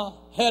 Sina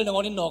hell na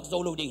ngonin nok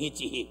zolo ding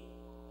hichi.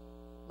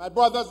 My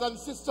brothers and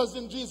sisters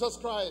in Jesus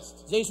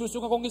Christ. Jesus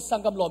sunga kong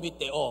isangam lobit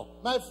te o.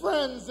 My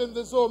friends in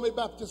the Zomi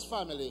Baptist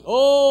family.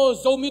 Oh,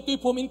 Zomi tu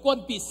pumin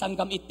kwan pi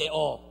sangam ite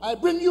o. I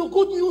bring you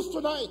good news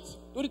tonight.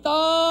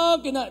 Turita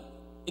kina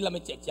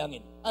ilamit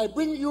changin. I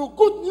bring you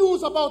good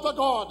news about a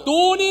God.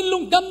 Tunin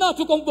lungdamna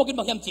tu kong pokin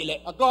mahyam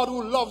chile. A God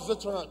who loves the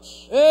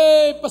church.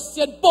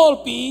 Pasian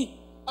Polpi.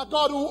 A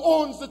God who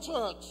owns the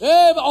church.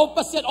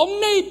 Pasian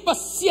omlai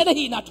pasian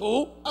hina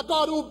tu. A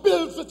God who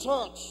builds the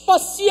church.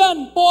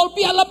 Pasian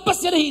Polpi ala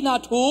pasian hina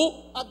tu.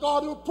 A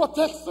God who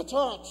protects the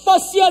church.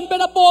 Pasian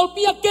bena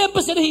Polpi akem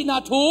pasian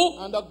hina tu.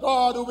 And a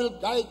God who will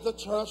guide the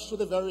church to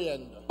the very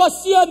end.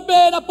 Pasian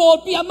bena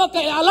Polpi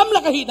amakai alam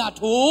lakahina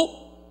tu.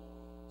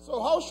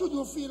 So how should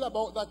you feel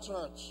about that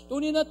church?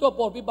 Tunina to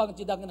Polpi bang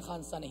jidangin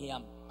khansa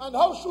hiyam. And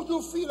how should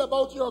you feel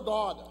about your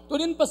God?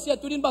 Tunin pasian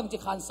tunin bang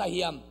jikhansa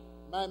hiyam.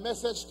 My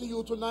message to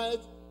you tonight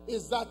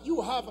is that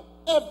you have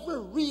every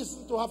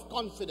reason to have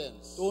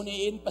confidence. You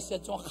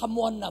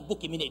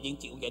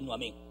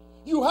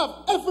have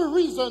every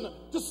reason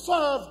to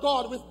serve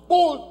God with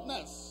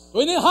boldness.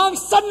 You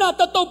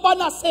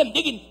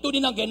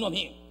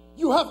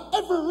have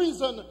every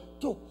reason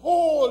to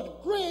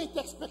hold great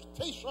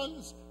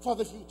expectations for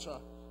the future.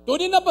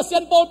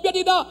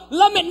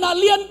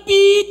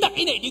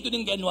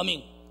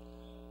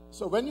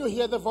 So when you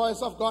hear the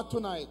voice of God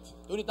tonight,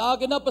 when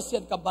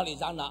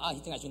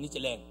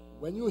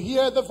you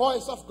hear the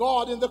voice of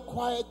God in the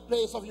quiet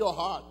place of your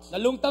heart,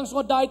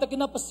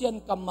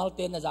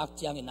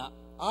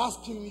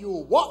 asking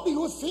you, what do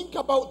you think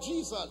about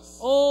Jesus?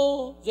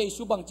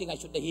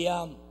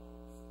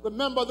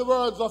 Remember the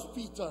words of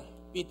Peter.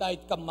 He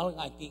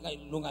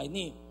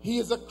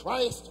is the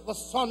Christ, the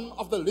Son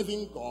of the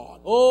living God.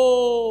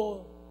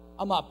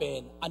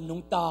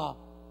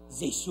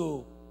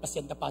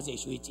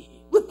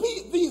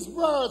 Repeat these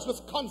words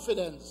with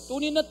confidence.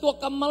 Repeat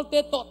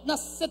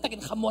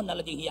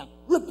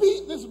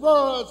these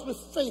words with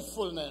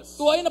faithfulness.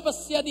 You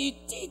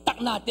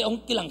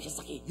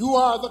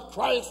are the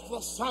Christ,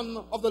 the Son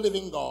of the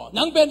living God.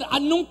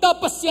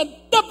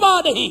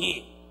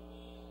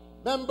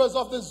 Members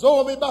of the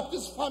Zomi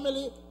Baptist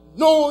family,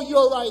 know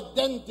your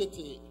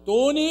identity.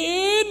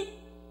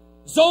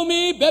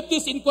 Zomi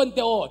Baptist in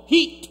Kwanteo,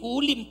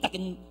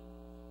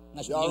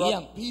 you are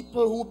a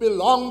people who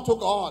belong to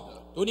God.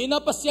 You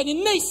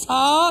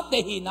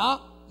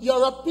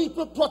are a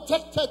people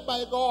protected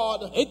by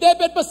God. You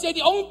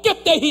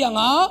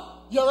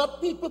are a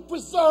people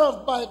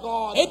preserved by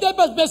God.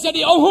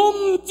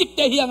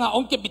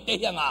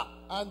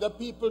 And the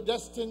people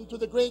destined to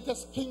the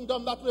greatest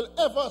kingdom that will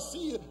ever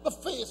see the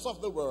face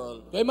of the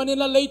world. The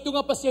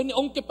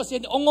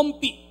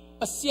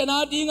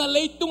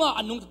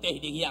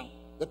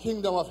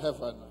kingdom of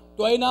heaven.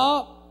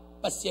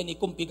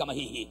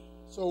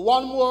 So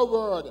one more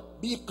word,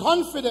 be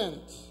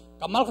confident.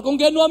 But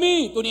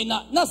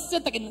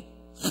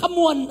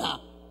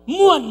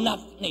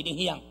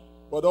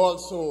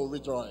also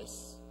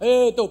rejoice.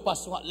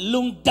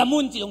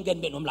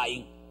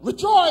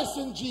 Rejoice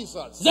in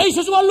Jesus.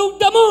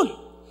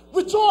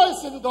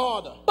 Rejoice in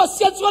God.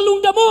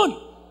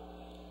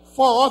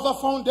 For other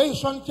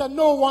foundation can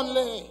no one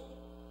lay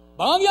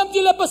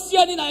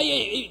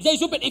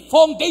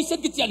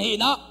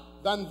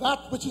than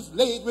that which is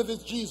laid with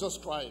his Jesus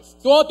Christ.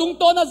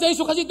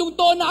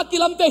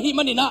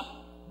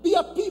 Be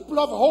a people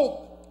of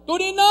hope.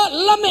 Let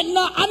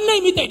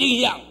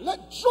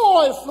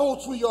joy flow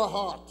through your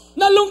heart.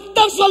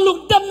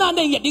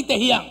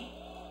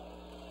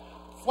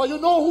 For you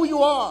know who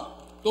you are.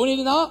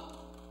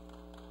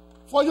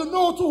 For you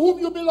know to whom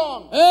you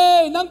belong.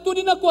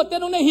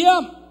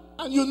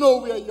 And you know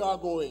where you are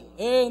going.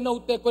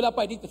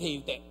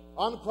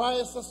 On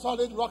Christ the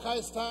solid rock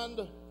I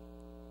stand.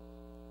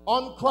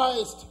 On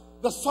Christ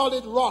the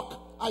solid rock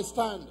I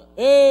stand.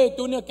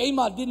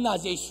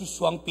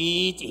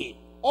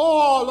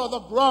 All of the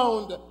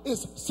ground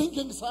is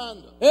sinking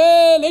sand.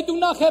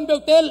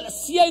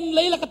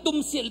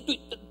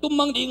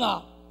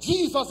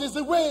 Jesus is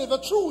the way, the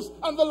truth,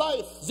 and the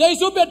life.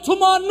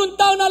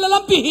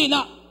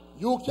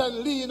 You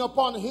can lean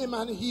upon him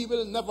and he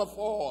will never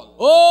fall.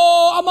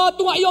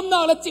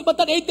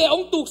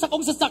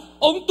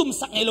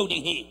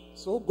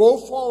 So go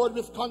forward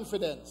with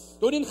confidence.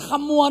 Let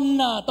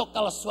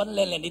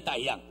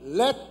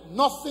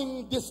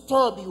nothing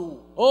disturb you.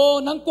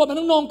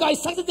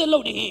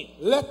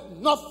 Let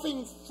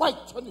nothing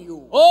frighten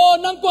you.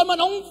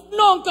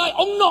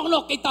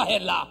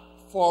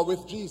 For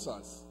with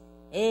Jesus,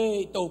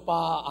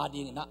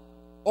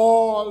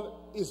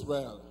 all is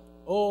well.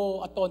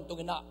 O aton tung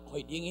ina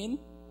hoy dingin.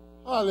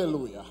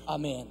 Hallelujah.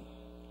 Amen.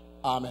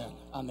 Amen.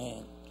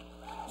 Amen.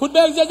 Khun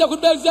beng zia.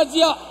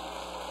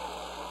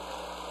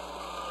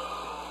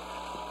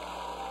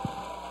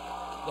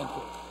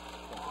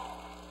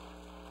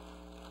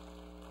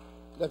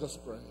 Let us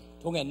pray.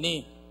 Tung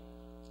ni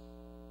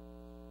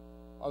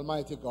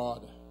Almighty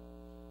God,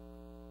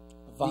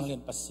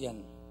 vanglen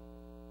Pasian.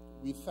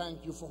 we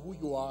thank you for who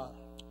you are.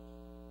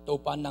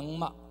 Topa nang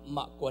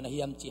ma ko na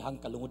hiyam chi hang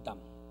kalungdam.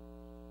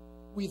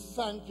 We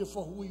thank you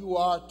for who you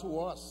are to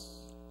us.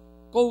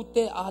 Ko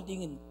te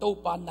adingin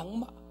topa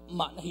nang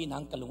ma na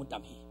hinang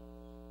kalungdam hi.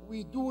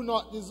 We do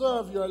not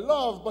deserve your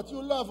love, but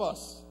you love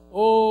us.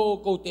 O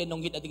ko te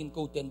nongit adingin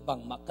ko ten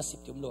bang ma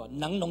kasip yum lo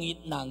nang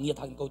nongit nang yat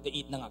hang ko te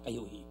it nang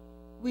akayo hi.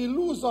 We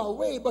lose our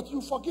way, but you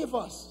forgive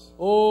us.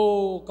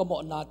 O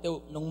kamo na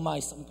teo nong mai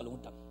sam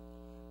kalungdam.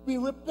 We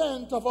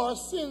repent of our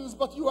sins,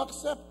 but you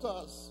accept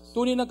us.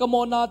 Tuni na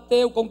kamo na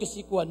teo kong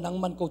kisikuan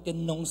nang man ko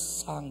ten nong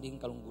sang ding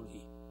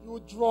kalunggulhi. You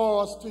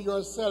draw us to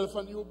yourself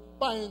and you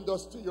bind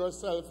us to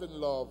yourself in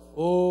love.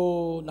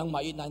 Oh, nang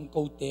mainan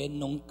ko ten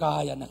nong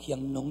kaya na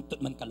hiyang nong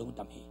tut man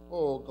kalungdam hi.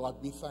 Oh God,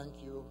 we thank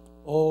you.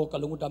 Oh,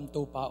 kalungdam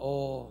to pa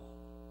o.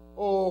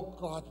 Oh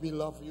God, we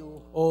love you.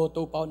 Oh,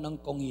 to pa nang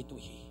kong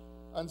ito hi.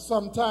 And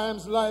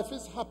sometimes life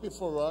is happy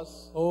for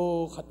us.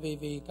 Oh,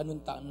 khatwe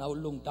kanunta na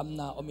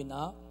lungdamna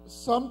omina.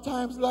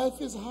 Sometimes life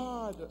is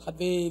hard.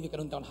 Khatwe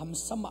kanunta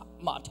hamsama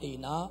ma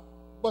theina.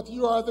 But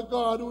you are the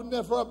God who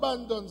never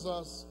abandons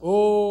us.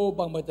 Oh,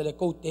 bang matele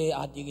ko te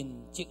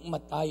adingin chik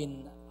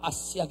matayin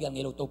asya gyang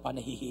ilo to pa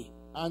na hihi.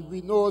 And we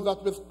know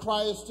that with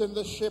Christ in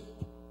the ship,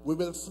 we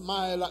will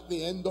smile at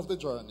the end of the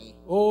journey.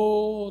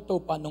 Oh, to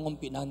pa nong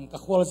pinan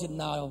kakwal sin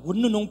na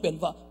hununong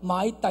penwa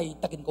mai tai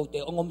takin ko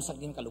te ongom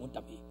sagin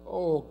kalungdam hi.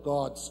 Oh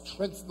God,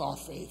 strengthen our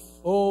faith.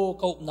 Oh,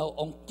 kaup na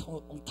ong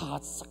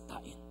tahat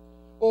saktain.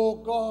 Oh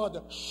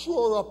God,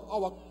 shore up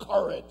our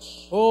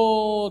courage.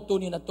 Oh,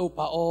 tuni na to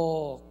pa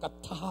o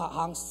kataha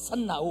hang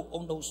sana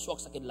ong no suak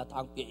sakin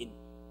latang piin.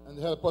 And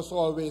help us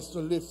always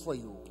to live for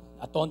you.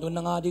 Aton to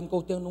na nga din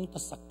ko te nung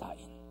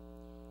tasaktain.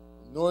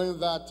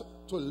 Knowing that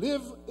to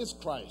live is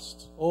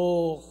Christ.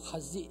 Oh,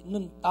 khazi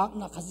nun tak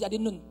na khazi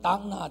adin nun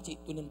tak na chi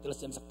tunin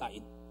tilasem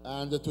saktain.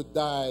 And to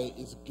die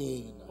is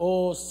gain.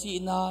 Oh,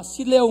 sina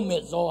sileu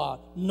me zoa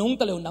nung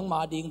taleu nang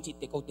mading chi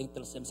te ko te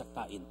tilasem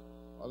saktain.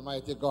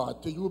 Almighty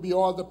God, to you be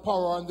all the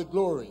power and the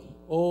glory.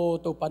 Oh,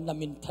 to pan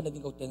namin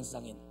tanadin ko teng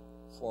sangin.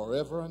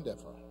 Forever and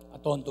ever.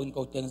 Aton tun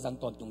ko teng sang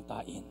ton tung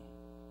tain.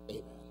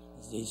 Amen.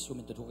 Jesus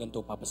min tutukan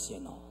to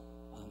Pasian.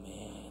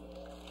 Amen.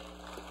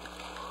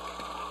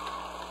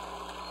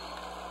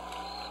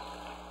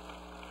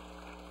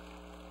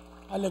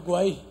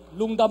 Alagway,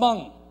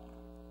 lungdamang.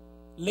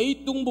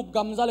 Leitung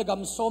bubgam za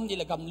legam som di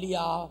legam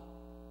lia.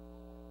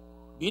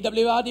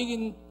 BWA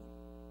dingin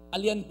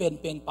alian pen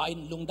pain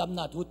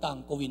lungdamna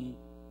tutang kowin.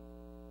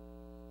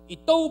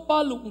 Ito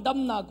pa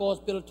lungdamna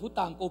gospel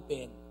tutang ko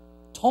pen.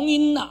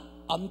 Tongin na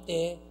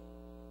amte.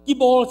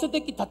 Kibol sa te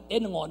kitate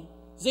ngon.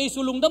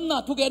 Jesu lungdamna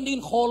tugen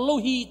din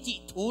kholo hi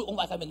chi thu ong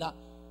ba na.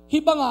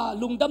 Hibanga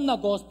lungdamna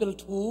gospel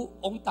thu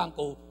ong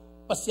tangko.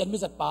 Pasian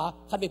misat pa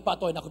khabe pa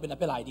toy na ko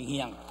pinapelay ding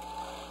hiyang.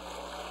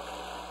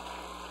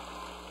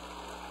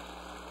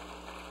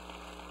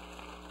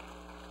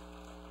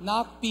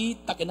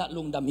 Nakpi takena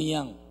lungdam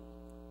hiyang.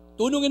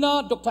 Tunungin na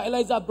Dr.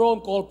 Eliza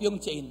Brown call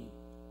piyong chain.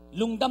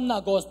 Lungdam na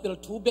gospel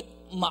tubek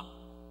ma.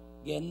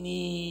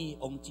 Geni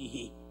ong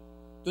chihi.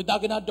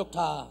 Tudagin na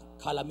Dr.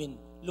 Callamin.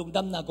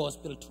 Lungdam na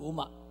gospel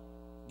tuma.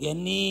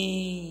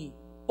 Geni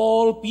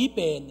Paul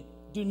Pippen.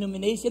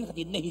 Denomination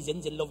katin na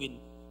hizen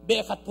lovin.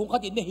 Bekat pong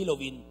katin na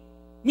hilowin.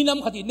 Minam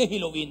katin na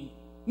hilowin.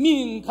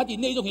 Ming katin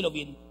na itong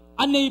hilowin.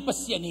 Anay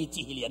Pasian ni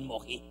chihilian mo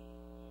ki.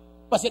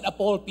 Pasian a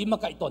Paul P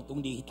makaiton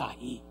tung di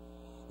hitahi.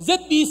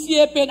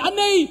 ZBCA-5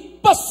 anay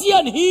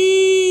Pasian hi.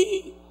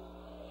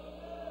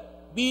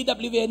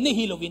 BWA ni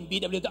hilowin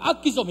BWA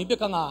akidm hibe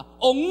ka nga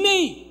ong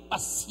ni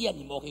Pasian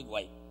ni mo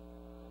kigway.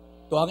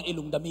 Tuang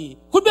ilungdami.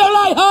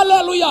 Kunbelay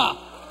hallelujah.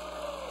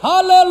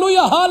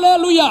 Hallelujah,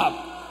 hallelujah.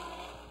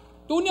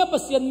 Tunya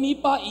Pasian mi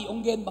pa i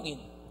onggen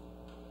bangin.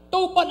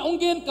 Topan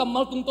onggen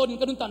kamal tungton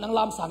kanunta nang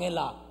lam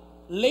sangela.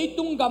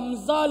 Leitung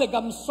gamza le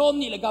gam som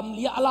ni le gam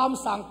lia alam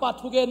sang pa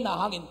thugen na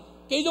hangin.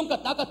 Kayong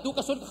katakat tu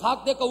kasun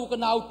khak de kau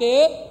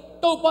kanaute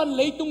topan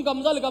leitung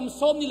gamza legam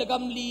som ni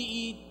legam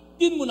li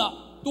tin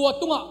muna tua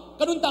tunga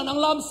kanun tang nang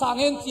lam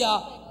sangen sia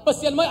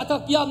Pasian mai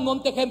atak yam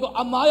nom te kembo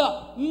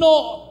amaya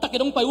no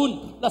takidong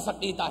payun lasak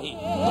di tahi.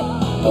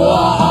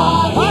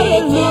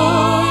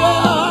 Hallelujah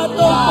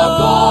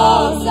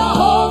bangsa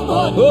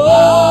hongon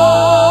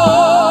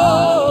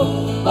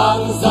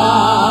bangsa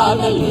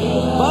na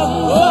liang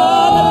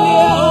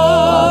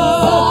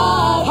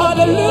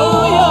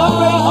hallelujah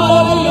praise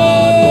hallelujah.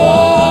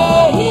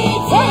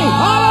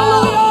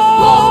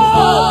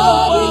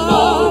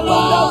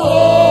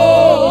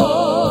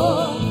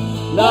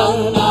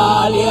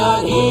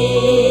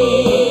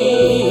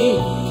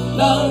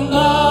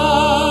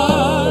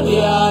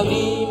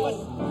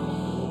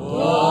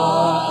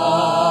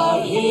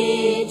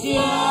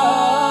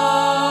 Yeah.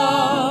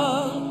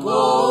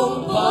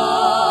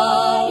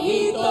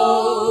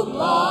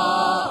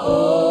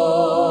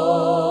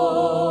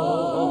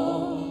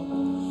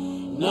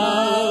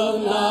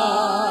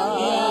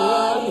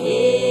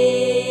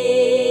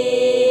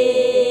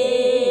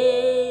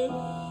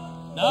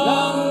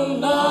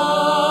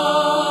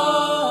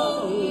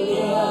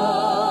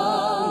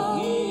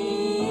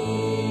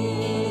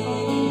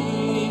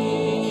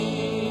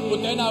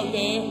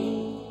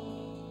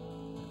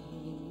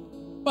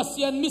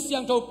 Pasian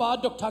misyang topa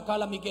Dr.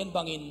 Callam igen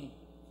bangin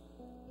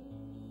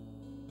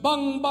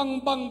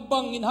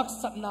bang in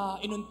haksat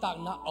na inuntak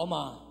na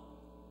oma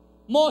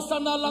mo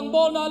sana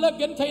langbo na le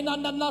gen thai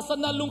na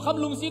sana lungkham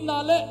lungsin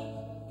na le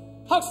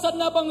haksat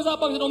na bangza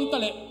bang om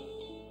tale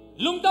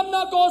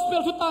lungdamna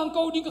gospel Tutang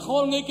ko ding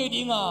khol ngai ke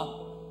dinga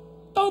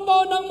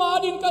topa nang ma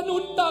din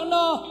kanuntak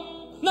na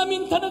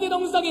namin thana din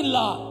ong zangin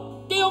la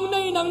kayong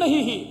nay nang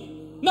nahihi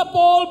na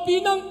pol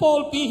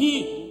pi hi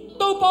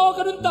topa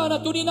kanunta na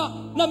tunina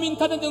namin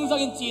thana din ong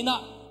zangin china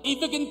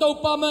ibigin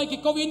topa mai ki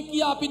kowin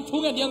kia pin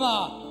thungen yanga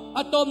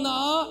atom na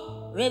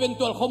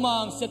reventual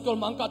khomang setol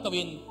mangka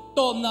tawin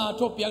tom na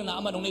tropiang na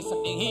amanong ni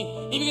saking hi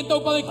ibigin to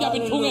pa kya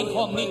bin thungen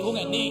khom ni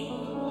thungen ni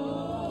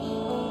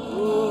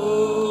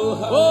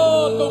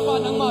to pa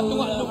nang ma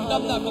tunga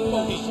lungdam na kong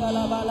bohi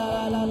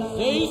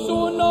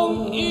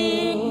Jaisunong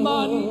in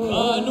man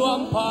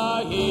kanuam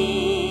pahi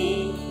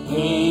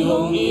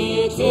kihong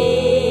ite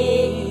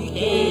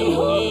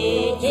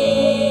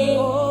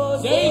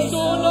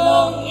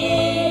Jaisunong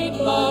in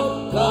man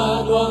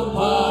kanuam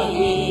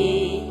pahi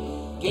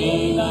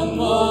Kinang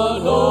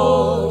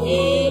modong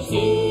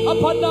isi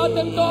Apan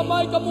natin to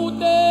may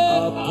kamuti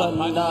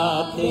Apan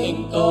natin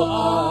to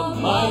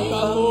may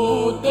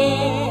kamuti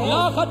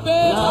Lakad be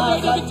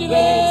sabay na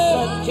bichile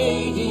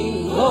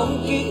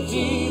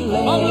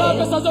Ang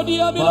lakas sa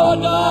zodia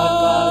bilawada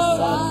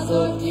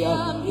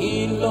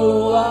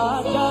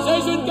Sa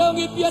isun kang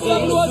ipiat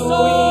lang luwasa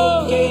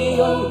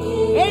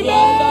Amen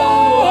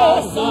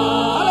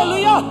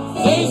Hallelujah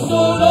Sa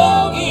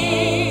isunong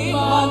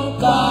iman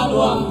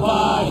kanuang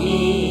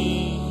pahi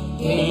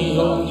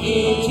Kihong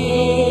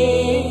iti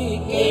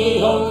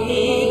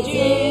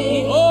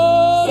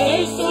Oh,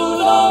 say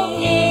sulong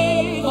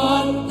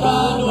iman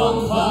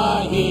kanuang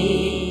pahi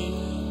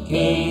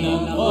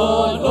Kinang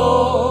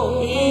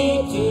modong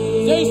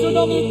iti Say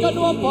sulong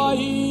kanuang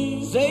pahi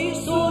Say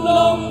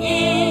sulong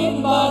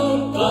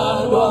iman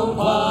kanuang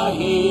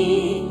pahi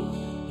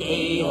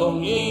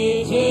Kihong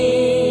iti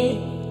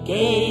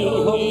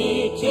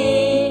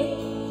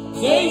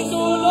Say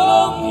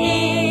sulong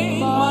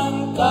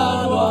iman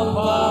kanuang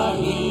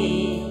pahi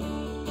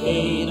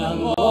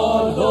Kinang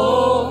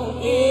modong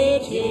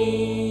iti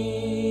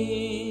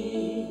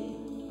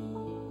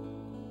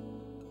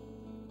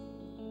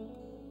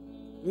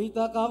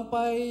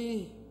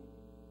NitakHun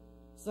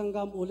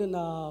sanggam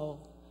ulinaw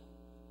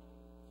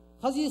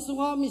kasi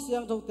sungah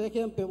misyang TOPA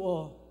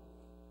peo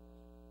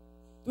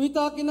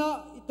tuita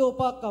kina ito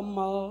pa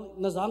kamal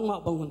na zangma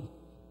bangun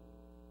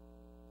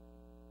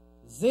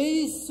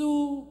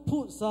Jesu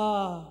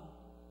pusa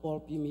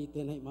por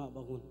pimiten ay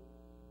mabangun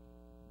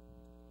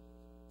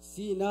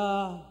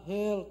sina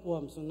hel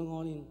kuam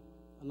sunangonin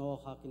ano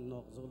hakin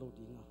nok zolo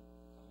dinga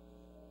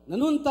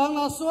nanuntang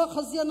na suak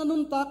khasian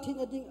nanuntak hin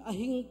ading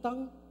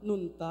ahingtang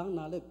nuntang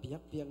na le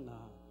piak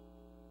na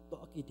to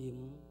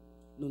akidm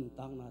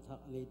nuntang na tha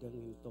ani dang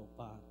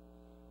topa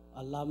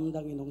alam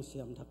dang inong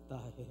SIANGTA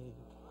amen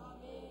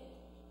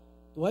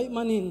tuai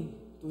manin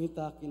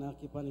tuita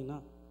kinakipanina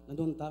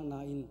nanuntang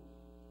na in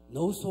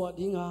no swa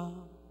dinga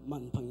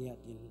man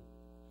pangyatin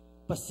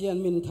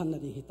Pasian min than na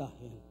di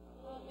hitahen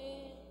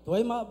amen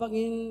tuai ma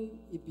bangin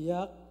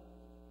ipiak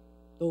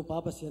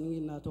topa Pasian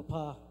ngin na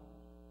topa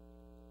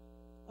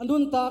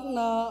andun tak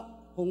na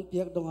hong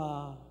piak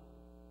donga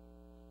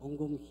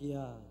onggum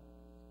khia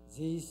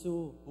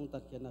Jesu hong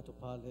tat kya na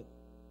topa le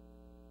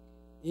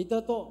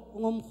ita to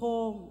ngom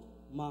khom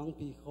mang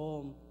pi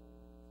khom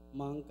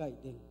mang kai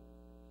din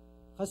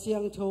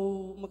khasiang tho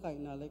makai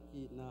na le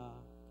ki na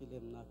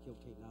kilem na kyo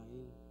thei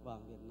nai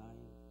wang den nai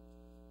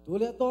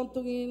tule ton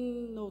tungin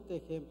no te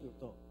khem pu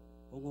to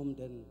ongom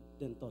den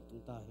to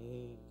tung ta he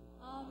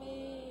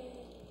amen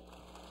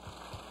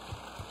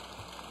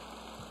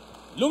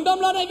lungdam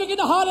la nai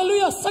begin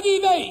hallelujah sagi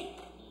vei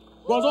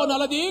gozo na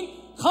la ding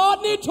khat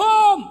ni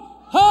thom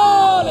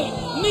hale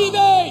ni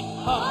vei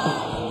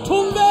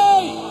thum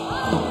vei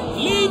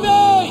li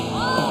vei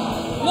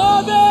na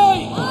vei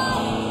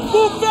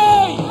buk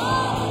vei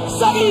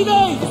sagi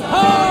vei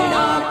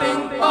na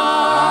ping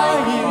pai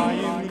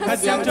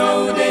khasiang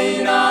châu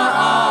đây na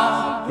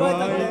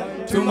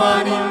tu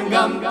manin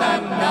gam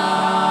tan na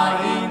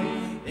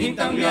in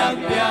tăng biak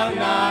biak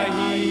na